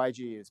choice. Why'd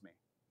you use me?"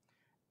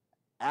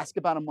 Ask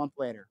about a month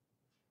later.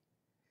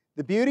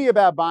 The beauty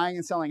about buying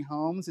and selling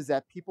homes is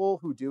that people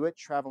who do it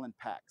travel in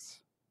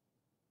packs.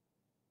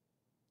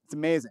 It's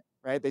amazing,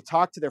 right? They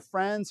talk to their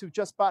friends who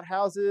just bought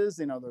houses.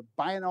 They're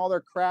buying all their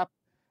crap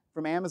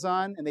from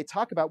Amazon, and they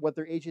talk about what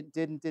their agent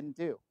did and didn't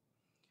do.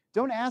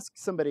 Don't ask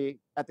somebody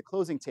at the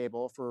closing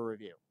table for a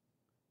review,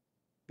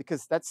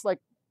 because that's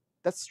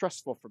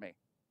stressful for me.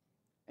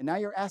 And now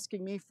you're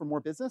asking me for more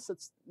business?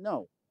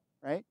 No,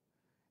 right?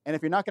 And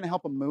if you're not going to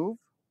help them move,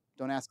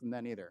 don't ask them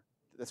then either.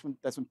 That's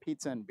when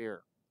pizza and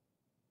beer.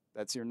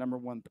 That's your number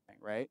one thing,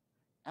 right?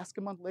 Ask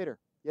a month later.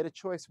 You had a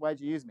choice. Why'd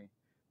you use me?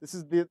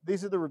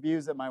 These are the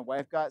reviews that my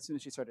wife got as soon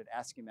as she started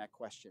asking that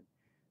question.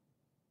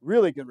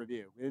 Really good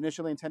review. We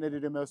initially intended to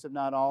do most, if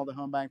not all, the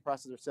home buying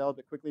process ourselves,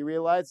 but quickly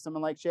realized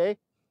someone like Shay would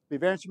be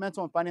very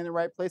instrumental in finding the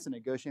right place and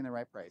negotiating the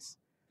right price.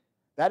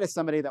 That is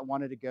somebody that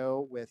wanted to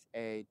go with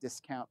a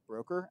discount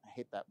broker. I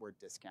hate that word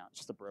discount, it's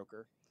just a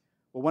broker.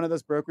 But one of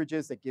those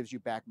brokerages that gives you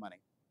back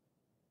money,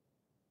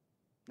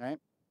 right?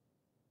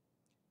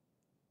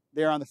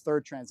 They're on the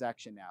third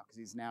transaction now because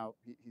he's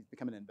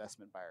become an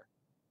investment buyer.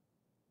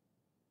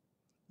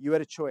 You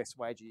had a choice.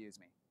 Why'd you use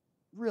me?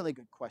 Really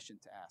good question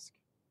to ask.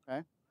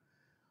 Okay.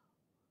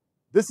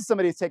 This is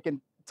somebody who's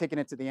taken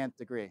it to the nth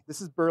degree.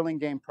 This is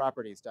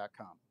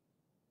BurlinggameProperties.com.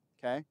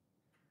 Okay.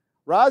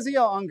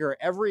 Raziel Unger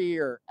every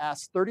year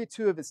asks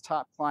 32 of his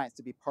top clients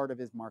to be part of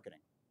his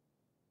marketing.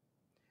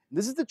 And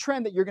this is the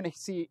trend that you're going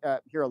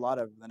to hear a lot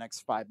of in the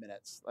next 5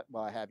 minutes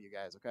while I have you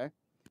guys. Okay.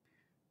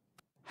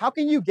 How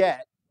can you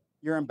get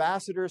your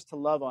ambassadors to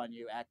love on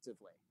you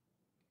actively?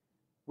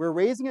 We're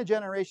raising a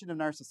generation of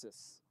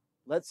narcissists.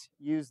 Let's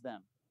use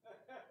them.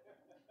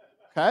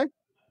 Okay?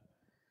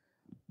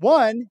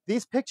 One,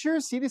 these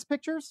pictures, see these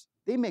pictures?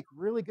 They make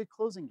really good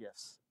closing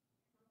gifts.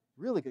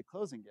 Really good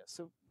closing gifts.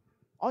 So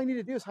all you need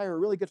to do is hire a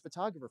really good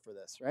photographer for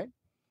this, right?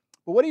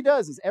 But what he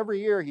does is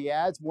every year he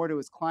adds more to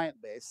his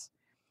client base,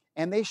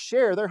 and they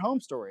share their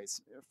home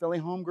stories. Philly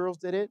Homegirls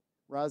did it.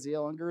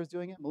 Raziel Unger is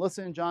doing it.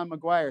 Melissa and John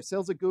McGuire,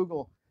 sales at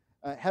Google,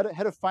 head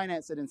of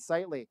finance at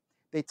Insightly.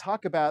 They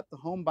talk about the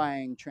home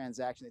buying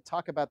transaction. They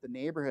talk about the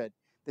neighborhood.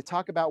 They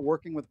talk about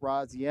working with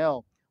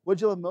Raziel. What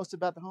did you love most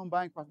about the home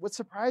buying process? What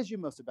surprised you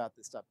most about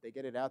this stuff? They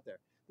get it out there.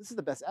 This is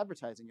the best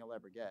advertising you'll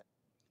ever get.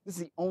 This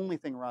is the only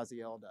thing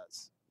Raziel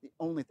does. The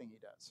only thing he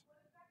does.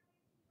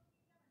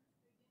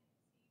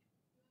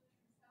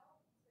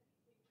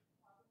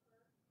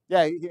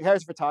 Yeah, he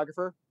hires a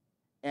photographer,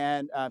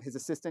 and his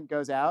assistant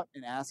goes out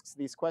and asks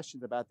these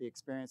questions about the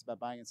experience about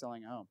buying and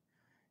selling a home.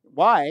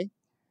 Why?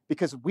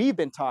 Because we've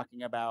been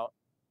talking about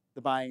the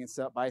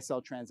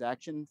buy-sell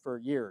transaction for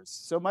years,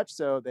 so much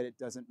so that it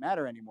doesn't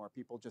matter anymore.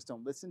 People just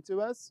don't listen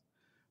to us,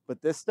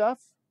 but this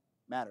stuff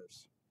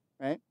matters,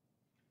 right?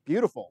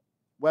 Beautiful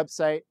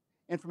website,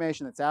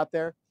 information that's out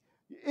there.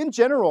 In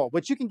general,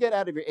 what you can get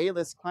out of your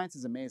A-list clients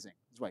is amazing.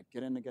 That's why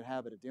get in a good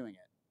habit of doing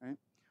it, right?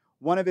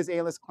 One of his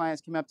A-list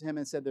clients came up to him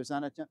and said, "There's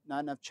not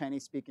enough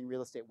Chinese-speaking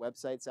real estate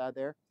websites out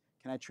there.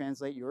 Can I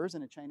translate yours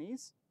into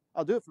Chinese?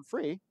 I'll do it for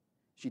free."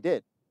 She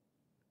did.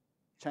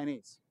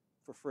 Chinese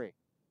for free.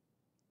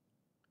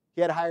 He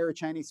had to hire a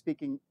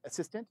Chinese-speaking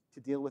assistant to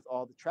deal with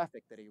all the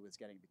traffic that he was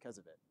getting because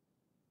of it.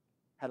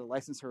 Had to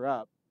license her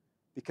up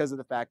because of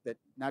the fact that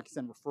now he can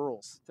send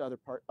referrals to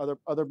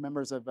other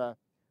members of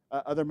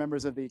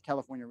the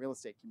California real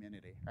estate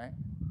community. Right?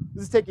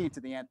 This is taking it to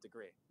the nth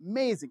degree.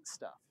 Amazing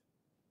stuff.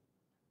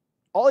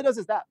 All he does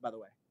is that, by the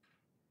way.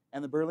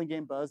 And the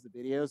Burlingame Buzz, the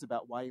videos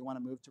about why you want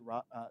to move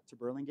to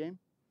Burlingame.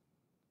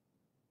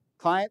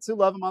 Clients who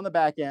love him on the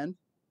back end,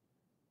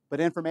 but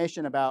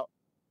information about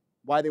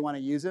why they want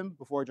to use him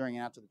before, during,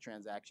 and after the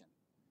transaction.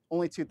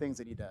 Only 2 things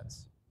that he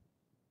does.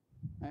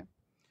 Okay?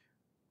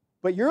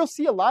 But you'll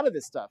see a lot of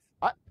this stuff.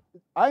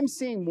 I'm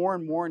seeing more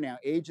and more now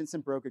agents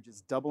and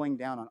brokerages doubling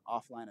down on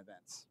offline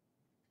events.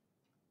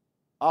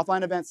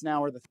 Offline events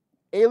now are the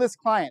A-list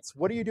clients.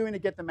 What are you doing to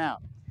get them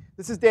out?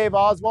 This is Dave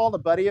Oswald, a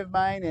buddy of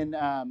mine in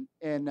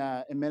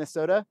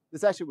Minnesota.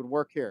 This actually would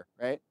work here,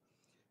 right?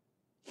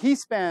 He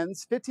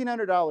spends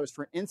 $1,500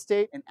 for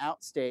in-state and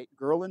out-state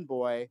girl and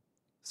boy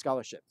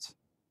scholarships.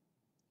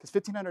 Because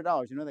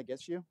 $1,500, you know what that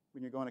gets you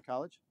when you're going to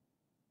college?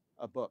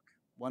 A book,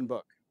 1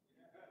 book,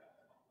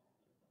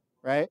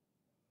 right?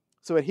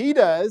 So what he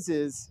does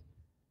is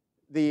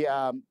the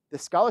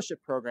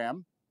scholarship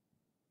program.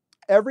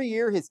 Every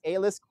year, his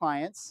A-list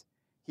clients,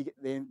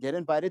 they get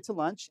invited to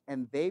lunch,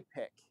 and they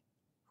pick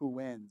who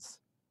wins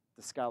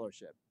the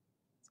scholarship.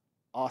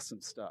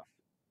 Awesome stuff.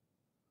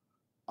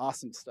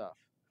 Awesome stuff.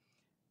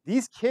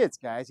 These kids,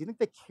 guys, you think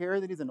they care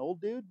that he's an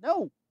old dude?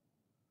 No.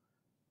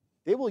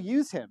 They will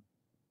use him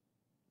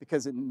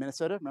Because in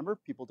Minnesota, remember,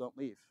 people don't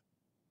leave.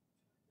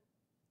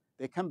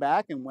 They come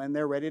back, and when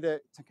they're ready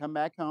to come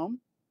back home,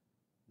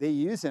 they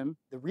use him.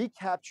 The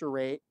recapture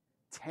rate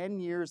 10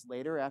 years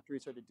later after he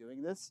started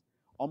doing this,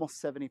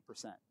 almost 70%.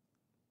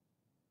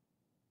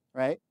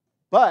 Right?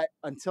 But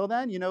until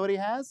then, you know what he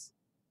has?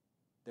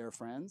 Their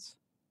friends,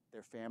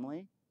 their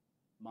family,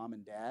 mom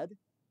and dad.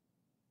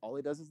 All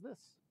he does is this.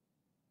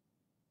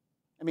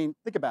 I mean,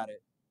 think about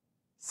it.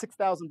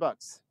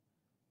 $6,000.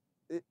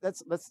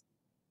 That's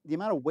the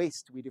amount of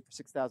waste we do for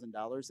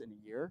 $6,000 in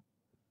a year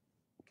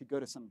could go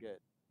to some good.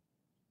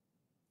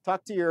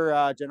 Talk to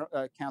your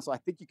general counsel. I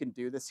think you can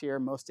do this here.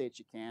 Most states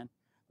you can.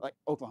 Like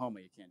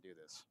Oklahoma, you can't do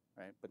this,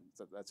 right? But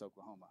that's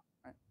Oklahoma,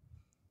 right?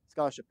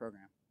 Scholarship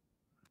program.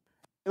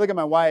 You look at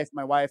my wife.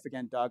 My wife,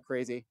 again, dog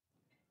crazy,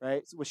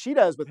 right? So what she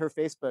does with her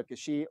Facebook is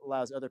she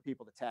allows other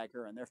people to tag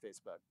her on their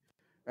Facebook,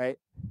 right?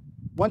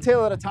 One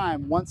Tail at a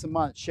Time, once a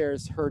month,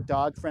 shares her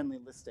dog-friendly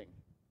listing.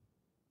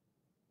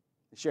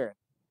 They share it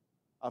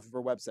off of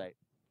her website.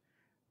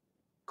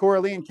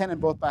 Coralie and Kenan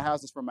both buy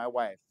houses for my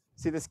wife.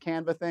 See this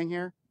Canva thing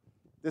here?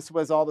 This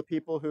was all the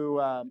people who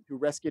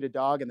rescued a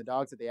dog and the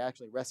dogs that they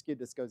actually rescued.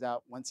 This goes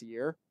out once a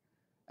year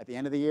at the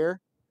end of the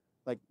year.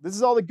 Like, this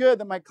is all the good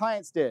that my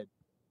clients did,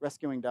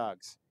 rescuing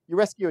dogs. You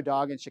rescue a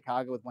dog in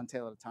Chicago with One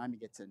Tail at a Time, you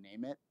get to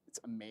name it. It's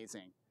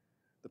amazing.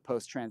 The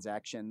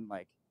post-transaction,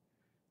 like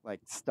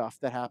stuff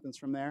that happens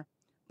from there.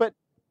 But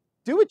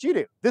do what you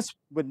do. This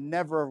would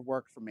never have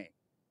worked for me.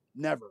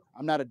 Never.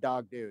 I'm not a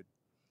dog dude.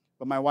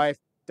 But my wife,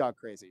 dog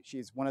crazy.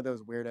 She's one of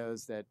those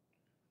weirdos that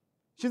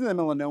she's in the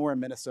middle of nowhere in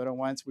Minnesota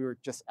once. We were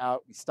just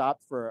out. We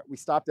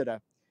stopped at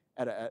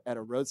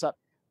a road stop.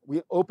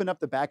 We opened up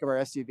the back of our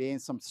SUV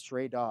and some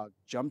stray dog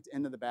jumped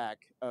into the back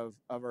of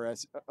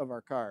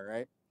our car,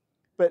 right?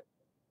 But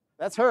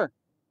that's her.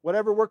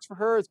 Whatever works for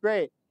her is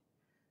great.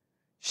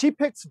 She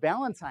picks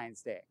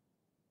Valentine's Day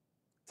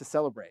to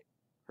celebrate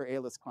her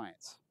A-list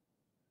clients.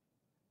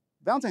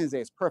 Valentine's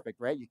Day is perfect,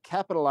 right? You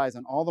capitalize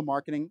on all the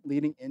marketing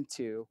leading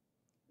into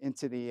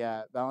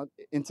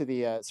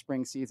the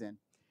spring season,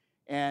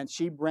 and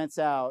she rents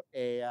out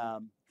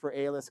for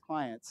A-list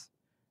clients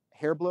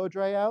hair blow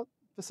dry out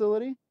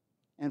facility,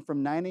 and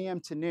from 9 a.m.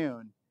 to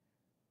noon,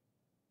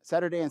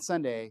 Saturday and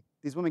Sunday,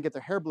 these women get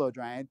their hair blow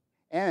dried,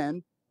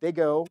 and they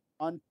go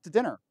on to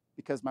dinner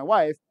because my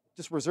wife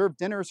just reserved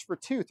dinners for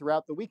 2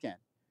 throughout the weekend.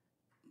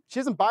 She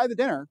doesn't buy the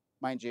dinner,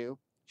 mind you.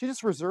 She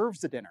just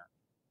reserves the dinner.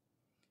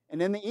 And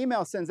then the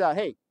email sends out,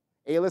 hey,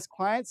 A-list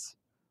clients,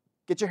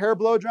 get your hair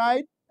blow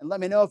dried and let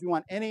me know if you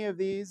want any of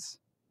these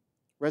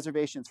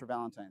reservations for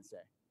Valentine's Day.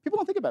 People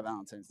don't think about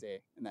Valentine's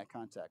Day in that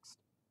context,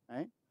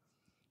 right?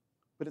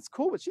 But it's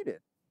cool what she did.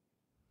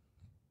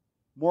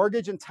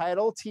 Mortgage and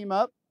title team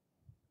up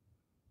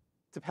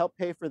to help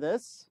pay for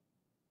this.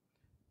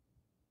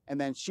 And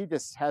then she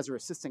just has her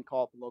assistant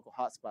call up the local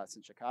hotspots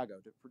in Chicago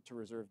to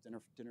reserve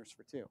dinners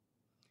for 2.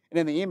 And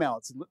in the email,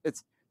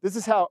 this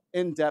is how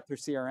in-depth her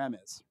CRM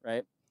is,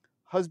 right?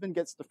 Husband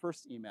gets the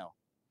first email.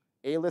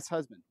 A-list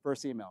husband,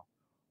 first email.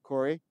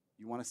 Corey,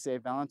 you want to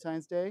save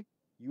Valentine's Day?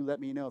 You let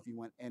me know if you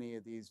want any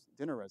of these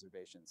dinner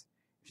reservations.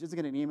 If she doesn't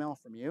get an email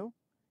from you,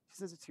 she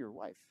sends it to your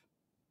wife.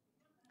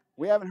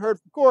 We haven't heard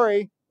from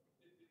Corey.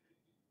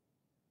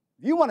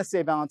 If you want to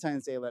save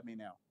Valentine's Day, let me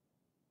know.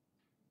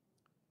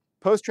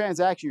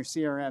 Post-transaction, your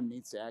CRM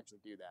needs to actually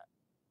do that.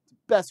 It's the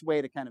best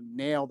way to kind of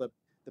nail the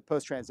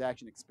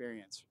post-transaction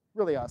experience.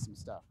 Really awesome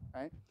stuff,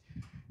 right?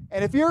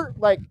 And if you're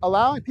like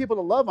allowing people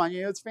to love on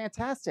you, it's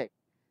fantastic.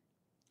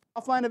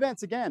 Offline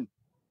events, again.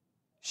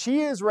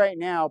 She is right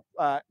now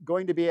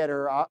going to be at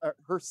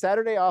her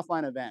Saturday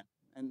offline event,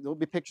 and there'll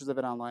be pictures of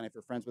it online if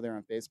you're friends with her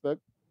on Facebook.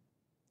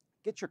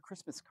 Get your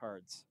Christmas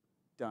cards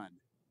done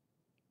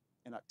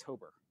in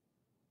October.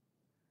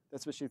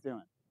 That's what she's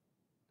doing.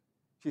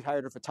 She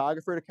hired a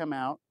photographer to come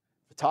out.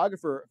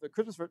 The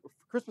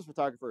Christmas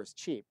photographer is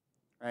cheap,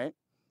 right?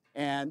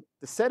 And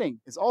the setting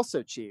is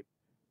also cheap.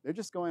 They're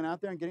just going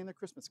out there and getting their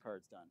Christmas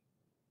cards done.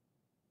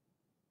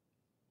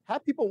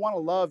 Have people want to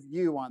love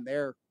you on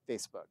their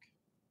Facebook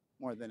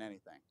more than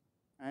anything,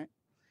 right?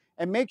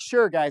 And make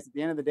sure, guys, at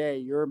the end of the day,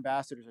 your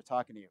ambassadors are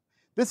talking to you.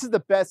 This is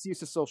the best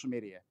use of social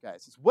media,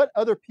 guys. It's what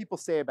other people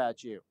say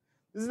about you.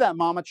 This is that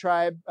Mama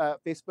Tribe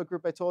Facebook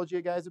group I told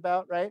you guys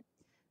about, right?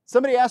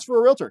 Somebody asked for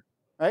a realtor,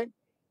 right?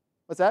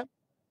 What's that?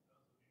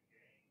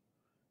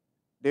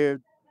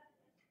 Dude,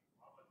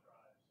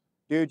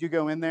 you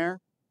go in there,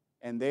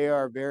 and they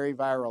are very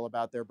viral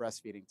about their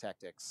breastfeeding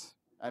tactics.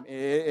 I mean,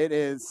 it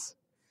is.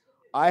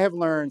 I have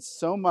learned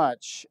so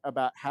much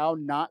about how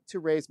not to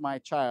raise my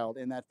child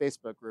in that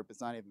Facebook group. It's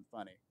not even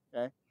funny,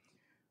 okay?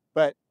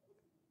 But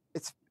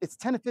it's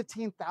 10 to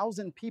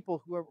 15,000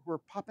 people who are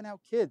popping out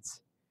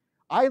kids.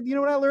 You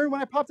know what I learned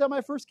when I popped out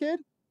my first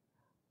kid?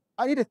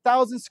 I need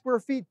 1,000 square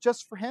feet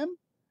just for him,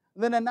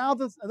 and then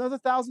another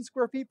 1,000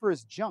 square feet for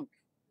his junk.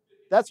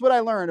 That's what I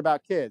learned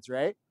about kids,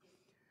 right?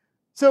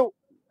 So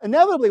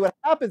inevitably, what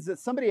happens is that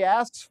somebody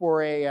asks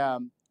for a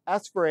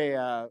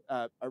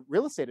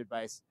real estate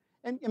advice,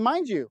 and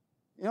mind you,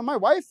 You know, my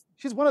wife,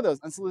 she's one of those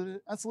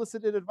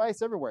unsolicited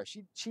advice everywhere.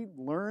 She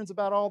learns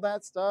about all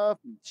that stuff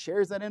and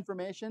shares that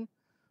information.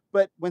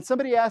 But when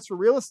somebody asks for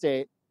real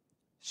estate,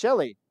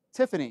 Shelly,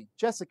 Tiffany,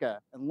 Jessica,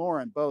 and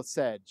Lauren both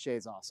said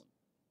Shay's awesome.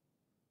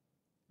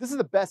 This is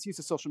the best use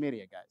of social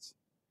media, guys.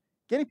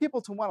 Getting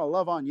people to want to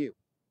love on you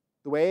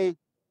the way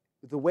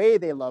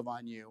they love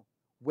on you,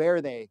 where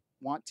they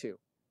want to,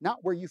 not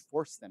where you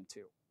force them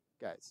to,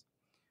 guys.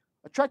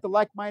 Attract the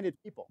like-minded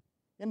people.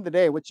 At the end of the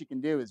day, what you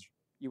can do is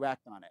you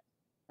act on it,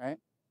 right?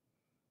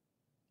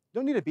 You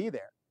don't need to be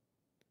there,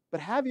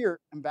 but have your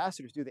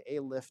ambassadors do the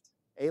A-list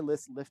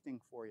lifting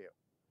for you,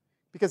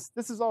 because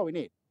this is all we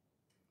need.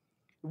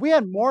 If we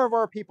had more of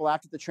our people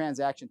after the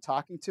transaction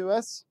talking to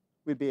us,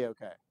 we'd be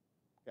okay,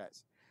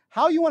 guys.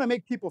 How you want to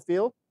make people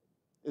feel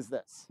is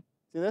this.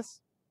 See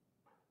this?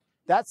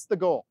 That's the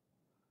goal.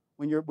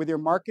 When you're with your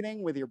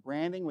marketing, with your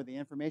branding, with the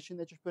information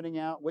that you're putting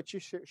out, what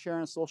you share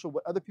on social,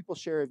 what other people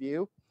share of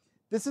you,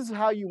 this is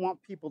how you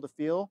want people to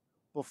feel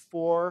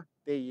before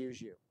they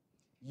use you.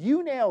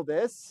 You nail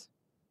this,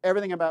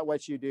 everything about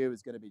what you do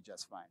is going to be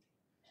just fine.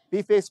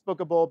 Be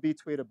Facebookable, be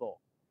tweetable.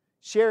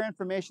 Share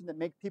information that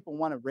make people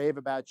want to rave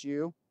about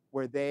you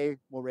where they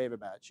will rave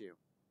about you.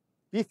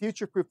 Be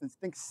future-proof and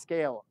think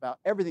scale about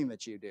everything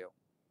that you do.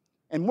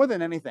 And more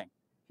than anything,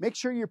 make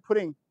sure you're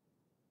putting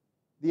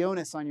the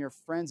onus on your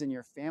friends and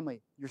your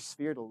family, your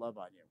sphere to love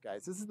on you,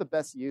 guys. This is the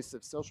best use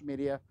of social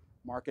media,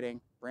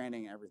 marketing,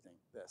 branding, everything,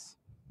 this.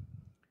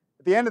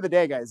 At the end of the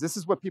day, guys, this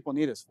is what people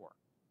need us for.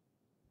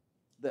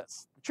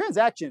 This. The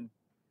transaction,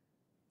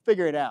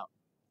 figure it out.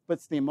 But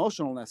it's the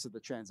emotionalness of the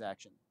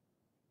transaction.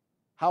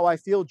 How I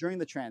feel during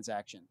the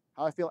transaction.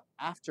 How I feel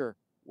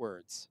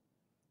afterwards.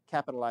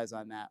 Capitalize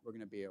on that. We're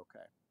going to be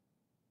okay.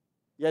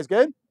 You guys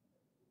good?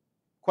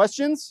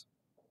 Questions?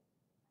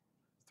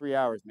 3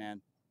 hours,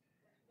 man.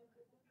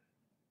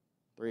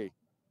 3.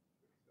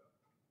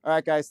 All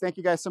right, guys. Thank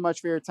you guys so much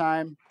for your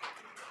time.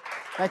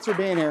 Thanks for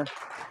being here.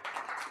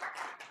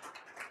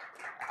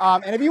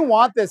 And if you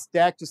want this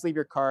deck, just leave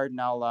your card and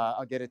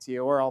I'll get it to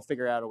you, or I'll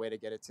figure out a way to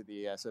get it to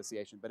the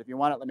association. But if you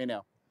want it, let me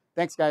know.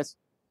 Thanks, guys.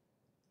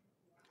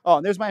 Oh,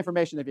 and there's my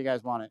information if you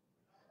guys want it.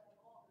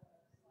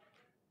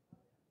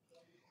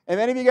 If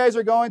any of you guys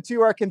are going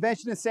to our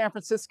convention in San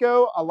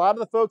Francisco, a lot of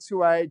the folks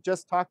who I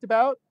just talked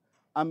about,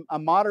 I'm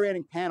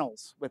moderating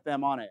panels with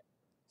them on it.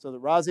 So the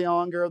Razi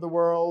Onger of the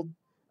world,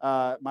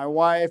 my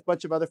wife, a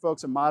bunch of other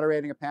folks are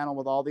moderating a panel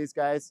with all these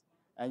guys,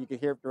 and you can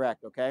hear it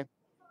direct, okay?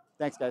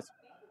 Thanks, guys.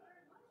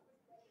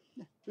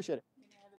 Yeah, appreciate it.